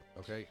husk.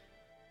 Okay.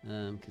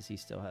 Because he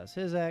still has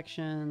his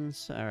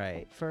actions. All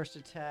right. First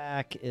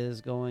attack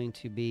is going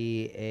to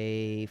be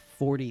a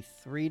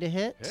 43 to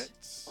hit.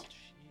 Hits.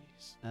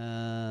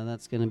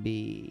 That's going to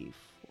be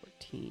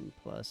 14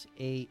 plus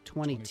 8,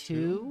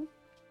 22.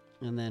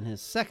 And then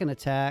his second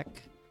attack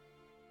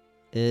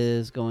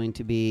is going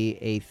to be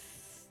a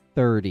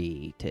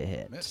 30 to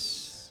hit.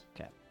 Miss.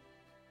 Okay.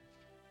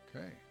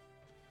 Okay.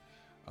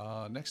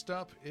 Next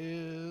up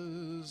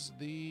is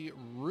the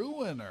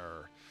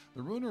Ruiner.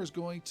 The Ruiner is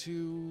going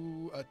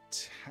to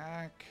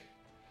attack.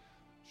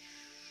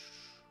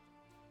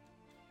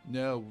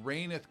 No,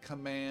 Raineth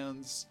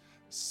commands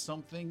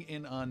something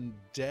in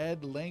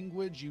undead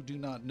language you do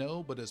not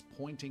know, but is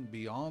pointing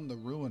beyond the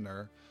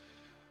Ruiner.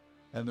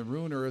 And the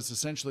Ruiner is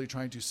essentially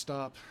trying to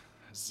stop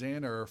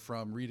Xander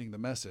from reading the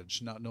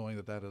message, not knowing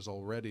that that has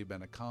already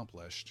been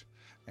accomplished,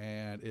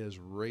 and is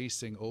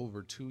racing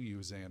over to you,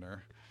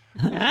 Xander,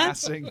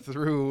 passing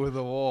through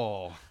the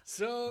wall.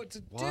 So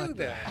to What do the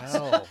that,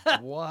 hell?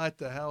 What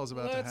the hell is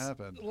about to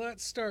happen?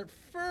 Let's start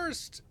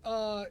first.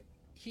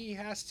 He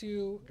has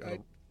to.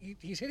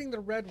 he's hitting the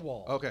red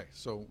wall. Okay,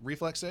 so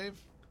reflex save.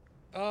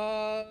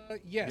 Yes,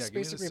 Yeah, give me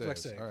basic the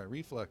reflex saves. save. All right,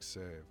 reflex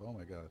save. Oh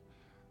my god.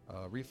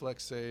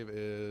 Reflex save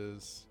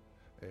is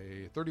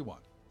a 31.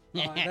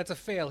 That's a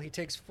fail. He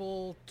takes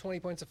full 20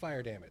 points of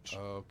fire damage.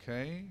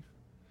 Okay.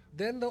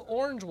 Then the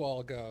orange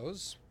wall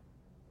goes,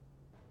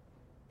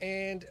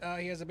 and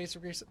he has a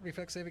basic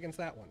reflex save against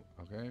that one.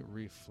 Okay,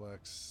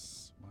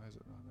 reflex. Why is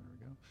it? Oh, there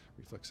we go.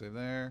 Reflex save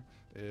there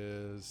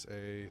is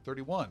a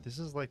 31. This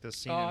is like the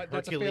scene in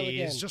that's a fail again.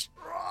 Hercules just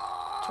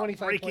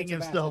 25 breaking points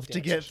of himself acid to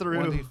get damage.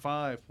 through.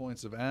 25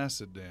 points of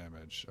acid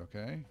damage.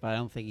 Okay. But I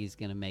don't think he's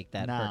gonna make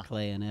that Nah.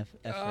 Herculean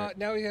effort.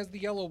 Now he has the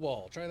yellow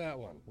wall. Try that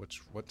one.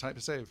 What type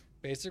of save?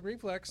 Basic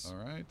reflex. All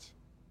right.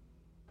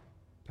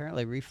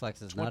 Apparently,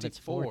 reflex is not its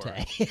 24.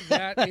 forte.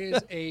 That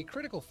is a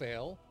critical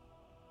fail.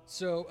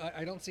 So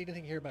I don't see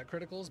anything here about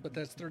criticals, but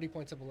that's 30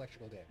 points of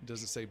electrical damage.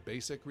 Does it say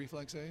basic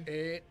reflex save?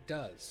 It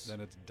does. Then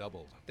it's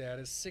doubled. That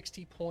is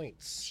 60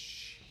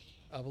 points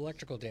of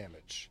electrical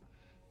damage.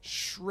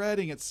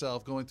 Shredding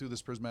itself going through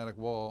this prismatic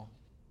wall.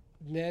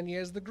 Then he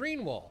has the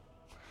green wall.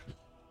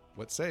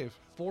 What save?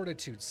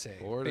 Fortitude save.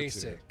 Fortitude.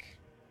 Basic.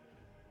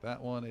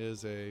 That one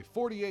is a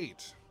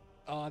 48.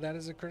 That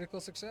is a critical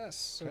success.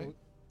 So Okay.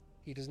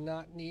 he does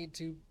not need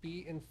to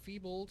be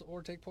enfeebled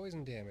or take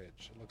poison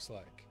damage, it looks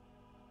like.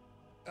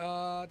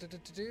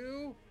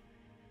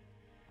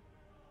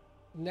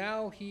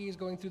 Now he's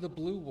going through the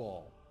blue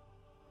wall.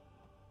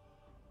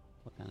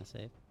 What kind of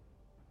save?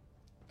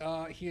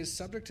 He is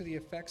subject to the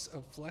effects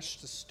of flesh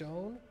to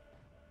stone.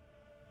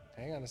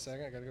 Hang on a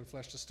second, I gotta go to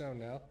flesh to stone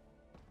now.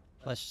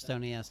 Flesh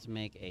Stone, he has to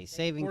make a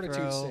saving Fortitude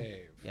throw.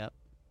 save. Yep.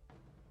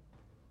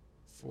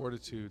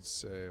 Fortitude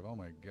save. Oh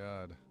my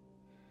god.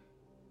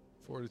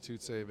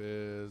 Fortitude save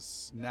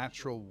is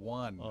natural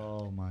 1.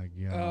 Oh my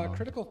god.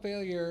 Critical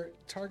failure,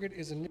 target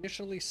is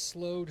initially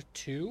slowed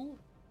 2,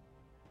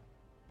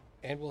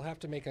 and will have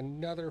to make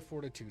another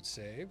fortitude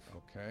save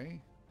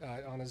Okay.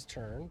 on his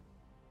turn.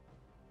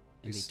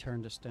 And be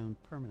turned to stone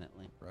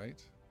permanently. Right.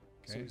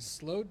 So Okay. he's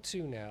slowed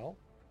 2 now.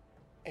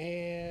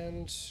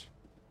 And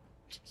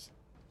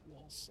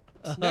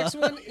next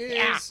one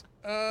is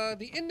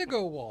the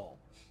indigo wall.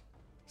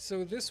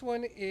 So this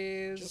one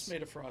is Just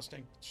made a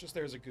frosting. It's just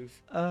there as a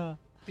goof.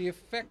 the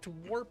effect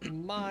Warp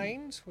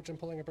Mind, which I'm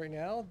pulling up right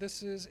now.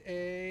 This is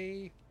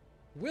a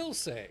will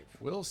save.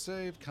 Will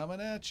save coming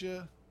at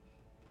you.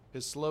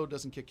 His slow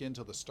doesn't kick in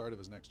till the start of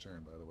his next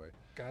turn, by the way.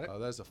 Got it.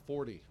 That is a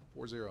 40.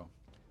 40.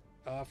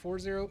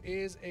 4-0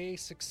 is a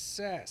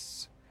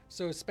success.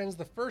 So it spends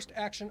the first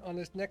action on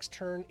his next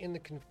turn in the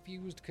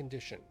confused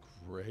condition.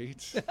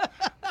 Great.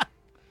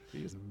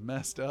 He's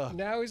messed up.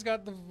 Now he's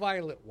got the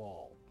violet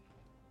wall.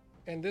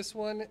 And this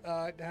one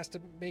has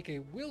to make a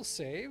will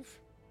save.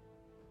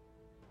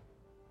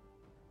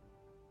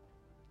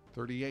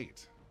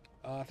 38.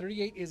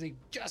 38 is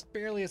just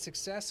barely a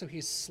success, so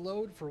he's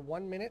slowed for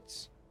 1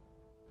 minute.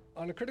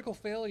 On a critical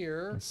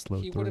failure, That's slow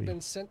he would have 3.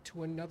 been sent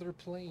to another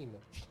plane.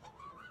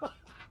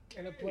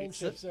 In a plane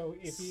shift, so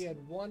if he had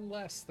 1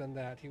 less than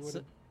that, he would So,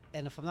 have...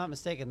 and if I'm not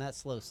mistaken, that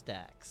slow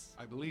stacks.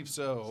 I believe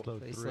so. Slow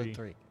So he 3. slowed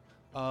 3.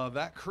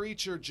 That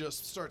creature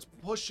just starts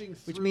pushing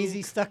through. Which means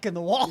he's stuck in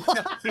the wall.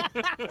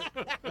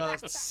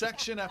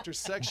 Section after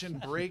section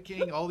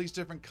breaking, all these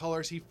different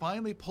colors. He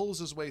finally pulls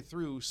his way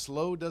through.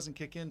 Slow doesn't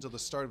kick in until the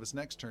start of his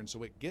next turn,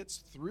 so it gets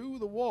through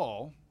the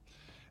wall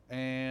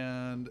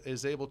and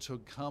is able to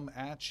come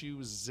at you,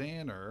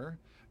 Xander.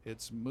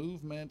 Its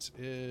movement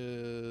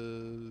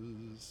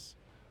is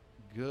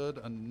good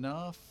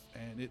enough,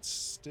 and it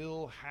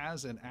still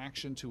has an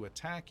action to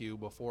attack you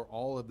before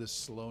all of this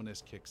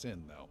slowness kicks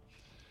in, though.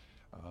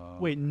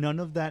 Wait, none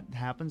of that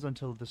happens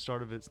until the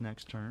start of its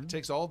next turn?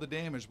 Takes all the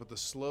damage, but the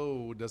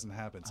slow doesn't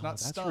happen. It's Oh, not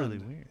that's stunned. really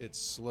weird. It's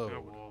slowed.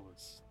 That wall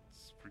is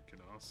freaking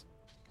awesome.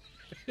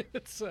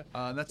 it's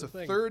And that's a the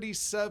thing.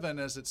 37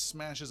 as it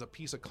smashes a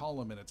piece of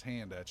column in its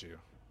hand at you.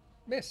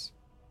 Miss.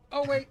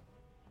 Oh, wait.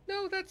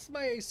 No, that's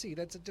my AC.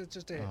 That's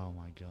just a hit. Oh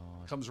my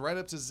god. Comes right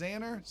up to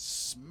Xander,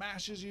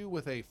 smashes you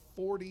with a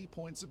 40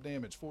 points of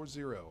damage.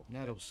 4-0.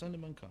 That'll send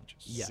him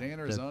unconscious. Yeah,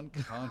 Xander's that-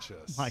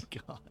 unconscious. My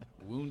god.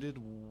 Wounded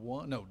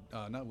 1. No,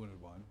 not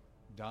wounded 1.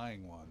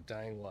 Dying 1.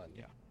 Dying 1.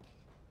 Yeah.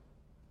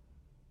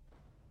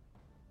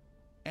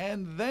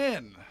 And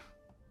then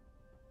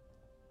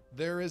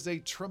there is a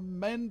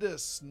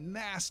tremendous,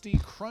 nasty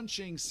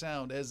crunching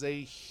sound as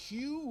a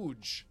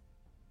huge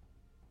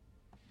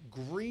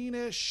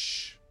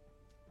greenish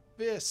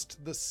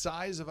fist the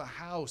size of a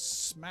house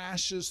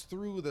smashes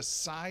through the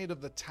side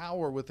of the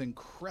tower with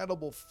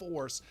incredible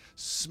force,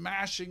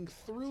 smashing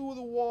through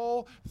the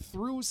wall,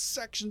 through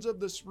sections of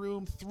this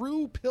room,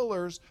 through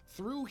pillars,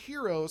 through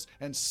heroes,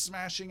 and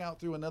smashing out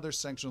through another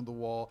section of the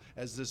wall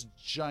as this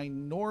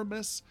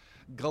ginormous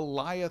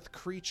Goliath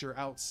creature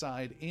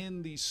outside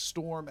in the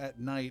storm at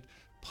night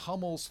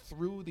pummels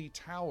through the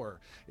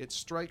tower. It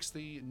strikes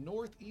the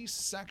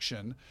northeast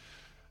section.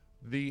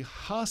 The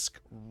Husk,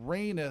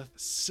 Raineth,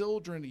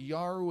 Sildren,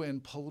 Yaru,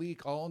 and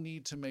Palik all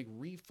need to make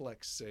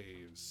reflex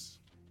saves.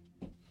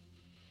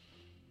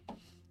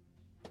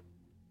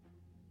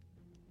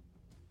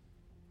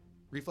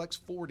 Reflex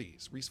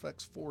 40s.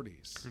 Reflex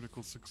 40s.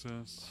 Critical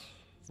success.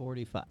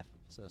 45.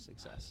 So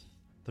success.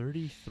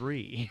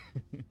 33.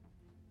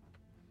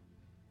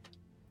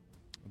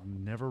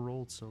 Never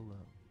rolled so low.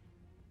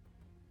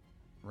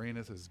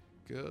 Raineth is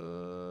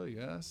good.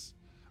 Yes.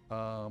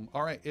 All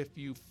right. If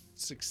you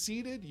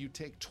succeeded, you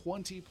take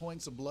 20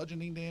 points of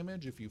bludgeoning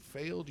damage. If you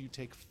failed, you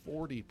take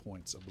 40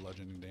 points of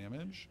bludgeoning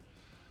damage.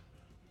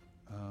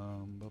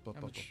 How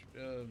much,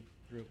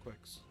 real quick,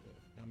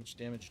 how much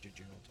damage did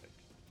you all take?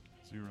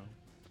 0.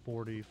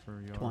 40 for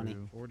Yaru. 20.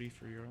 40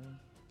 for your own?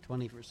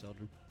 20 for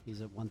Sildren.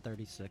 He's at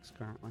 136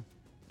 currently.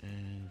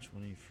 And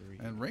 23.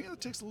 And Raineth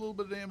takes a little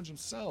bit of damage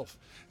himself.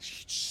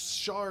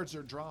 Shards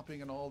are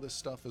dropping, and all this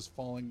stuff is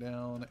falling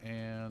down.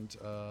 And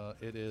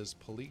it is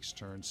Palik's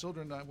turn.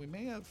 Sildren, we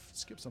may have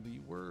skipped something.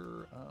 You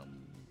were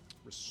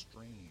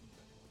restrained.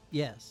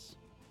 Yes.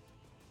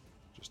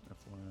 Just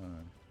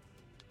FYI.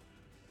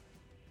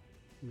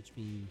 Which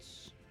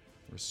means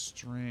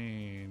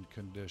Restrained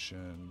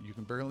condition. You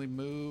can barely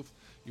move.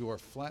 You are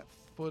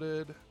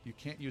flat-footed. You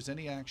can't use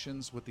any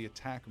actions with the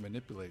attack or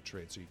manipulate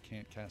trait, so you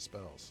can't cast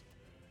spells.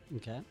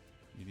 okay.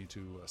 You need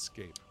to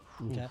escape.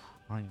 Okay.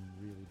 I am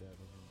really bad at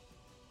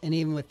it. And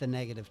even with the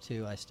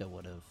 -2, I still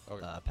would have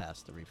Okay.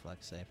 passed the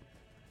reflex save.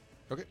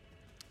 Okay.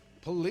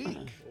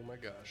 Palik. Oh my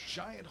gosh.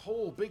 Giant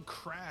hole, big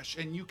crash,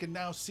 and you can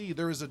now see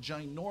there is a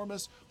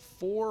ginormous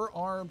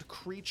 4-armed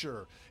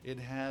creature. It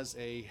has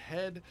a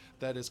head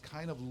that is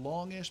kind of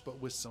longish, but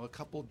with a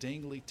couple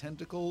dangly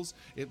tentacles.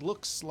 It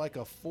looks like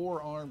a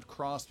 4-armed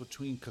cross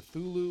between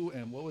Cthulhu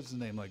and what was his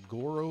name, like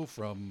Goro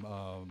from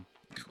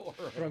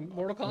From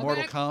Mortal Kombat?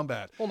 Mortal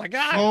Kombat. Oh my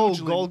god. Oh,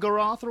 Hugely-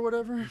 Golgoroth or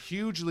whatever?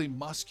 Hugely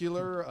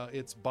muscular.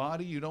 Its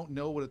body, you don't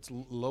know what its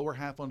lower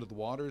half under the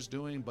water is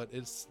doing, but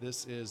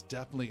this is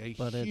definitely a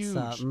But huge, it's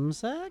something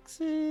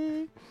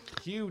sexy.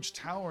 huge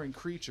towering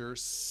creature.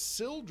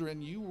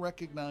 Sildren, you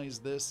recognize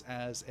this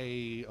as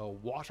a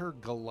water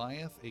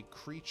Goliath, a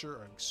creature,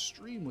 an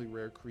extremely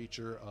rare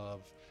creature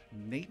of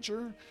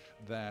nature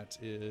that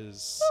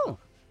is. Oh.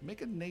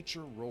 Make a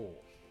nature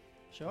roll.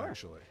 Sure.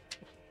 Actually.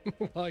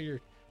 While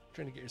you're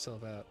trying to get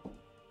yourself out.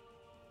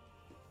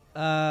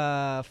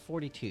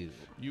 42.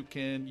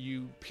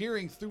 You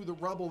peering through the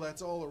rubble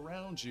that's all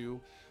around you,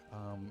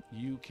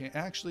 you can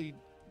actually.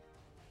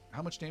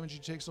 How much damage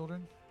did you take,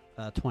 Sildren?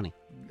 20.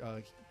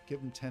 Give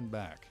him 10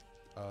 back.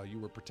 You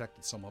were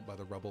protected somewhat by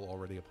the rubble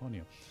already upon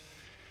you.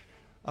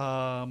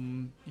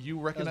 You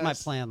That was recognize my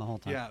plan the whole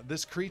time. Yeah,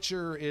 this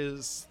creature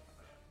is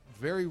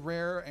very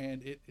rare,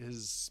 and it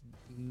is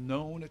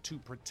known to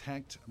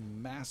protect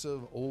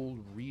massive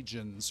old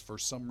regions for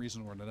some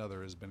reason or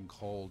another. Has been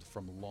called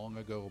from long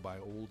ago by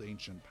old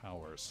ancient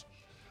powers,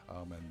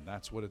 and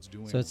that's what it's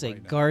doing. So it's a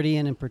right now.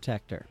 guardian and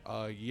protector.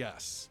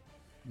 Yes.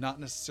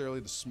 Not necessarily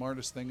the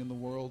smartest thing in the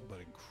world, but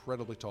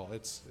incredibly tall.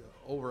 It's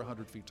over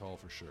 100 feet tall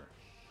for sure.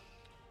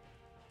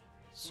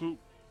 So,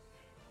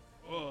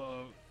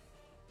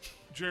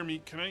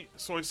 Jeremy,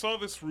 so I saw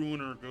this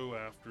ruiner go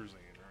after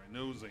Xander. I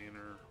know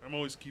Xander. I'm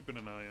always keeping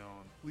an eye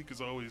on. Leek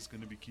is always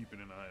going to be keeping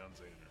an eye on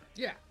Xander.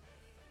 Yeah.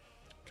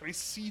 Can I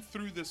see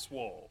through this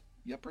wall?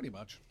 Yeah, pretty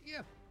much.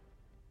 Yeah.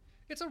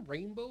 It's a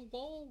rainbow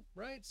wall,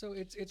 right? So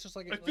it's just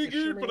like a, I like a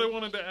figured, but I shimmering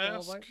wanted to wall of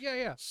ask. light. Yeah,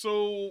 yeah.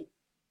 So,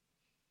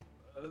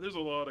 there's a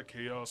lot of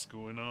chaos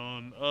going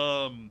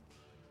on.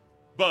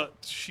 But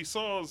she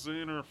saw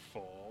Xander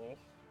fall,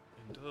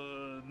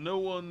 and no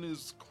one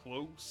is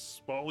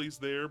close. Bolly's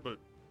there, but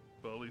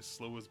Bolly's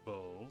slow as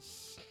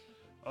balls.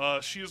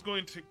 She is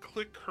going to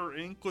click her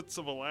anklets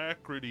of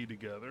alacrity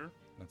together.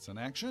 That's an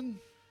action.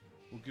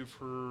 We'll give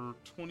her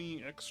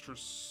 20 extra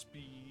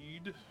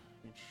speed,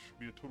 which should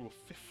be a total of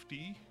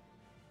 50.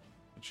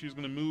 And she's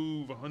going to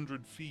move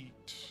 100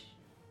 feet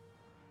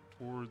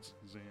towards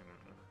Xander,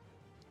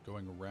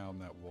 Going around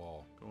that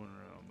wall. going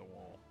around the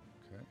wall.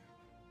 Okay.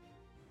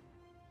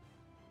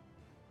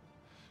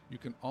 You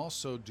can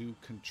also do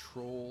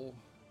control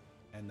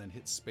and then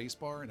hit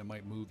spacebar, and it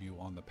might move you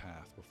on the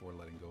path before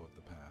letting go of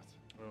the path.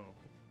 Oh,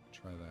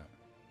 Try that.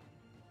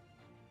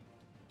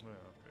 yeah,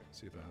 okay.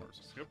 See if that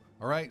works. Yep.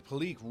 All right,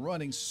 Palik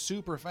running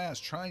super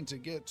fast, trying to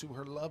get to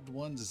her loved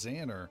one,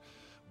 Xander.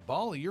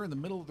 Bali, you're in the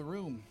middle of the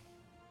room.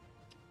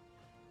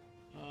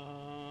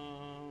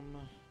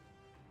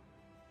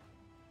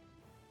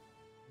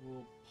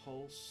 We'll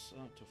pulse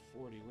out to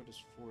 40. What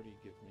does 40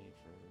 give me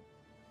for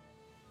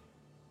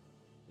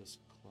this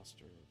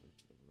cluster over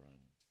to the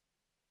right?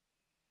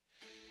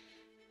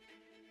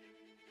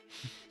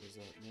 Does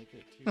that make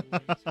it too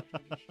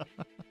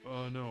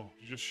easy? No,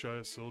 just shy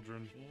of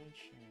Sildren, Yeah,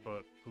 sure.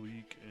 but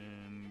Palik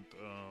and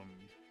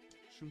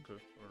Shunka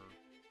are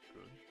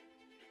good.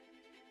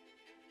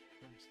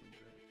 Where's the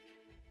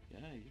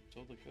deck? Yeah, you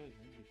totally could.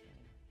 That'd be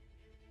fine.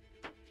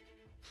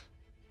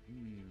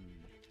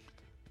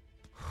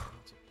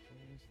 That's a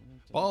pulse,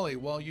 that's a- Bali,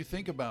 while you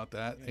think about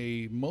that,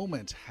 a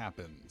moment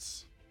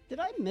happens. Did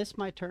I miss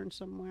my turn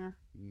somewhere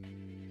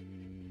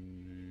Mm,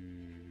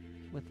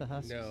 with the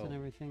husks No. and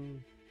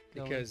everything?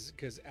 going?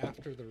 Because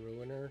after the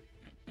ruiner,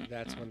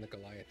 that's when the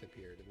Goliath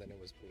appeared, and then it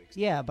was Palik's.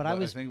 Yeah, but I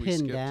was think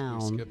pinned we down.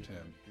 skipped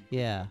him.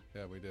 Yeah.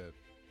 Yeah, we did.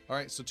 All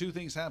right, so 2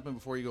 things happen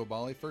before you go,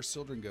 Bali. First,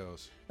 Sildren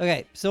goes.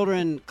 Okay,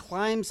 Sildren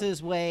climbs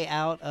his way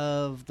out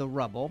of the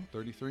rubble.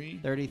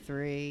 33.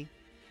 33.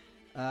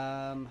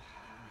 Can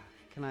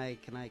I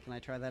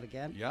try that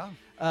again? Yeah.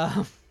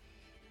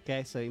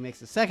 Okay, so he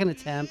makes a second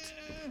attempt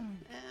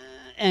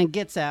and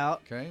gets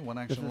out. Okay, 1 With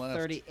action a left.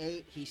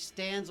 38, he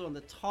stands on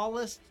the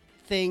tallest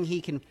thing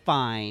he can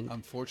find.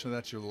 Unfortunately,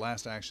 that's your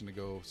last action to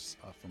go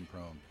from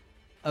prone.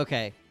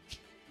 Okay,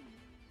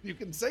 You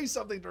can say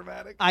something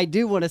dramatic. I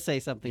do want to say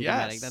something Yes.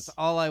 dramatic. That's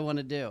all I want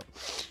to do.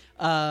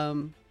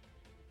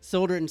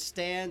 Sildren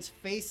stands,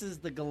 faces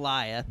the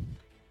Goliath,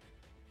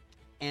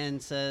 and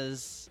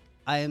says,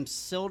 I am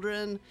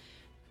Sildren,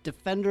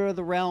 Defender of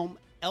the Realm,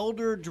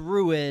 Elder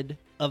Druid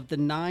of the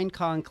 9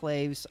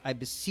 Conclaves. I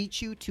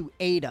beseech you to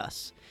aid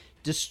us.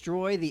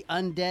 Destroy the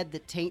undead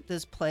that taint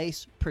this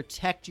place.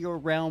 Protect your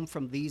realm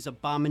from these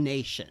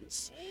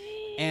abominations.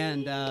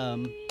 And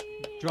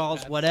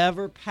draws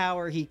whatever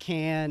power he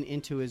can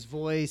into his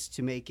voice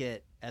to make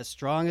it as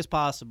strong as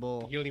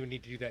possible. You don't even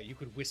need to do that. You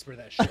could whisper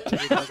that shit.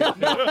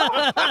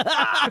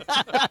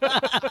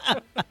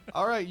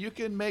 All right, you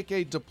can make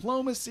a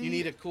diplomacy. You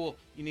need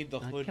the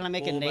hood. Can I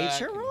make a pull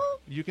nature back.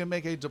 roll? You can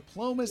make a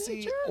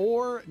diplomacy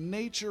or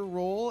nature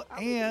roll,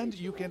 and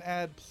you can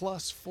add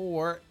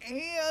 +4,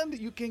 and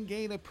you can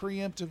gain a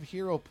preemptive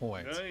hero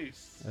point.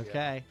 Nice.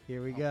 Okay,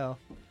 here we go.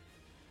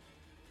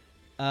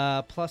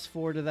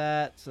 +4 to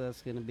that, so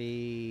that's going to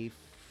be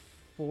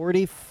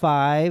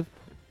 45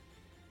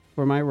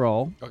 for my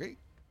roll, Okay.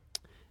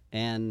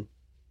 and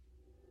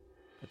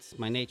that's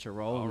my nature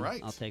roll. All and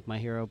right. I'll take my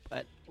hero.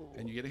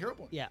 And you get a hero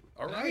point. Yeah.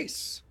 All right.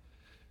 Nice.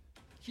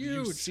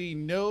 You Huge. see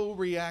no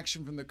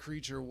reaction from the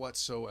creature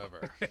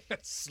whatsoever.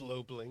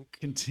 Slow blink.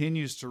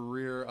 Continues to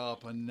rear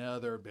up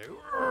another big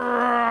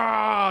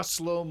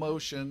slow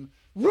motion.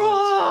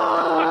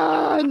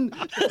 Run!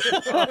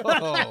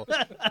 Oh.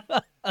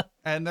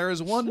 And there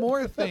is one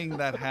more thing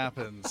that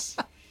happens.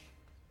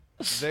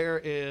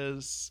 There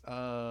is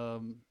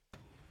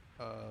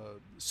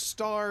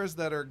stars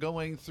that are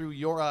going through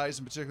your eyes,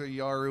 in particular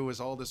Yaru, as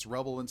all this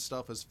rubble and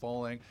stuff is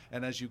falling.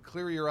 And as you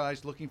clear your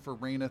eyes looking for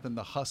Raineth and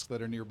the husks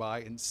that are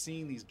nearby and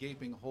seeing these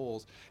gaping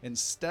holes,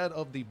 instead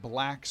of the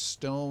black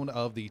stone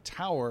of the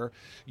tower,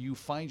 you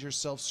find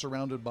yourself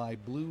surrounded by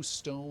blue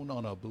stone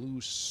on a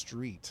blue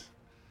street.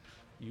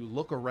 You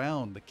look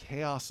around, the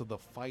chaos of the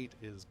fight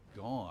is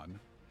gone,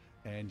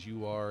 and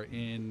you are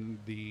in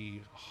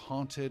the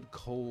haunted,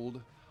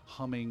 cold,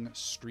 humming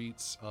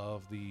streets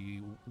of the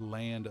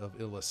land of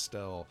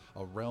Illistel,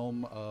 a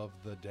realm of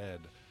the dead.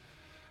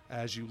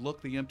 As you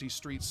look, the empty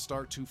streets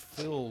start to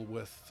fill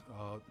with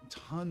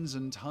tons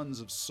and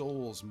tons of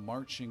souls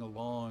marching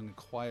along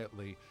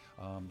quietly,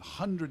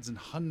 hundreds and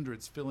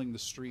hundreds filling the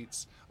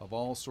streets of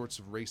all sorts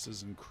of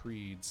races and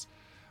creeds.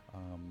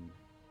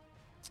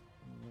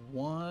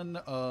 One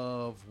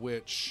of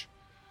which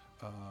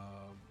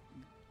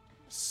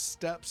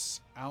steps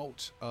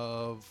out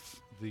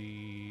of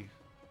the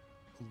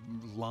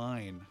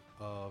line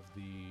of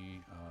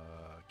the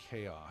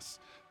chaos.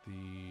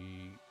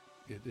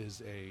 It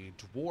is a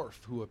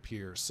dwarf who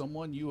appears,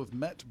 someone you have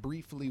met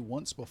briefly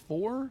once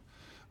before,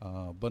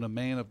 but a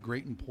man of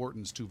great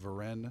importance to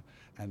Varen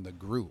and the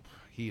group.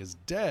 He is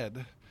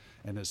dead,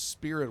 and his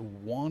spirit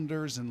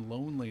wanders in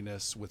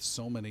loneliness with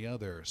so many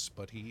others,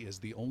 but he is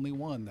the only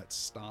one that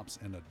stops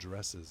and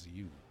addresses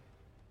you.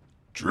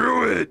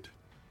 Druid!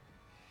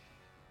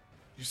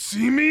 You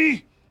see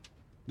me?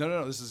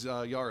 No, this is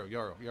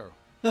Yaro.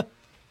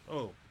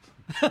 Oh.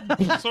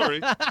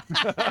 Sorry.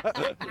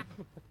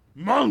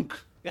 Monk!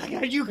 I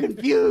got you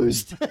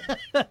confused.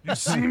 You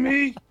see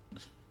me?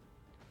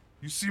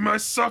 You see my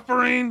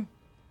suffering?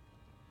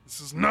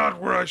 This is not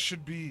where I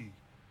should be.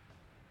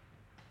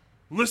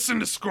 Listen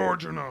to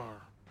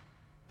Scourgeonar.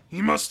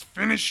 He must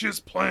finish his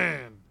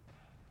plan.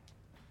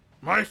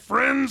 My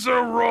friends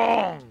are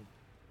wrong.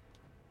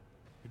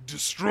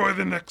 Destroy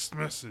the next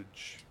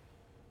message.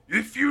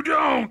 If you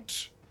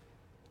don't,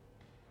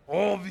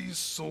 all these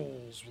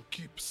souls will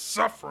keep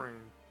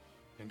suffering,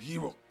 and he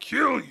will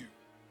kill you.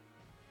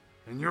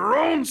 And your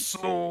own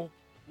soul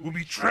will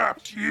be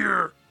trapped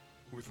here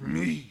with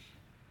me.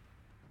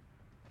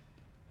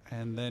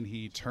 And then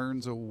he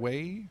turns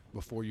away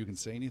before you can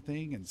say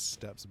anything and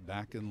steps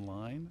back in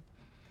line.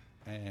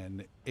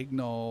 And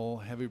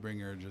Ignal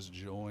Heavybringer just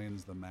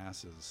joins the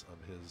masses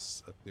of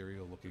his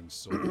ethereal-looking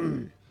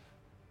soul.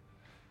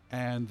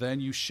 And then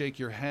you shake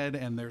your head,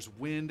 and there's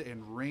wind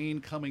and rain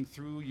coming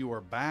through. You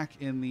are back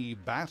in the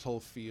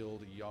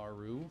battlefield,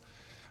 Yaru.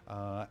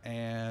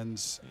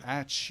 And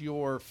at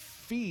your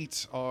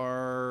feet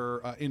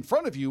are, in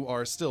front of you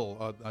are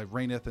still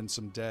Raineth and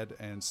some dead,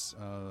 and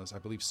I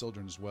believe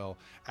Sildren as well.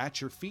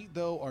 At your feet,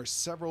 though, are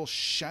several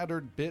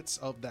shattered bits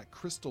of that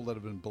crystal that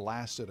have been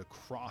blasted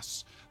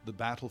across the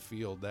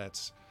battlefield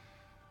that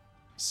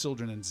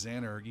Sildren and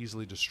Xander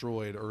easily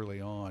destroyed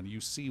early on.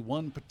 You see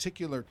one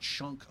particular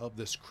chunk of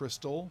this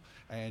crystal,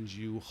 and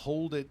you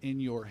hold it in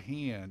your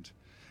hand,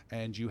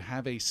 and you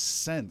have a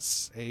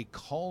sense, a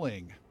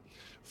calling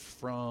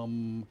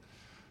from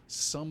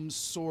some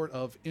sort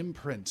of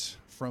imprint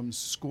from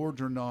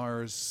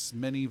Skordranar's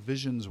many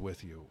visions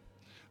with you.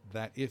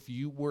 That if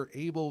you were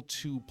able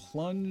to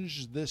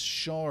plunge this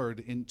shard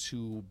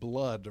into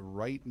blood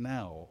right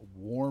now,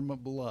 warm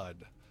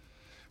blood,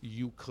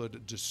 you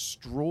could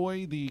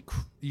destroy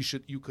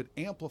you could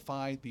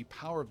amplify the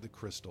power of the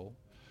crystal,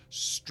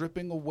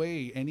 stripping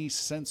away any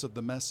sense of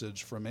the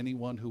message from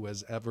anyone who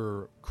has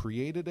ever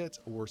created it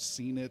or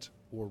seen it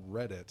or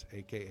read it,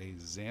 aka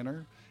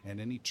Xander, and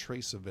any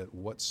trace of it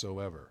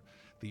whatsoever.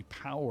 The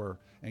power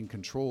and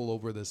control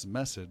over this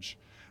message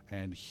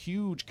and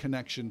huge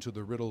connection to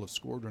the riddle of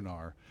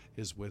Skordranar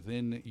is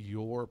within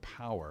your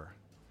power.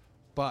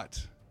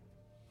 But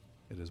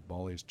it is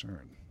Bali's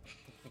turn.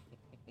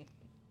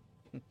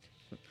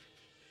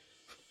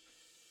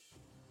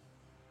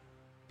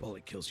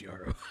 Bully kills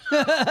Yarrow.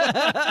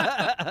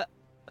 I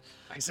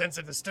sense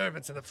a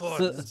disturbance in the force.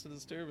 That's a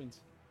disturbance.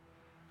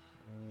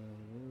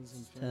 It is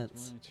in fact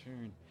That's- my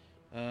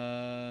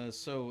turn.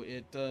 So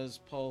it does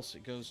pulse.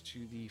 It goes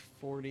to the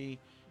 40.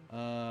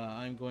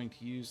 I'm going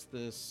to use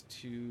this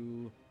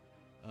to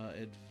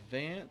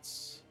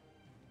advance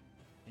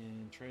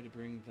and try to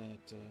bring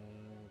that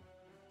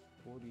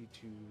 40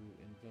 to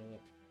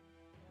envelop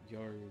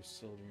Yaru,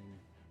 Sildren,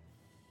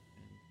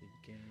 and the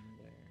gang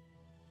there.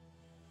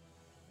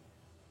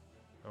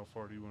 How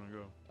far do you want to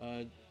go?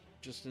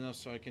 Just enough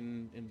so I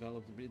can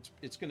envelop them.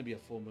 It's going to be a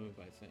full move,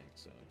 I think.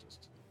 So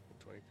just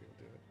 20 feet will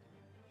do it.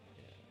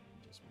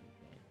 yeah, just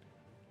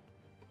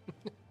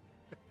move back.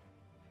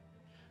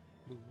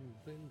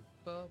 Moving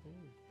bubble.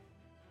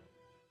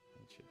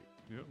 That should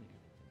be. Yep.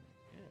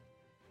 Yeah.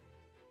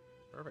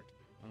 Perfect.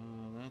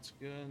 That's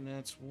good.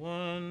 That's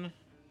one.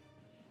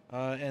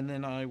 And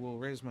then I will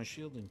raise my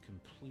shield and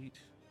complete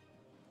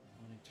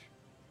my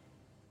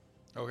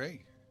turn. Okay.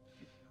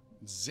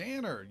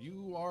 Xander,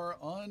 you are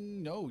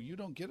no, you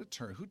don't get a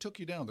turn. Who took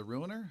you down? The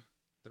Ruiner?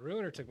 The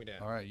Ruiner took me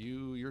down. All right,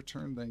 your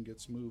turn then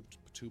gets moved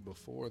to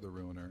before the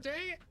Ruiner. Dang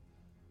it.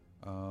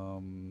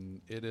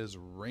 It is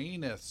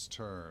Rainith's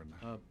turn.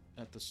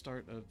 At the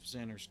start of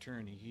Xander's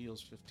turn, he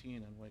heals 15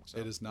 and wakes up.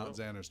 It is not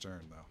Xander's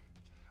turn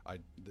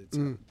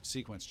though.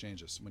 Sequence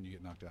changes when you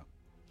get knocked out.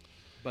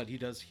 But he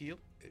does heal.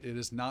 It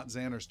is not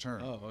Xander's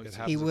turn. Oh, I It see.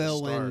 happens He at the will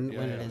start. when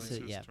Yeah, it yeah. is. It's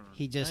his Yeah, turn.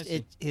 he just I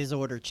see. his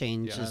order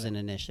changes Got it. in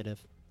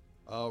initiative.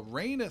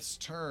 Rainith's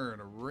turn.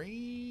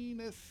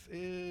 Rainith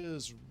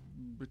is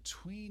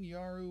between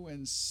Yaru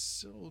and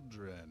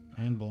Sildren.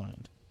 And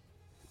blind.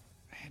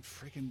 And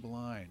freaking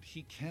blind.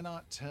 He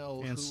cannot tell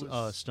And who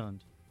is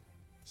stunned.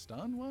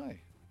 stunned.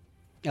 Why?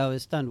 Oh,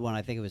 his stunned one.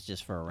 I think it was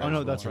just for a round. Oh,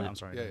 no, that's wasn't right. it? I'm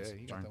sorry. Yeah, That's-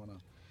 he got sorry. that one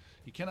off.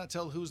 He cannot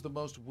tell who's the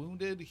most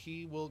wounded.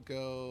 He will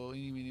go.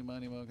 Eeny, meeny,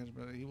 miny, moe,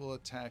 he will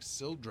attack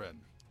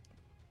Sildren.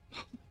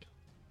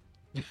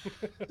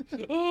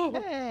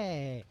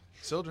 Hey,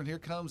 Sildren, here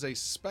comes a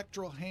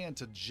spectral hand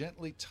to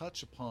gently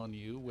touch upon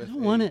you I with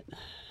don't want it.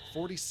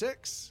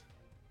 46.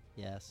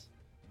 Yes,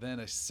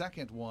 Then a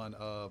second one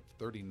of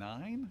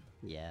 39.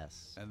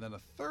 yes, And then a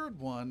third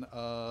one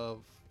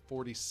of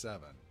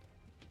 47.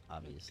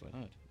 obviously.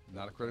 God.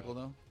 Not a critical,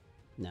 though?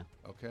 No,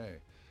 Okay.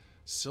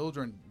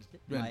 Sildren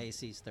my been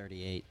AC's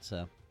 38,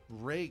 so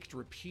raked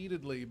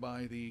repeatedly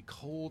by the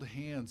cold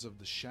hands of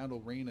the Shadow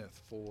Rainith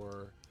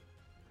for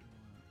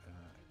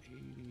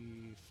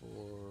 80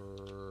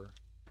 for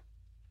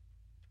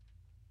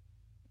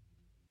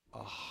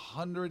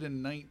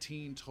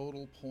 119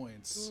 total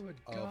points Good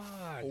of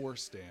God.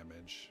 force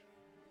damage.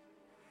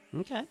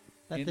 okay.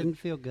 That In- didn't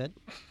feel good.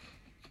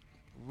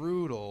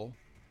 Brutal,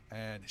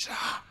 and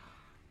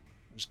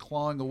just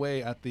clawing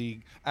away at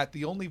the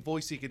only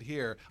voice he could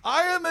hear.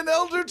 I am an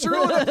elder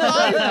druid of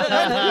life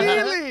and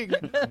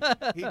healing.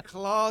 He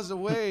claws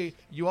away.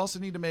 You also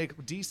need to make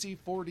DC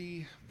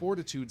 40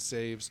 fortitude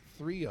saves,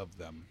 3 of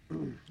them.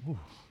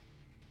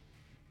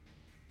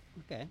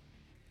 Okay.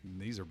 And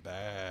these are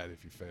bad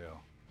if you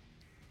fail.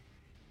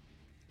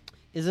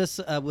 Is this?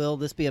 Will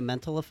this be a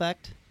mental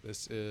effect?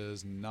 This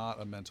is not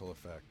a mental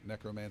effect.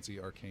 Necromancy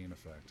arcane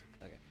effect.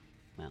 Okay.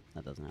 Well,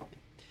 that doesn't help me.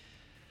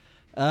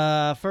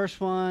 First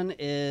one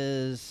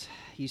is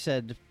you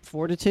said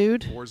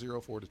fortitude. 40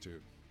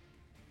 fortitude.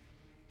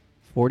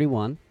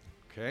 41.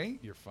 Okay,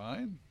 you're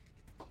fine.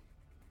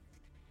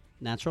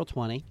 Natural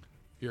 20.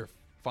 You're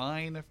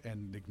fine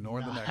and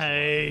ignore the next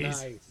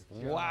Nice. Nice.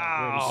 You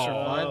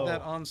survived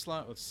that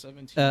onslaught with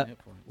 17 Uh, hit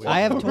points. Wait, I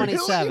have really?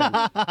 27.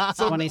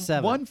 So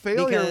 27. one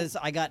failure. Because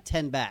I got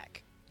 10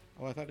 back.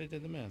 Oh, I thought I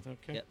did the math.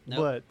 Okay. Yep. Nope.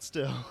 But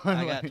still.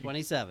 I got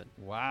 27.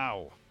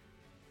 Wow.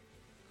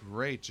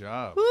 Great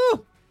job.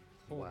 Woo!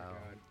 Wow.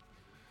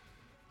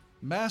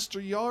 Master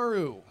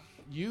Yaru,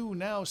 you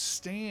now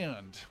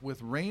stand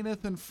with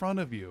Rainith in front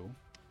of you,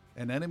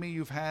 an enemy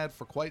you've had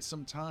for quite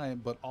some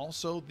time, but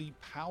also the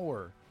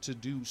power to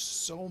do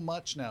so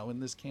much now in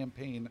this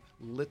campaign,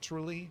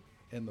 literally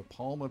in the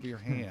palm of your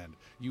hand.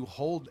 You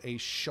hold a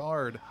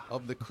shard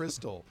of the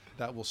crystal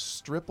that will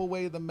strip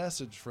away the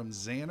message from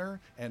Xander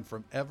and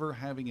from ever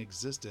having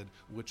existed,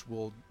 which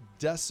will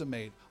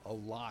decimate a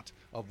lot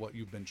of what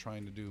you've been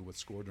trying to do with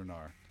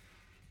Skordranar.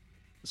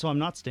 So I'm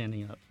not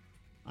standing up.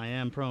 I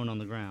am prone on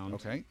the ground.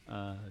 Okay.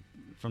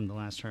 From the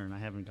last turn. I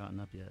haven't gotten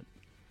up yet.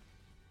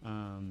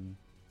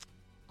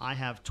 I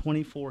have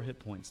 24 hit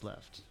points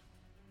left.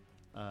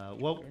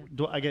 Well,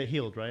 do I get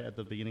healed, right, at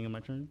the beginning of my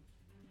turn?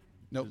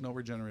 Nope, no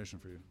regeneration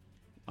for you.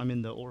 I'm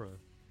in the aura.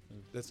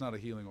 That's not a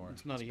healing aura.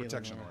 It's not a healing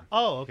protection aura. aura.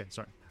 Oh, okay,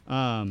 sorry.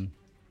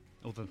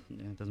 Well, then,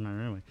 yeah, it doesn't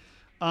matter anyway.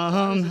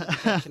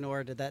 Protection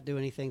aura, did that do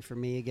anything for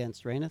me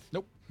against Raineth?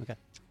 Nope. Okay.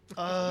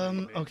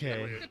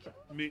 Okay.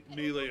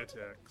 Melee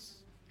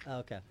attacks. Oh,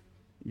 okay.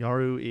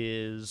 Yaru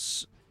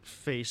is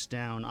face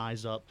down,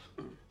 eyes up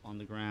on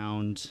the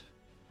ground.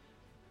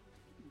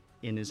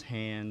 In his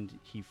hand,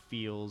 he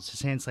feels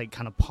his hand's like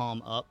kind of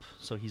palm up,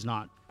 so he's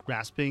not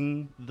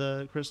grasping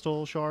the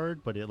crystal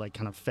shard, but it like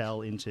kind of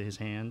fell into his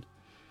hand.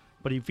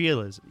 But he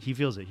feels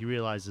it. He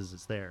realizes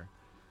it's there.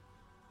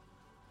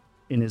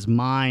 In his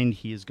mind,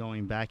 he is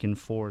going back and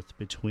forth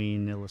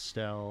between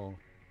Illistel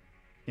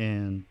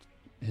and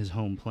his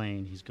home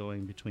plane. He's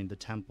going between the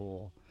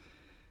temple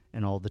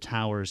and all the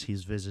towers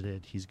he's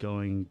visited. He's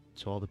going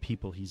to all the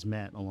people he's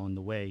met along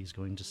the way. He's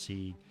going to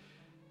see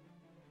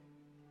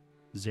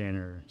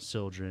Xander,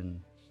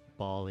 Sildren,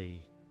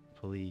 Bali,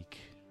 Palik,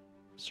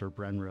 Sir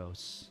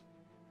Brenros,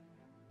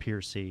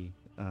 Piercy,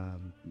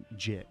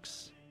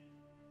 Jix,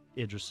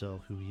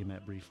 Idrisil, who he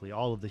met briefly.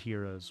 All of the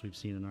heroes we've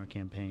seen in our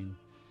campaign.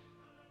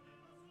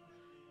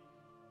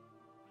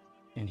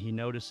 And he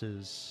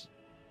notices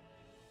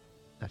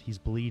that he's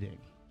bleeding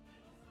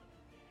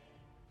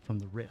from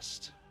the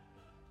wrist.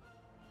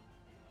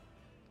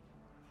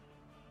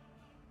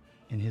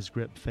 And his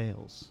grip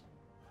fails.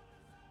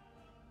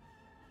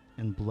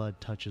 And blood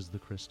touches the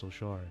crystal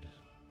shard.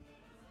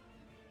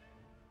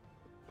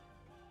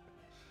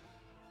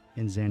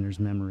 And Xander's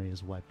memory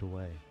is wiped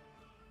away.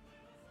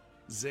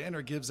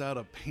 Xander gives out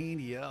a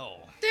pained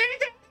yell.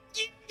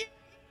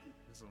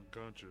 He's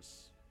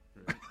unconscious.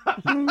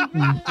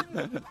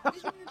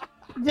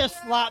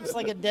 Just flops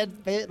like a dead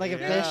fish, like a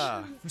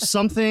fish.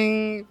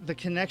 Something, the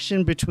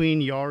connection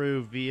between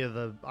Yaru via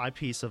the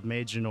eyepiece of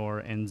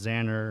Maginor and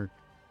Xander,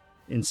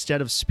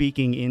 instead of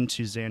speaking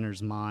into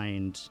Xander's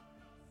mind,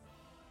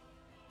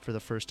 for the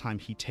first time,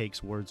 he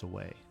takes words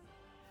away.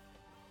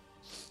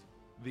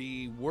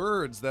 The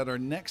words that are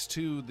next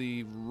to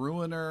the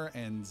Ruiner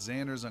and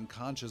Xander's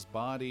unconscious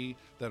body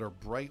that are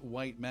bright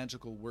white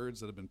magical words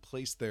that have been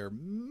placed there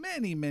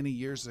many, many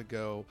years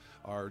ago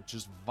are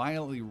just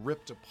violently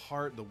ripped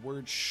apart. The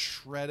words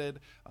shredded.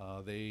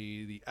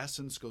 The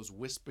essence goes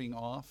wisping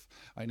off.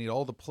 I need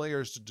all the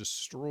players to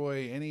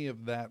destroy any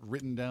of that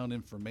written down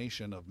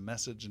information of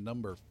message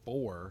number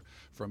 4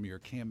 from your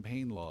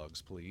campaign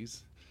logs,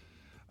 please.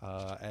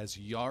 As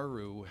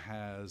Yaru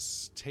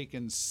has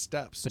taken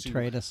steps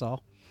Betrayed us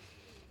all.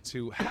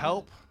 to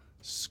help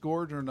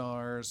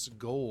Skordranar's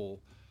goal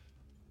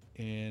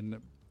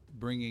in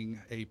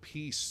bringing a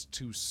peace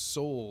to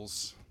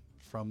souls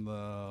from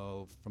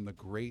the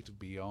great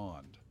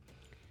beyond.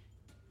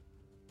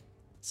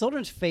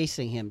 Sildren's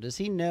facing him. Does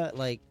he know?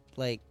 Like,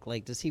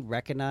 does he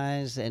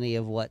recognize any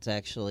of what's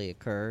actually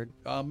occurred?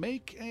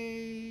 Make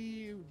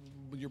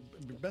your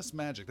best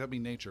magic. That'd be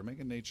nature.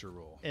 Make a nature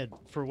roll. Ed,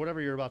 for whatever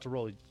you're about to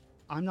roll,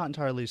 I'm not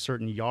entirely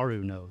certain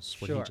Yaru knows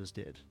what he Sure. just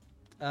did.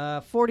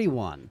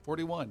 41.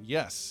 41.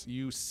 Yes,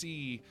 you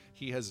see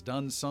he has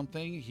done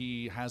something.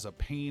 He has a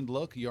pained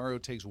look.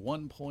 Yaru takes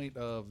 1 point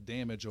of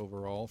damage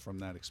overall from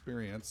that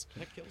experience.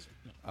 That kills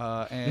me.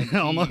 And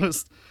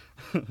Almost.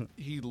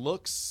 he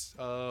looks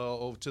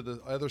over to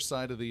the other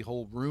side of the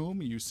whole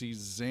room. You see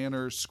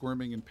Xander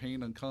squirming in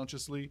pain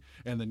unconsciously,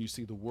 and then you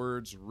see the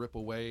words rip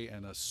away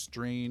and a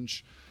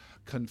strange,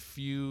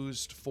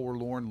 confused,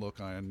 forlorn look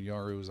on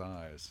Yaru's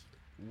eyes.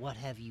 What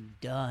have you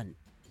done?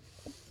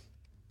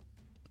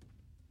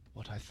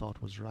 What I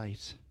thought was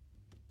right.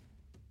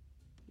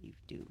 You've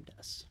doomed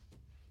us.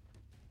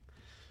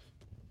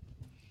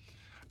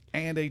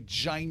 And a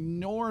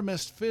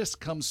ginormous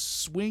fist comes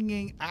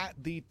swinging at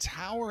the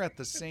tower at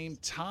the same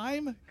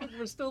time.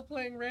 We're still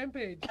playing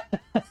Rampage.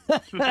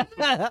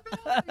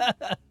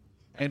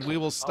 And we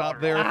will stop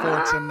there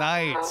for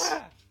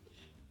tonight.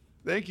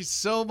 Thank you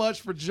so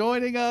much for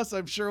joining us.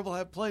 I'm sure we'll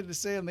have plenty to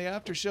say on the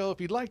after show.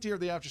 If you'd like to hear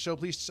the after show,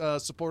 please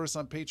support us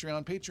on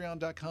Patreon,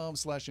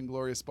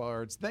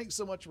 patreon.com/ingloriousbards. Thanks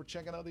so much for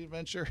checking out the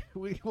adventure.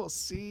 We will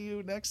see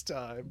you next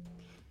time.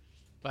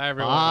 Bye,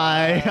 everyone.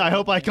 Bye. I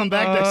hope I come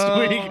back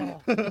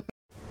next week.